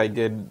I think I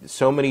did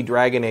so many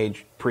Dragon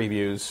Age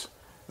previews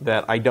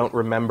that I don't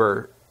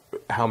remember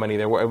how many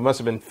there were. It must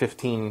have been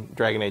 15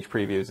 Dragon Age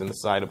previews in the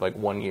side of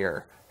 1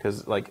 year,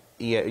 because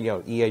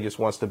EA just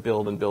wants to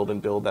build and build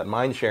and build that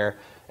mind share,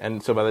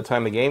 and so by the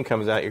time the game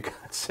comes out, you're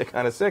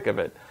kind of sick of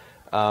it.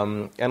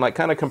 And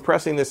kind of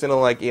compressing this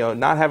into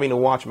not having to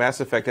watch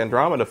Mass Effect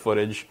Andromeda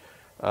footage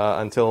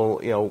until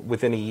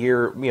within a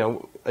year,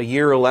 a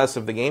year or less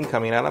of the game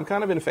coming out. I'm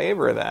kind of in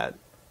favor of that.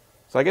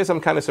 So I guess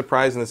I'm kind of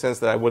surprised in the sense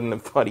that I wouldn't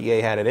have thought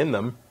EA had it in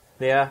them.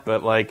 Yeah.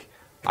 But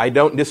I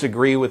don't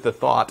disagree with the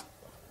thought.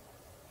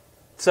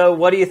 So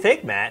what do you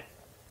think, Matt?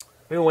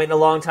 We've been waiting a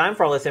long time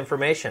for all this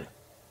information.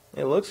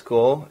 It looks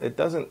cool. It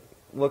doesn't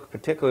look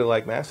particularly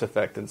like Mass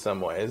Effect in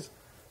some ways.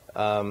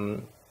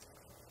 Hey,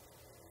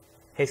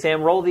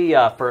 Sam, roll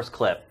the first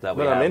clip that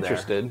we have. But I'm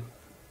interested.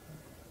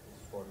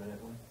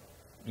 4-minute one?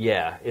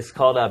 Yeah, it's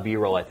called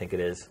B-roll, I think it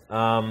is.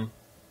 Are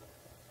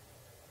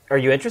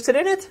you interested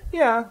in it?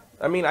 Yeah.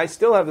 I mean, I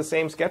still have the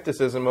same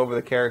skepticism over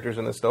the characters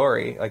in the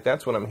story.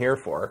 That's what I'm here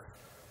for.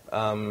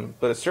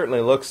 But it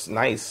certainly looks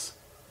nice.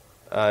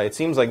 It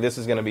seems like this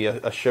is going to be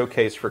a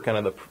showcase for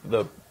kind of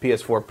the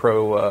PS4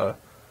 Pro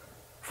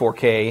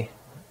 4K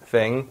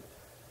thing.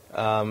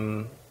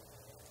 I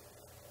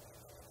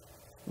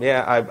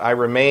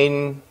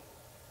remain...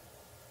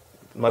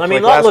 Much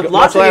like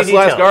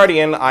Last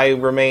Guardian, I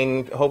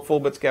remain hopeful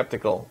but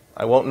skeptical.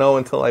 I won't know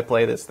until I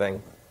play this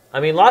thing. I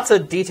mean, lots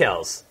of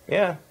details.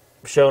 Yeah.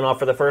 Shown off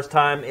for the first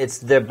time. It's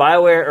the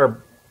BioWare,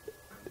 or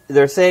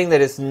they're saying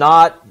that it's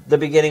not the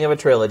beginning of a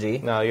trilogy.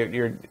 No,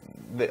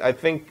 I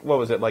think, what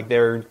was it,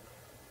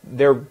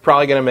 they're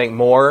probably going to make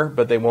more,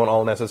 but they won't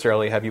all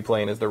necessarily have you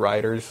playing as the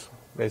riders,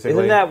 basically.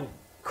 Isn't that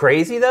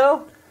crazy,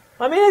 though?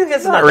 I mean, I guess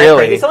it's not really that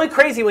crazy. It's only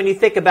crazy when you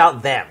think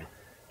about them,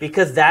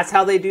 because that's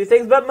how they do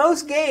things. But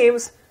most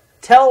games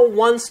tell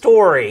one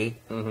story,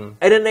 and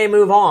then they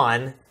move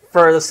on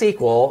for the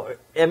sequel.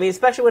 I mean,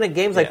 especially when a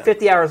game's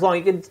 50 hours long,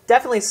 you can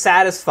definitely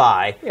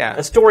satisfy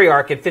a story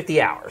arc in 50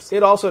 hours.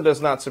 It also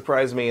does not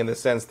surprise me in the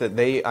sense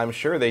that I'm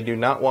sure they do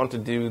not want to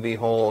do the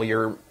whole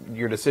your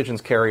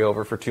decisions carry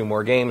over for 2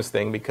 more games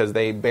thing, because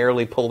they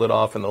barely pulled it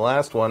off in the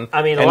last one.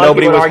 I mean, and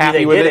nobody was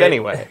happy with it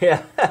anyway.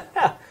 Yeah.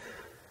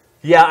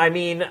 Yeah, I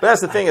mean... But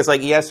that's the thing, is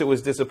yes, it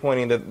was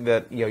disappointing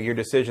that your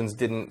decisions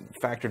didn't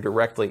factor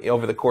directly,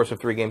 over the course of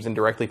 3 games, and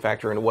directly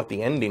factor into what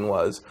the ending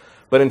was.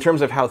 But in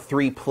terms of how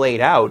 3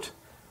 played out,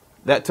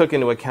 that took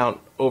into account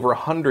over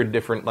 100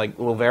 different like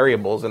little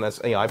variables, and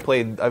that's I've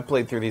played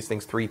through these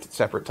things 3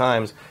 separate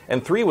times,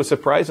 and 3 was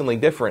surprisingly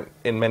different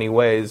in many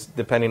ways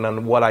depending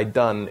on what I'd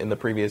done in the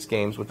previous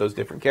games with those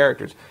different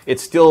characters. It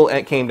still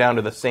came down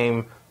to the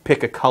same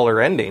pick a color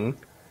ending,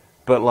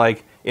 but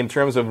like in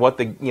terms of what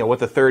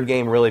the third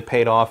game really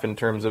paid off in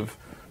terms of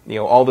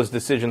all those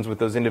decisions with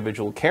those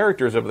individual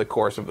characters over the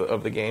course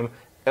of the game,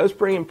 that was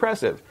pretty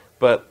impressive.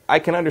 But I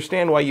can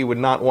understand why you would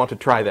not want to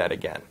try that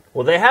again.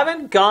 Well, they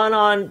haven't gone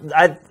on...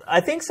 I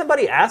think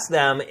somebody asked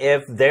them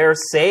if their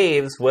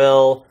saves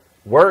will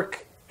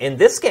work in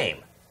this game.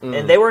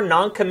 And they were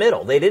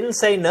non-committal. They didn't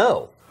say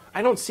no.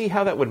 I don't see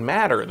how that would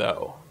matter,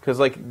 though. Because,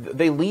 like,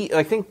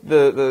 I think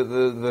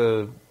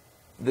the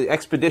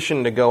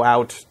expedition to go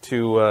out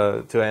to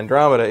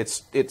Andromeda,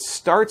 it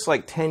starts,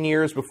 like, 10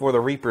 years before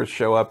the Reapers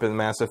show up in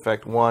Mass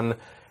Effect 1,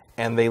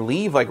 and they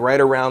leave, like, right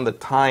around the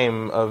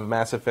time of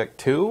Mass Effect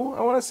 2,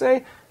 I want to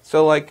say.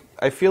 So, like,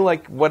 I feel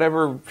like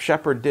whatever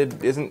Shepard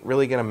did isn't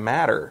really going to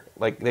matter.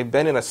 Like, they've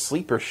been in a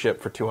sleeper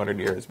ship for 200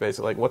 years,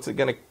 basically. Like, what's it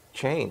going to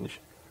change?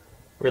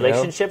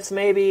 Relationships,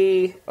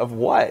 maybe? Of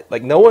what?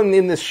 Like, no one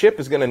in this ship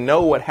is going to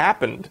know what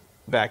happened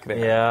back there.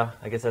 Yeah,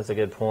 I guess that's a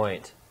good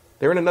point.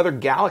 They're in another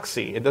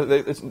galaxy.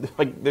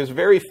 There's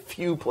very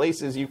few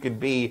places you could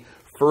be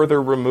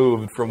further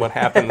removed from what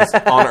happens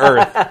on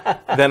Earth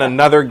than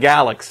another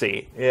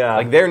galaxy. Yeah.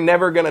 Like, they're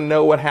never going to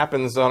know what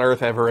happens on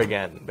Earth ever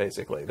again,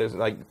 basically. There's,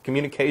 like,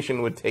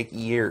 communication would take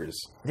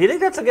years. Do you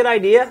think that's a good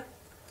idea?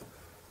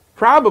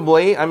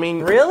 Probably. I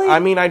mean... Really? I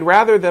mean, I'd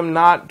rather them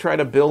not try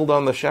to build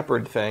on the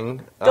Shepard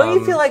thing. Don't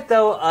you feel like,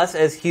 though, us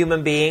as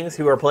human beings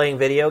who are playing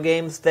video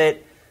games,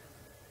 that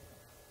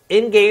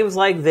in games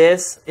like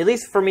this, at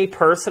least for me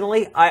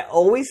personally, I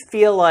always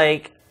feel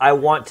like I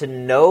want to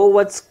know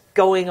what's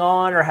going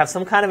on or have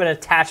some kind of an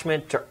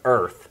attachment to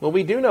Earth? Well,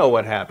 we do know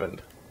what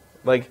happened.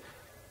 Like,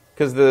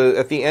 because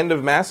at the end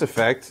of Mass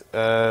Effect,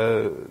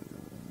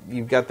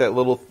 you've got that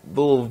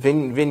little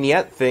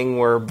vignette thing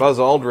where Buzz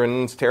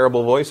Aldrin's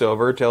terrible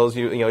voiceover tells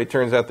you, it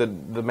turns out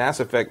that the Mass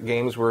Effect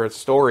games were a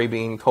story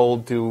being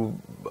told to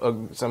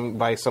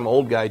by some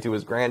old guy to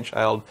his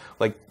grandchild,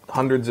 like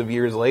hundreds of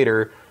years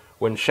later,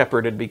 when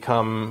Shepard had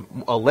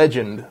become a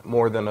legend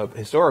more than a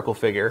historical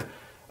figure.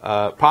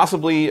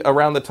 Possibly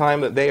around the time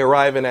that they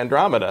arrive in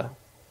Andromeda,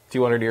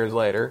 200 years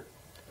later.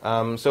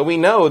 So we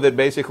know that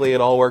basically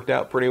it all worked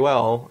out pretty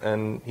well,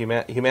 and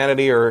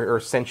humanity or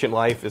sentient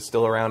life is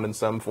still around in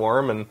some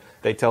form, and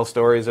they tell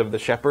stories of the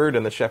Shepard,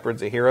 and the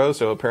Shepard's a hero,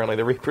 so apparently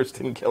the Reapers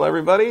didn't kill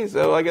everybody,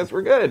 so I guess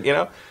we're good,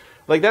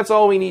 Like, that's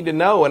all we need to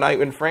know,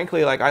 and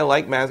frankly, like, I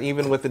like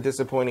even with the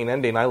disappointing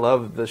ending, I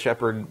love the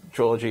Shepard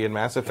trilogy in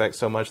Mass Effect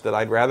so much that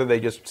I'd rather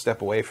they just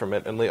step away from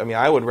it. And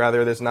I would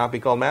rather this not be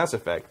called Mass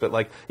Effect, but,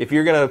 like, if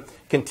you're going to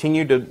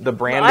continue the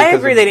brand... I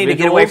agree they need to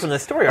get away from the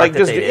story arc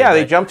that they did. Yeah,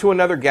 they jump to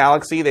another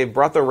galaxy, they've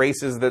brought the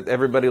races that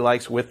everybody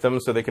likes with them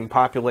so they can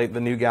populate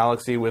the new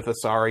galaxy with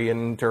Asari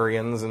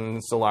Turians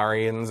and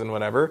Solarians and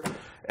whatever.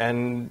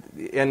 And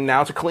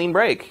now it's a clean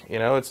break.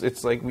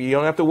 It's like we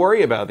don't have to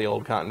worry about the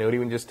old continuity.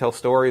 We can just tell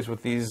stories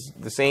with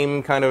the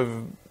same kind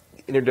of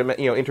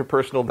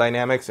interpersonal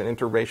dynamics and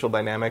interracial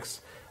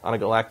dynamics on a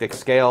galactic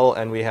scale,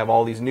 and we have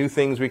all these new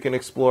things we can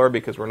explore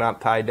because we're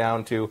not tied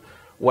down to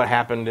what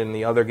happened in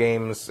the other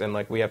games, and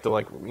like we have to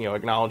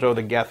acknowledge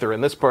the Geth are in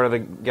this part of the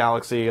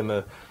galaxy and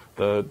the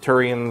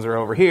Turians are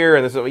over here,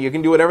 and you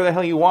can do whatever the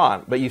hell you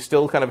want, but you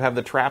still kind of have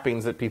the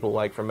trappings that people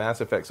like from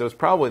Mass Effect. So it's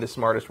probably the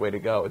smartest way to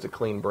go. It's a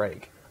clean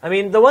break. I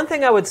mean, the one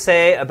thing I would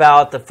say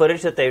about the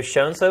footage that they've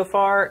shown so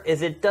far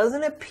is it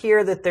doesn't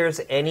appear that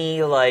there's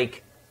any,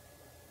 like,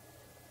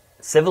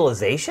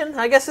 civilization,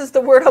 I guess is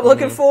the word I'm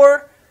looking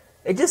for.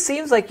 It just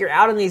seems like you're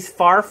out on these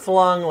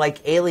far-flung, like,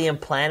 alien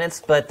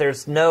planets, but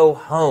there's no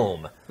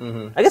home.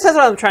 I guess that's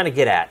what I'm trying to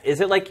get at. Is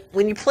it like,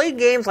 when you play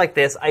games like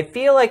this, I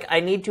feel like I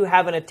need to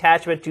have an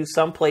attachment to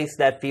some place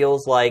that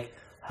feels like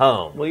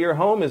home. Well, your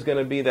home is going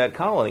to be that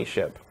colony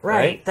ship,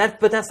 right?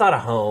 But that's not a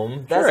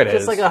home. That's sure it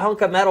just is. like a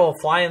hunk of metal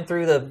flying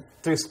through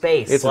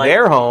space. It's like,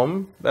 their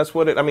home. That's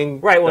what it. I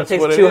mean, right? Well, it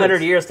takes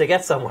 200 years to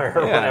get somewhere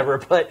or whatever.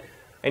 But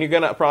and you're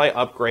going to probably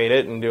upgrade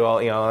it and do all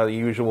the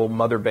usual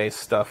mother-based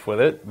stuff with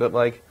it. But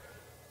like,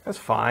 that's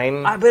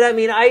fine. But I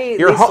mean,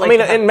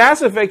 in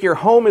Mass Effect, your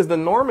home is the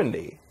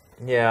Normandy.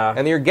 Yeah.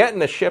 And you're getting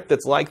a ship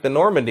that's like the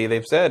Normandy,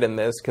 they've said in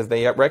this, because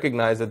they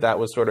recognize that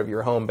was sort of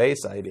your home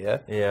base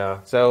idea. Yeah.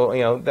 So,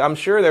 I'm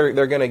sure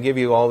they're going to give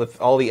you all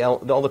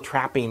the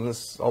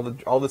trappings, all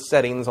the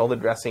settings, all the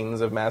dressings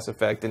of Mass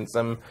Effect in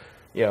some,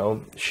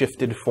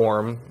 shifted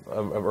form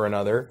or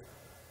another.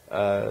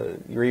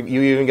 You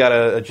even got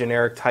a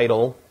generic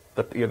title.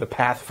 You're the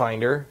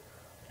Pathfinder.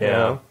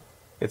 Yeah.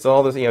 It's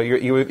all this,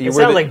 it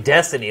sounds like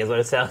Destiny is what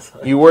it sounds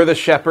like. You were the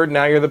Shepherd,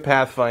 now you're the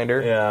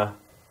Pathfinder. Yeah.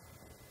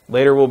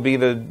 Later will be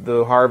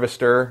the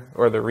Harvester,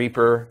 or the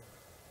Reaper,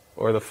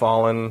 or the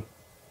Fallen.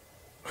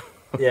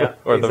 Yeah,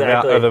 or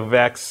exactly. the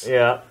Vex.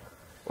 Yeah.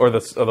 Or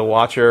the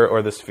Watcher,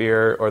 or the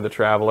Sphere, or the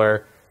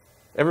Traveler.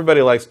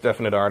 Everybody likes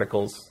definite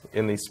articles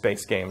in these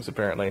space games,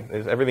 apparently.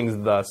 Everything's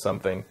the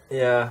something.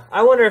 Yeah.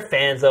 I wonder if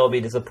fans, though, will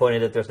be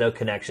disappointed that there's no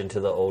connection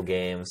to the old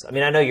games. I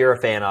mean, I know you're a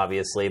fan,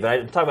 obviously, but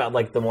I'm talking about,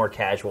 like, the more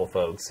casual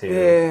folks who...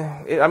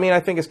 Yeah, I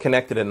think it's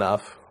connected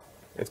enough.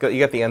 You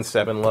got the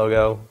N7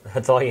 logo.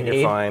 That's all you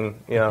need? You're fine,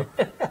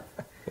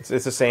 It's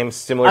the same,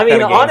 similar I mean,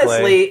 kind of gameplay.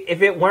 honestly,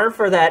 if it weren't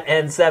for that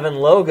N7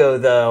 logo,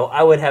 though,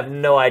 I would have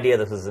no idea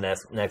this was the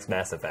next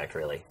Mass Effect,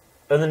 really.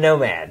 Or the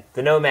Nomad.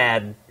 The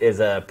Nomad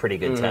is a pretty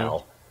good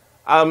tell.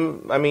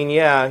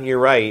 Yeah, you're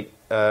right.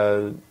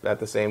 At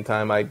the same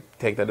time, I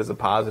take that as a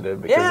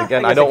positive because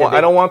again, I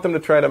don't want them to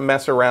try to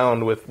mess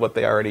around with what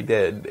they already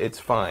did. It's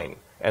fine,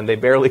 and they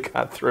barely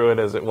got through it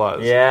as it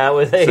was. Yeah, it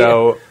was.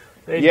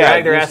 They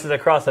dragged their asses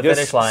across the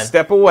finish line.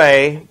 Step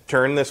away,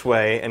 turn this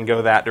way, and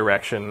go that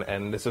direction.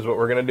 And this is what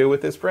we're going to do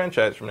with this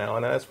franchise from now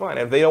on. And that's fine.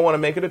 If they don't want to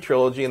make it a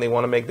trilogy, and they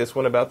want to make this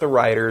one about the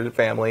Ryder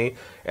family,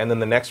 and then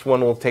the next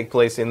one will take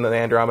place in the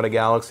Andromeda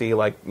galaxy,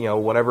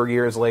 whatever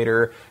years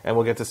later, and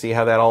we'll get to see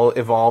how that all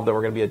evolved. That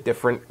we're going to be a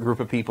different group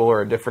of people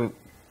or a different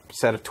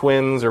set of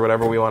twins or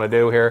whatever we want to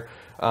do here.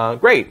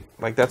 Great.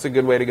 That's a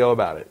good way to go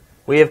about it.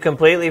 We have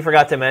completely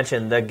forgot to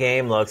mention the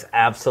game looks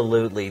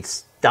absolutely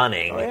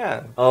stunning. Oh,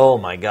 yeah. Oh,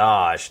 my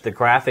gosh. The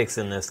graphics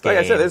in this game.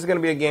 Like I said, this is going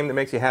to be a game that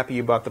makes you happy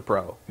you bought the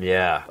Pro.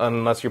 Yeah.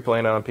 Unless you're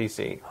playing it on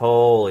PC.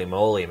 Holy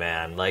moly,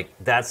 man.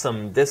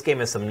 This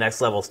game is some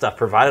next level stuff,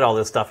 provided all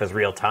this stuff is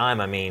real time,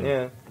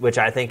 which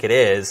I think it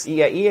is.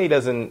 Yeah, EA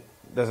doesn't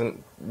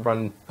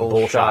run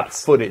bullshot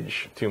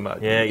footage too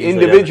much. Yeah,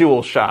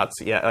 individual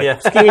shots,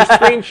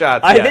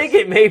 screenshots. I think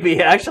it may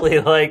be actually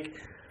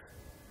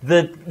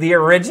the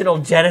original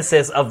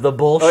genesis of the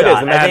bullshot.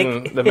 Oh,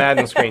 it is. The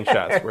Madden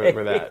screenshots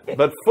were that.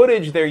 But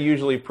footage, they're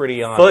usually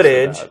pretty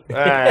honest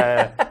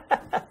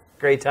about.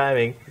 Great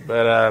timing.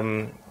 But,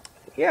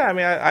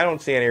 I don't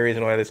see any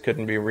reason why this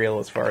couldn't be real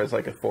as far as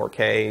a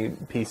 4K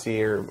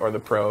PC or the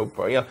Pro.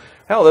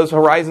 Hell, those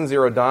Horizon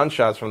Zero Dawn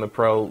shots from the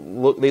Pro,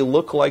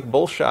 look like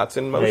bull shots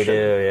in motion. They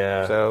do,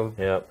 yeah. So,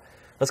 yep.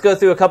 Let's go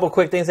through a couple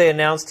quick things they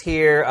announced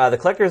here. The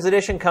Collector's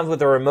Edition comes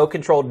with a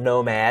remote-controlled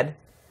Nomad,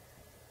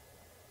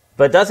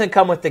 but doesn't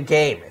come with the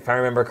game, if I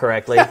remember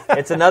correctly.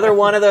 It's another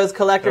one of those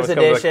Collector's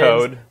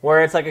Editions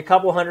where it's a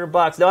couple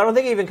 $100. No, I don't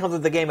think it even comes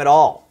with the game at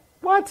all.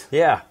 What?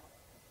 Yeah.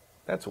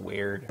 That's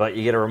weird. But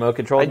you get a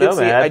remote-controlled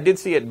Nomad. I did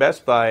see at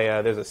Best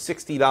Buy, there's a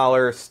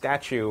 $60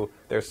 statue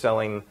they're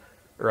selling,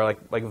 or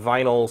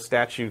vinyl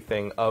statue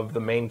thing of the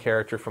main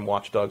character from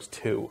Watch Dogs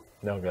 2.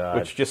 Oh, God.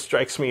 Which just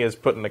strikes me as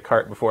putting the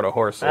cart before the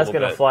horse. That's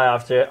going to fly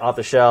off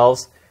the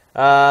shelves.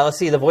 Let's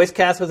see. The voice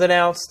cast was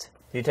announced.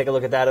 Did you take a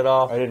look at that at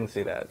all? I didn't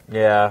see that.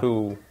 Yeah.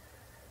 Who?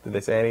 Did they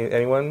say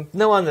anyone?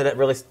 No one that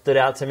really stood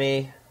out to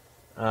me.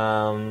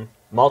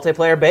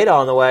 Multiplayer beta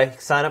on the way.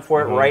 Sign up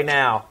for it right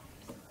now.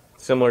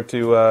 Similar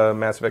to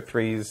Mass Effect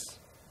 3's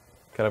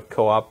kind of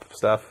co-op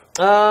stuff.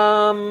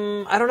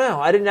 I don't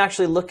know. I didn't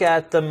actually look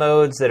at the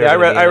modes that are.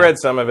 Yeah, I read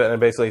some of it, and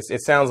basically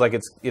it sounds like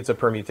it's a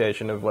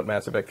permutation of what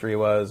Mass Effect 3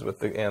 was.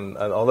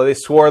 Although they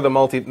swore the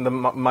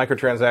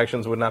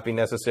microtransactions would not be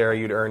necessary,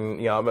 you'd earn.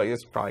 But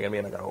it's probably gonna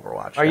be like an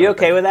Overwatch. Are you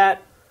okay with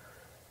that?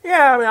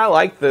 Yeah, I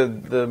like the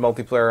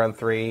multiplayer on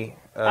 3.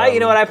 You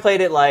know what? I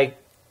played it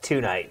 2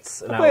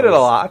 nights. I played it a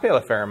lot. I played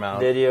a fair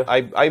amount. Did you?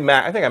 I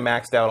think I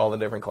maxed out all the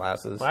different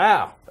classes.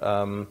 Wow.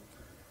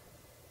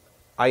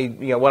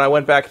 When I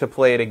went back to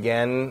play it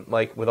again,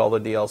 with all the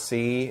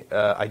DLC,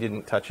 I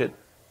didn't touch it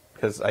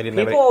because I didn't.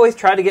 People always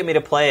try to get me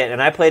to play it,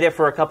 and I played it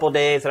for a couple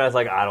days, and I was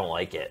like, I don't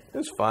like it. It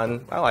was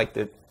fun. I liked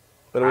it,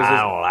 but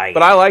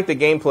I like the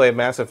gameplay of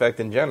Mass Effect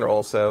in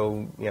general.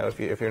 So if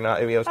you're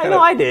not, it was kind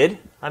of. I did.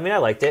 I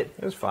liked it.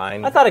 It was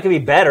fine. I thought it could be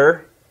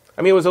better.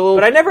 It was a little.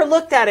 But I never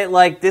looked at it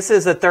like this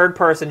is a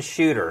third-person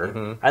shooter.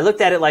 Mm-hmm. I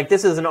looked at it like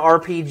this is an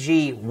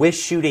RPG with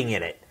shooting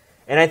in it,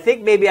 and I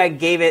think maybe I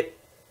gave it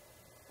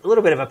a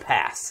little bit of a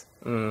pass.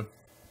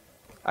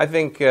 I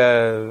think it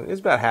was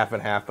about half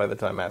and half by the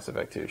time Mass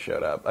Effect 2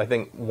 showed up. I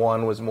think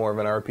 1 was more of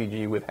an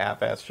RPG with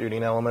half-assed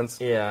shooting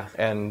elements. Yeah.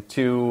 And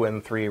 2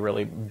 and 3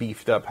 really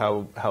beefed up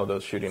how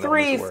those shooting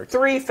elements worked.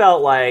 3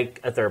 felt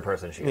like a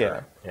third-person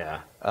shooter.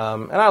 Yeah.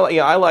 And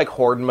I like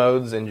horde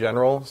modes in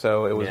general,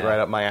 so it was right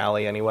up my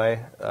alley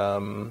anyway.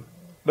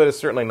 But it's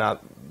certainly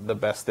not the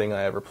best thing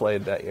I ever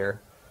played that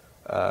year.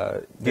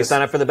 Do you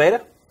sign up for the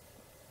beta?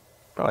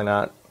 Probably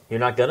not.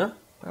 You're not gonna?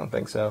 I don't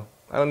think so.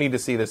 I don't need to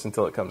see this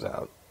until it comes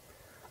out.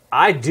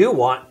 I do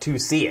want to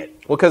see it.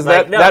 Well, because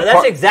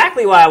that's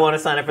exactly why I want to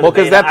sign up for the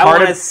beta. I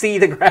want to see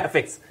the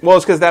graphics. Well,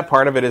 it's because that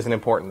part of it isn't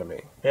important to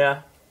me.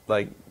 Yeah.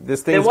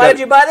 This thing. Then why did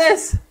you buy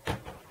this?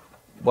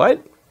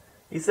 What?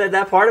 You said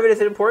that part of it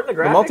isn't important.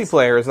 The graphics. The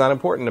multiplayer is not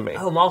important to me.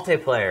 Oh,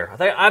 multiplayer.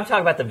 I'm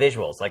talking about the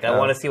visuals. I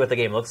want to see what the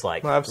game looks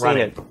like. Well, I've seen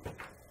it.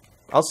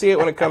 I'll see it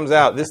when it comes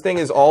out. This thing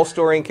is all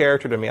story and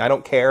character to me. I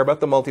don't care about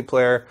the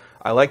multiplayer.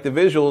 I like the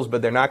visuals,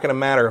 but they're not going to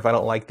matter if I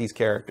don't like these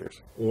characters.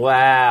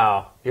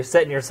 Wow. You're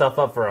setting yourself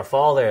up for a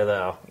fall there,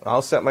 though.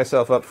 I'll set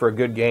myself up for a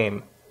good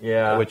game.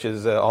 Yeah. Which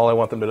is all I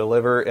want them to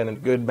deliver. And a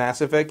good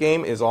Mass Effect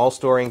game is all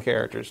story and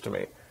characters to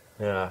me.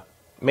 Yeah.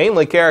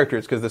 Mainly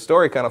characters, because the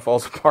story kind of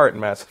falls apart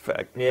in Mass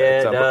Effect.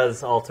 Yeah, it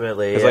does,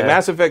 ultimately. It's like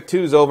Mass Effect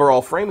 2's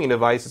overall framing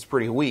device is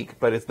pretty weak,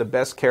 but it's the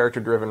best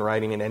character-driven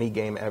writing in any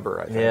game ever,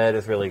 I think. Yeah, it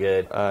is really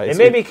good. It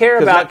made me care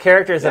about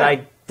characters that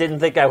I didn't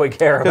think I would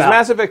care about. Because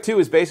Mass Effect 2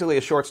 is basically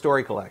a short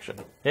story collection.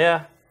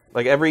 Yeah.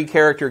 Like, every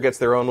character gets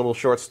their own little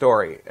short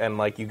story, and,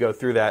 like, you go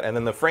through that, and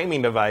then the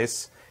framing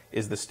device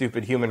is the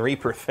stupid Human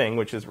Reaper thing,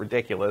 which is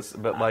ridiculous,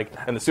 but, like,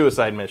 and the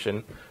suicide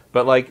mission.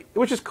 But, like,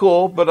 which is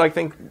cool, but I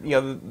think,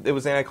 it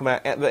was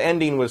anticlimactic. The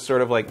ending was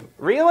sort of like,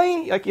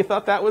 really? Like, you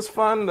thought that was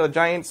fun? The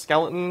giant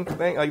skeleton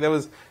thing? Like, that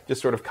was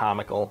just sort of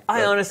comical.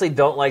 I honestly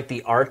don't like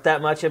the art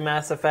that much in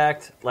Mass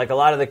Effect. Like, a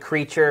lot of the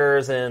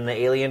creatures and the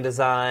alien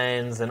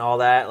designs and all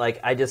that, like,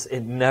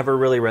 it never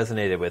really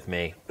resonated with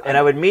me. And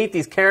I would meet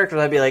these characters,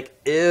 and I'd be like,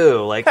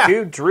 ew, like,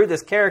 who drew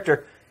this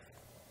character?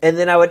 And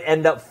then I would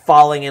end up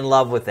falling in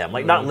love with them.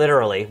 Like, not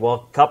literally,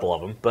 well, a couple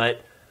of them,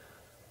 but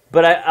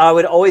I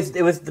would always,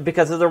 it was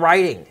because of the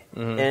writing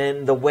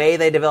and the way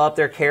they developed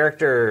their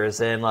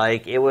characters, and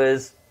like it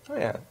was. Oh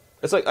yeah,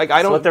 it's like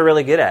I don't. What they're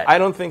really good at. I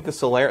don't think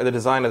the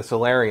design of the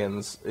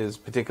Solarians is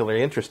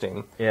particularly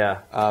interesting.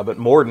 Yeah. But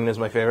Morden is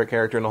my favorite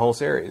character in the whole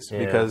series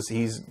because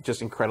he's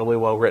just incredibly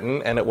well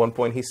written, and at one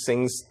point he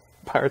sings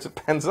Pirates of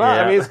Penzance.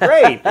 Yeah. I mean, it's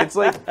great. It's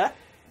like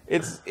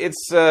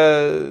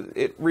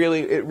it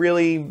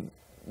really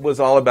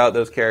was all about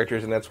those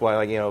characters, and that's why,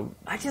 like,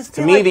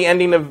 to me, the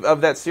ending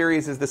of that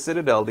series is the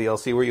Citadel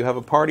DLC, where you have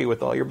a party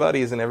with all your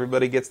buddies, and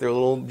everybody gets their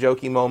little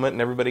jokey moment,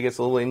 and everybody gets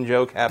a little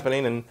in-joke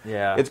happening, and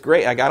it's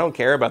great. Like, I don't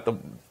care about the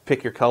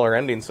pick-your-color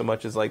ending so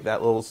much as, like,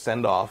 that little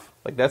send-off.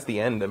 Like, that's the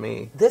end to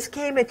me. This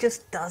game, it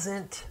just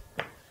doesn't...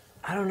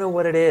 I don't know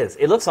what it is.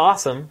 It looks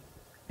awesome.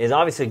 It's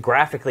obviously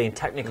graphically and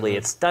technically,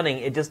 it's stunning.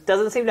 It just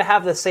doesn't seem to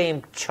have the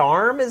same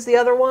charm as the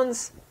other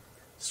ones.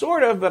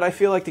 Sort of, but I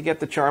feel like to get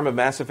the charm of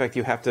Mass Effect,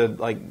 you have to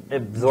like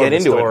absorb get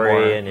into it more.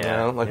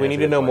 And, Like we need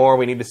to know more.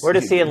 We need to. We're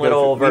just seeing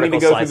little vertical. We need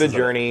to go through the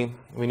journey.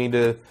 We need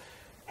to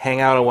hang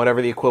out on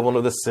whatever the equivalent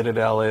of the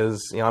Citadel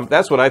is.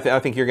 That's what I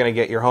think you're going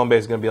to get. Your home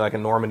base is going to be like a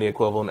Normandy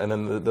equivalent, and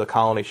then the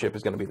colony ship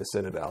is going to be the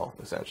Citadel,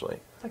 essentially.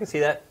 I can see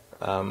that.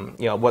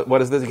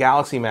 What is this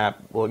galaxy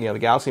map? Well, the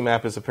galaxy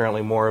map is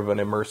apparently more of an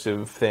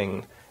immersive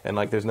thing. And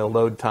like, there's no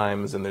load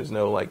times, and there's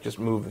no like just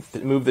move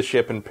the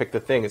ship and pick the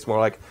thing. It's more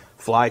like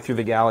fly through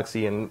the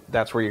galaxy, and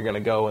that's where you're going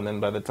to go. And then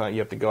by the time you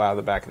have to go out of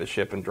the back of the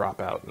ship and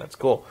drop out, and that's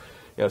cool.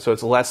 So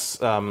it's less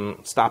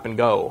stop and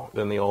go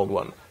than the old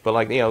one. But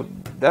like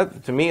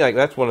that to me, like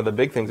that's one of the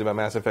big things about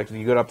Mass Effect.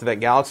 You go up to that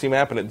galaxy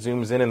map and it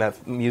zooms in and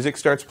that music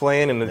starts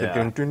playing and it's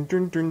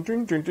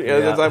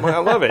like, I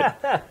love it.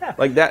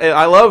 Like that,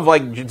 I love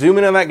like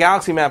zooming in that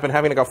galaxy map and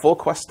having like a full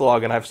quest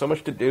log, and I have so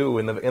much to do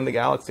in the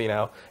galaxy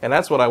now. And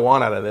that's what I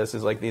want out of this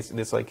is like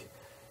this like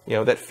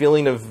that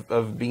feeling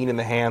of being in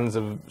the hands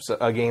of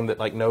a game that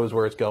like knows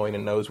where it's going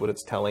and knows what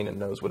it's telling and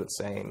knows what it's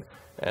saying.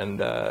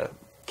 And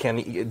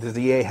does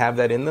EA have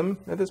that in them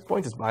at this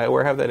point? Does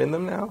BioWare have that in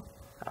them now?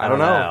 I don't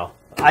know.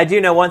 I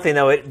do know one thing,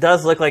 though. It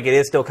does look like it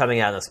is still coming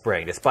out in the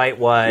spring, despite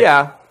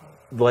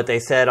what they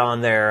said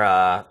on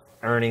their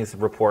earnings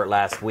report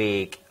last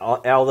week.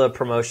 All the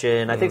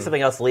promotion. I think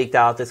something else leaked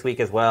out this week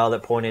as well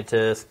that pointed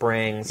to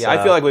spring. Yeah,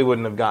 I feel like we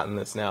wouldn't have gotten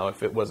this now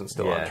if it wasn't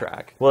still on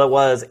track. Well, it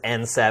was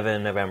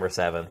N7, November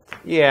 7th.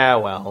 Yeah,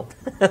 well.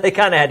 They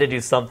kind of had to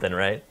do something,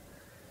 right?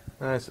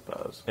 I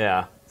suppose.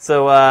 Yeah.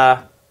 So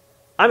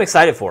I'm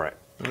excited for it.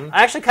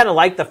 I actually kind of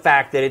like the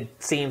fact that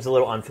it seems a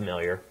little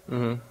unfamiliar.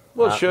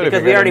 Well, it should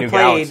because we already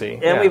played, galaxy.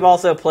 And we've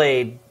also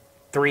played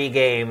 3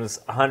 games,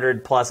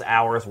 100+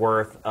 hours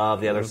worth of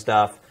the other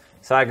stuff.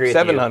 So I agree with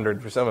 700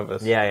 you. for some of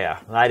us. Yeah.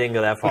 I didn't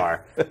go that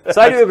far.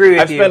 So I do agree with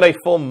you. I've spent a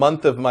full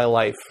month of my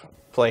life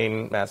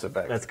playing Mass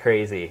Effect. That's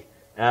crazy.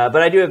 But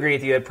I do agree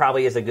with you. It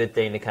probably is a good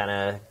thing to kind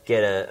of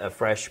get a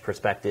fresh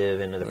perspective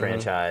into the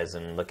franchise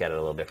and look at it a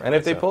little differently.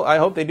 And if I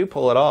hope they do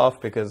pull it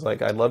off, because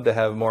like I'd love to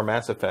have more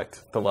Mass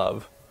Effect to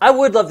love. I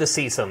would love to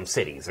see some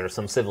cities or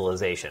some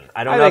civilization.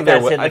 I don't know if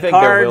that's in the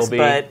cards,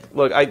 but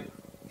look,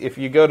 if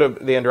you go to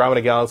the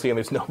Andromeda Galaxy and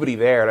there's nobody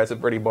there, that's a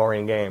pretty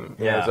boring game.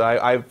 So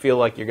I feel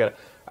like you're gonna.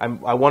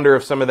 I wonder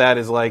if some of that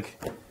is like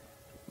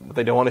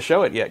they don't want to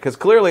show it yet, because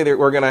clearly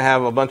we're going to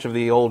have a bunch of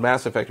the old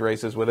Mass Effect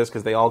races with us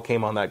because they all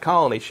came on that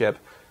colony ship.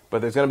 But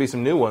there's going to be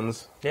some new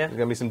ones. Yeah. There's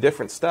going to be some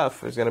different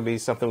stuff. There's going to be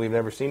something we've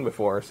never seen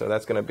before. So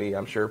that's going to be,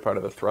 I'm sure, part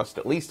of the thrust,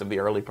 at least of the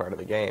early part of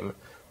the game,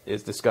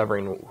 is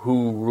discovering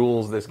who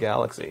rules this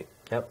galaxy.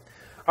 Yep.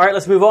 All right,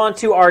 let's move on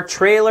to our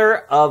trailer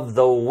of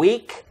the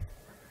week.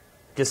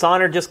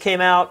 Dishonored just came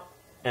out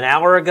an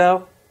hour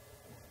ago.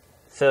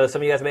 So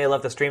some of you guys may have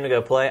left the stream to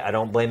go play. I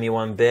don't blame you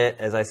one bit.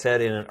 As I said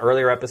in an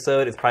earlier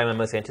episode, it's probably my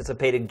most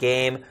anticipated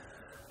game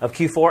of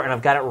Q4, and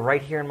I've got it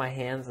right here in my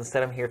hands.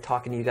 Instead, I'm here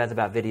talking to you guys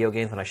about video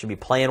games when I should be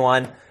playing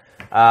one.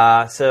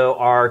 So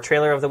our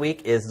trailer of the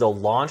week is the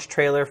launch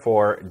trailer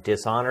for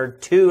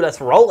Dishonored 2. Let's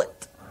roll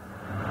it.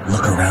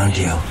 Look around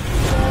you.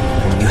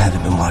 You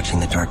haven't been watching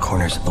the dark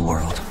corners of the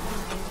world.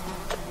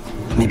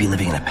 Maybe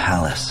living in a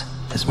palace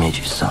has made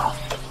you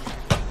soft.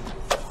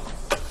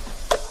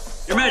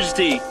 Your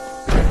Majesty,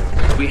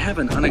 we have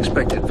an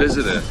unexpected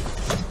visitor.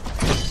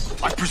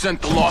 I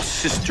present the lost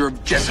sister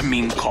of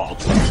Jessamine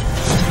Caldwin.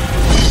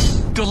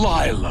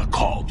 Delilah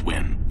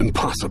Caldwin.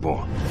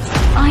 Impossible.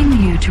 I'm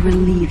here to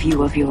relieve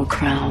you of your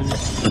crown.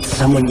 But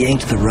someone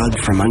yanked the rug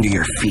from under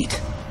your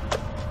feet.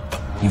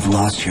 You've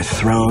lost your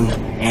throne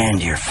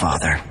and your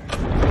father.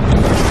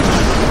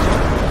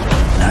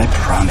 And I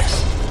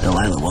promise,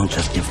 Delilah won't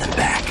just give them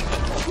back.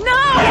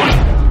 No!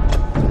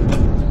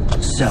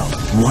 So,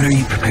 what are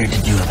you prepared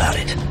to do about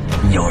it,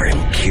 Your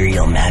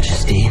Imperial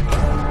Majesty?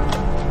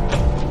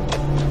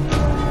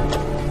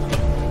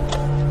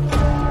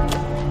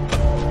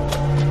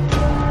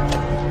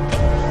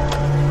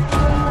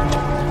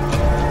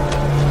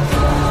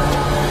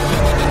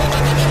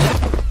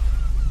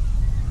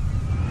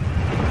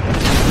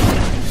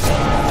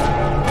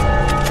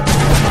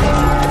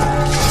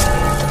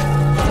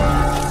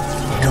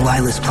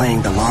 Delilah's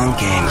playing the long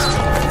games.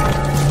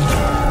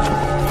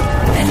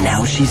 And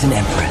now she's an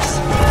empress.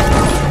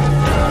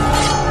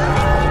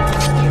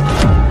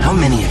 How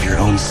many of your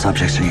own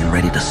subjects are you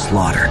ready to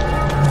slaughter?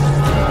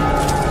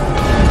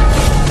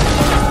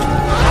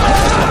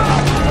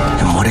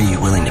 And what are you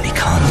willing to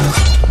become?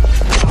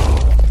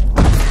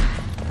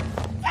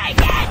 Take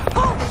it!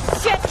 Oh,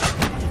 shit!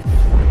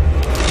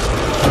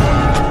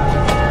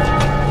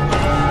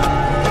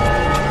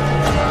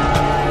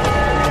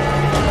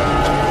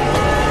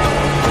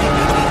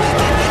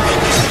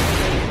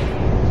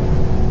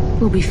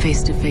 We'll be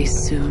face to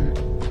face soon.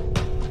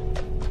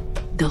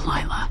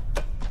 Delilah.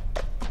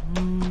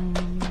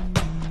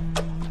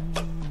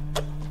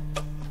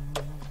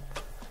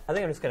 I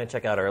think I'm just going to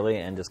check out early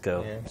and just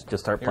go,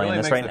 just start playing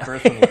really this makes right the now.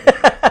 first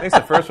one, makes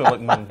the first one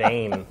look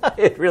mundane.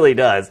 It really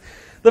does.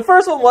 The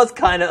first one was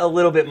kind of a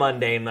little bit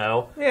mundane,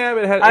 though. Yeah,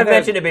 but I've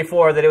mentioned it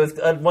before that it was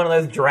one of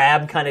those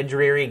drab, kind of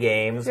dreary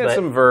games. It had but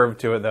some verve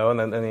to it, though, and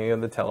then you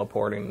have the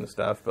teleporting and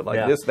stuff. But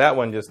like that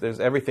one,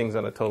 everything's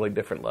on a totally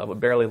different level.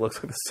 It barely looks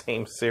like the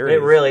same series.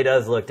 it really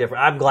does look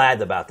different. I'm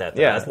glad about that,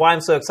 though. Yeah. That's why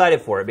I'm so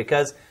excited for it,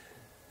 because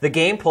the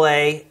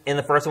gameplay in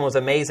the first one was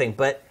amazing,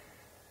 but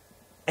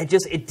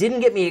it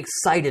didn't get me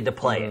excited to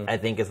play it, I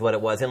think is what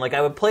it was. And like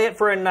I would play it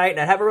for a night and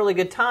I'd have a really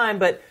good time,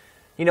 but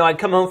I'd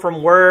come home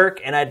from work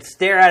and I'd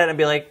stare at it and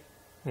be like,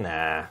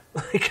 nah.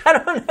 Like I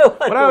don't know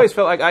But I always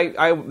felt like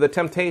the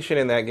temptation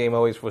in that game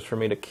always was for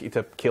me to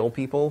kill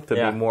people, to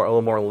be a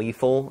little more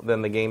lethal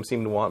than the game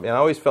seemed to want me. And I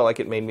always felt like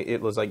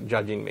it was like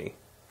judging me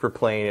for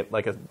playing it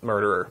like a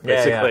murderer,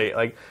 basically. Yeah.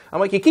 Like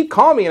I'm like, you keep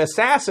calling me an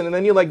assassin, and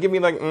then you like give me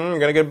like, you're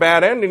gonna get a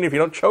bad ending if you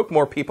don't choke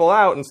more people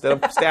out instead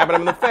of stabbing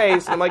them in the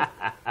face. And I'm like,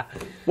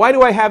 why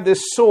do I have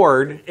this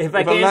sword if I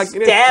I'm can't not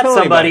gonna stab kill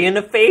somebody anybody? in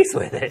the face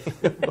with it?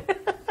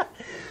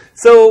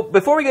 So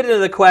before we get into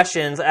the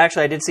questions,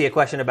 actually I did see a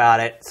question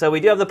about it. So we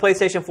do have the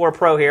PlayStation 4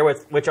 Pro here,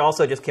 which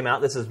also just came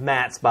out. This is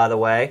Matt's, by the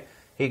way.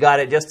 He got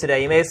it just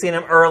today. You may have seen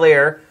him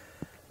earlier,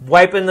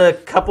 wiping the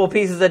couple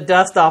pieces of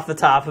dust off the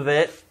top of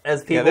it,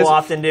 as people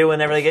often do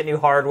whenever they get new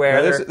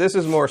hardware. Yeah, this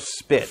is more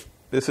spit.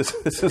 This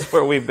is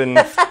where we've been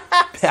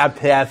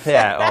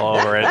pat all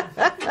over it.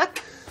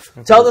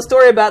 Tell the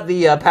story about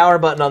the power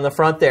button on the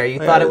front there. You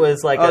thought it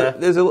was like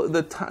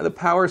the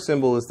power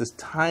symbol is this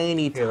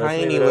tiny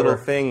little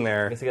thing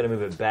there. I guess I got to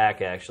move it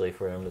back actually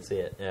for him to see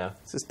it. Yeah,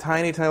 it's this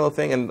tiny little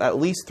thing, and at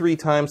least 3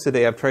 times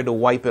today I've tried to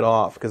wipe it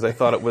off because I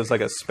thought it was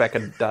like a speck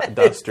of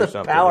dust or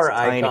something. Power it's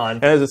tiny. icon.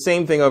 And there's the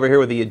same thing over here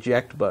with the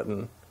eject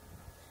button.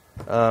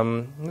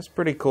 That's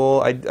pretty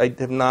cool.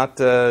 I've not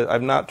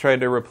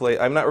tried to replace.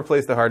 I've not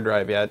replaced the hard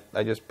drive yet.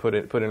 I just put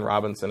in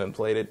Robinson and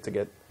played it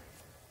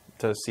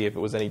to see if it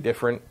was any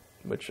different.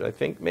 Which I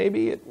think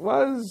maybe it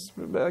was,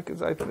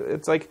 because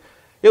it's like,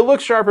 it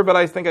looks sharper, but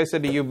I think I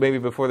said to you maybe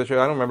before the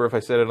show, I don't remember if I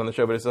said it on the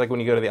show, but it's like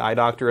when you go to the eye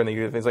doctor and they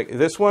do things like,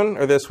 this one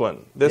or this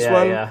one? This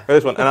one or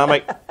this one? And I'm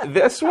like,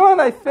 this one,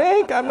 I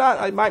think?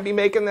 I might be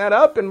making that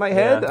up in my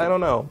head. I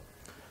don't know.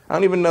 I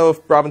don't even know if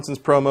Robinson's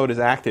Pro Mode is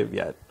active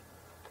yet,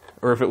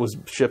 or if it was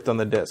shipped on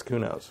the disc. Who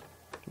knows?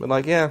 But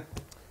like, yeah,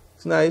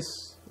 it's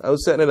nice. I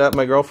was setting it up.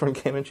 My girlfriend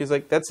came in. She's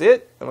like, "That's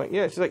it." I'm like,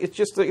 "Yeah." She's like, "It's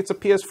just it's a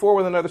PS4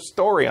 with another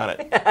story on it,"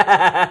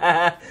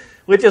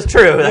 which is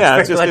true.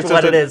 That's it's pretty much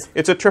what it is.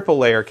 It's a triple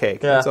layer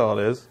cake. Yeah. That's all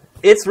it is.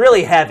 It's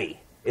really heavy.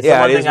 It's the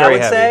one it thing is I very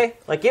would heavy. say.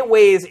 Like it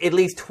weighs at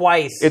least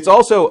twice. It's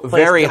also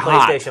very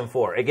hot. PlayStation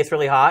 4. It gets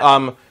really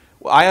hot.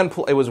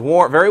 It was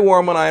very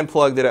warm when I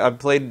unplugged it. I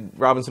played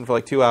Robinson for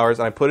like 2 hours,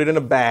 and I put it in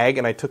a bag,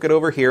 and I took it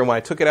over here. And when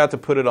I took it out to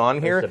put it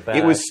on here,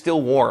 it was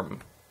still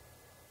warm.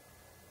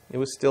 It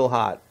was still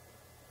hot.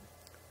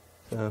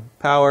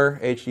 Power,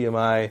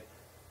 HDMI,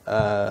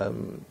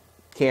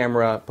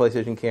 camera,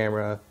 PlayStation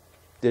camera,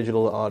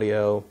 digital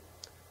audio,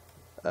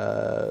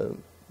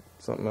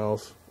 something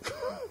else,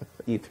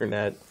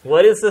 Ethernet.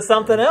 What is the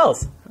something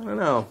else? I don't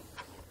know.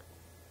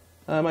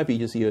 It might be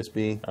just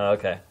USB. Oh,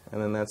 okay.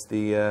 And then that's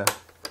the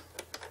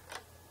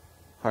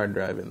hard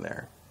drive in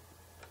there.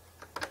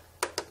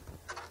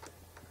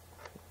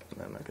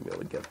 I'm not going to be able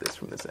to get this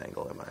from this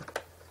angle, am I?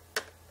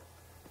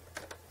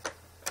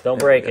 Don't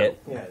break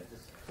it. Yeah,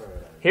 just throw it out.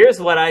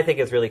 Here's what I think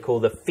is really cool.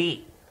 The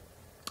feet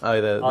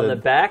Oh, on the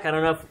back. I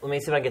don't know if... Let me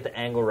see if I can get the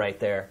angle right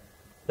there.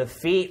 The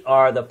feet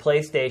are the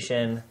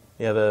PlayStation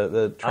Yeah,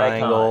 the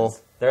triangle.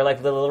 Icons. They're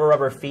like the little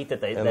rubber feet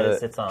that it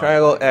sits on.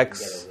 Triangle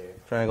X,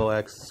 triangle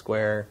X,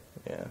 square.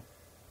 Yeah.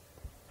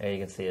 There you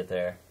can see it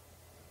there.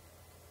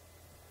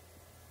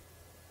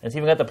 It's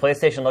even got the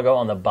PlayStation logo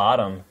on the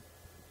bottom,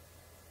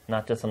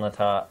 not just on the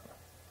top.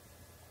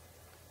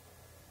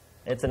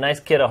 It's a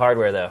nice kit of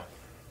hardware, though.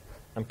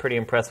 I'm pretty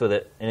impressed with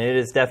it, and it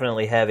is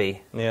definitely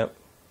heavy. Yep.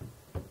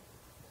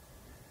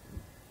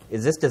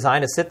 Is this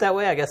designed to sit that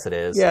way? I guess it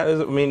is. Yeah,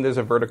 there's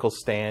a vertical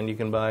stand you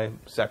can buy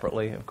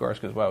separately, of course,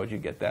 because why would you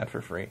get that for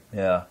free?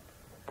 Yeah.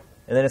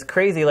 And then it's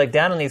crazy, like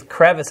down in these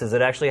crevices,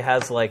 it actually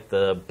has like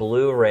the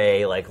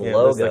Blu-ray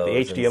logos. Like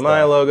the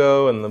HDMI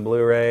logo and the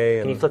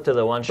Blu-ray. Can you flip to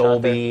the one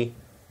shot there?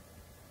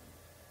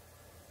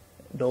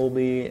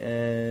 Dolby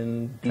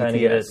and DTS. Trying to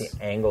get it at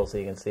the angle so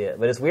you can see it.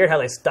 But it's weird how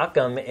they stuck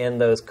them in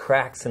those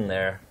cracks in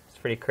there. It's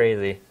pretty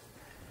crazy.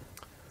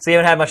 So you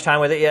haven't had much time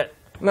with it yet?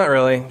 Not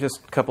really.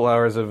 Just a couple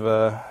hours of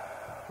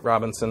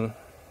Robinson,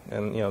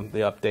 and the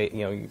update.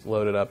 You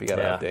load it up, you got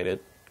to update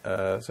it.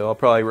 So I'll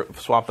probably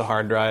swap the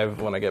hard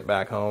drive when I get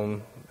back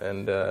home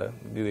and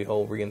do the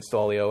whole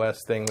reinstall the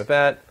OS thing with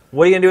that.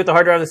 What are you gonna do with the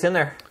hard drive that's in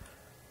there?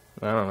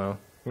 I don't know.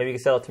 Maybe you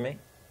can sell it to me.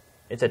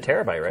 It's a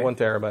terabyte, right? 1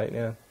 terabyte,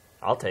 yeah.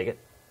 I'll take it.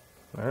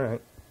 All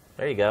right.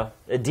 There you go.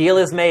 A deal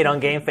is made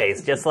on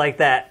GameFace, just like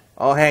that.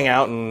 I'll hang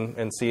out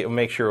and see,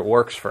 make sure it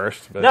works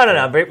first. But,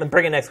 No.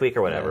 Bring it next week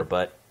or whatever. Yeah.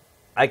 But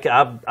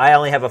I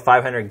only have a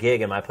 500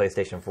 gig in my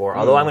PlayStation 4.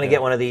 Although I'm going to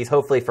get one of these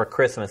hopefully for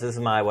Christmas. This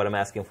is what I'm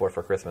asking for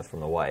Christmas from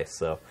the wife.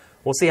 So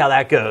we'll see how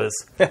that goes.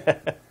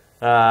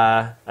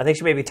 I think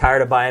she may be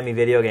tired of buying me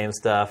video game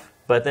stuff.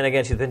 But then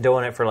again, she's been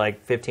doing it for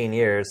like 15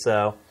 years.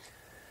 So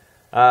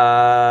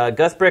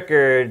Gus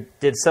Bricker,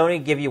 did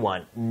Sony give you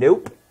one?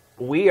 Nope.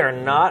 We are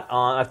not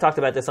on. I've talked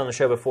about this on the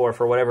show before.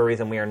 For whatever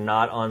reason, we are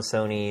not on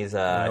Sony's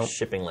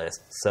shipping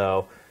list.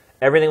 So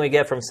everything we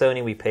get from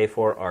Sony, we pay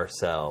for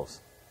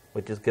ourselves,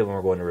 which is good when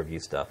we're going to review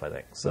stuff, I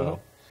think.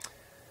 So,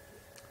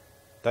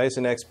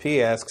 Dyson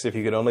XP asks if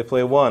you could only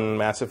play one,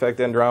 Mass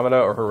Effect Andromeda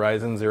or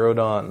Horizon Zero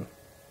Dawn.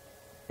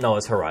 No,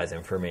 it's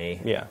Horizon for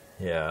me.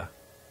 Yeah.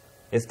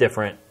 It's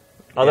different.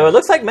 Although it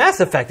looks like Mass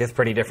Effect is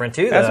pretty different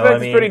too. Mass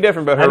Effect is pretty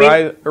different, but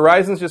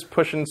Horizon's just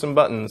pushing some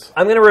buttons.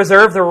 I'm going to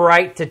reserve the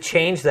right to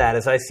change that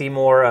as I see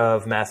more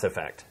of Mass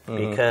Effect,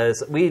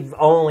 because we've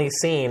only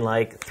seen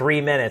like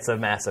 3 minutes of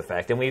Mass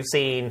Effect, and we've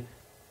seen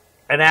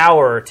an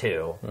hour or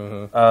two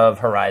of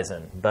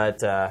Horizon.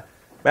 But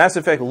Mass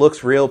Effect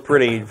looks real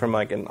pretty from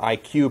like an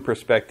IQ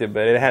perspective,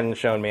 but it hadn't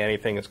shown me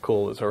anything as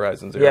cool as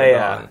Horizon Zero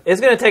Dawn.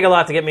 It's going to take a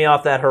lot to get me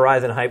off that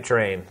Horizon hype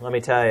train, let me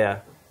tell you.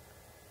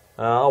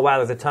 Oh, wow,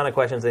 there's a ton of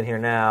questions in here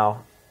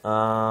now.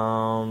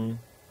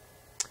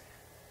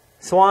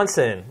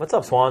 Swanson. What's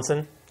up,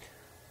 Swanson?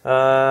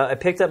 I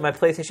picked up my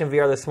PlayStation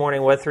VR this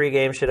morning. What 3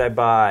 games should I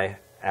buy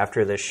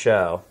after this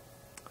show?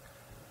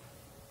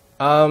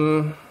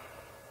 I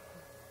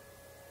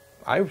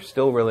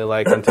still really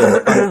like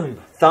Until...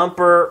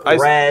 Thumper,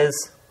 Rez.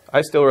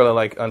 I still really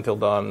like Until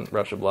Dawn,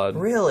 Rush of Blood.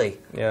 Really?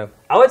 Yeah.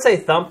 I would say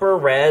Thumper,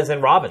 Rez,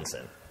 and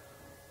Robinson.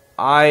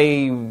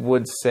 I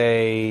would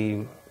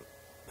say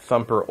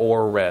Thumper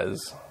or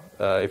Rez,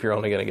 if you're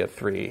only going to get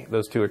 3.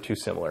 Those two are too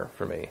similar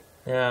for me.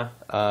 Yeah.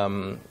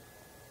 And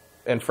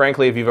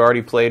frankly, if you've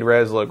already played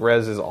Rez, look,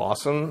 Rez is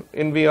awesome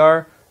in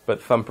VR,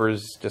 but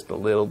Thumper's just a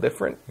little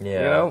different.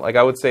 Yeah. Like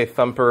I would say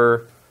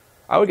Thumper...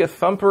 I would get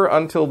Thumper,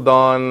 Until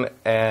Dawn,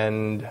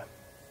 and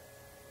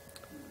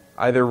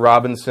either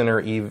Robinson or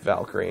Eve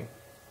Valkyrie.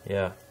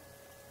 Yeah.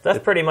 That's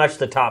pretty much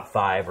the top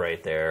 5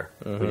 right there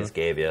we just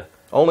gave you.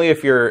 Only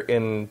if you're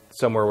in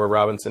somewhere where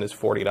Robinson is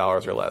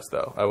 $40 or less,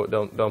 though.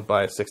 Don't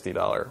buy a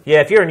 $60.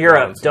 Yeah, if you're in Europe,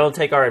 Robinson. don't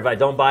take our advice.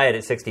 Don't buy it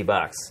at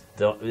 $60.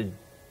 Don't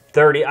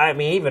 30. I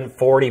mean, even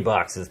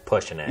 $40 is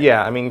pushing it.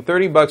 Yeah, I mean,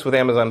 $30 with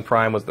Amazon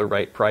Prime was the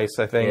right price,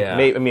 I think. Yeah.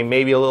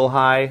 Maybe a little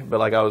high, but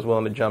like I was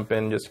willing to jump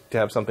in just to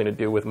have something to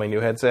do with my new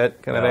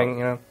headset, kind of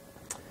thing.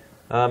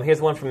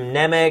 Here's one from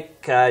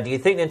Nemec. Do you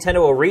think Nintendo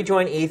will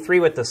rejoin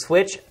E3 with the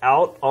Switch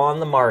out on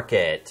the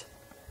market?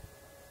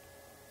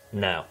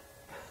 No.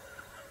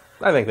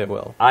 I think they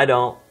will. I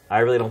don't. I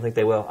really don't think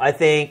they will. I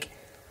think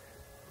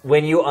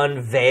when you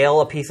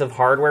unveil a piece of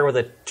hardware with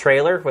a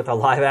trailer, with a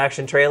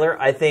live-action trailer,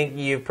 I think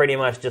you've pretty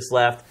much just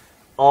left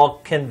all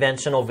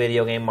conventional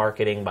video game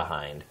marketing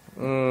behind.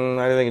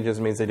 I think it just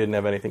means they didn't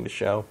have anything to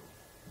show.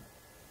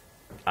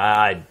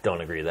 I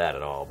don't agree with that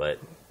at all, but...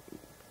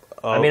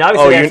 I mean,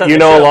 obviously, you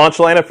know a launch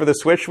lineup for the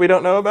Switch we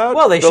don't know about?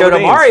 Well, they showed a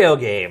Mario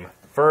game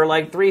for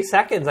like 3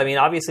 seconds. I mean,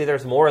 obviously,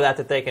 there's more of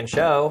that they can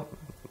show.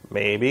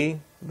 Maybe.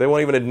 They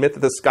won't even admit that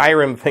the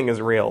Skyrim thing is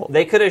real.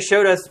 They could have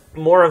showed us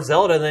more of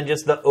Zelda than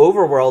just the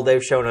overworld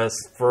they've shown us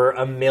for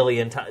a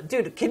million times.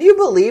 Dude, can you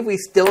believe we've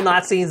still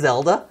not seen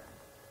Zelda?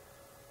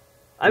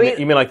 I mean,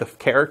 you mean like the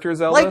character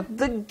Zelda? Like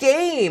the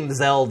game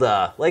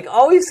Zelda. Like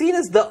all we've seen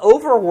is the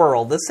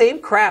overworld, the same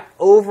crap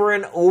over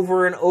and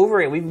over and over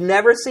again. We've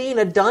never seen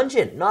a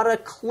dungeon, not a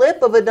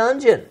clip of a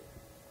dungeon.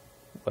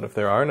 What if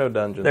there are no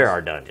dungeons? There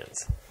are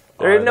dungeons.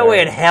 There's no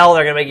way in hell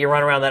they're going to make you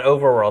run around that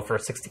overworld for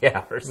 60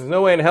 hours. There's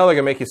no way in hell they're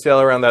going to make you sail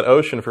around that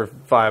ocean for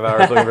 5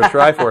 hours looking for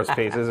Triforce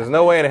pieces. There's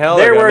no way in hell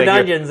they're going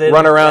to make you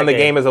run around the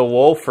game as a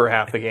wolf for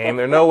half the game.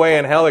 There's no way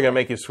in hell they're going to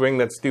make you swing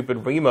that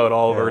stupid remote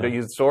all over to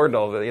use the sword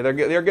all over.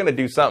 They're going to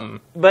do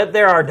something. But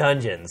there are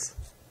dungeons.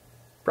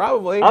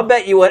 Probably. I'll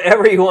bet you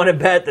whatever you want to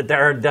bet that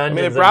there are dungeons.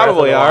 I mean, they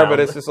probably are, but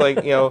it's just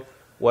like,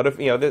 what if,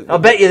 I'll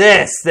bet you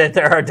this, that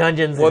there are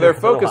dungeons. Well, they're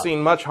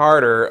focusing much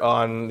harder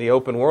on the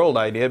open world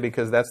idea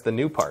because that's the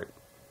new part.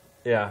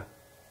 Yeah.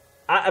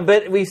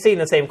 But we've seen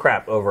the same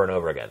crap over and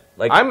over again.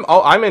 Like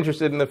I'm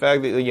interested in the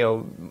fact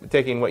that,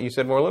 taking what you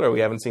said more literally, we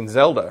haven't seen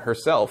Zelda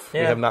herself.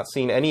 Yeah. We have not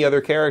seen any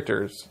other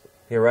characters.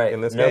 You're right.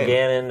 In this game. No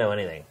Ganon, no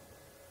anything.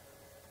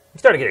 I'm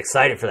starting to get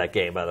excited for that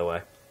game, by the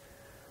way.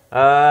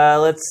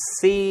 Let's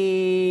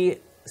see.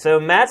 So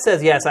Matt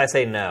says yes, I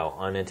say no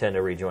on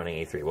Nintendo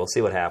rejoining E3. We'll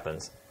see what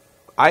happens.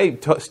 I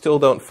still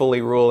don't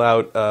fully rule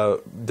out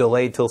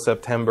delayed till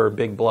September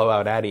big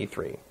blowout at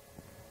E3.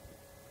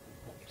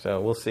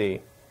 So we'll see.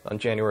 On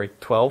January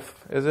 12th,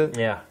 is it?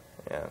 Yeah.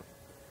 Yeah.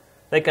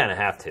 They kind of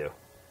have to.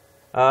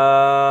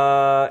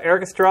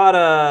 Eric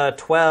Estrada,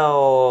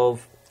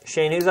 12.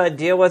 Shane, whose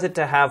idea was it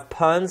to have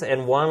puns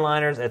and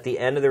one-liners at the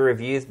end of the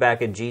reviews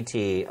back in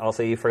GT?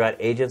 Also, you forgot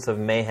Agents of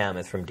Mayhem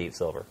is from Deep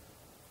Silver.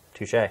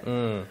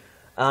 Touché.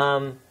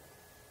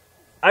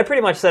 I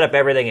pretty much set up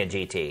everything at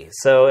GT.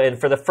 So, and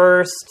for the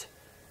first...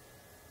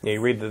 Yeah,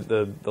 you read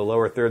the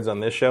lower thirds on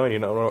this show and you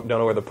don't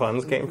know where the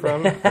puns came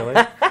from?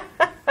 Really?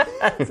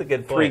 That's a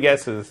good point. 3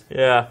 guesses.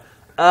 Yeah.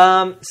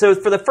 So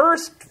for the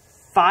first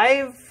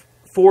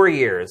 4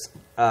 years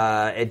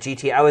at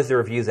GT, I was the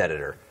reviews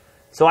editor.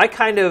 So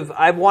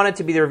I wanted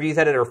to be the reviews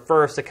editor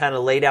first to kind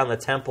of lay down the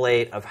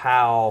template of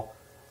how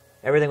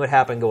everything would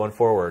happen going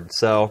forward.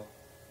 So,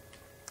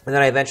 and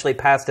then I eventually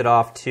passed it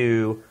off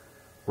to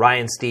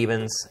Ryan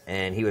Stevens,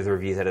 and he was the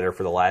reviews editor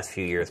for the last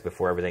few years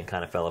before everything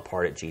kind of fell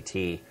apart at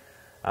GT.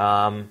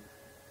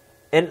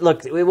 And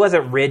look, it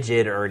wasn't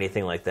rigid or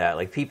anything like that.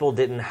 Like, people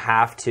didn't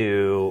have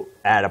to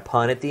add a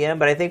pun at the end,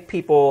 but I think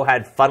people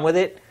had fun with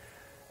it.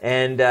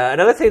 And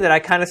another thing that I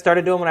kind of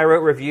started doing when I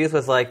wrote reviews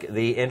was, like,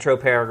 the intro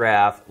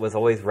paragraph was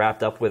always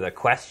wrapped up with a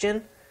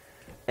question.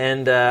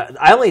 And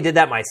I only did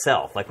that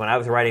myself, like when I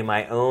was writing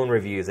my own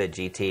reviews at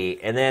GT.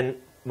 And then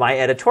my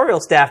editorial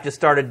staff just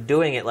started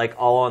doing it, like,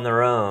 all on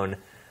their own.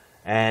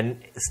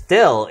 And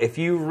still, if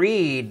you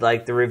read,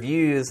 like, the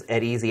reviews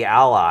at Easy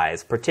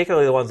Allies,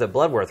 particularly the ones that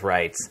Bloodworth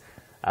writes,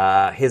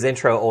 his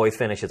intro always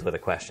finishes with a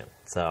question.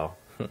 So,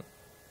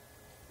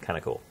 kind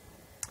of cool.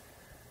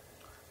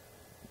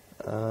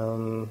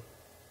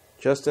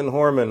 Justin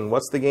Horman,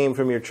 what's the game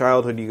from your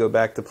childhood you go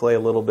back to play a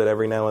little bit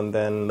every now and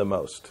then the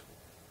most?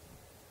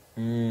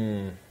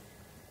 That's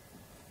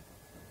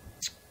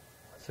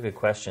a good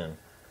question.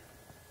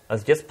 I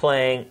was just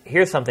playing...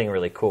 Here's something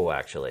really cool,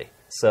 actually.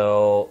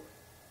 So,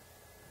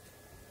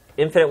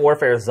 Infinite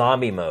Warfare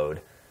Zombie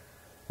Mode.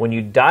 When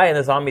you die in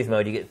the Zombies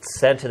mode, you get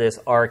sent to this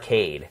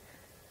arcade.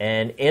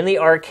 And in the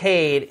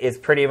arcade is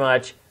pretty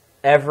much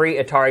every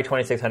Atari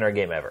 2600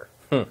 game ever.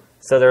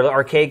 So there are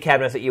arcade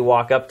cabinets that you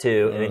walk up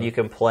to, and then you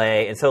can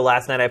play. And so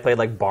last night I played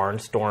like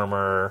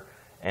Barnstormer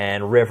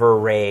and River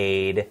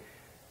Raid.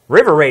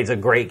 River Raid's a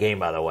great game,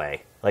 by the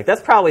way. Like,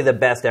 that's probably the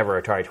best ever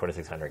Atari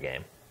 2600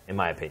 game, in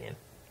my opinion.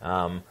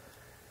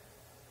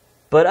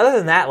 But other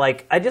than that,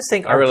 like, I just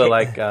think... I really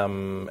like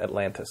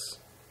Atlantis.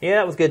 Yeah,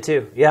 that was good,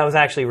 too. Yeah, it was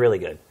actually really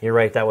good. You're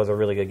right, that was a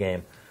really good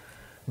game.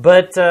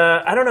 But,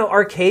 I don't know,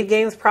 arcade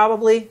games,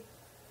 probably.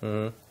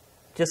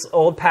 Just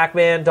old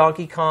Pac-Man,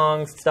 Donkey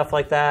Kong, stuff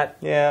like that.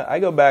 Yeah, I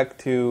go back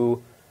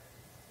to...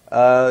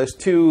 there's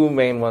 2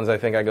 main ones I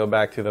think I go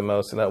back to the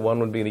most, and that one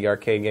would be the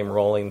arcade game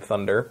Rolling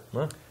Thunder,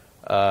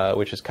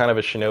 which is kind of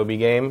a Shinobi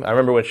game. I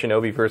remember when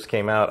Shinobi first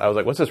came out, I was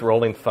like, what's this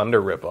Rolling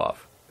Thunder ripoff?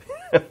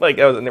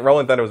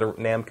 Rolling Thunder was a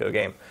Namco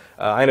game.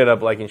 I ended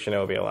up liking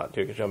Shinobi a lot,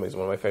 too, because Shinobi is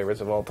one of my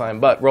favorites of all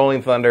time. But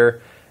Rolling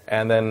Thunder,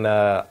 and then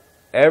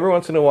every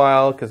once in a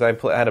while, because I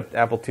had an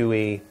Apple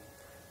IIe,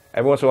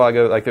 every once in a while I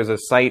go, like, there's a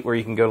site where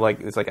you can go to,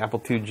 like, it's like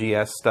Apple II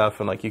GS stuff,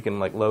 and, like, you can,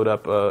 like, load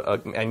up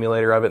an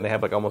emulator of it, and they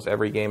have, like, almost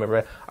every game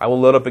ever. I will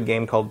load up a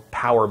game called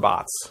Power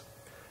Bots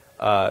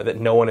that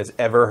no one has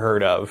ever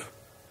heard of.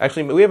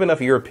 Actually, we have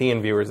enough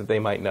European viewers that they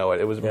might know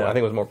it. It was, I think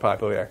it was more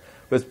popular there.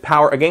 It was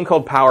a game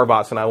called Power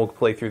Bots, and I will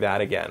play through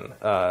that again,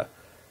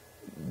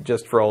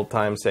 just for old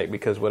time's sake,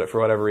 because for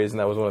whatever reason,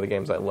 that was one of the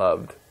games I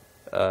loved.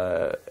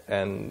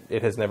 And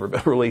it has never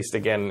been released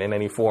again in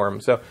any form.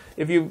 So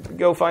if you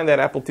go find that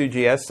Apple II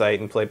GS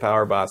site and play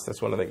Power Bots,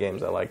 that's one of the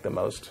games I like the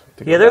most.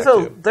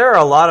 There are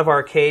a lot of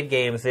arcade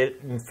games that,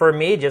 for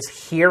me, just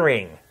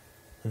hearing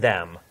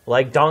them,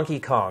 like Donkey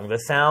Kong, the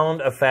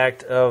sound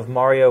effect of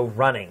Mario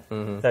running,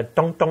 that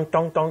dunk dunk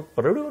dunk dunk,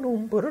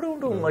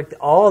 like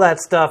all that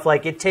stuff,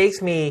 like it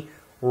takes me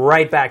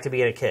right back to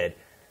being a kid,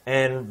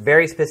 and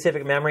very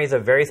specific memories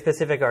of very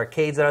specific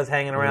arcades that I was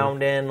hanging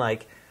around in,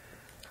 like.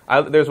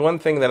 There's one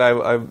thing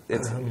that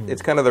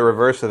it's kind of the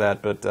reverse of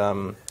that, but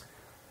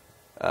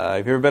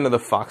have you ever been to the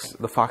Fox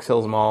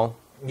Hills Mall?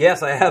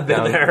 Yes, I have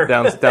been there.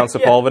 Down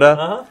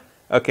Sepulveda?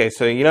 Okay,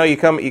 so you go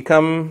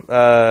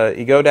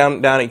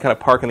down, and you kind of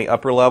park in the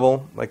upper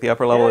level, like the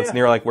upper level. It's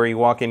near like where you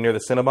walk in near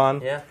the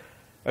Cinnabon. Yeah.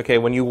 Okay,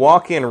 when you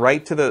walk in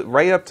right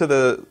up to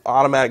the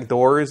automatic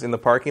doors in the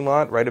parking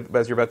lot, right up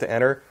as you're about to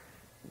enter,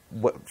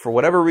 for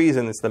whatever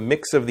reason, it's the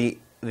mix of the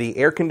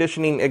air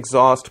conditioning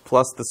exhaust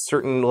plus the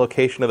certain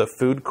location of the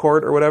food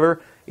court or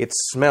whatever. It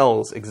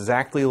smells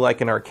exactly like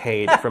an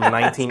arcade from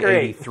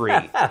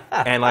 1983.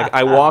 And like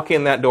I walk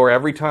in that door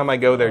every time I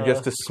go there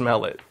just to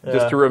smell it,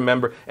 just to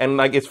remember. And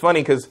like it's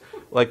funny because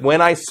like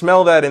when I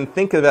smell that and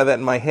think about that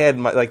in my head,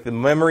 like the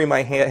memory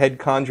my head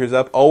conjures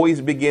up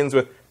always begins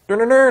with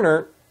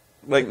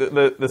like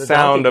the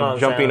sound of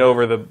jumping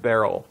over the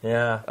barrel.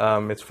 Yeah.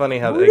 It's funny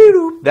how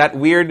that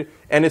weird,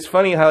 and it's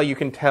funny how you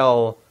can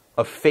tell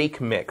a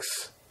fake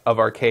mix of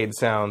arcade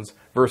sounds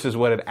versus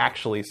what it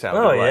actually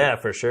sounded like. Oh, yeah,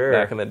 for sure.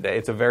 Back in the day.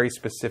 It's a very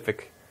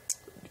specific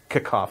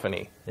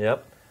cacophony.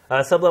 Yep.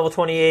 Sublevel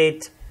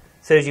 28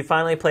 says you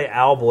finally play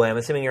Owlboy. I'm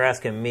assuming you're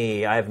asking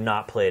me. I have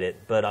not played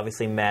it, but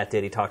obviously Matt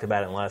did. He talked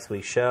about it in last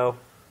week's show.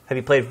 Have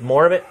you played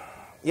more of it?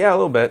 Yeah, a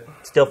little bit.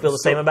 Still feel the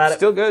same about it?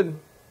 Still good.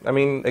 I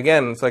mean,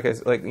 again, it's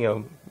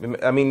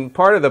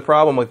part of the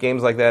problem with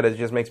games like that is it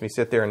just makes me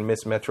sit there and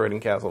miss Metroid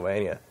and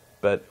Castlevania.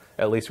 But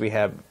at least we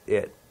have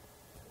it.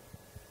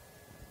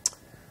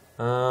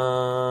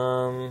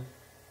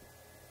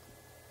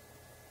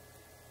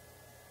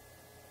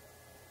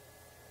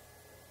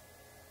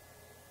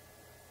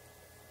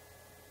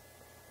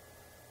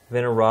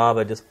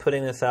 Veneraba, just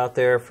putting this out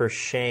there for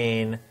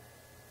Shane.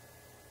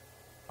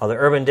 Oh, the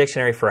Urban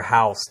Dictionary for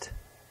housed.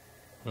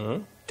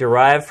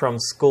 Derived from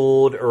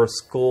schooled or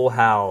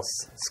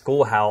schoolhouse.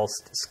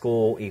 Schoolhoused,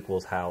 school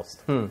equals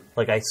housed.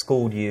 Like I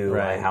schooled you,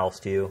 right. I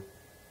housed you.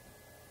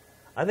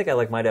 I think I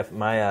like my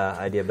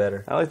idea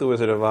better. I like the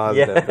Wizard of Oz.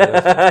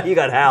 Yeah. You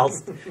got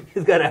housed.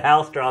 You've got a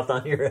house dropped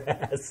on your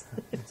ass.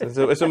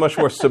 It's a much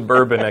more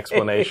suburban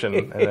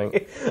explanation, I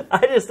think.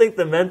 I just think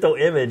the mental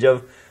image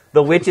of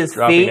the witch's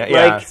Dropping feet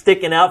it,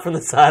 sticking out from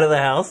the side of the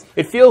house.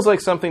 It feels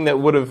like something that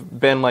would have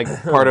been like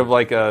part of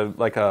like a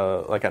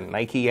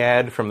Nike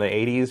ad from the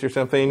 80s or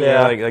something.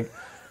 Yeah. You know,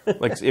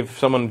 like if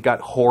someone got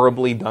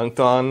horribly dunked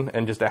on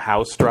and just a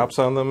house drops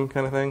on them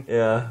kind of thing.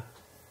 Yeah.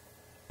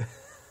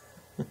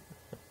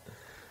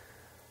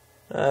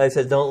 I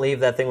said, don't leave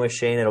that thing with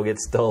Shane, it'll get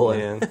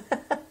stolen. Yeah.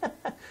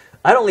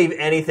 I don't leave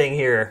anything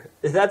here.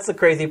 That's the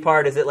crazy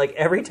part, is that like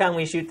every time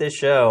we shoot this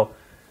show,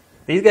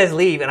 these guys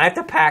leave, and I have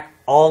to pack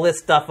all this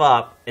stuff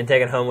up and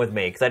take it home with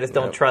me, because I just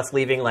don't trust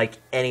leaving like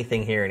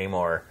anything here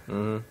anymore.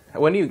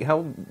 Mm-hmm.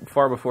 How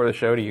far before the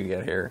show do you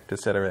get here to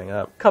set everything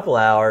up? Couple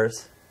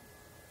hours.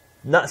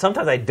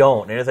 Sometimes I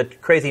don't, and it's a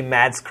crazy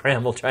mad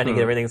scramble trying to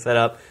get everything set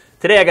up.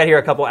 Today I got here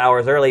a couple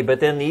hours early, but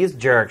then these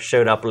jerks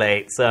showed up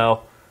late,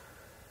 so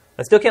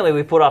I still can't believe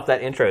we put off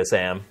that intro,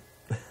 Sam.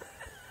 I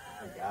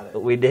got it.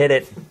 But we did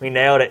it. We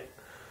nailed it.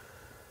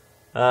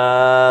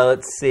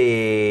 Let's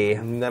see.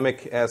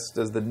 Nemec asks,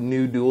 does the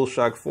new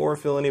DualShock 4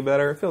 feel any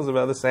better? It feels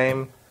about the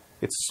same.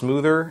 It's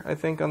smoother, I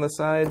think, on the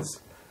sides.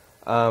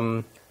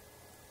 I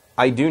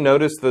do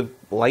notice the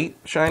light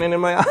shining in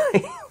my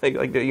eye,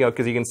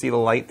 because you can see the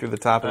light through the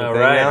top of the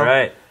thing now.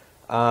 Right.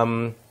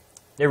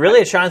 It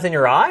really shines in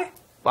your eye?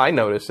 I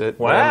notice it.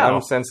 Wow.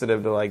 I'm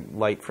sensitive to like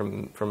light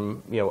from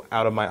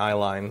out of my eye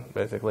line,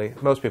 basically.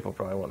 Most people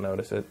probably won't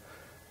notice it.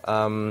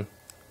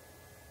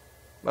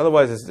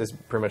 Otherwise, it's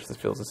pretty much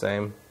feels the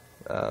same.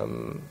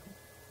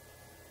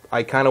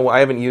 I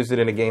haven't used it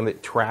in a game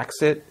that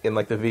tracks it in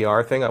like the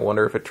VR thing. I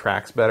wonder if it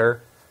tracks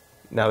better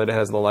now that it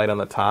has the light on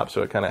the top,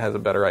 so it kind of has a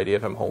better idea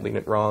if I'm holding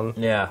it wrong.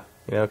 Yeah.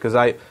 Because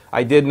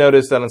I did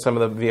notice that in some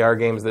of the VR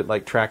games that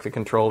like track the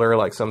controller,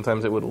 like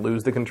sometimes it would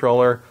lose the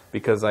controller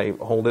because I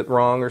hold it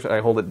wrong, or I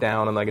hold it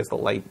down, and I guess the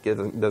light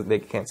they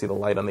can't see the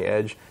light on the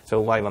edge,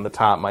 so light on the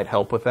top might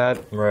help with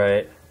that.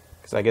 Right.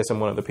 Because I guess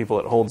I'm one of the people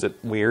that holds it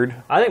weird.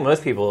 I think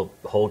most people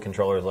hold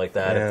controllers like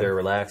that if they're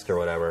relaxed or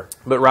whatever.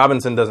 But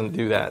Robinson doesn't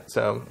do that,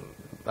 so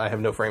I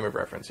have no frame of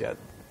reference yet.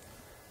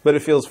 But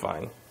it feels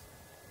fine.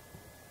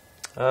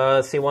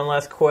 Let's see, one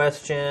last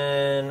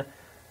question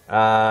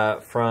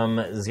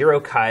from Zero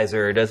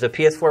Kaiser. Does the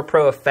PS4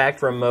 Pro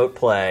affect remote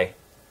play?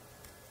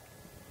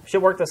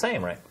 Should work the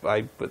same, right?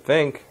 I would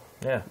think.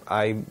 Yeah.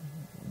 I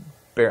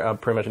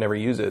pretty much never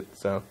use it,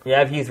 so.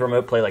 Yeah, I've used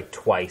remote play like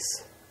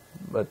twice.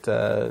 But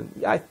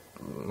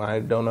I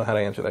don't know how to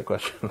answer that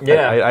question.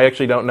 Yeah. I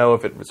actually don't know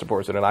if it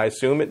supports it, and I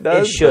assume it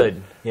does. It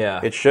should,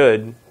 yeah. It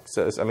should.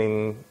 So, I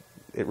mean,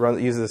 it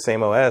uses the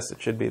same OS.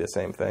 It should be the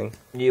same thing.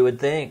 You would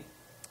think.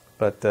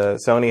 But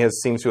Sony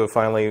seems to have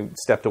finally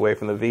stepped away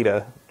from the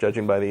Vita,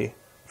 judging by the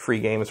free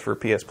games for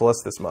PS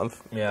Plus this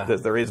month. Yeah.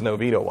 There is no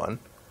Vita one.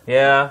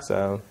 Yeah.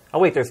 So. Oh,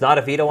 wait, there's not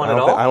a Vita one at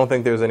all? I don't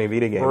think there's any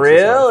Vita games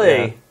Really? this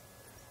month. Yeah.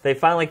 They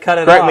finally cut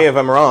it off. Correct me if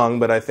I'm wrong,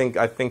 but I think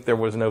there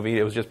was no Vita.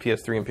 It was just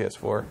PS3 and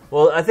PS4.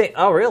 Well, I think...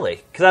 Oh,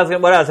 really? Because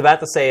what I was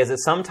about to say is that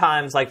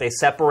sometimes like they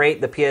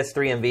separate the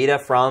PS3 and Vita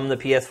from the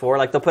PS4.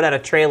 Like they'll put out a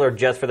trailer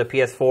just for the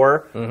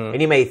PS4,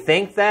 and you may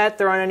think that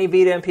there aren't any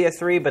Vita and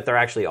PS3, but there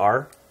actually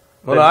are.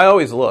 Well, no, I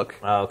always look.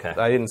 Oh, okay.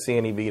 I didn't see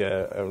any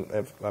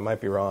Vita. I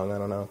might be wrong. I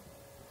don't know.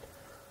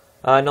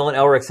 Nolan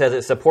Elric says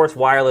it supports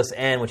wireless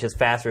N, which is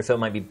faster, so it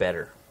might be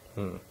better.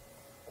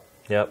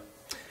 Yep.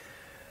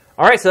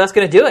 All right, so that's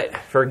going to do it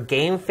for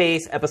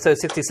GameFace episode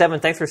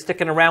 67. Thanks for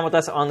sticking around with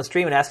us on the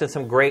stream and asking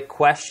some great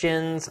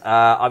questions.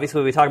 Obviously,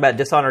 we'll be talking about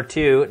Dishonored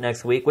 2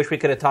 next week. Wish we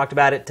could have talked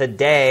about it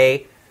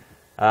today.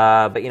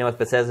 But you know, with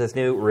Bethesda's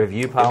new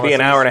review policy, It'd be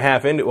an hour and a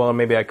half into. Well,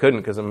 maybe I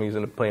couldn't because I'm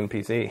using it playing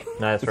PC.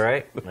 That's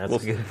right. That's a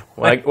good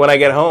point. When I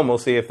get home, we'll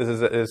see if this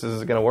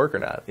is going to work or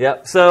not.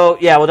 Yep. So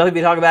yeah, we'll definitely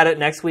be talking about it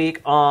next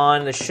week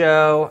on the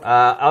show.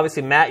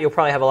 Obviously, Matt, you'll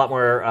probably have a lot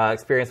more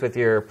experience with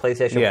your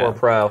PlayStation 4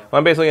 Pro. Well,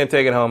 I'm basically going to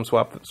take it home,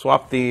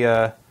 swap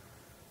the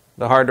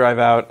hard drive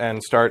out,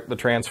 and start the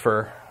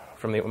transfer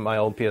from my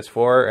old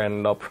PS4,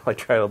 and I'll probably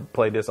try to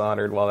play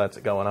Dishonored while that's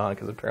going on,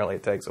 because apparently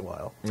it takes a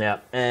while. Yeah,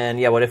 and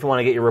yeah, what if you want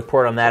to get your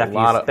report on that after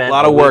you spent a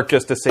lot of work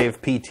just to save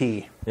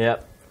PT.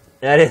 Yep,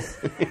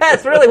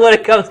 that's really what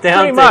it comes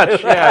down to. Pretty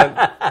much,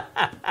 yeah.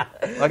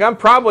 Like, I'm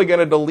probably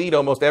going to delete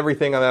almost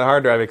everything on that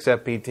hard drive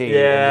except PT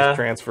and just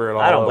transfer it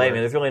all I don't blame over.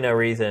 you. There's really no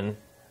reason.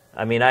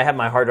 I mean, I have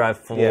my hard drive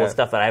full of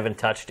stuff that I haven't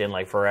touched in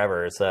like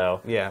forever, so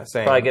yeah,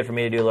 same. Probably good for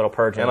me to do a little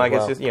purging. And like, as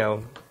well. it's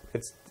just,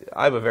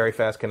 I have a very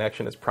fast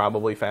connection. It's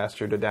probably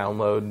faster to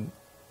download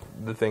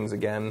the things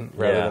again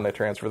rather than to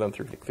transfer them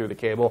through the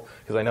cable.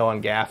 Because I know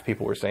on GAF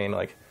people were saying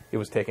like it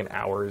was taking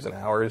hours and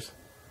hours.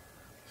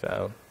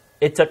 So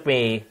it took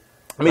me.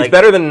 I mean, it's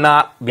better than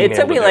not being It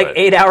took able me to like do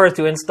it. 8 hours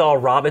to install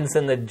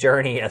Robinson the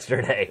Journey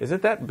yesterday. Is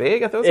it that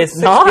big? I thought it was it's like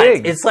 6 not.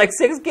 gigs. It's like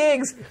 6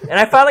 gigs, and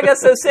I finally got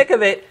so sick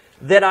of it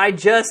that I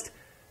just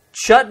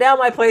shut down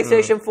my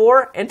PlayStation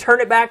 4 and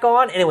turned it back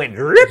on, and it went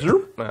drip.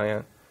 Oh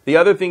yeah. The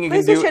other thing you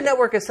can do... PlayStation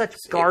Network is such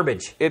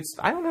garbage.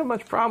 I don't have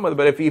much problem with it,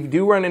 but if you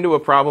do run into a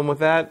problem with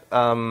that,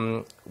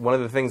 one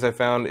of the things I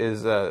found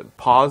is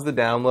pause the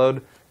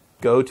download,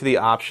 go to the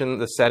option,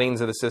 the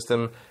settings of the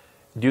system,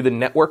 do the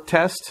network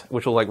test,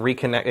 which will like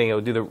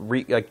reconnect, do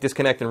the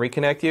disconnect and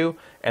reconnect you,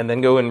 and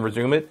then go and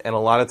resume it. And a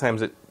lot of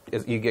times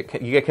you get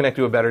connected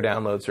to a better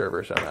download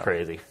server somehow.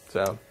 Crazy.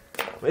 So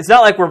it's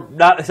not like we're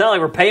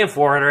paying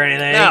for it or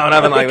anything. No,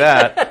 nothing like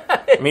that.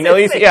 I mean, at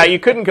least, you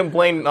couldn't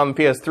complain on the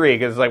PS3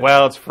 because it's like,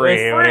 well, it's free.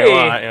 It's What free. do you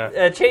want?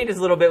 It changes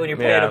a little bit when you're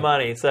paying the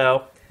money.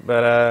 So,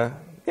 but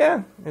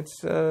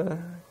it's we'll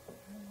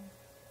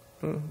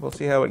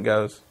see how it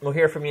goes. We'll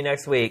hear from you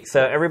next week.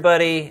 So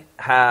everybody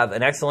have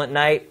an excellent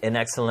night, an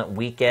excellent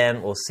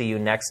weekend. We'll see you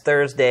next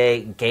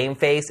Thursday.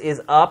 GameFace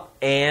is up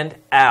and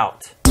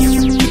out.